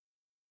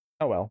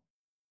oh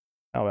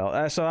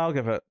well. So I'll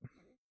give it.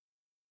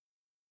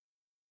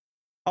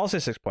 I'll say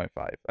 6.5.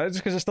 Just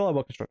because it's still a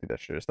well constructed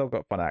issue. It's still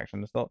got fun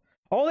action. It's still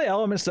all the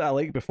elements that I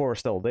liked before are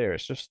still there.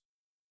 It's just,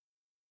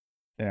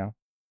 Oh,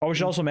 we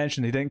should also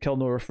mention he didn't kill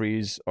Nora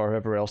Freeze or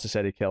whoever else he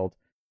said he killed.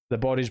 The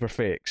bodies were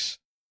fakes.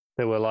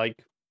 They were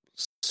like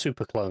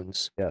super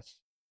clones. Yes.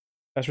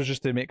 This was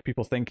just to make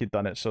people think he'd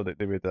done it so that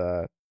they would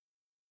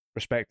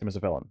respect him as a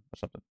villain or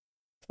something.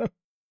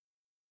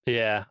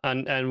 Yeah,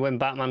 and when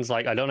Batman's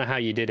like, I don't know how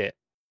you did it,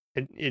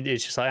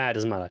 it's just like, it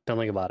doesn't matter. Don't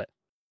think about it.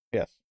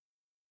 Yes.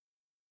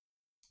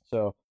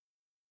 So,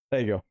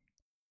 there you go.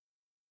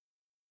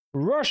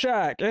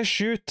 Rorschach,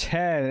 issue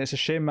 10. It's a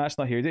shame Matt's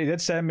not here. He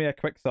did send me a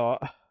quick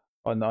thought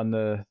on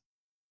the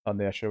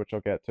issue, which I'll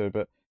get to.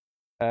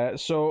 But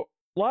so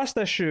last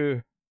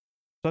issue,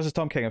 so this is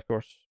Tom King, of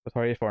course, with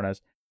Jorge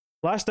Fornes.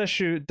 Last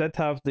issue did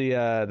have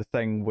the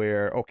thing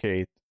where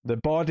the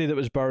body that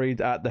was buried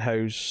at the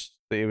house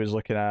that he was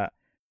looking at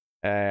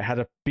had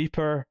a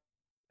beeper,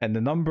 and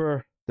the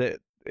number that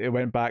it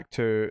went back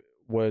to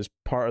was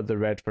part of the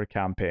Redford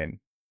campaign.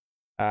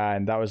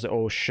 And that was,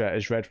 oh shit,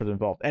 is Redford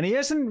involved? And he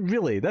isn't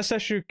really. This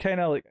issue kind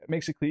of like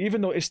makes it clear,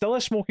 even though it's still a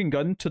smoking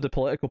gun to the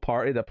political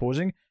party they're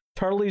opposing,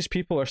 Turley's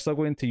people are still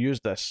going to use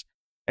this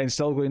and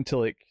still going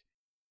to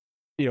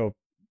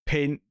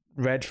paint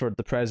Redford,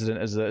 the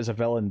president, as a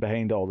villain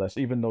behind all this,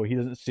 even though he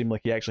doesn't seem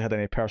like he actually had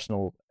any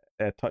personal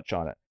touch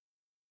on it.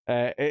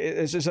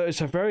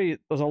 It's a very,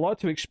 there's a lot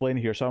to explain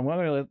here, so I'm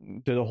going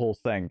to do the whole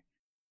thing.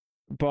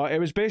 But it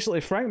was basically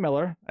Frank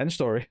Miller in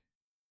story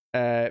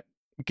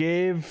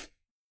gave.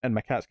 And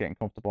my cat's getting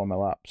comfortable on my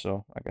lap,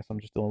 so I guess I'm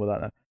just dealing with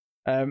that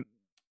now.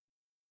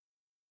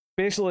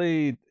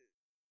 Basically,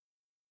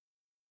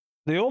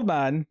 the old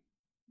man,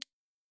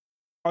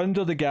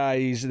 under the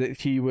guise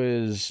that he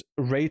was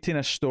writing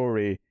a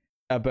story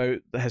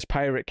about his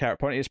pirate cat,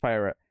 Pontius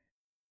Pirate,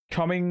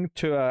 coming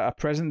to a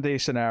present-day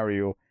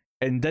scenario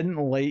and didn't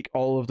like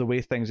all of the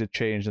way things had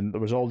changed and there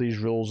was all these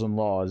rules and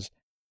laws,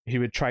 he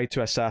would try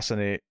to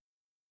assassinate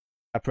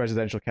a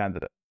presidential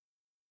candidate.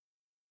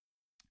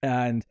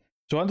 And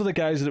so under the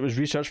guise that it was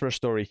research for a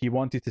story, he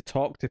wanted to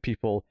talk to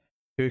people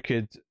who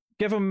could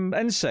give him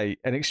insight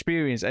and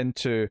experience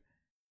into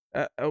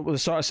the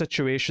sort of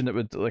situation that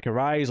would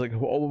arise,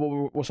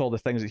 what's all the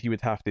things that he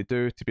would have to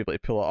do to be able to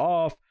pull it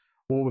off,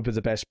 what would be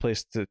the best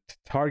place to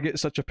target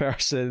such a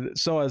person,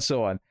 so on and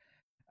so on.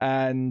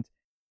 And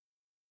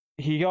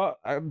he got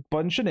a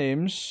bunch of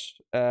names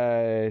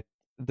that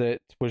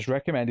was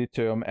recommended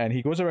to him, and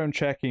he goes around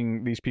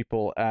checking these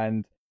people,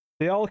 and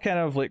they all kind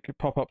of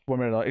pop up one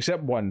way or another,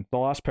 except one, the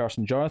last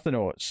person, Jonathan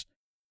Oates,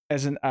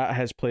 isn't at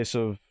his place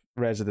of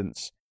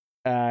residence.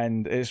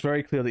 And it's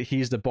very clear that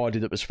he's the body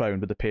that was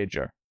found with the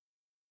pager.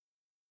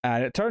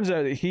 And it turns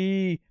out that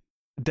he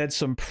did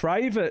some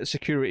private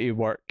security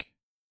work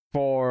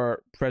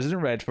for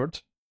President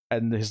Redford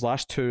in his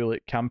last two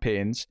like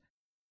campaigns,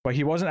 but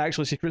he wasn't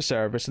actually Secret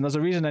Service. And there's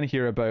a reason in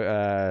here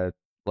about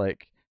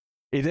like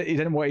he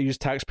didn't want to use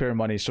taxpayer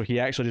money, so he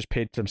actually just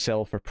paid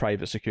himself for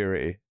private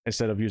security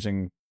instead of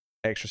using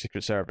extra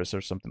Secret Service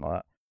or something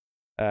like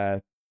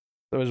that.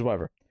 It was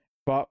whatever.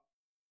 But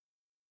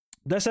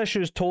this issue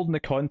is told in the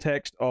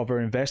context of our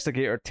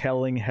investigator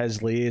telling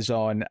his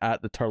liaison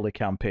at the Turley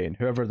campaign,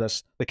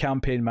 the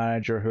campaign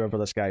manager, whoever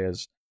this guy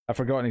is. I've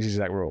forgotten his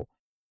exact role.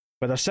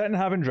 But they're sitting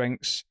having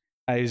drinks,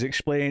 and he's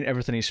explaining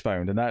everything he's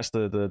found, and that's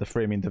the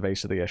framing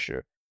device of the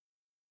issue.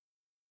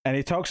 And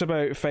he talks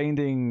about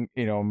finding,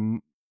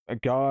 a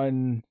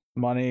gun,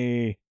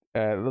 money.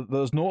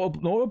 There's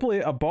notably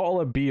a bottle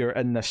of beer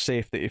in this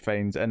safe that he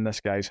finds in this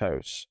guy's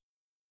house,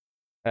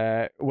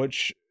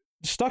 which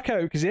stuck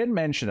out because he didn't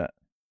mention it.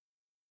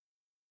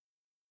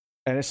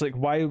 And it's like,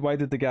 why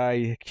did the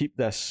guy keep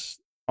this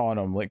on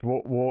him? Like,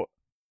 what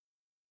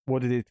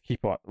did he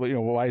keep on?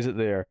 Why is it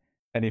there?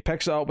 And he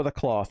picks it up with a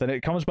cloth, and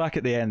it comes back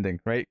at the ending,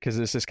 right? Because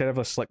it's this kind of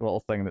a slick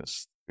little thing that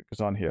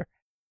goes on here.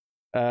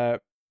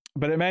 But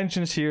it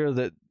mentions here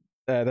that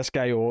this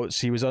guy Oates,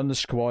 he was on the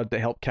squad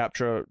that helped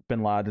capture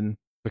Bin Laden,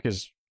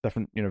 because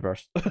different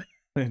universe.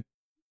 Keep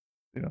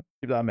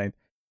that in mind.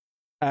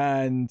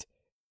 And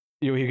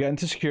he got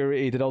into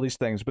security, did all these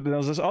things, but then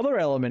there's this other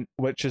element,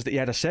 which is that he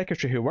had a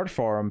secretary who worked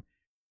for him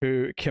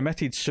who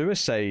committed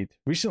suicide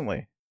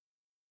recently.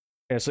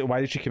 And it's like, why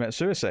did she commit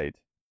suicide?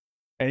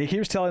 And he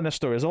keeps telling this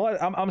story. There's a lot.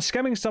 I'm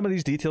skimming some of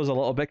these details a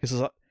little bit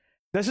because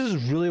this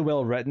is really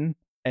well written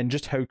and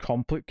just how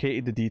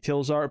complicated the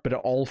details are, but it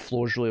all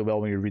flows really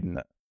well when you're reading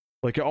it.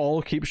 Like, it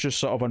all keeps just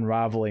sort of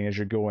unraveling as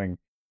you're going,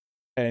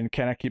 and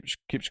kind of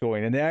keeps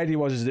going. And the idea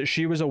was that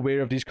she was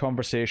aware of these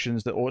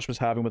conversations that Oates was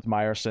having with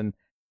Myerson,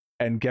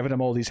 and giving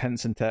him all these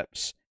hints and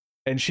tips.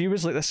 And she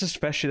was like, this is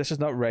fishy, this is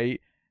not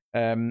right.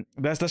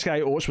 This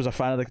guy Oates was a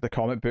fan of the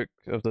comic book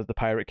of the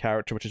pirate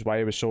character, which is why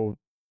he was so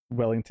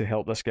willing to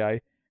help this guy.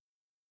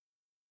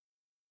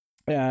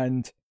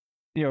 And,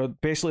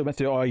 basically went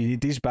through, you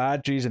need these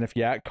badges, and if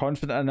you act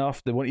confident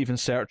enough, they won't even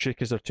search you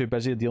because they're too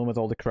busy dealing with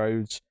all the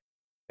crowds,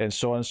 and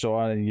so on and so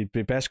on. And you'd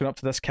be best going up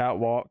to this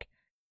catwalk.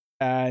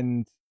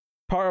 And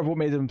part of what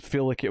made him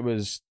feel like it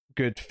was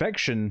good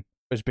fiction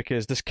was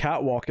because this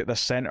catwalk at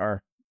this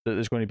center that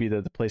is going to be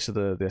the place of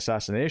the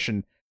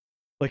assassination,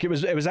 like it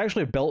was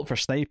actually built for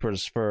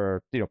snipers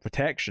for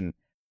protection,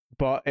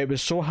 but it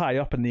was so high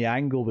up and the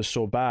angle was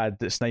so bad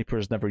that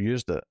snipers never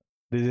used it.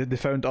 They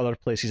found other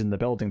places in the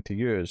building to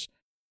use,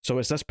 so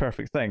it's this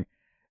perfect thing.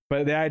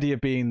 But the idea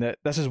being that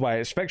this is why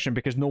it's fiction,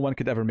 because no one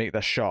could ever make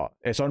this shot.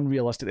 It's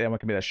unrealistic that anyone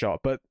can make this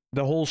shot, but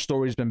the whole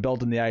story's been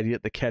building the idea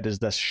that the kid is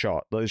this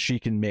shot, that she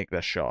can make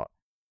this shot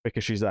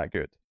because she's that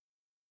good.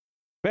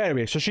 But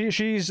anyway, so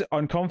she's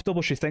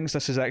uncomfortable. She thinks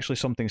this is actually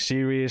something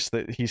serious,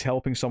 that he's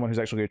helping someone who's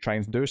actually going to try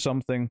and do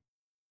something.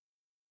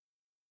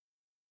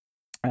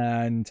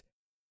 And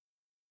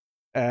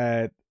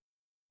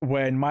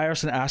when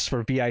Myerson asks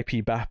for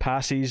VIP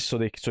passes so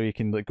you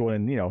can go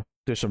in and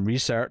do some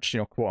research,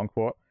 quote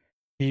unquote,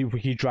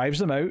 he drives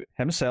them out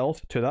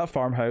himself to that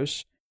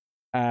farmhouse,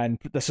 and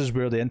this is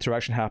where the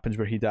interaction happens,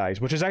 where he dies,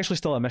 which is actually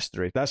still a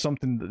mystery. That's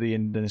something that the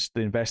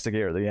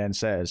investigator at the end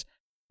says.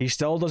 He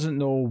still doesn't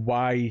know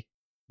why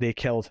they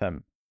killed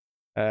him.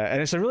 And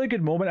it's a really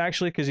good moment,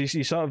 actually, because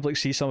you sort of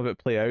see some of it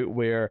play out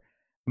where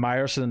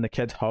Myerson and the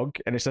kid hug,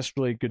 and it's this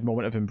really good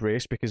moment of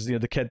embrace because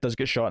the kid does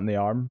get shot in the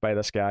arm by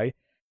this guy,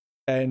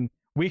 and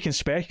we can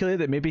speculate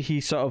that maybe he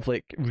sort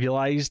of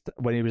realized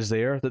when he was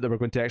there that they were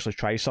going to actually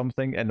try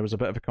something, and there was a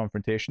bit of a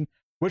confrontation,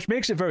 which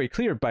makes it very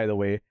clear, by the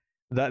way,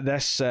 that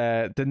this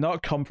did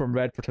not come from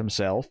Redford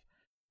himself.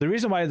 The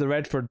reason why the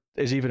Redford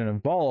is even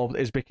involved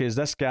is because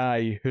this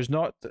guy, who's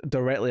not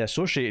directly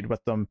associated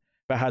with them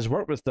but has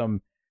worked with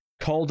them,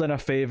 called in a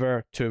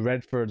favor to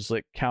Redford's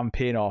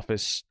campaign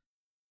office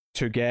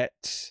to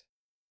get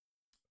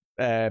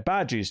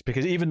badges,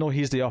 because even though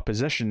he's the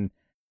opposition,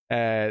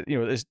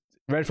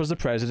 Redford's the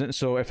president,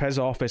 so if his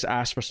office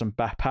asks for some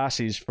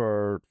passes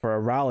for a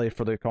rally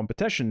for the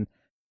competition,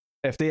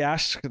 if they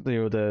ask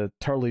the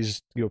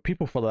Turley's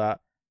people for that,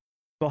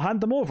 they'll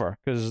hand them over,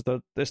 because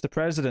it's the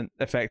president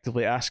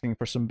effectively asking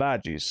for some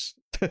badges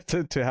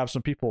to have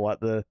some people at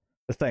the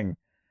thing.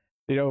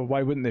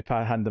 Why wouldn't they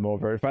hand them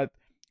over? In fact,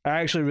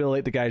 I actually really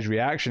like the guy's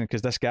reaction,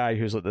 because this guy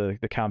who's the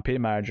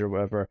campaign manager or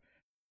whatever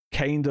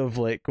kind of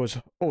goes,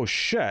 oh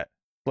shit,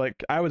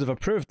 I would have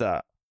approved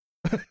that.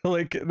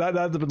 That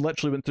have been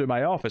literally went through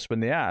my office when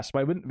they asked.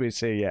 Why wouldn't we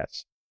say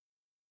yes?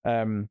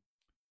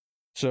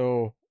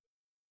 So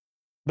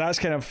that's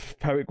kind of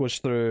how it goes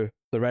through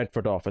the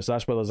Redford office.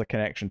 That's where there's a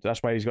connection.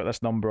 That's why he's got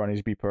this number on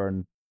his beeper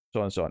and so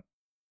on and so on.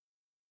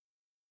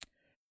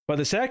 But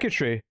the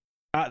secretary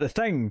at the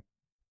thing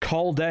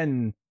called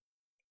in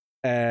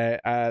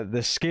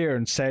the scare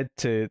and said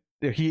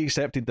he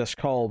accepted this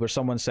call where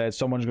someone said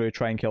someone's going to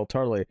try and kill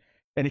Turley,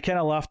 and he kind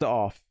of laughed it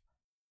off.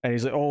 And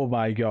he's like, oh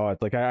my god,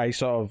 I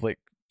sort of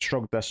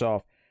shrugged this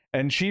off.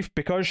 And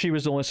because she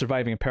was the only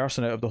surviving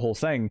person out of the whole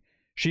thing,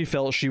 she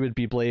felt she would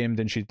be blamed,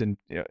 and she'd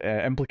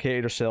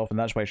implicated herself, and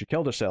that's why she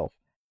killed herself.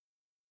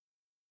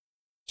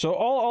 So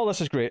all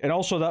this is great, and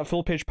also that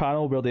full page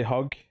panel where they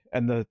hug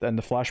and the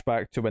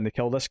flashback to when they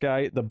kill this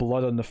guy, the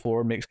blood on the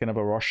floor makes kind of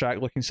a Rorschach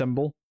looking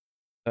symbol.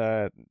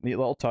 Neat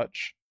little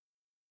touch.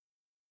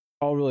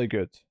 All really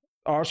good.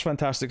 Art's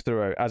fantastic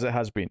throughout, as it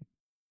has been.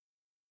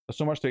 There's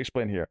so much to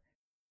explain here.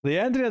 The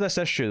ending of this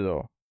issue,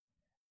 though,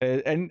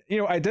 and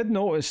I did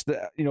notice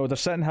that they're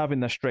sitting having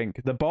this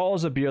drink. The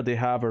bottles of beer they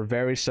have are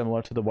very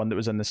similar to the one that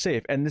was in the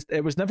safe, and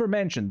it was never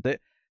mentioned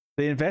that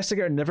the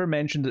investigator never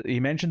mentioned that. He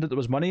mentioned that there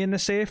was money in the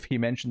safe. He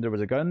mentioned there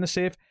was a gun in the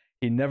safe.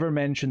 He never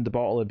mentioned the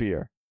bottle of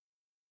beer.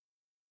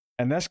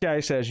 And this guy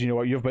says, you know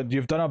what,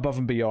 you've done above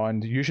and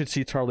beyond. You should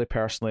see Turley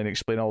personally and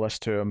explain all this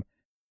to him.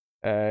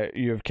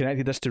 You've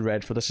connected this to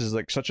Redford. This is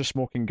like such a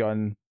smoking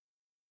gun.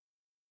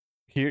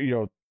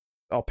 Here,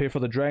 I'll pay for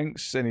the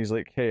drinks. And he's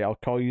like, hey, I'll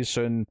call you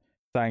soon.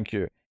 Thank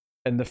you.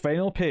 And the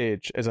final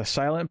page is a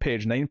silent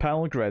page,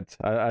 9-panel grid,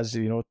 as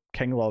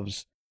King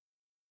loves.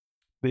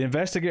 The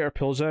investigator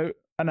pulls out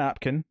a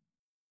napkin.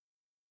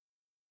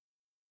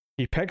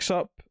 He picks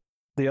up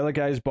the other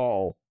guy's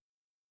bottle.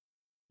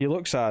 He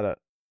looks at it.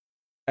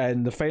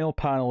 And the final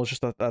panel is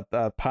just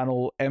a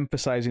panel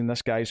emphasizing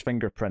this guy's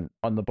fingerprint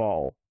on the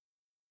bottle.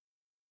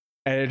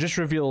 And it just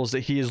reveals that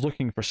he is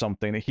looking for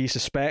something, that he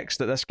suspects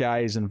that this guy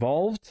is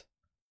involved,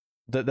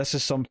 that this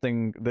is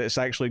something that's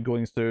actually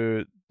going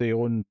through their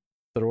own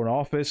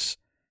office,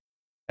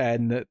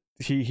 and that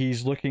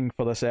he's looking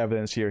for this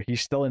evidence here.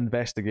 He's still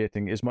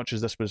investigating, as much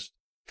as this was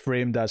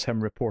framed as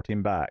him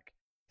reporting back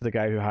to the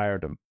guy who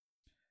hired him.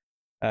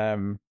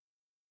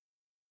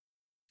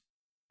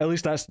 At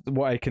least that's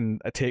what I can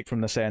take from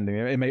this ending.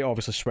 It may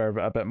obviously swerve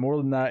a bit more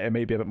than that. It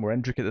may be a bit more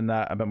intricate than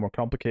that, a bit more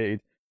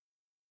complicated.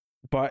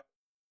 But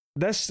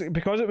this,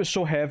 because it was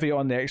so heavy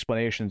on the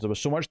explanations, there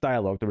was so much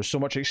dialogue, there was so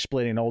much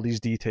explaining all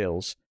these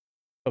details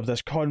of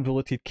this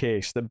convoluted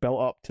case that built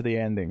up to the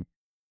ending.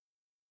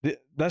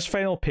 This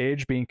final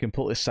page being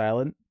completely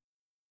silent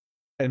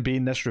and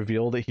being this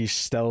reveal that he's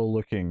still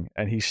looking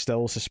and he's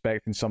still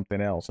suspecting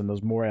something else, and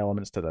there's more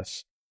elements to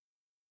this,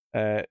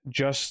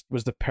 just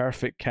was the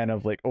perfect kind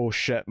of like, oh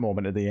shit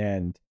moment at the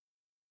end.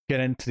 Get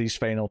into these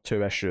final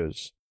 2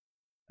 issues.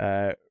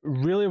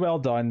 Really well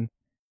done.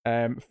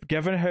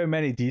 Given how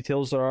many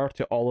details there are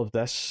to all of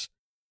this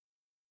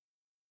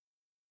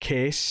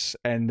case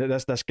and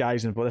this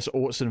guy's this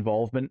Oates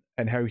involvement,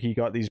 and how he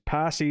got these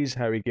passes,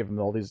 how he gave him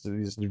all these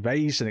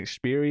advice and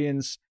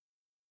experience,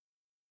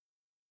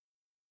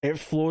 it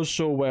flows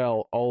so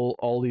well.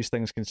 All these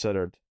things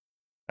considered,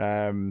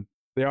 the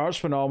art's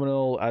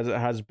phenomenal, as it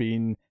has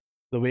been.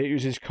 The way it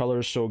uses color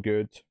is so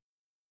good.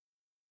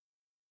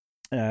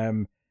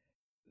 Like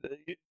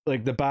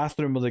the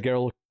bathroom where the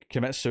girl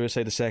commits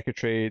suicide, the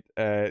secretary,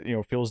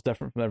 feels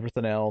different from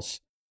everything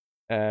else.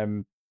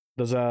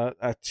 There's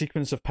a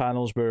sequence of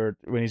panels where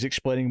when he's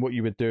explaining what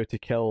you would do to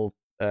kill,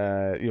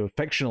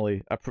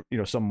 fictionally,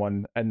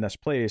 someone in this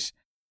place.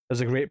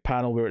 There's a great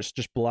panel where it's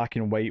just black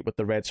and white with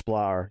the red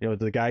splatter.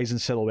 The guy's in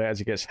silhouette as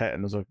he gets hit,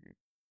 and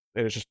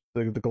it's just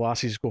the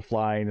glasses go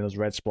flying and there's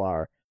red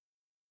splatter.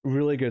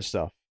 Really good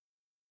stuff.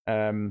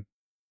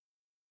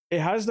 It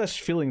has this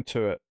feeling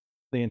to it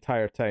the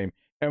entire time.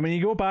 And when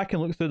you go back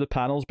and look through the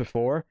panels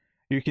before,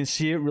 you can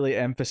see it really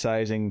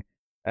emphasizing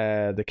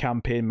the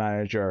campaign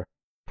manager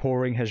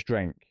pouring his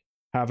drink,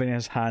 having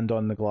his hand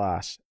on the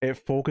glass. It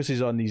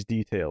focuses on these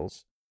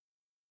details.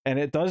 And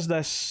it does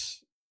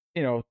this,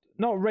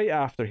 not right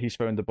after he's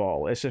found the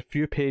bottle. It's a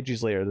few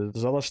pages later.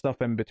 There's other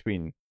stuff in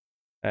between.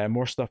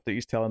 More stuff that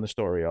he's telling the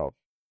story of.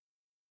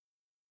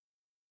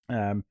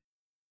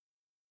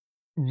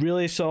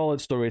 Really solid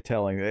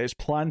storytelling. It's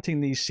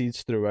planting these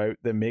seeds throughout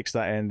that makes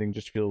that ending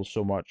just feel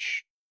so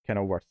much kind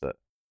of worth it.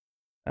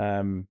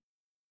 And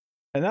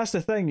that's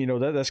the thing,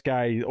 that this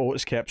guy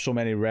Oates kept so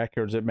many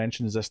records. It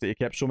mentions this, that he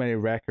kept so many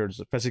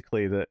records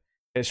physically that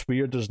it's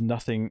weird there's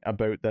nothing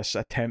about this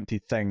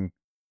attempted thing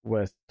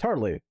with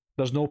Turley.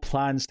 There's no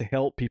plans to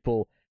help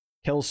people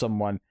kill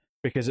someone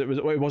because it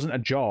wasn't a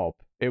job.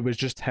 It was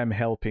just him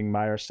helping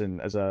Myerson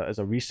as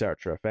a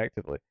researcher,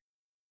 effectively.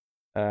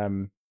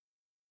 But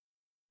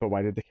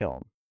why did they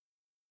kill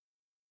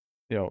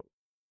him?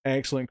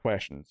 Excellent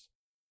questions.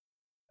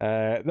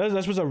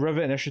 This was a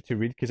riveting issue to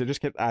read because it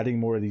just kept adding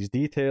more of these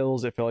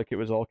details. It felt like it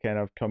was all kind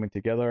of coming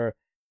together,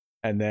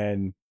 and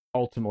then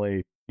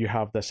ultimately you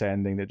have this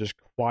ending that just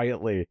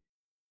quietly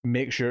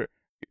makes sure.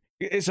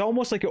 It's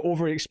almost like it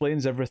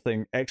over-explains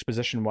everything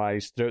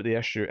exposition-wise throughout the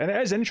issue, and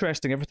it is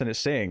interesting everything it's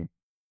saying,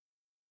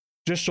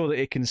 just so that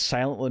it can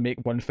silently make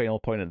one final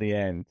point at the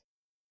end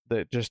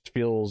that just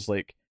feels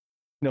like,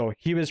 no,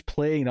 he was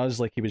playing us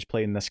like he was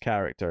playing this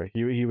character.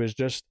 He was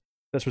just.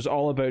 This was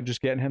all about just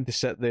getting him to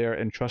sit there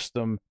and trust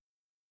them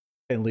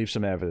and leave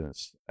some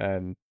evidence.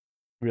 And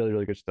really,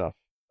 really good stuff.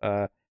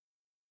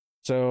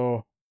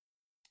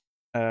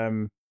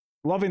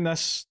 Loving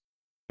this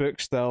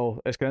book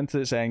still. It's going into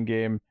its end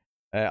game.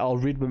 I'll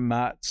read what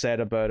Matt said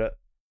about it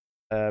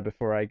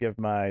before I give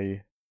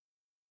my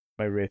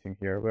rating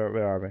here.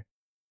 Where are we?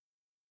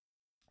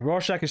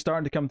 Rorschach is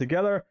starting to come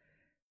together.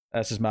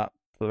 This is Matt,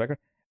 for the record.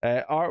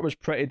 Art was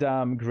pretty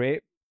damn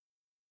great.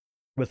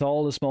 with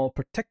all the small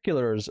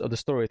particulars of the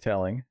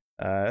storytelling.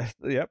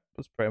 Yep,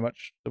 that's pretty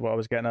much what I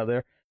was getting at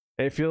there.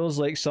 It feels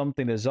like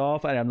something is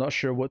off, and I'm not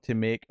sure what to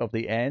make of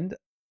the end.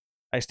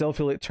 I still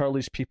feel like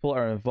Turley's people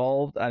are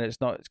involved, and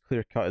it's not as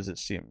clear cut as it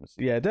seems.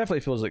 Yeah, it definitely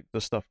feels like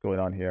there's stuff going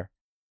on here.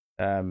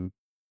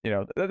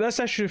 This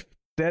issue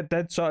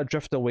did sort of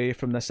drift away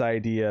from this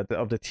idea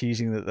of the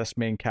teasing that this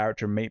main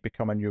character might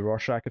become a new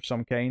Rorschach of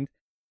some kind,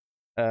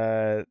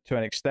 to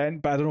an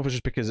extent. But I don't know if it's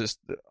just because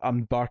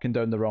I'm barking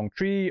down the wrong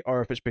tree,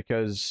 or if it's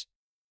because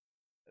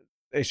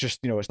it's just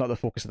it's not the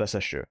focus of this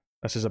issue.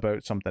 This is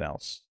about something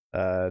else.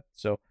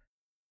 This is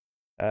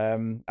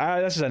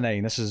a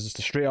 9. This is just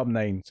a straight up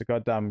 9. It's a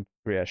goddamn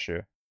great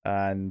issue,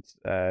 and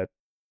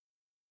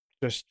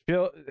just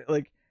feel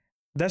like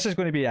this is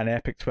going to be an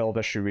epic 12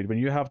 issue read when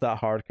you have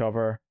that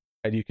hardcover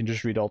and you can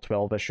just read all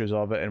 12 issues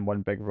of it in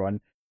one big run.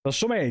 There's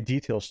so many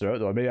details throughout,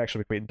 though. It may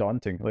actually be quite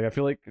daunting. Like, I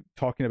feel like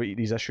talking about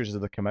these issues as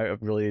they come out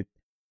have really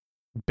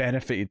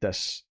benefited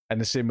this in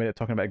the same way that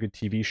talking about a good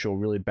TV show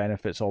really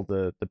benefits all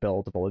the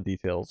build of all the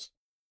details,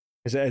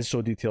 because it is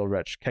so detail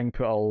rich. King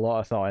put a lot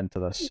of thought into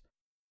this,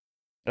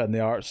 and the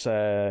art's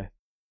got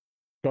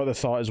the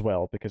thought as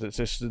well, because it's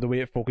just the way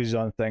it focuses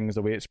on things,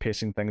 the way it's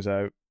pacing things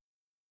out.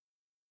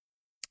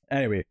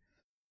 Anyway,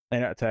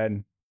 9 out of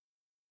 10.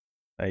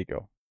 There you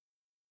go.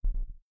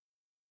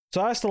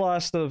 So that's the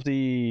last of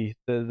the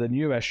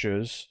new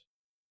issues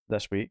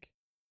this week.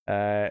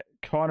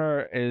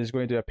 Connor is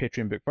going to do a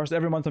Patreon book first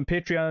every month on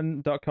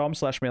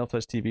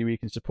patreon.com/MailFuzzTV, where you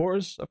can support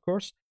us, of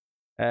course,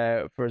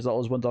 for as little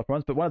as $1 per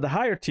month. But one of the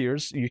higher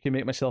tiers, you can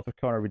make myself and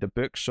Connor read a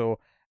book. So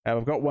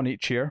we've got one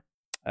each here.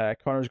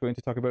 Connor's going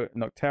to talk about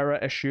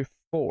Nocterra issue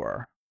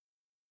 4.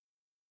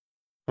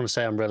 I want to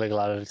say I'm really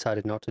glad I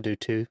decided not to do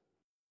 2.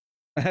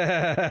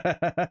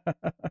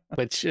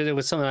 Which it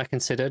was something I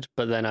considered,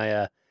 but then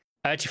I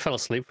actually fell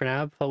asleep for an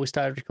hour before we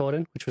started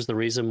recording, which was the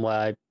reason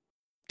why I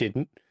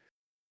didn't.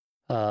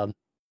 I'm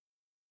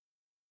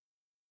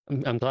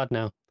glad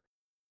now.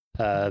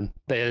 But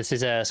yeah, this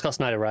is Scott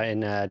Snyder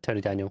writing,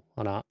 Tony Daniel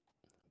on art,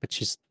 which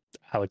is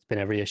how it's been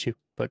every issue,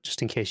 but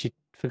just in case you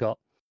forgot.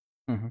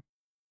 Mm-hmm.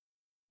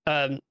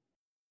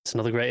 It's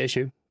another great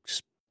issue.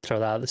 Just throw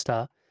that at the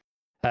start.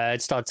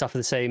 It starts off with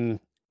the same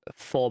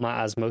format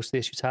as most of the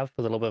issues have,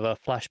 with a little bit of a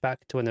flashback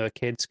to when they were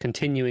kids,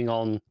 continuing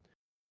on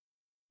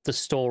the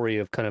story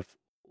of kind of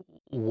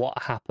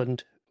what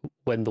happened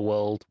when the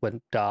world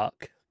went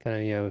dark,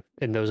 kind of,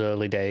 in those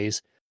early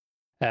days.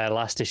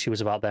 Last issue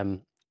was about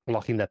them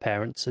locking their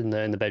parents in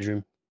the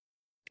bedroom.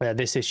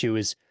 This issue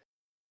is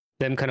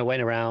them kind of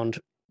waiting around.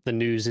 The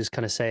news is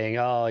kind of saying,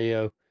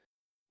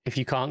 if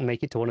you can't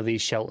make it to one of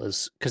these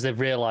shelters, because they've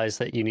realized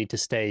that you need to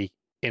stay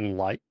in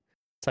light.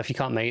 So if you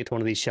can't make it to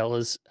one of these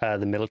shelters,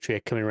 the military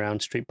are coming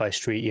around street by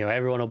street.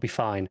 Everyone will be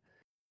fine.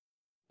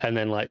 And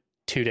then,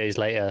 2 days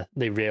later,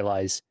 they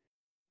realize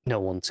no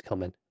one's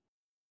coming.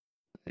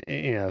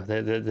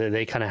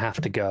 They kind of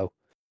have to go.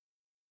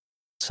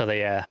 So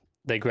they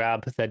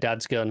grab their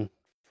dad's gun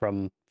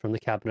from the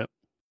cabinet,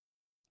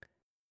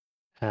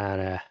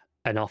 and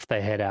off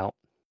they head out.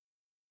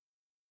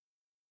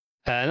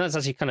 And that's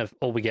actually kind of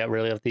all we get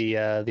really of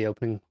the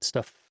opening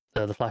stuff,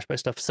 the flashback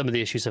stuff. Some of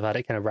the issues have had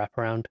it kind of wrap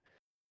around.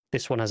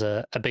 This one has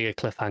a bigger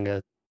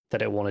cliffhanger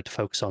that it wanted to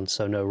focus on,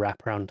 so no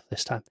wraparound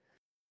this time.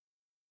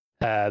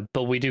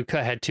 But we do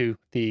cut ahead to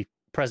the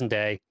present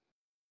day.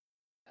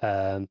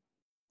 The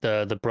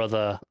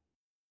brother,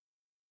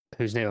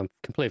 whose name I'm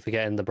completely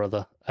forgetting, the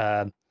brother.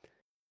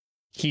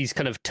 He's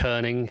kind of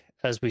turning,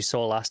 as we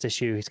saw last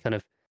issue. He's kind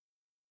of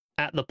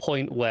at the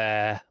point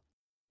where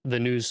the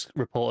news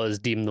reporters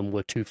deemed them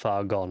were too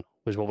far gone,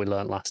 was what we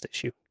learned last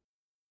issue.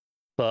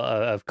 But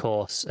of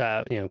course,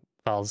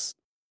 Val's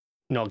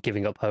not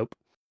giving up hope.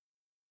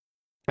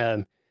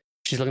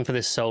 She's looking for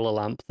this solar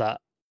lamp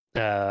that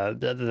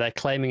they're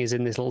claiming is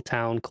in this little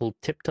town called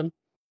Tipton,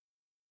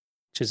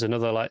 which is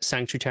another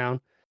sanctuary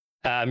town.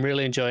 I'm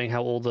really enjoying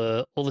how all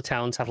the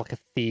towns have a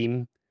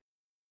theme.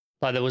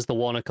 There was the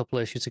one a couple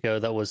of issues ago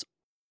that was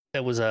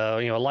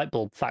a light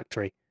bulb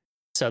factory,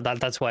 so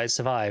that's why it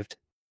survived.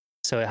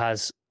 So it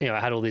has it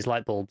had all these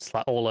light bulbs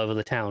all over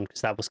the town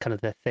because that was kind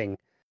of their thing.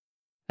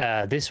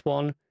 This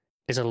one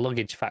is a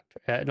luggage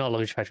factory, not a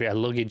luggage factory, a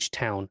luggage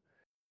town.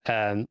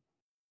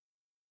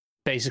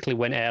 Basically,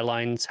 when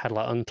airlines had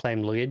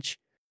unclaimed luggage,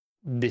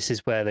 this is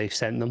where they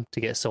sent them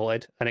to get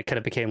sorted, and it kind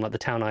of became the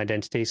town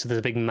identity. So there's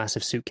a big,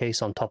 massive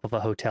suitcase on top of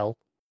a hotel,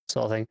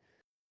 sort of thing.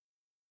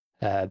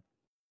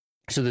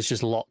 So there's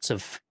just lots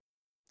of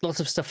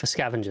stuff for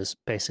scavengers,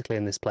 basically,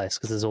 in this place,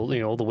 because there's all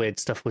the weird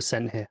stuff was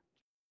sent here.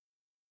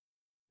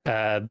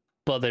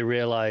 But they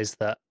realize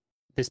that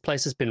this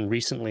place has been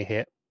recently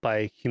hit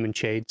by human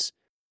shades,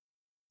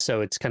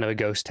 so it's kind of a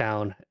ghost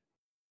town.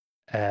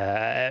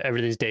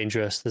 Everything's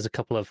dangerous. There's a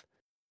couple of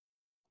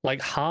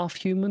half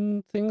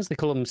human things. They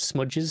call them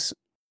smudges.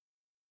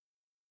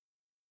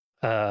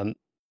 So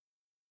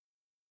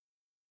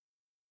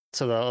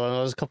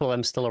there's a couple of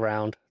them still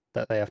around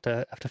that they have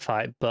to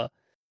fight, but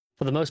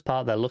for the most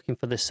part, they're looking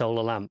for this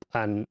solar lamp,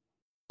 and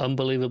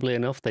unbelievably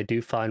enough, they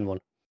do find one.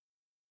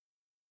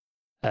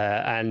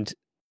 And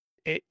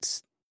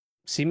it's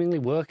seemingly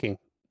working.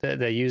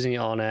 They're using it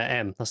on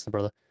M. That's the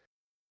brother.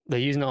 They're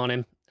using it on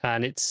him,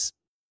 and it's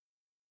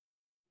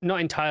not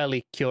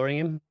entirely curing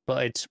him,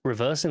 but it's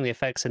reversing the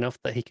effects enough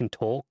that he can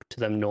talk to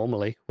them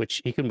normally,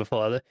 which he couldn't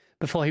before.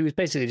 Before he was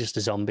basically just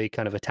a zombie,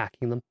 kind of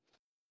attacking them.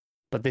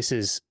 But this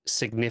is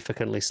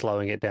significantly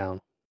slowing it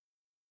down.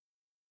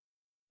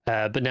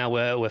 But now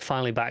we're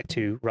finally back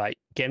to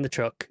get in the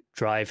truck,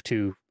 drive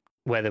to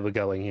where they were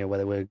going. Where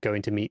they were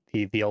going to meet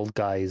the old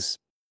guy's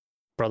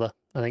brother,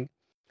 I think.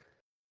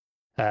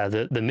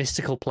 The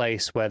mystical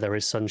place where there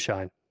is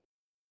sunshine.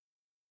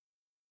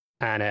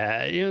 And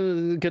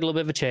get a little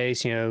bit of a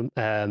chase.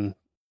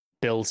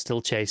 Bill's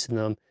still chasing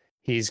them.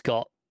 He's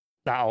got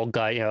that old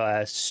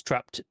guy,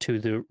 strapped to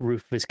the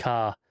roof of his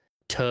car,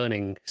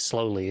 turning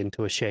slowly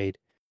into a shade,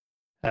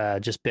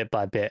 just bit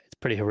by bit. It's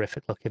pretty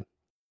horrific looking.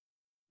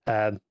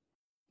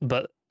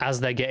 But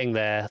as they're getting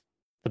there,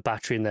 the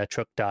battery in their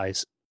truck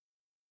dies,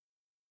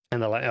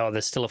 and they're like, "Oh,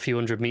 there's still a few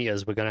hundred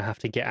meters. We're going to have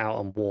to get out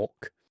and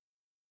walk."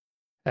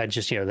 And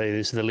just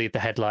they leave the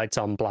headlights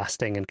on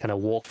blasting and kind of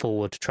walk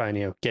forward to try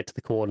and get to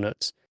the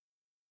coordinates.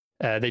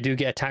 They do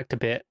get attacked a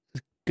bit.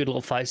 Good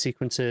little fight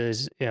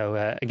sequences.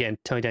 Again,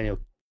 Tony Daniel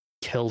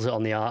kills it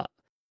on the art.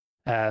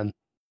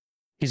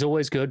 He's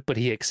always good, but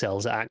he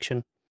excels at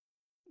action.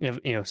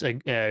 It's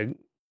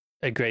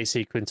a great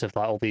sequence of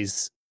all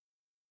these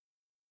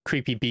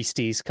creepy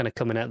beasties kind of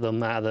coming at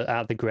them out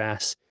of the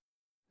grass,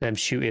 them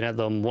shooting at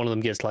them. One of them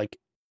gets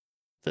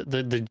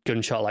the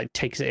gunshot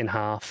takes it in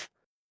half.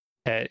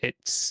 It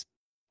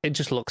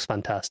just looks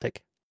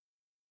fantastic.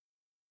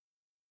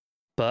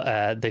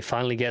 But they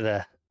finally get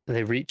there.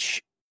 They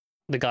reach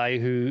the guy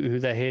who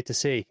they're here to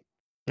see,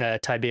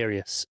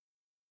 Tiberius.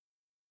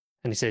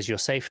 And he says, "You're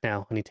safe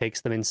now." And he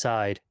takes them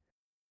inside.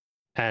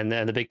 And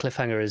the big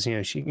cliffhanger is,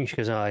 she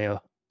goes,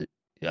 "Oh,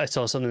 I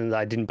saw something that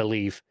I didn't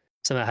believe,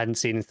 something I hadn't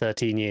seen in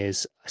 13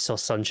 years. I saw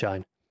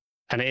sunshine."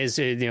 And it is,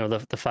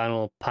 the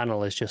final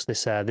panel is just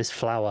this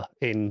flower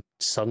in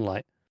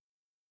sunlight.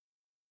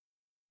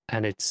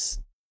 And it's,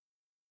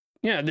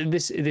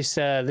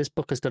 this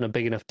book has done a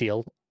big enough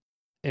deal,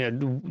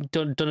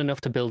 done enough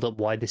to build up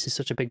why this is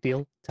such a big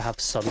deal, to have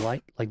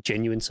sunlight,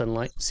 genuine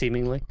sunlight,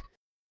 seemingly.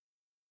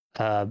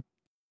 The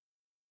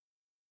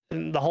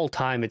whole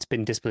time it's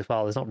been disbelief.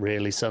 Oh, there's not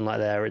really sunlight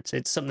there.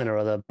 It's something or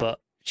other. But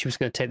she was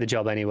going to take the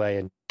job anyway,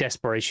 and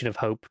desperation of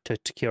hope to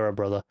cure her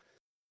brother.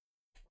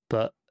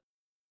 But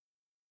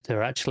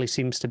there actually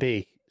seems to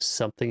be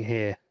something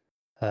here.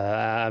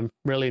 I'm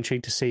really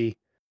intrigued to see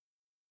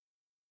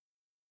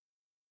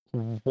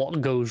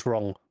what goes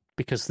wrong,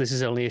 because this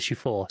is only issue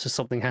 4, so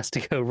something has to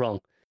go wrong.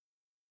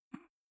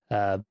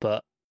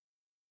 But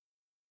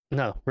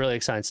no, really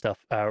exciting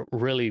stuff.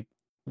 Really,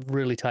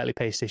 really tightly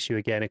paced issue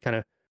again. It kind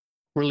of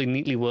really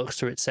neatly works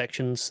through its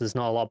sections. There's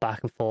not a lot of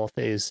back and forth.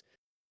 It is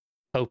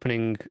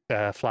opening,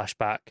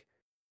 flashback,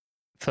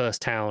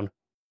 first town,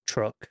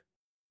 truck,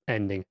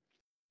 ending.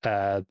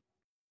 So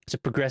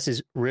it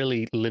progresses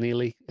really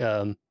linearly,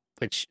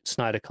 which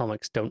Snyder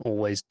Comics don't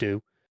always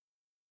do.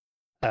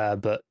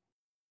 But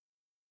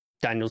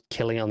Daniel's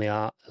killing on the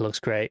art. It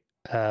looks great.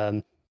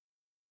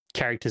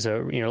 Characters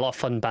are, a lot of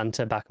fun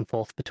banter back and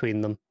forth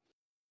between them.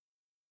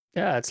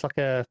 Yeah, it's like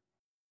a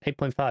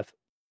 8.5.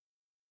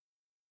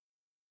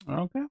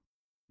 Okay,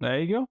 there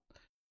you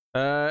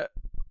go.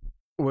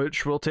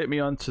 Which will take me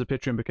on to the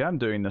Patreon book I'm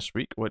doing this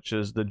week, which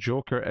is the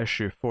Joker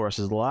issue 4. This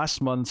is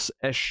last month's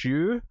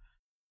issue.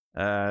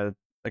 Like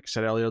I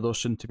said earlier, though,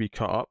 soon to be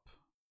caught up.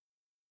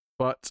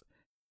 But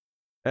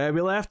we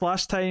left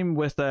last time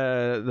with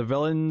the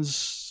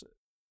villains.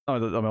 I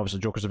mean,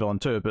 obviously Joker's a villain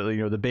too, but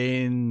the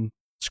Bane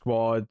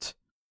squad,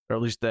 or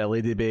at least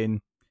Lady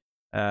Bane,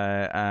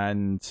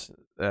 and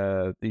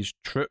these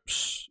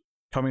troops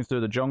coming through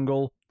the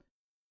jungle,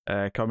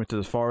 coming to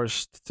the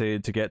forest to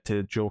get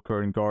to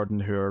Joker and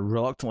Gordon, who are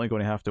reluctantly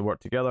going to have to work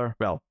together.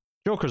 Well,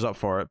 Joker's up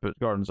for it, but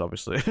Gordon's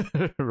obviously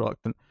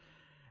reluctant.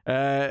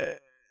 And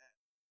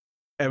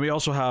we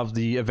also have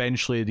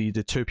eventually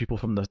the two people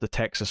from the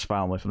Texas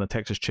family, from the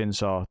Texas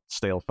Chainsaw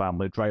style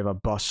family, drive a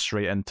bus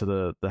straight into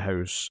the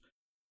house.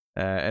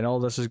 And all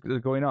this is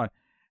going on.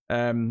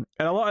 And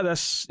a lot of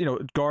this,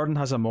 Gordon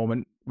has a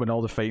moment when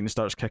all the fighting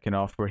starts kicking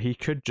off where he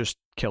could just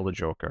kill the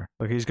Joker.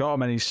 He's got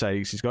him in his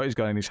sights, he's got his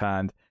gun in his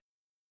hand,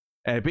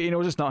 but he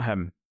knows it's not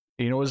him.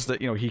 He knows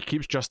that, he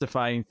keeps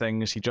justifying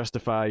things. He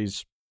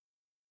justifies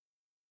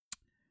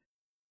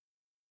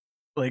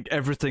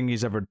everything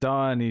he's ever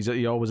done.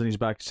 He always in his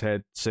back of his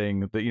head saying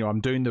that, I'm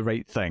doing the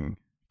right thing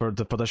for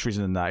this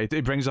reason and that.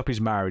 He brings up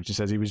his marriage and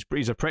says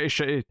he's a pretty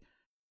shitty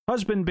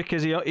husband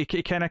because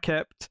he kind of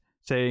kept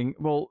saying,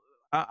 well,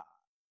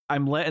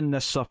 I'm letting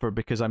this suffer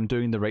because I'm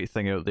doing the right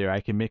thing out there. I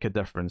can make a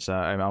difference.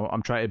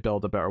 I'm trying to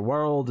build a better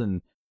world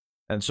and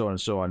so on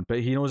and so on.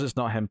 But he knows it's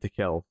not him to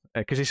kill,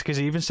 because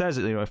he even says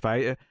it. If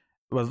I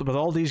with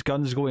all these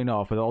guns going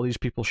off, with all these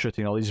people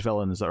shooting, all these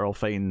villains that are all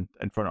fighting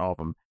in front of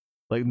him,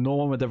 no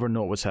one would ever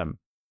know it was him.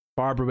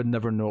 Barbara would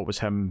never know it was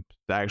him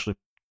that actually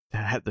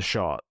hit the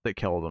shot that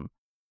killed him,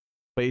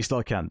 but he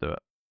still can't do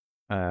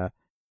it.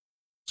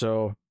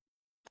 So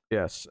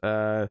yes,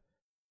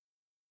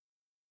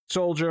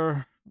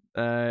 soldier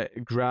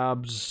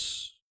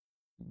grabs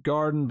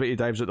Gordon, but he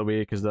dives out the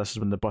way because this is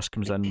when the bus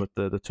comes in with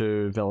the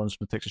two villains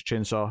from the Texas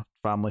Chainsaw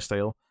family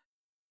style.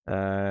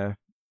 And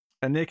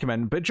they come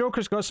in, but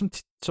Joker's got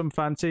some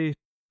fancy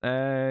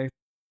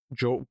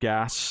joke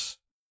gas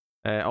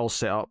all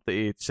set up that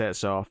he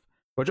sets off,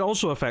 which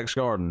also affects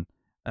Gordon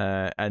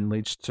and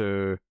leads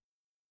to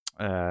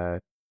Gordon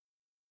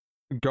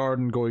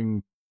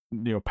going,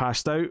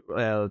 passed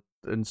out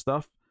and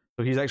stuff.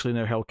 So he's actually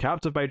now held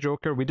captive by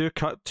Joker. We do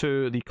cut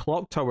to the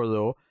clock tower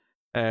though,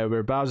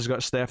 where Babs has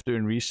got Steph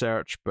doing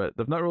research, but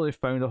they've not really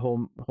found a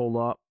whole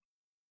lot.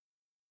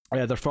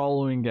 They're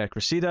following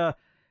Cressida.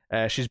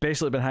 She's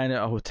basically been hiding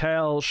at a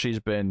hotel. She's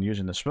been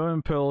using the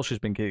swimming pool. She's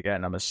been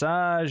getting a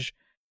massage.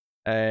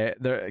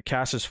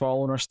 Cass is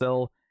following her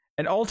still.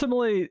 And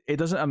ultimately, it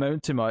doesn't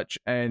amount to much.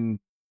 And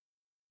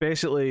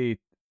basically,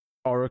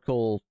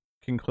 Oracle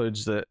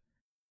concludes that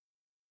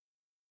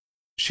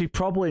she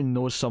probably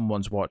knows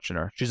someone's watching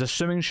her. She's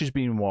assuming she's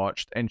being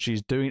watched, and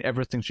she's doing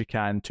everything she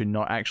can to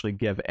not actually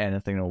give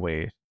anything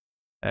away.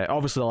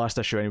 Obviously, the last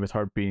issue ended with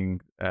her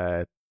being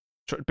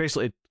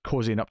basically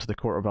cozying up to the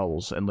Court of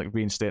Owls and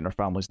reinstating her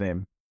family's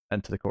name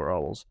into the Court of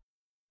Owls.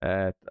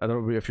 I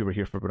don't know if you were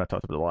here for when I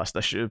talked about the last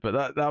issue,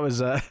 but that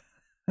was. I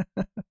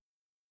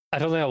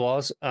don't think I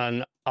was,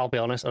 and I'll be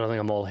honest, I don't think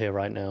I'm all here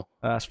right now.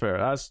 That's fair.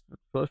 That's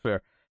really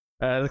fair.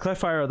 The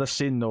cliffhanger of this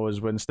scene, though,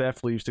 is when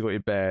Steph leaves to go to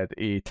bed,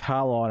 a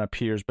Talon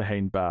appears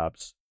behind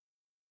Babs.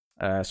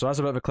 So that's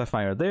a bit of a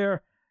cliffhanger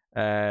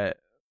there.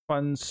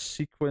 Fun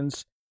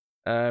sequence.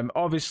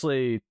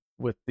 Obviously,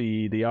 with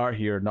the art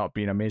here not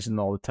being amazing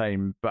all the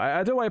time, but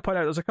I do want to point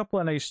out there's a couple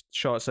of nice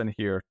shots in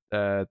here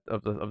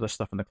of this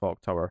stuff in the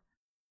clock tower.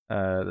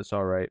 That's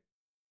all right.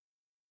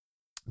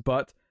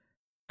 But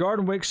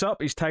Gordon wakes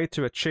up. He's tied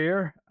to a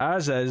chair,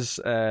 as is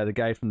the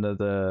guy from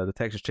the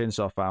Texas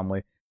Chainsaw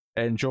family.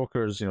 And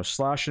Joker's,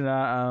 slashing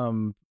at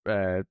him,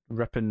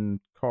 ripping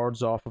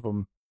cords off of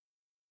him,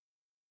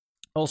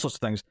 all sorts of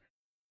things.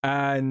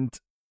 And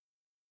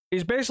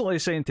he's basically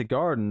saying to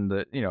Gordon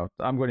that,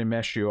 I'm going to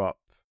mess you up,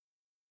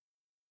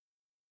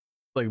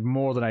 like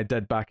more than I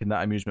did back in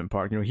that amusement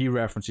park. He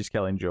references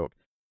Killing Joke,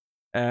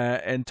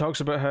 and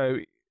talks about how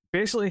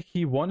basically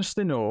he wants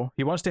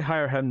to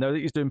hire him now that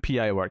he's doing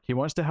PI work. He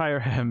wants to hire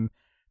him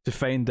to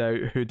find out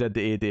who did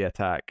the A-Day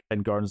attack.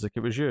 And Gordon's like,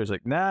 it was you. It's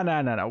like, nah.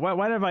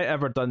 When have I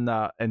ever done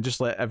that and just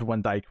let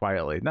everyone die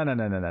quietly? No.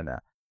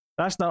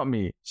 That's not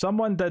me.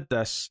 Someone did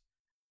this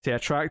to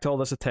attract all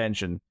this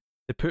attention,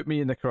 to put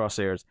me in the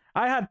crosshairs.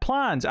 I had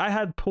plans. I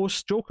had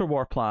post-Joker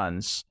War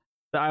plans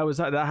that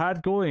I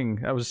had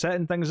going. I was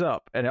setting things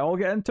up, and it all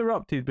got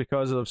interrupted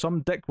because of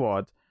some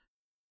dickwad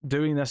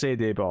doing this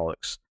A-Day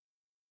bollocks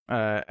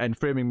and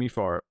framing me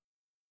for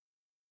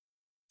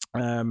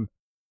it.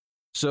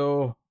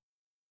 So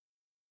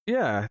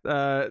yeah,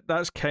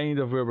 that's kind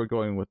of where we're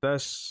going with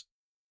this.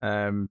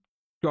 Gordon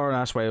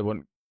asks why I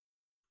won't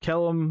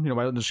kill him.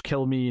 Why don't they just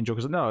kill me? And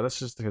Joker's like, no,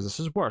 this is because this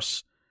is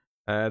worse.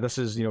 This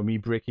is me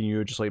breaking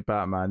you just like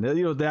Batman.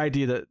 The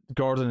idea that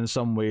Gordon in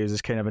some ways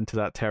is kind of into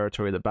that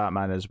territory that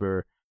Batman is,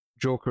 where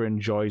Joker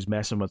enjoys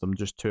messing with him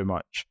just too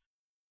much.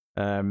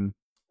 And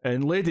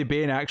Lady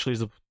Bane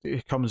actually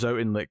comes out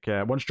and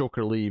once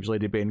Joker leaves,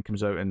 Lady Bane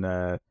comes out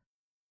and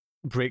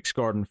breaks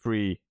Gordon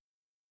free.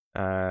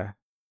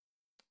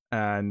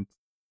 And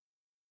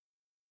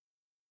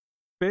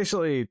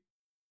basically,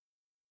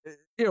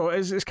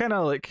 it's kind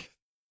of like,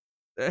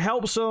 it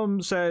helps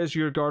him, says,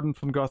 you're Gordon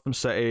from Gotham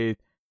City,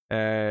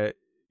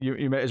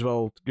 you might as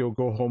well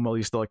go home while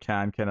you still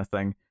can, kind of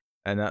thing.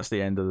 And that's the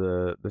end of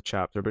the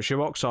chapter. But she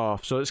walks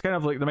off, so it's kind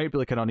of like there might be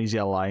like an uneasy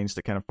alliance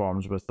that kind of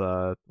forms with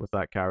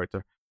that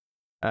character.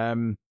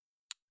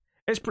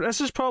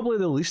 This is probably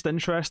the least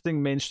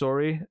interesting main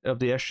story of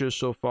the issues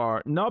so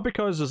far. Not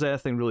because there's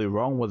anything really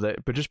wrong with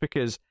it, but just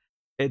because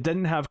it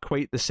didn't have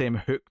quite the same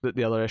hook that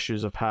the other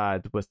issues have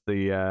had, with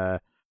the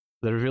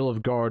reveal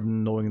of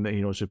Gordon knowing that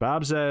he knows who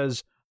Babs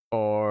is,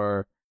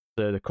 or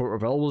the Court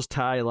of Owls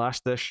tie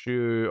last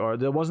issue, or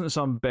there wasn't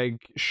some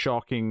big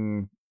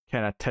shocking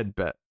kind of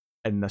tidbit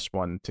in this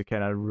one to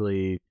kind of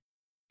really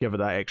give it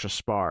that extra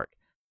spark.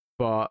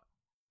 But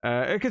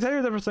it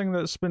continued everything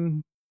that's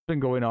been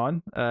going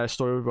on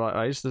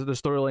story-wise. The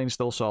storyline's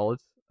still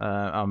solid.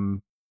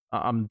 I'm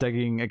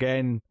digging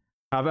again,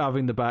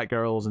 having the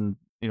Batgirls and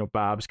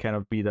Babs kind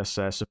of be this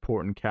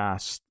supporting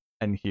cast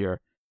in here,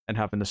 and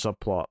having the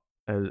subplot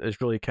is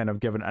really kind of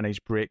given a nice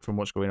break from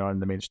what's going on in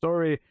the main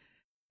story.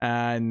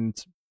 And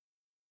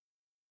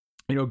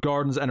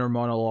Gordon's inner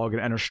monologue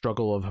and inner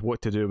struggle of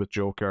what to do with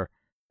Joker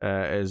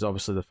is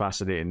obviously the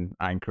fascinating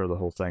anchor of the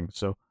whole thing.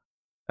 So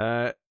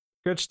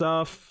good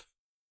stuff.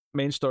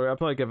 Main story, I'll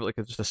probably give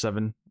it just a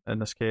 7 in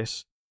this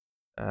case.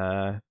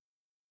 Actually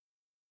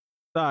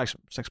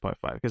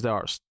 6.5 because the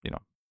art's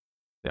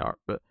the art.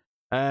 But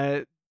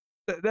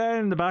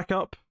then the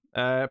backup,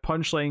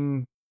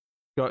 Punchline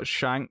got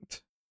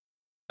shanked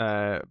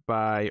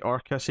by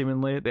Orca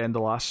seemingly at the end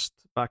of the last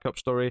backup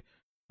story.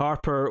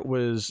 Harper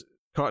was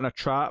caught in a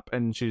trap,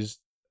 and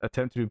she's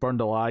attempted to be burned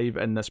alive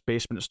in this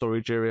basement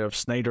storage area of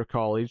Snyder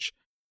College.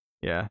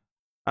 Yeah.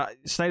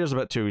 Snyder's a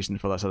bit too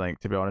recent for this, I think,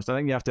 to be honest. I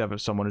think you have to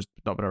have someone who's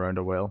not been around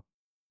a while.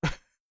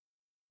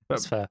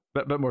 That's fair.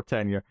 Bit more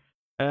tenure.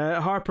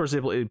 Harper's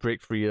able to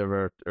break free of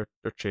her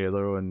chair,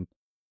 though, and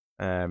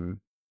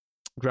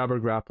grab her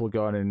grapple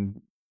gun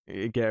and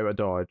get out of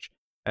dodge.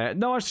 Not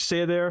much to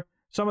say there.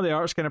 Some of the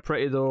art's kind of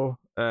pretty, though,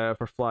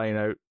 for flying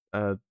out.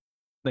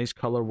 Nice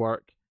color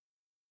work.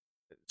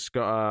 It's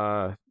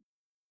got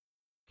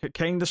a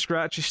kind of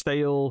scratchy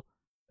style,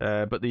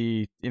 but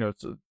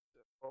it's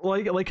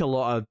like a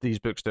lot of these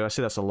books do. I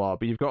say that's a lot,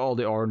 but you've got all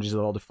the oranges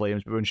and all the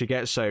flames, but when she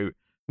gets out,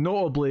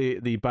 notably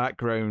the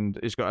background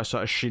has got a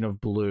sort of sheen of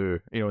blue,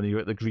 and you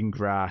got the green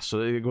grass, so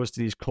it goes to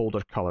these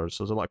colder colors,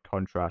 so there's a lot of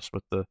contrast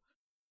with the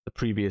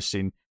previous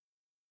scene.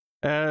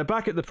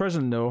 Back at the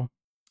prison, though,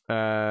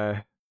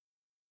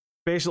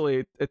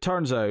 basically it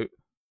turns out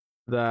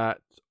that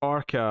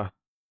Arca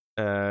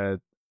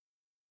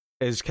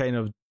is kind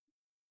of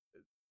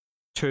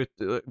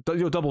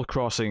double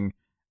crossing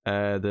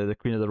the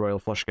Queen of the Royal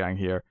Flush Gang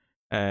here,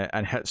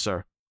 and hits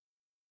her,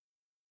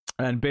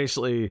 and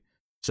basically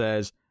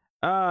says,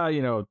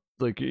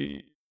 like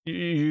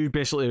you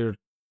basically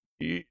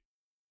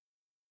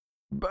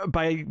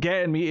by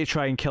getting me to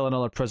try and kill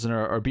another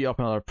prisoner or beat up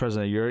another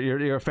prisoner,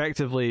 you're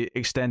effectively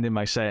extending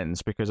my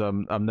sentence because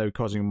I'm now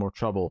causing more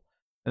trouble.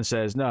 And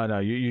says, no,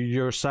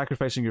 you're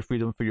sacrificing your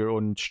freedom for your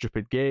own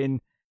stupid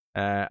gain.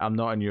 I'm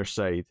not on your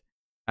side.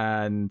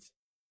 And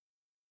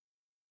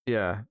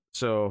yeah,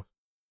 so,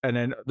 and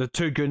then the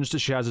two goons that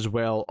she has as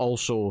well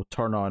also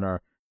turn on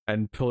her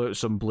and pull out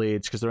some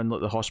blades because they're in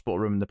the hospital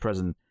room in the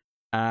prison.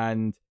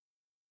 And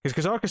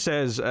because Arca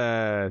says,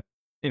 I'm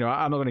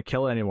not going to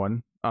kill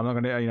anyone. I'm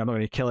not going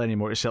to kill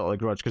anymore to settle a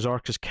grudge, because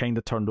Arca's kind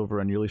of turned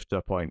over a new leaf to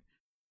a point.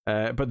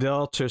 But the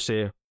other two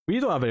say, we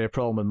don't have any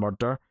problem with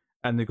murder.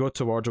 And they go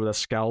towards her with a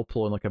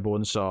scalpel and like a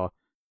bone saw.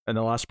 And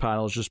the last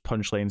panel is just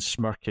Punchline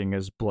smirking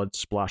as blood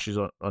splashes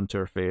onto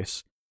her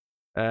face.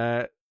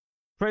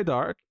 Pretty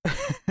dark.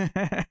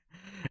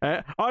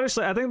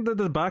 Honestly, I think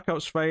the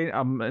backup's fine.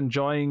 I'm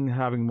enjoying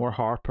having more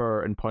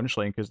Harper and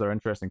Punchline because they're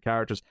interesting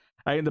characters.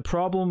 I think the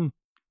problem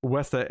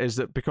with it is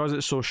that because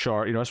it's so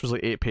short, this was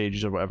like 8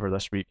 pages or whatever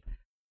this week,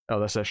 or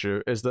this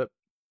issue, is that,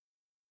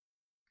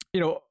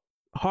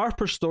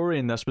 Harper's story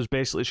in this was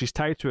basically she's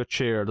tied to a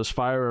chair, there's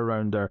fire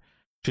around her,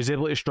 she's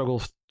able to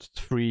struggle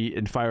free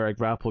and fire a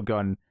grapple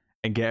gun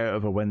and get out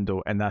of a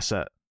window, and that's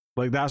it.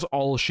 Like, that's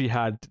all she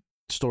had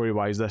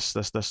story-wise this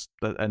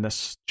in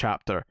this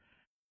chapter.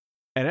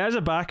 And as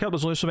a backup,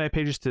 there's only so many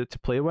pages to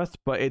play with,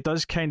 but it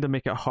does kind of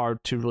make it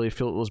hard to really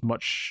feel there's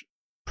much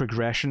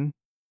progression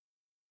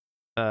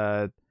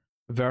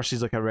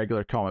versus like a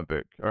regular comic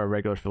book or a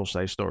regular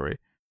full-size story.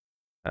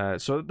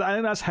 So I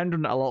think that's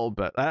hindering it a little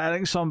bit. I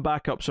think some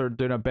backups are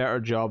doing a better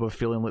job of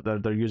feeling like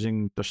they're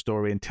using their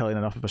story and telling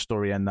enough of a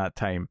story in that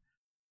time.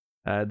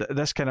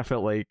 This kind of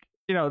felt like,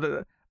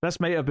 this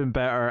might have been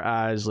better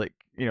as like,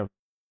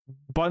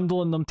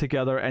 bundling them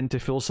together into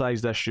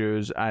full-sized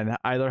issues and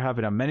either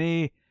having a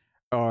mini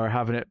or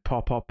having it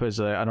pop up as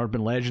an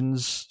Urban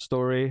Legends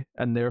story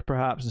in there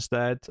perhaps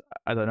instead.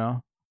 I don't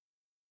know.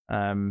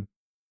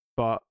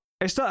 But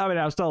it's still,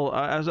 I still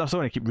want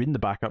to keep reading the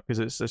backup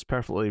because it's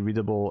perfectly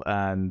readable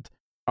and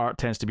art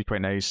tends to be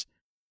quite nice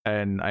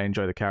and I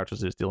enjoy the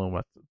characters it's dealing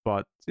with.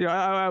 But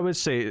I would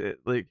say,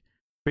 like,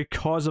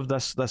 because of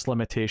this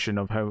limitation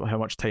of how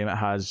much time it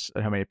has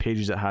and how many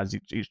pages it has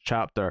each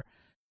chapter,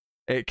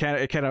 it kind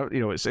of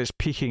it's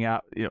peaking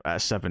at at a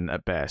 7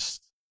 at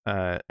best.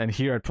 And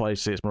here I'd probably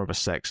say it's more of a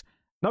 6.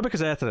 Not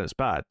because I think it's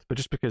bad, but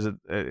just because it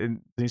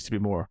needs to be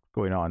more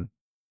going on,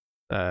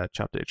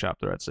 chapter to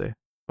chapter, I'd say.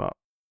 But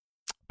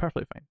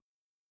perfectly fine.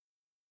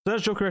 So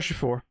that's Joker issue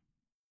 4,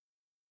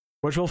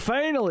 which will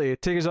finally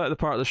take us out of the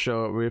part of the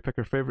show where we pick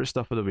our favorite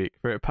stuff of the week,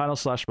 favorite panel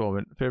 /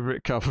 moment,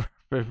 favorite cover,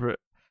 favorite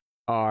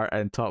art,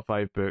 and top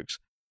 5 books.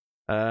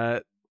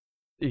 You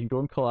can go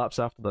and collapse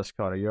after this,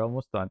 Connor. You're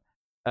almost done.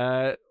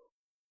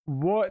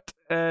 What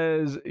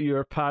is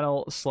your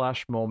panel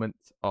 / moment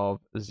of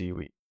the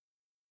week?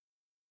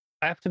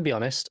 I have to be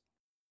honest,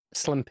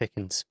 slim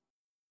pickings.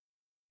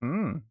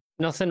 Mm.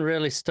 Nothing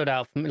really stood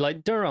out for me.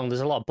 Like, don't get me wrong,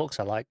 there's a lot of books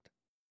I liked,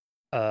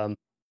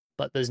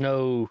 but there's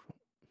no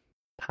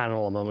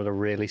panel or moment that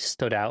really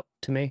stood out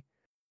to me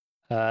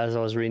as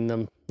I was reading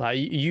them.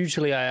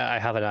 Usually I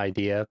have an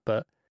idea,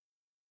 but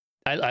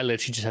I literally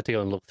just had to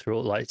go and look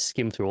through,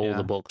 skim through all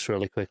the books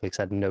really quickly because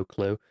I had no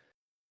clue.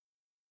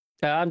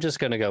 I'm just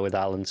going to go with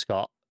Alan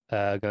Scott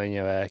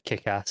going,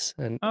 Kick-Ass,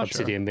 and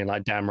Obsidian being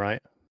like, damn right.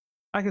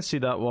 I can see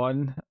that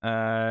one.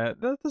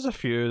 There's a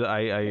few that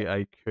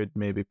I could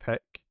maybe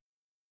pick.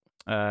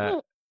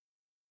 But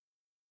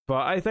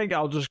I think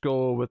I'll just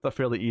go with a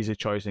fairly easy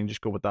choice and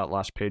just go with that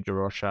last page of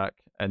Rorschach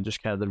and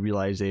just kind of the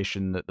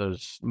realization that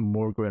there's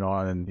more going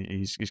on and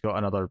he's got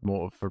another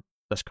motive for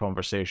this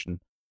conversation.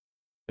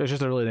 It's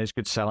just a really nice,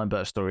 good selling bit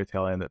of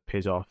storytelling that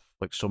pays off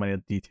like so many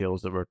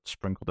details that were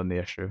sprinkled in the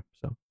issue.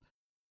 So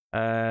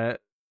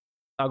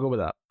I'll go with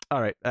that.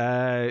 All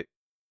right.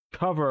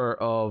 Cover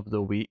of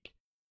the week.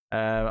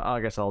 I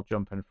guess I'll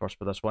jump in first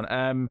for this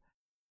one.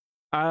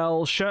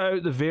 I'll shout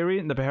out the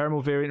variant, the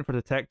Behermo variant for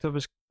Detective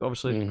is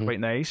obviously quite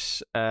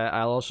nice.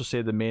 I'll also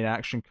say the main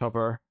action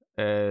cover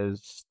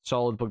is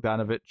solid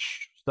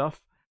Bogdanovich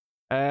stuff.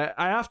 I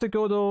have to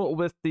go though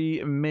with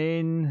the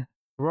main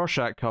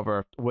Rorschach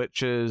cover,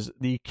 which is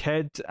the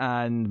kid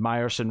and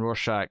Myerson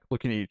Rorschach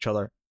looking at each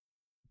other,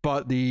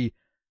 but the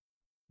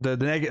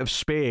negative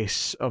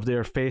space of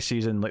their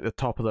faces and like the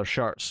top of their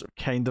shirts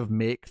kind of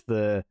make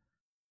the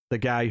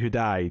guy who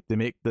died. They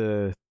make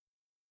the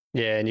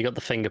and you got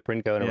the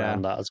fingerprint going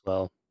around that as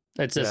well.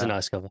 It's a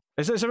nice cover.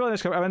 It's a really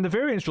nice cover. I mean, the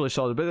variant's really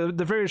solid, but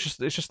the variant's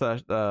just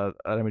an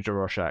image of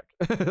Rorschach.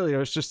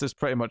 It's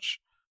pretty much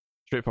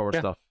straightforward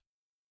stuff.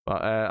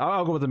 But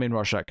I'll go with the main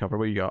Rorschach cover.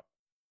 What you got?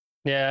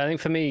 Yeah, I think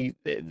for me,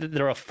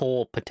 there are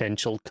 4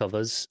 potential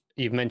covers.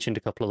 You've mentioned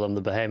a couple of them: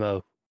 the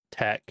Behemoth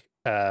Tech,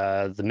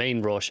 the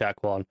main Rorschach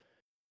one.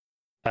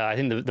 I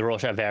think the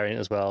Rorschach variant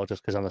as well,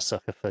 just because I'm a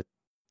sucker for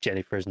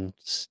Jenny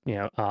Prison's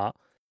art.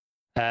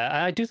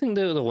 I do think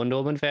the Wonder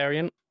Woman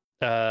variant,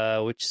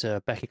 which is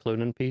a Becky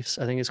Cloonan piece,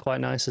 I think is quite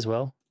nice as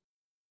well.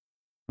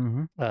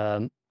 Mm-hmm.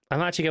 I'm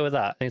actually go with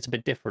that. I think it's a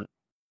bit different.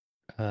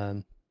 Got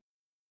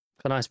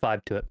a nice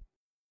vibe to it.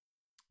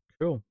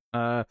 Cool.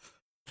 All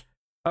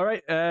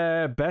right.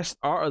 Best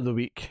art of the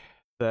week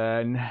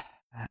then.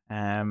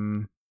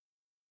 I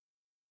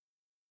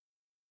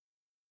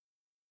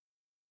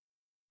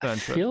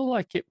feel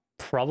like it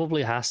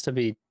probably has to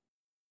be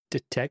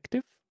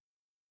Detective.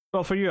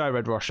 Well, for you, I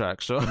read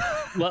Rorschach, so.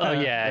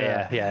 Well,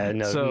 yeah.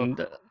 No, so,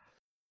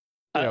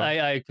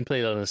 I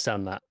completely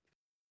understand that.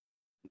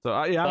 So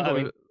I'm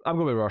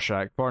going with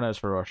Rorschach. Fornes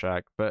for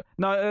Rorschach, but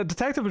no,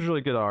 Detective was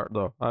really good art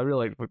though. I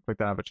really like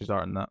Bogdanovich's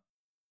art in that.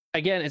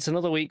 Again, it's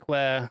another week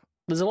where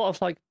there's a lot of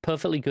like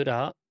perfectly good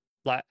art.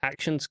 Like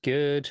action's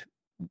good.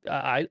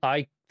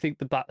 I think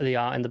the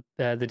art in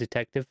the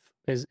Detective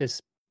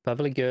is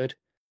perfectly good.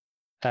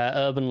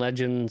 Urban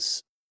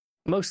Legends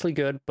mostly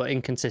good, but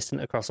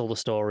inconsistent across all the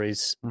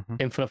stories. Mm-hmm.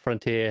 Infinite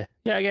Frontier,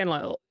 again,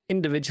 like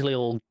individually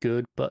all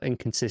good, but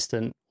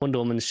inconsistent. Wonder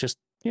Woman's just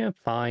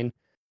fine.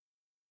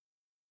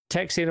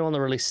 Tech's the only one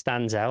that really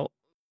stands out,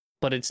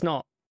 but it's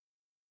not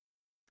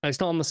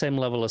on the same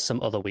level as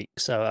some other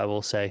weeks. So I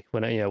will say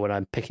when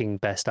I'm picking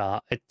best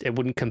art, it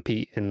wouldn't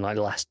compete in like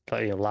last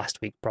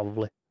week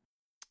probably.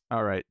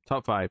 All right,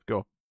 top 5,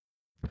 go.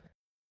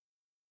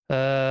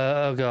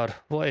 Oh god,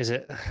 what is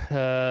it?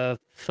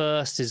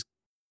 First is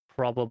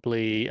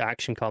probably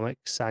Action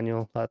Comics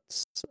annual.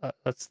 That's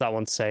that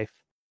one's safe.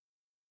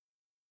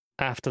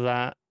 After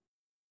that,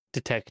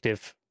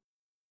 Detective.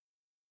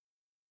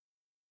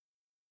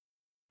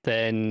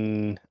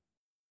 Then,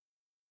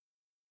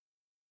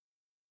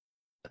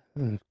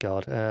 oh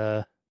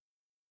god,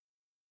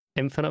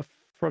 Infinite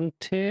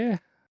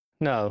Frontier.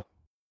 No.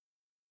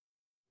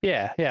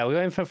 Yeah, we'll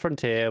go Infinite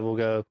Frontier. We'll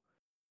go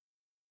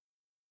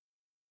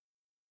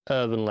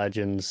Urban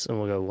Legends, and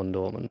we'll go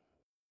Wonder Woman.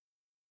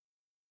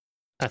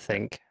 I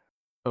think.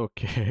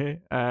 Okay.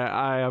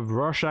 I have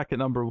Rorschach at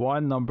number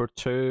 1. Number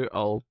 2,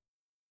 I'll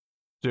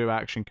do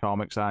Action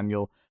Comics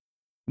annual.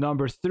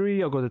 Number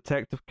 3, I'll go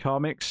Detective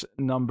Comics.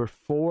 Number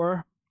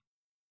 4,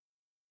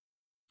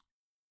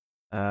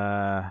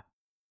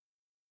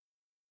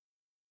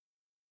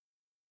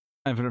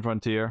 Infinite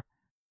Frontier.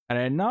 And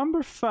then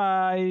number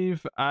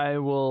 5, I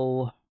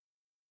will.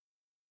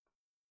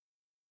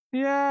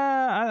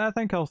 Yeah, I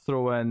think I'll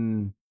throw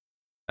in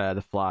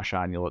the Flash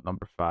annual at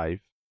number 5.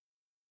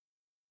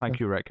 Thank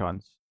you,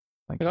 Retcons.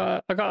 I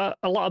got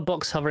a lot of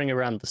books hovering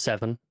around the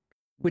 7,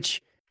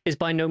 which is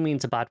by no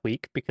means a bad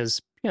week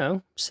because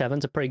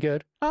 7s are pretty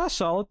good.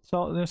 Solid. Yeah,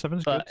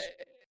 7's good.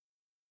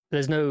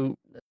 There's not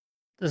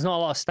a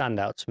lot of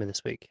standouts for me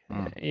this week.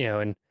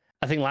 And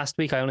I think last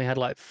week I only had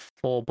like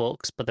 4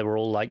 books, but they were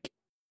all like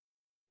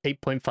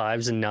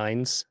 8.5s and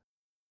 9s.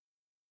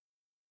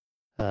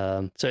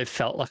 So it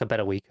felt like a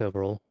better week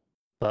overall.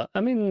 But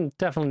I mean,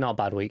 definitely not a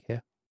bad week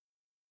here.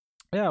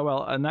 Yeah,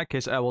 well, in that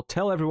case, I will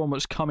tell everyone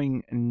what's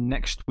coming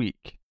next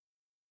week.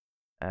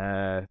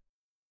 The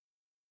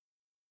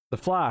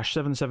Flash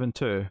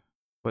 772,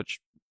 which,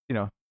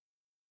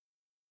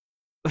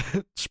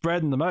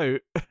 spreading them out.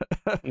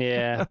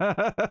 Yeah.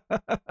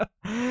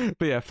 But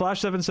yeah,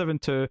 Flash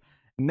 772,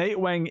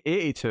 Nightwing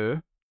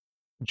 82,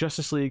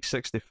 Justice League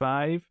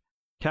 65,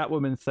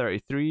 Catwoman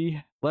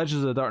 33,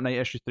 Legends of the Dark Knight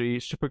issue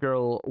 3,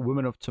 Supergirl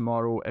Woman of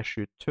Tomorrow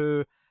issue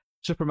 2,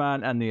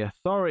 Superman and the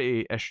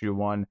Authority issue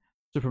 1,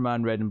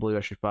 Superman Red and Blue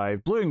issue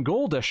 5, Blue and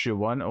Gold issue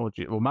 1. Oh,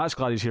 gee. Well, Matt's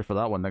glad he's here for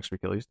that one next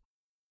week at least.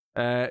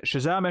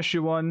 Shazam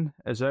issue 1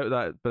 is out,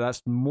 but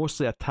that's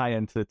mostly a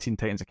tie-in to the Teen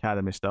Titans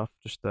Academy stuff,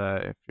 just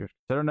if you're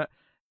considering it.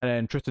 And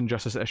then Truth and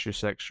Justice issue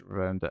 6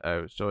 round it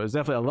out. So it's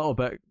definitely a little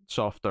bit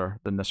softer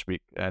than this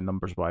week,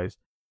 numbers-wise,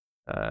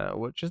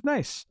 which is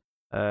nice.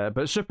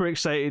 But super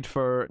excited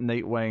for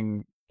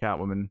Nightwing,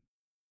 Catwoman,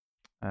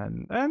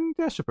 and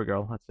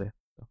Supergirl, I'd say.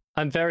 So.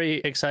 I'm very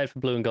excited for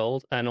Blue and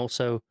Gold, and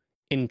also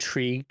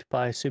intrigued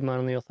by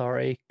Superman and the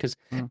Authority, because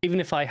even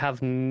if I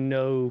have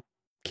no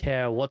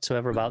care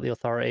whatsoever about the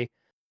Authority,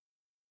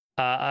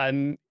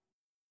 I'm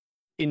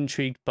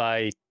intrigued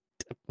by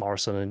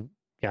Morrison and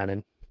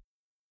Gannon.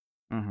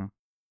 Mm-hmm.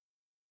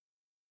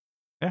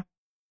 Yeah.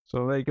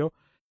 So there you go.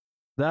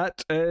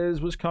 That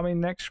is what's coming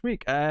next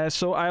week.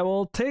 So I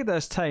will take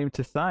this time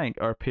to thank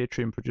our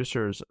Patreon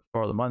producers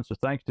for the month. So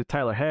thank you to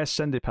Tyler Hess,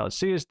 Cindy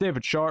Palacios,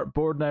 David Sharp,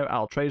 Boardnow,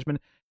 Al Treisman,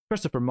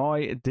 Christopher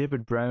Moy,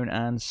 David Brown,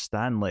 and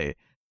Stanley.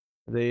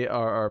 They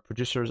are our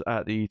producers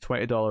at the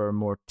 $20 or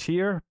more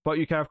tier, but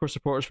you can of course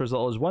support us for as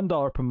little as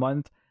 $1 per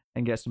month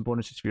and get some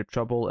bonuses for your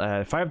trouble.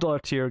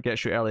 $5 tier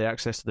gets you early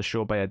access to the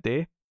show by a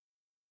day.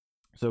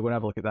 So we're going to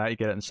have a look at that. You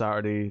get it on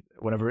Saturday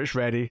whenever it's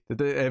ready.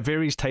 It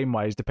varies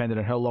time-wise depending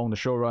on how long the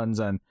show runs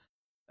and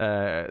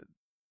how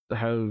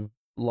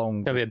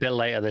long... It'll be a bit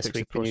later this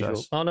week than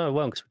usual. Oh, no, it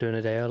won't because we're doing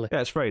a day early.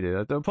 Yeah, it's Friday.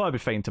 It'll probably be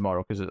fine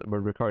tomorrow because we're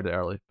recording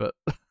early. But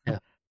yeah.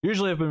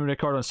 Usually if we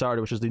record on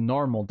Saturday, which is the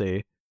normal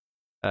day,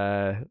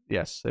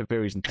 yes, it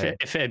varies in time.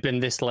 If it had been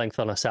this length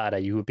on a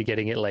Saturday, you would be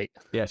getting it late.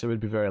 Yes, it would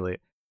be very late.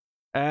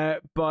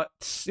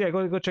 But yeah,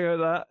 go check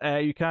out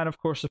that. You can, of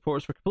course,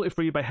 support us for completely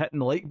free by hitting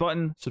the like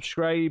button,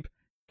 subscribe,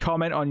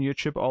 comment on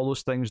YouTube. All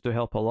those things do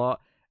help a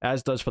lot,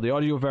 as does for the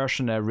audio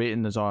version.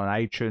 Rating is on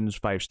iTunes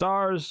 5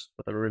 stars,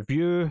 a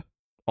review.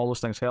 All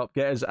those things help.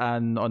 Get us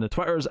and on the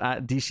Twitters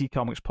at DC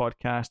Comics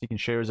Podcast. You can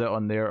share us out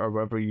on there or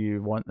wherever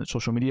you want,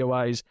 social media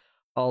wise.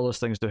 All those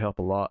things do help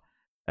a lot.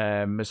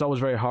 It's always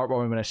very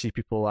heartwarming when I see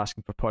people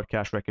asking for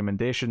podcast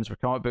recommendations for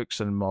comic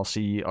books, and I'll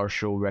see our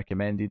show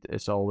recommended.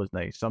 It's always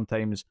nice.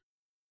 Sometimes,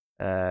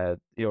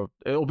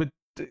 it'll be.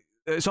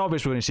 It's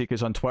obvious we're going to see it 'cause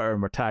it's on Twitter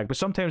and we're tagged, but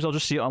sometimes I'll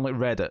just see it on like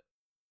Reddit,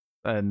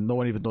 and no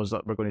one even knows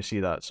that we're going to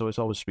see that. So it's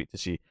always sweet to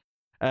see.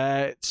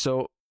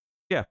 So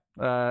yeah,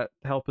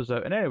 help us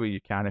out in any way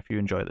you can if you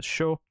enjoy the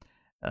show.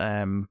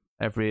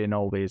 Every and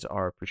all ways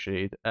are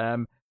appreciated.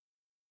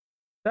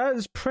 That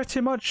is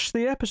pretty much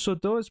the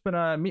episode, though. It's been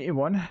a meaty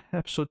one,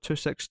 episode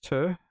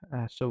 262.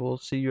 So we'll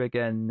see you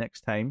again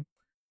next time.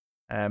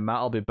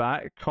 Matt will be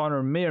back.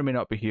 Connor may or may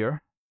not be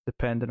here,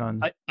 depending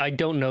on... I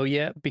don't know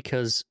yet,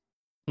 because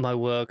my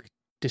work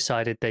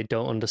decided they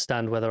don't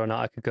understand whether or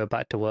not I could go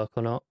back to work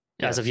or not.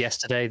 Yes. As of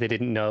yesterday, they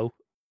didn't know.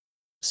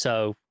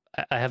 So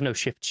I have no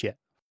shifts yet.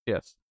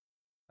 Yes.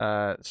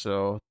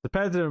 So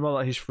depending on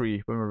whether he's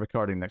free when we're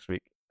recording next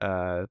week,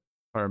 or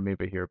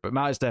maybe here. But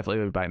Matt is definitely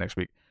going to be back next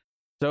week.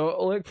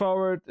 So look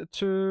forward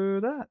to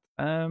that.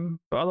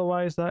 But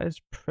otherwise, that is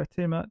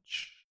pretty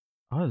much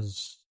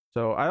us.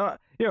 So I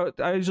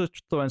usually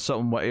throw in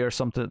something witty or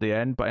something at the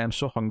end, but I am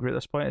so hungry at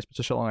this point. It's been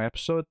such a long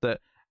episode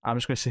that I'm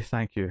just going to say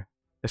thank you.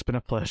 It's been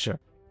a pleasure.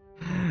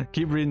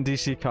 Keep reading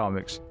DC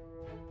Comics,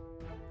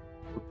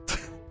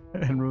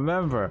 and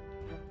remember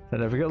to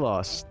never get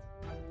lost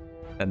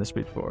in the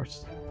Speed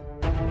Force.